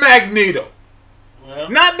 That's Magneto. Yeah.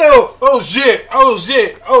 Not no, oh shit, oh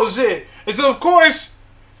shit, oh shit. And so, of course,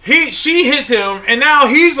 she hits him, and now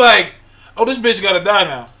he's like, oh, this bitch gotta die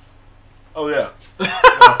now. Oh, yeah.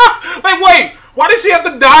 Like, wait, why does she have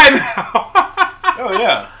to die now? Oh,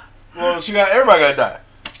 yeah. Well, everybody got to die.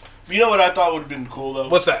 You know what I thought would have been cool, though?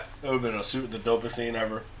 What's that? It would have been the dopest scene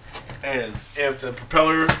ever. Is if the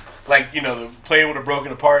propeller, like, you know, the plane would have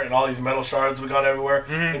broken apart and all these metal shards would have gone everywhere,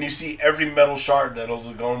 and you see every metal shard that was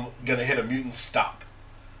going to hit a mutant stop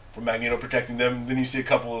from Magneto protecting them. Then you see a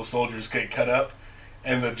couple of soldiers get cut up,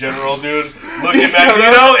 and the general dude look at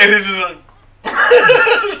Magneto, and it's just like,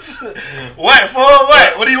 what, fool?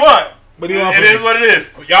 What? What do you want? It is what it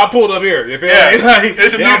is. Y'all pulled up here. If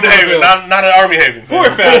It's a mutant haven, not an army haven.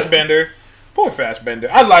 Poor Fassbender. Poor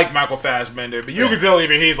Fassbender. I like Michael Fassbender, but you can tell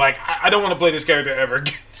even he's like, I don't want to play this character ever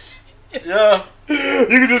again. Yeah. You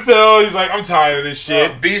can just tell he's like, I'm tired of this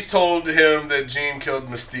shit. Beast told him that Jean killed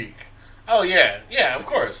Mystique. Oh yeah, of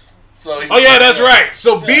course. So That's right.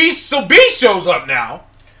 So Beast shows up now.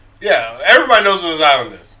 Yeah, everybody knows what his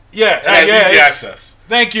island is. Yeah, It has easy access.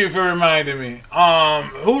 Thank you for reminding me.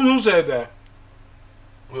 Who said that?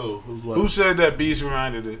 Who's what? Who said that Beast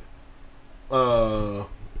reminded it? Oh,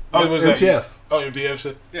 it was MTF. MTF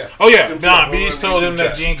said. Yeah. Oh yeah, MTF, Beast told him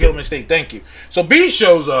that MTF. Jean killed Mistake. Thank you. So Beast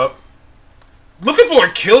shows up, looking for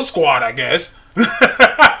a kill squad, I guess.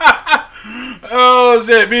 Oh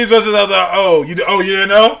shit, Beast was another. You didn't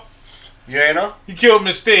know? You ain't know? He killed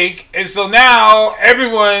Mystique, and so now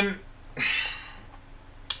everyone.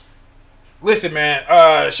 Listen, man.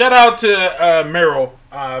 Shout out to Meryl.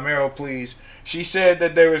 Meryl, please. She said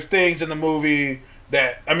that there was things in the movie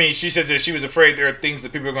she said that she was afraid there are things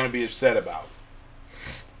that people are going to be upset about.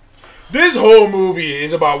 This whole movie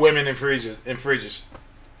is about women in fridges.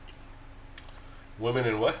 Women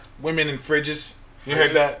in what? Women in fridges. You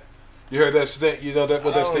heard that? You heard that? You know that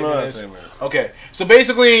what that statement is? Okay, so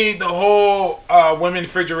basically the whole women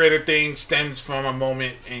refrigerator thing stems from a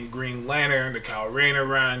moment in Green Lantern, the Kyle Rayner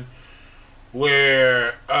run,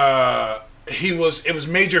 where it was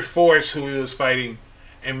Major Force who he was fighting,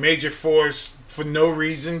 and Major Force for no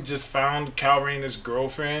reason just found Kyle Rayner's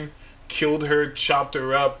girlfriend, killed her, chopped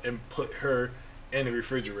her up, and put her in the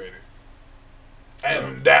refrigerator,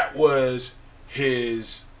 and that was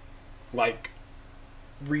his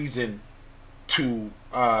reason to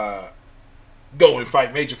go and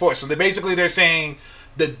fight Major Force. So they're saying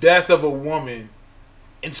the death of a woman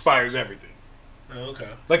inspires everything. Okay.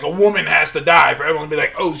 Like a woman has to die for everyone to be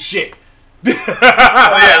like, oh shit. Oh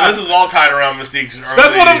yeah, this was all tied around Mystique's early.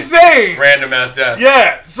 That's what I'm saying. Random ass death.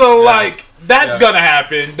 Yeah. So that's gonna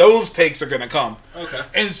happen. Those takes are gonna come. Okay.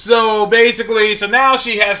 And so basically, now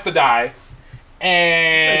she has to die.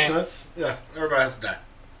 And Makes sense. Yeah, everybody has to die.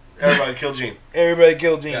 Everybody kill Jean. Everybody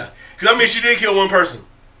killed Jean. Yeah. Because she did kill one person.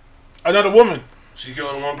 Another woman. She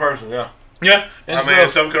killed one person. Yeah. Yeah. And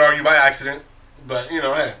some could argue by accident, but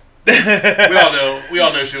hey. We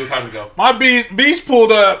all know she was time to go. My beast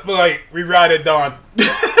pulled up like we ride at dawn.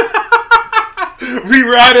 We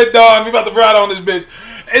ride at dawn. We about to ride on this bitch.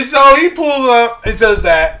 And so he pulls up and does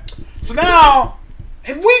that. So now,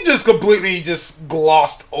 and we just completely just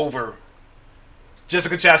glossed over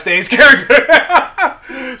Jessica Chastain's character.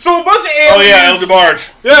 So a bunch of aliens. Oh yeah, El DeBarge.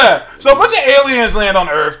 Yeah. So a bunch of aliens land on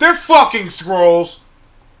Earth. They're fucking Skrulls.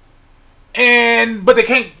 But they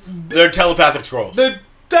can't. They're telepathic Skrulls. The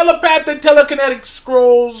telepathic, telekinetic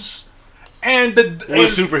Skrulls. And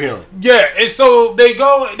With super healing. Yeah, and so they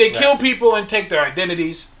kill people and take their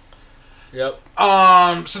identities. Yep.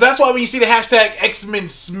 So that's why when you see the hashtag X-Men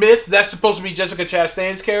Smith, that's supposed to be Jessica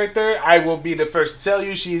Chastain's character. I will be the first to tell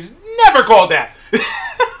you she's never called that.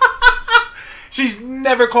 She's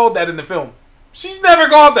never called that in the film. She's never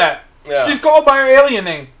called that. Yeah. She's called by her alien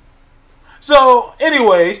name. So,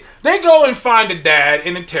 anyways, they go and find the dad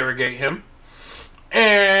and interrogate him.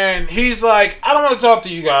 And he's like, I don't want to talk to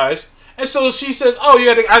you guys. And so she says, oh,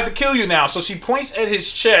 I have to kill you now. So she points at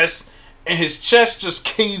his chest, and his chest just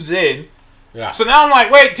caves in. Yeah. So now I'm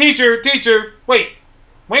like, wait, teacher, wait.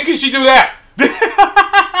 When can she do that?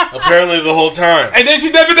 Apparently the whole time. And then she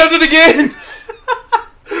never does it again.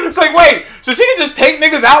 It's like, wait, so she can just take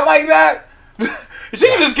niggas out like that? She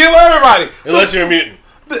can just kill everybody. Unless you're a mutant.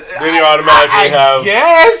 Then you automatically have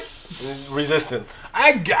resistance.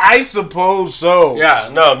 I suppose so. Yeah,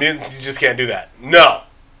 no, mutants, you just can't do that. No.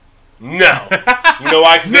 You know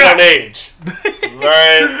why? Because they don't age.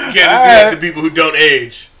 Alright? You can't just do that to people who don't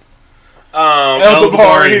age.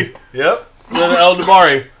 Eldabari. Yep.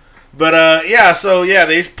 Eldabari. But,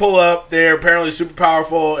 they pull up. They're apparently super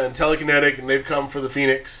powerful and telekinetic, and they've come for the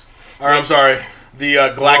Phoenix. Or, I'm sorry, the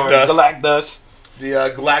Galactus.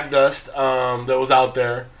 The Galactus that was out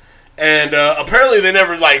there. And apparently they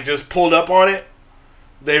never, just pulled up on it.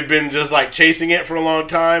 They've been just, chasing it for a long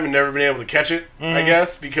time and never been able to catch it, I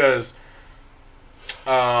guess, because...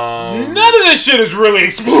 none of this shit is really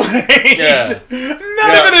explained. Yeah. None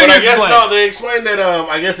of it is explained. I guess, explained. they explained that,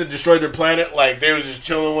 I guess it destroyed their planet. They was just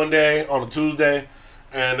chilling one day on a Tuesday,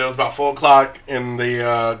 and it was about 4 o'clock, and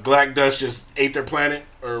the Galactus just ate their planet,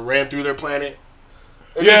 or ran through their planet.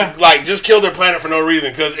 Yeah. Just killed their planet for no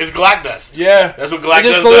reason, because it's Galactus. Yeah. That's what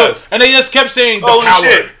Galactus does. And they just kept saying, Holy power.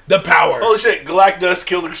 shit. The power. Holy shit, Galactus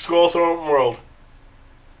killed the Skrull Throne World.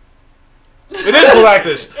 It is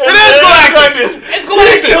Galactus. It's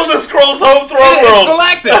Galactus. He killed the Skrull's home throne world.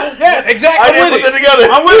 It's Galactus. Yeah, exactly. I didn't put that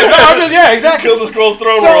together. I'm with it. Yeah, exactly. He killed the Skrull's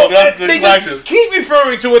throne world. That's the they Galactus. just keep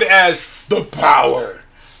referring to it as the power.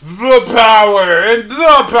 The power. And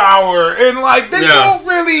the power. And they don't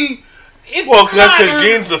really... because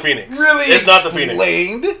Jean's the Phoenix. Really it's not the Phoenix.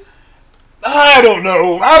 Explained. I don't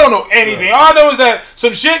know anything. Yeah. All I know is that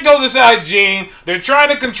some shit goes inside Jean. They're trying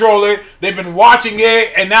to control it. They've been watching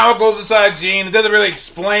it, and now it goes inside Jean. It doesn't really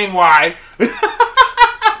explain why.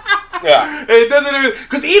 Yeah. It doesn't,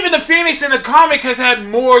 because even the Phoenix in the comic has had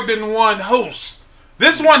more than one host.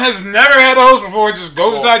 This one has never had a host before. It just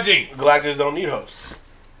goes inside Jean. Galactus don't need hosts.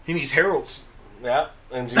 He needs heralds. Yeah.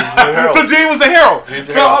 And Jean's the herald. So Jean was the herald.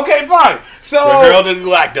 Okay, fine. So the herald of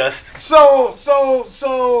Galactus.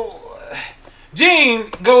 So Jean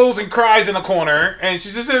goes and cries in a corner, and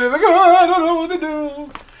she's just sitting there like, oh, I don't know what to do.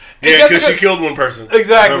 Yeah, because she killed one person.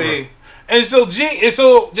 Exactly. Remember. And so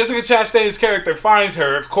Jessica Chastain's character finds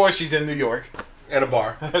her. Of course, she's in New York. At a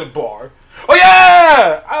bar. At a bar. Oh,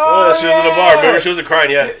 yeah! She was in the bar. Remember, she wasn't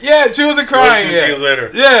crying yet. Yeah, she wasn't crying yet. 2 seconds later.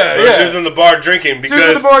 Yeah. She was in the bar drinking because she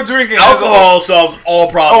was in the bar drinking. Alcohol solves all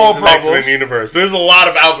problems in the X-Men universe. There's a lot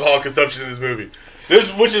of alcohol consumption in this movie.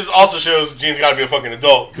 Which also shows Jean's got to be a fucking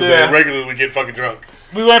adult because they regularly get fucking drunk.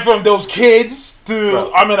 We went from those kids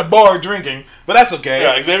to I'm in a bar drinking, but that's okay.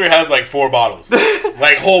 Yeah, Xavier has 4 bottles.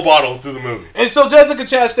 Whole bottles through the movie. And so Jessica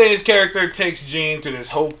Chastain's character takes Jean to this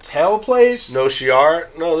hotel place. No Shi'ar?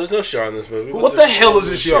 No, there's no Shi'ar in this movie. What the hell is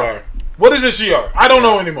a Shi'ar? What is a Shi'ar? I don't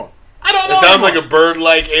know anymore. It sounds like a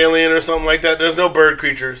bird-like alien or something like that. There's no bird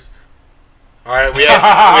creatures. Alright, we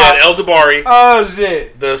had Eldabari. Oh,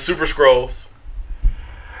 shit. The Super Skrulls.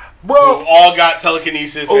 Well, who all got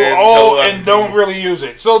telekinesis and don't really use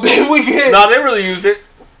it. So then we get... No, they really used it.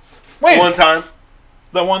 Wait. One time.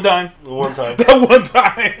 That one time? The one time. That one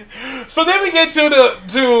time. So then we get to the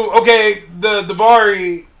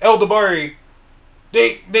Dabari, Eldabari.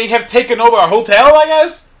 They have taken over a hotel, I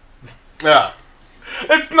guess? Yeah.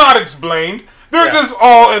 It's not explained. They're just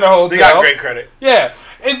all in a hotel. They got great credit. Yeah.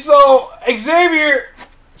 And so Xavier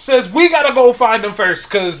says, we gotta go find them first,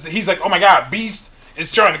 because he's like, oh my god, Beast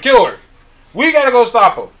is trying to kill her. We gotta go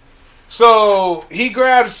stop him. So he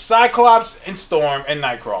grabs Cyclops and Storm and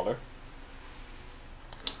Nightcrawler.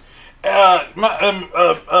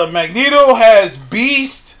 Magneto has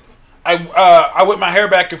Beast. I whip my hair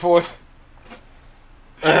back and forth.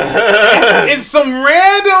 It's some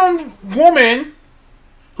random woman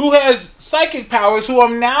who has psychic powers who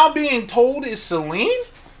I'm now being told is Selene?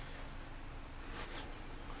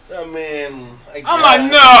 I mean, I'm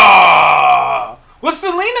like, nah. Was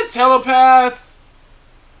Selene a telepath?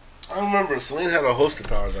 I don't remember. Selene had a host of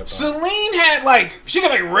powers, I thought. Selene had, like, she could,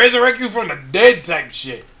 like, resurrect you from the dead type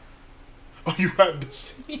shit. Oh, you have the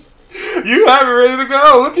scene. You have it ready to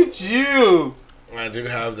go. Look at you. I do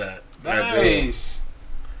have that. Nice.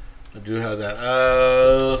 I do have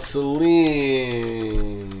that.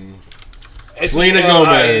 Celine. Selena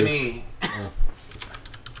S-E-L-I-N-E. Gomez.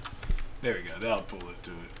 There we go. That'll pull it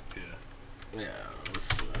to it. Yeah. Yeah.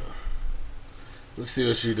 Let's see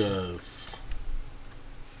what she does.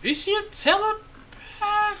 Is she a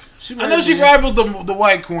telepath? She I know she rivaled the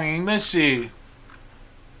White Queen. Let's see.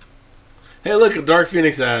 Hey, look, a Dark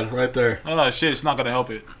Phoenix ad right there. Oh, no, shit. It's not going to help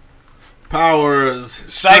it. Powers.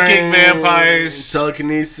 Psychic strength, vampires.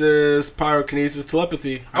 Telekinesis. Pyrokinesis.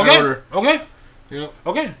 Telepathy. Okay. Yep.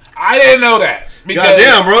 Okay. I didn't know that. Because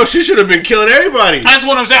Goddamn, bro. She should have been killing everybody. that's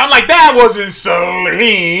what I'm saying. I'm like, that wasn't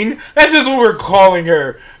Selene. That's just what we're calling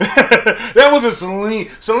her. That wasn't Selene.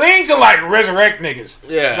 Selene can, like, resurrect niggas.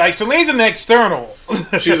 Yeah. Like, Selene's an external.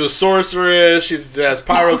 She's a sorceress. She has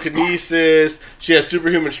pyrokinesis. She has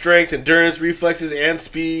superhuman strength, endurance, reflexes, and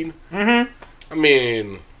speed. Mm-hmm. I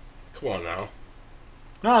mean, come on now.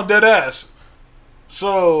 No, dead ass.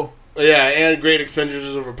 So, Yeah, and great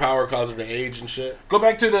expenditures of her power cause her to age and shit. go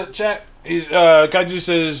back to the chat. Kaiju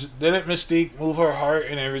says, didn't Mystique move her heart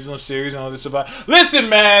in the original series and all this about... Listen,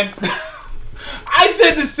 man. I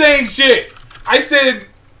said the same shit. I said,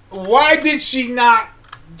 why did she not...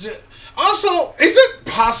 Also, is it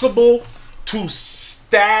possible to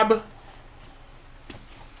stab...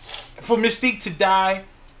 for Mystique to die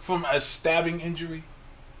from a stabbing injury?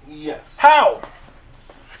 Yes. How?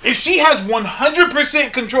 If she has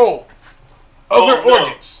 100% control of her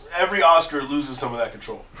organs. Every Oscar loses some of that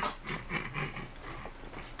control.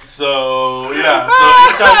 So, yeah. So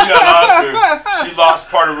each time she got an Oscar, she lost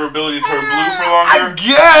part of her ability to turn blue for longer. I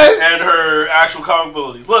guess. And her actual comic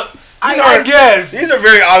abilities. Look. I guess. These are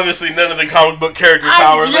very obviously none of the comic book characters'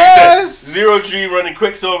 powers. Yes. Like I said, Zero G running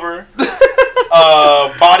Quicksilver.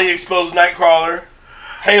 Body exposed Nightcrawler.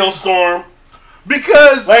 Hailstorm.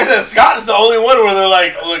 Because Like I said, Scott is the only one where they're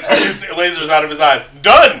like, look, he shoots lasers out of his eyes.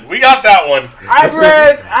 Done. We got that one.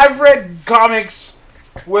 I've read comics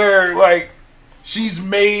where like she's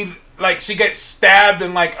made like she gets stabbed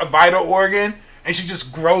in like a vital organ and she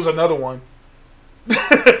just grows another one. Bro,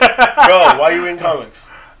 why are you in comics?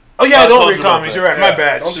 Oh yeah, don't close read it comics. up You're right. then. My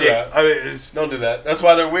bad. Don't do Shit. that. I mean, it's, Don't do that. That's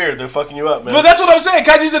why they're weird. They're fucking you up, man. but that's what I'm saying.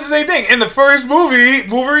 Kaiji said the same thing. In the first movie,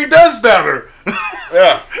 Wolverine does stab her.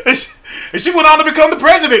 Yeah. And she went on to become the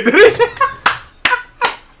president.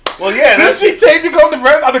 Well, yeah. Did she become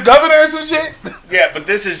the governor or some shit? Yeah, but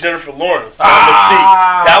this is Jennifer Lawrence. Not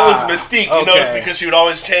Ah. Mystique. That was Mystique. You Okay. notice because she would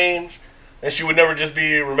always change, and she would never just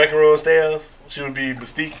be Rebecca Rose Steos. She would be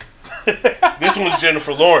Mystique. This one's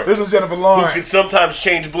Jennifer Lawrence. This is Jennifer Who Lawrence. can sometimes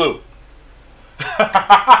change blue.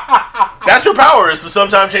 That's her power, is to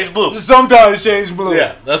sometimes change blue. Sometimes change blue.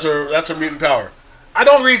 Yeah, that's her mutant power. I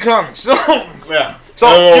don't read comics, so Yeah. So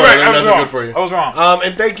No, you're right. there's I was nothing wrong. good for you. I was wrong.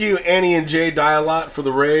 And thank you, Annie and Jay Dialot, for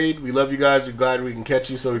the raid. We love you guys. We're glad we can catch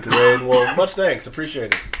you so we can raid. Well, much thanks.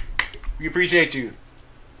 Appreciate it. We appreciate you.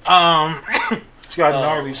 She got a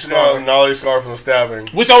gnarly She got a scar, gnarly scar from the stabbing.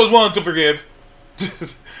 which I was willing to forgive,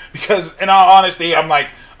 because in all honesty, I'm like,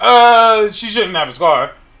 she shouldn't have a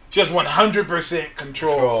scar. She has 100%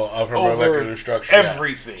 control Of her over molecular structure.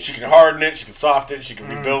 everything. Yeah. She can harden it. She can soften it. She can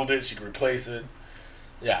rebuild it. She can replace it.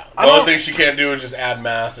 Yeah. The I only don't- thing she can't do is just add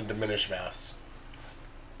mass and diminish mass.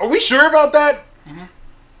 Are we sure about that?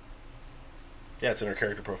 Yeah, it's in her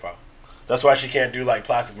character profile. That's why she can't do like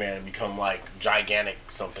Plastic Man and become like gigantic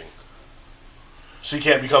something. She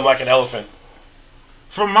can't become like an elephant.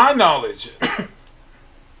 From my knowledge,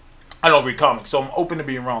 I don't read comics, so I'm open to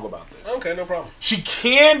being wrong about this. Okay, no problem. She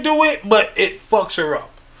can do it, but it fucks her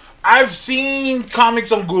up. I've seen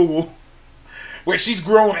comics on Google where she's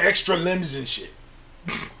grown extra limbs and shit.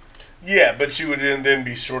 Yeah, but she would then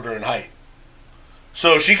be shorter in height.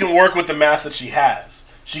 So she can work with the mass that she has.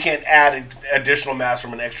 She can't add additional mass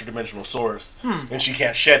from an extra dimensional source, and she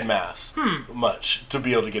can't shed mass much to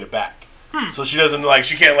be able to get it back. So she doesn't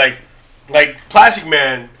she can't like Plastic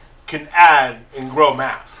Man can add and grow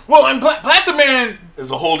mass. Well, and Plastic Man It's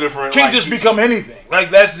a whole different. can't just become anything. Like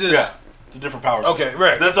that's just Yeah, it's a different power. set. Okay,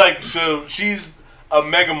 right. That's like so she's a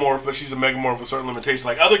megamorph, but she's a megamorph with certain limitations.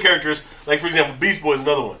 Like other characters, like for example, Beast Boy is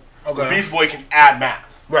another one. Okay. The Beast Boy can add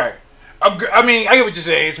mass. Right. I mean, I get what you're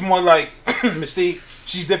saying. It's more like Mystique.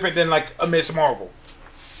 She's different than like a Miss Marvel.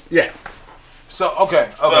 Yes. So okay.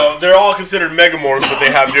 So they're all considered Megamorphs, but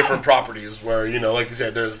they have different properties. Where like you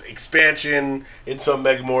said, there's expansion in some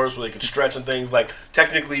Megamorphs where they can stretch and things. Like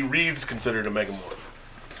technically, Reed's considered a Megamorph.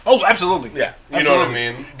 Oh, absolutely. Yeah, you Absolutely. know what I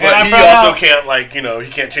mean. And But I he found also out- can't he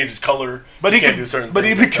can't change his color. But he can't can do certain. But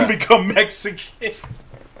he things can like that. become Mexican.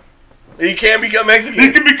 He can become Mexican.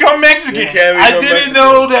 He can become Mexican. He can I become didn't Mexican.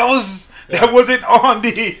 know that wasn't on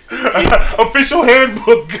the official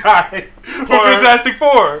handbook guide for Fantastic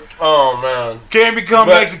Four. Oh man, Can become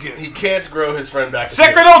but Mexican. he can't grow his friend back.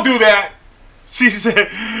 Sekra, don't do that. She said,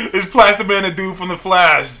 "Is Plastic Man a dude from the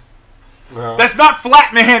Flash?" No. That's not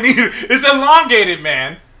Flat Man either. It's Elongated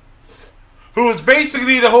Man. Who is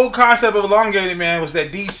basically the whole concept of Elongated Man was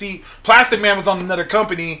that DC Plastic Man was on another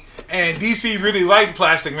company and DC really liked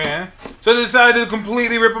Plastic Man, so they decided to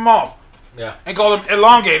completely rip him off Yeah. and call him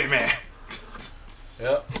Elongated Man.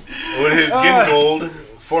 Yep. With his Gingold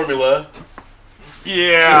formula.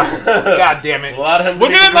 Yeah. God damn it. A lot of him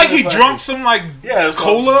Wasn't it like he drinking drunk some like Yeah, it's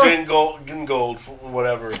cola? Gingold,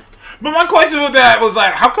 whatever. But my question with that was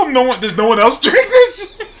like, how come does no one else drink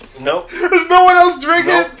this? Nope. Does no one else drink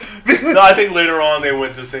Nope. it? No, I think later on they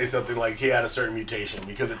went to say something like he had a certain mutation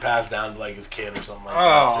because it passed down to like his kid or something like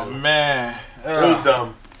that Oh too. man. It was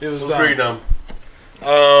dumb. It was Pretty dumb.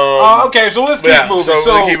 Okay, so let's keep moving.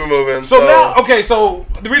 So we keep it moving. So now, okay, so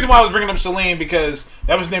the reason why I was bringing up Selene because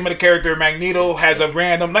that was the name of the character. Magneto has a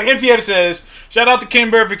random, like MTF says, shout out to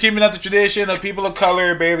Kimber for keeping up the tradition of people of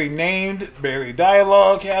color, barely named, barely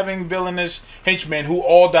dialogue, having villainous henchmen who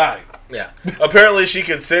all died. Yeah. Apparently she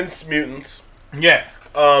can sense mutants. Yeah,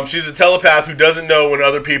 She's a telepath who doesn't know when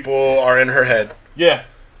other people are in her head. yeah.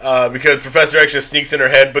 Because Professor X just sneaks in her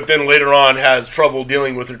head, but then later on has trouble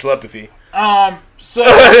dealing with her telepathy. So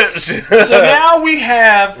now we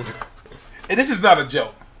have, and this is not a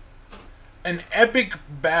joke, an epic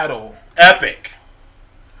battle Epic.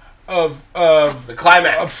 of The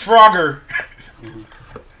climax. Frogger.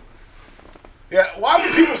 Yeah, why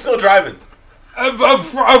were people still driving? Of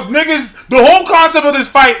niggas, the whole concept of this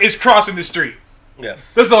fight is crossing the street.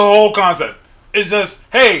 Yes. That's the whole concept. It's just,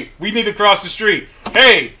 hey, we need to cross the street.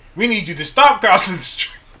 Hey, we need you to stop crossing the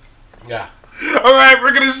street. Yeah. All right,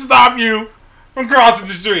 we're gonna stop you from crossing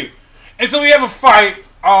the street. And so we have a fight.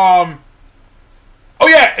 Oh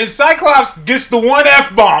yeah, and Cyclops gets the one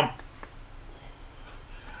F-bomb.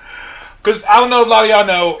 Because I don't know if a lot of y'all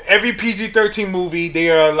know, every PG-13 movie, they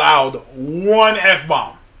are allowed one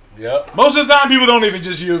F-bomb. Yep. Most of the time, people don't even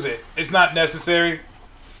just use it. It's not necessary.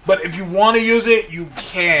 But if you want to use it, you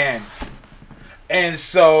can. And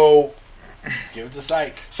so, Give it to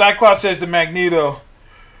Psych. Cyclops says to Magneto,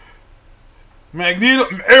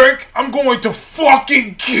 Eric, I'm going to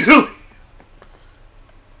fucking kill you.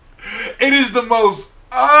 It is the most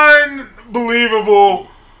unbelievable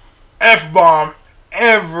F-bomb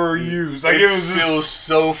ever used. Like, it was just, feels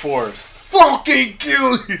so forced. fucking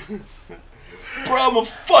kill you. Bro, I'm a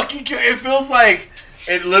fucking kill. It feels like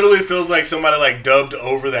it literally feels like somebody like dubbed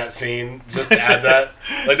over that scene just to add that.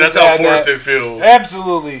 Like that's how forced it feels.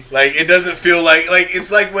 Absolutely. Like it doesn't feel like it's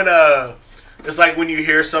like when you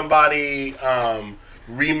hear somebody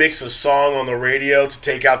remix a song on the radio to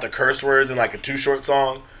take out the curse words in like a Too Short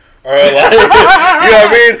song. Or like, you know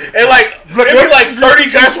what I mean? And like it'd be like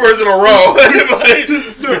 30 cuss words in a row.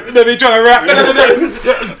 They be trying to rap.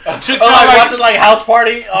 Shit Or sound like like, watching like House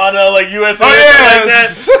Party on like USA oh or yeah.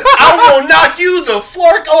 something like that. I will knock you the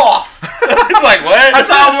fork off. Like what? I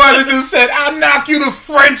saw one of the dudes said, "I'll knock you to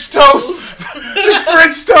French toast." The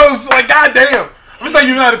French toast. Like, goddamn. I'm just like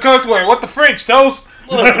using that a cuss word. What the French toast?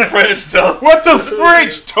 What the French toast? What the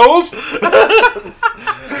French toast?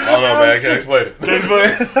 I don't know, man. I can't explain it.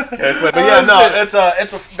 But yeah, no, it's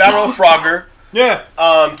a battle of Frogger. Yeah.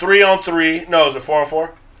 3-on-3. No, is it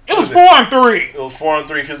 4-on-4? It was 4-on-3. It was 4-on-3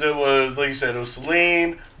 because it was, like you said, it was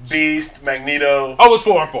Selene, Beast, Magneto. Oh, it was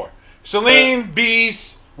 4-on-4. Celine,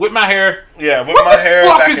 Beast, with my hair. Yeah, with What my the hair.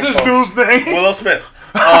 fuck back is and this forth. dude's name? Willow Smith.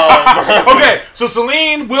 Okay, so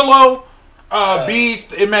Celine, Willow,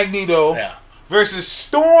 Beast, and Magneto Yeah. versus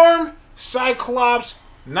Storm, Cyclops,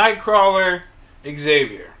 Nightcrawler,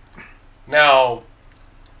 Xavier. Now,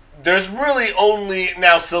 there's really only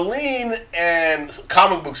now Selene and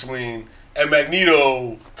comic book Selene and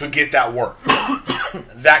Magneto could get that work.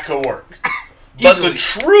 That could work. But Easily. the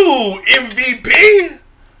true MVP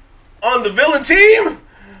on the villain team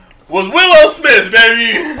was Willow Smith,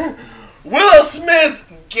 baby. Willow Smith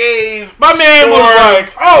gave My man was Storm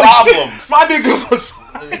like, oh problems. shit. My nigga was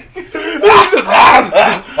like,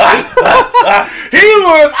 he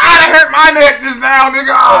was, I'd have hurt my neck just now. down,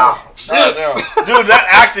 nigga. Ah, shit. Dude, that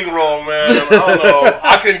acting role, man. I don't know.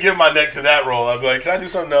 I couldn't give my neck to that role. I'd be like, can I do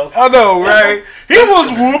something else? I know, right? He was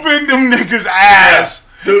whooping them niggas' ass.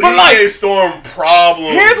 Dude, but he like, gave Storm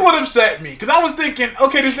problems. here's what upset me. Because I was thinking,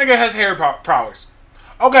 okay, this nigga has hair prowess.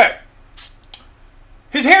 Okay.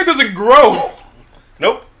 His hair doesn't grow.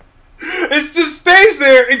 Nope. It just stays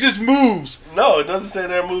there. It just moves. No, it doesn't stay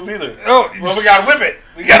there and move either. Oh, Well, we gotta whip it.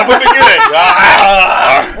 We gotta whip it good.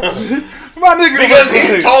 my nigga. Because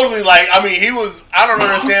he totally, like, I mean, he was, I don't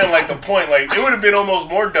understand, like, the point. Like, it would have been almost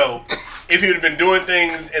more dope if he would have been doing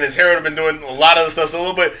things and his hair would have been doing a lot of the stuff. So a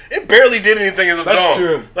little bit, it barely did anything in the That's zone.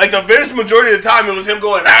 true. Like, the vast majority of the time, it was him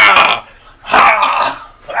going,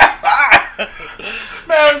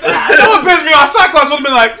 Man, that would piss me off. Cyclops would have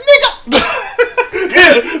been like, nigga.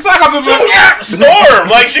 Cyclops would have been like, Storm!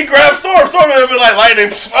 Like, she grabbed Storm. Storm would have been like,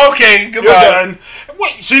 lightning. Okay, you're goodbye. done.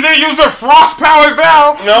 Wait, she didn't use her frost powers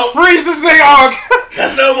now? No. Just freeze this nigga off.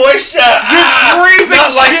 There's no moisture. You're freezing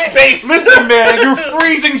not like shit. space. Listen, man, you're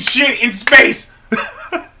freezing shit in space.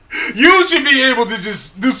 You should be able to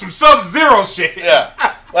just do some Sub-Zero shit. Yeah.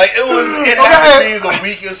 Like, it had to be the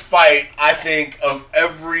weakest fight, I think, of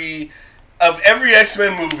every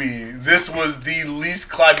X-Men movie. This was the least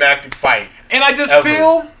climactic fight. And I just ever.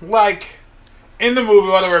 feel like in the movie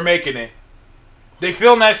while they were making it, they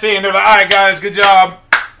filmed that scene. They're like, all right, guys, good job.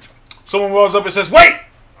 Someone rolls up and says, wait!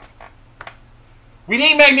 We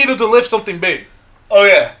need Magneto to lift something big. Oh,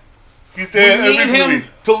 yeah. He's there We in need every him movie.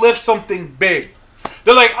 to lift something big.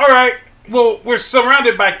 They're like, all right, well, we're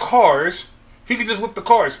surrounded by cars. He can just lift the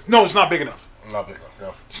cars. No, it's not big enough. Not big enough,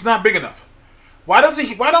 no. It's not big enough. Why don't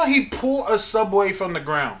he pull a subway from the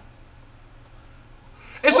ground?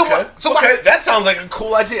 And Okay, that sounds like a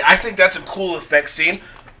cool idea. I think that's a cool effect scene.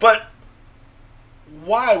 But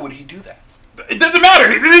why would he do that? It doesn't matter.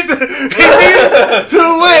 He needs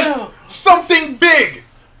to lift something big.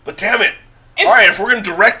 But damn it. All right, if we're going to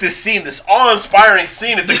direct this scene, this awe-inspiring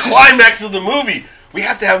scene at the climax of the movie, we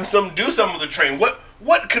have to have him do something with the train. What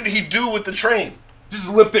could he do with the train? Just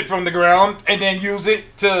lift it from the ground and then use it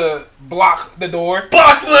to block the door.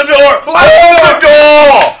 Block the door! Hold the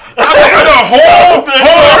door! Hold the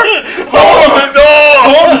Hold the door!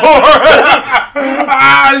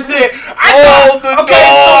 Ah, shit. Hold the Okay, so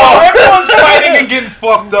door! while everyone's fighting and getting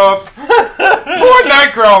fucked up, poor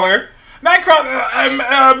Nightcrawler.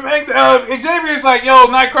 Xavier's like, yo,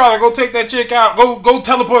 Nightcrawler, go take that chick out. Go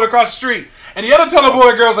teleport across the street. And the other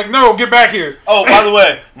teleporter girl's like, no, get back here. Oh, by the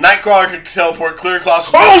way, Nightcrawler can teleport clear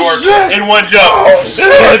across the Oh, door shit! in one jump. Oh,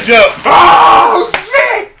 shit! One jump. Oh,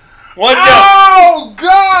 shit! One jump. Oh,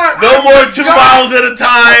 God! No more 2 miles at a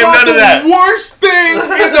time. None of that. The worst thing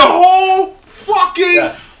in the whole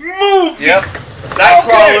fucking movie. Yep.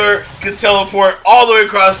 Nightcrawler can teleport all the way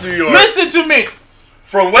across New York. Listen to me.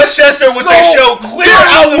 From Westchester, what they show clear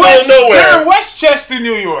out in the middle of They're nowhere. in Westchester,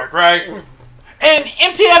 New York, right? And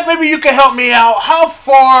MTF, maybe you can help me out. How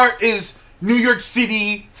far is New York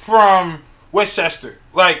City from Westchester?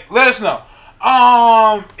 Like, let us know.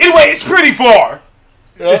 Anyway, it's pretty far.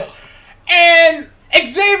 Yeah. And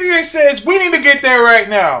Xavier says, we need to get there right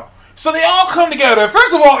now. So they all come together.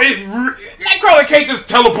 First of all, Nightcrawler can't just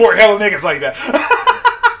teleport hella niggas like that.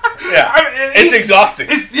 Yeah. It's exhausting.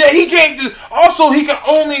 He can't just... Also, he can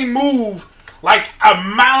only move like a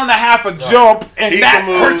mile and a half a jump, and that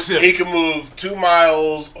hurts him. He can move 2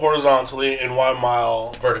 miles horizontally and 1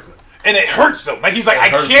 mile vertically. And it hurts him. Like, he's like, I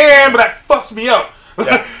can, but that fucks me up.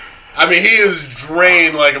 Yeah. I mean, he is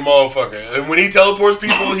drained like a motherfucker. And when he teleports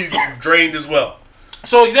people, he's drained as well.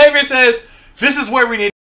 So Xavier says, this is where we need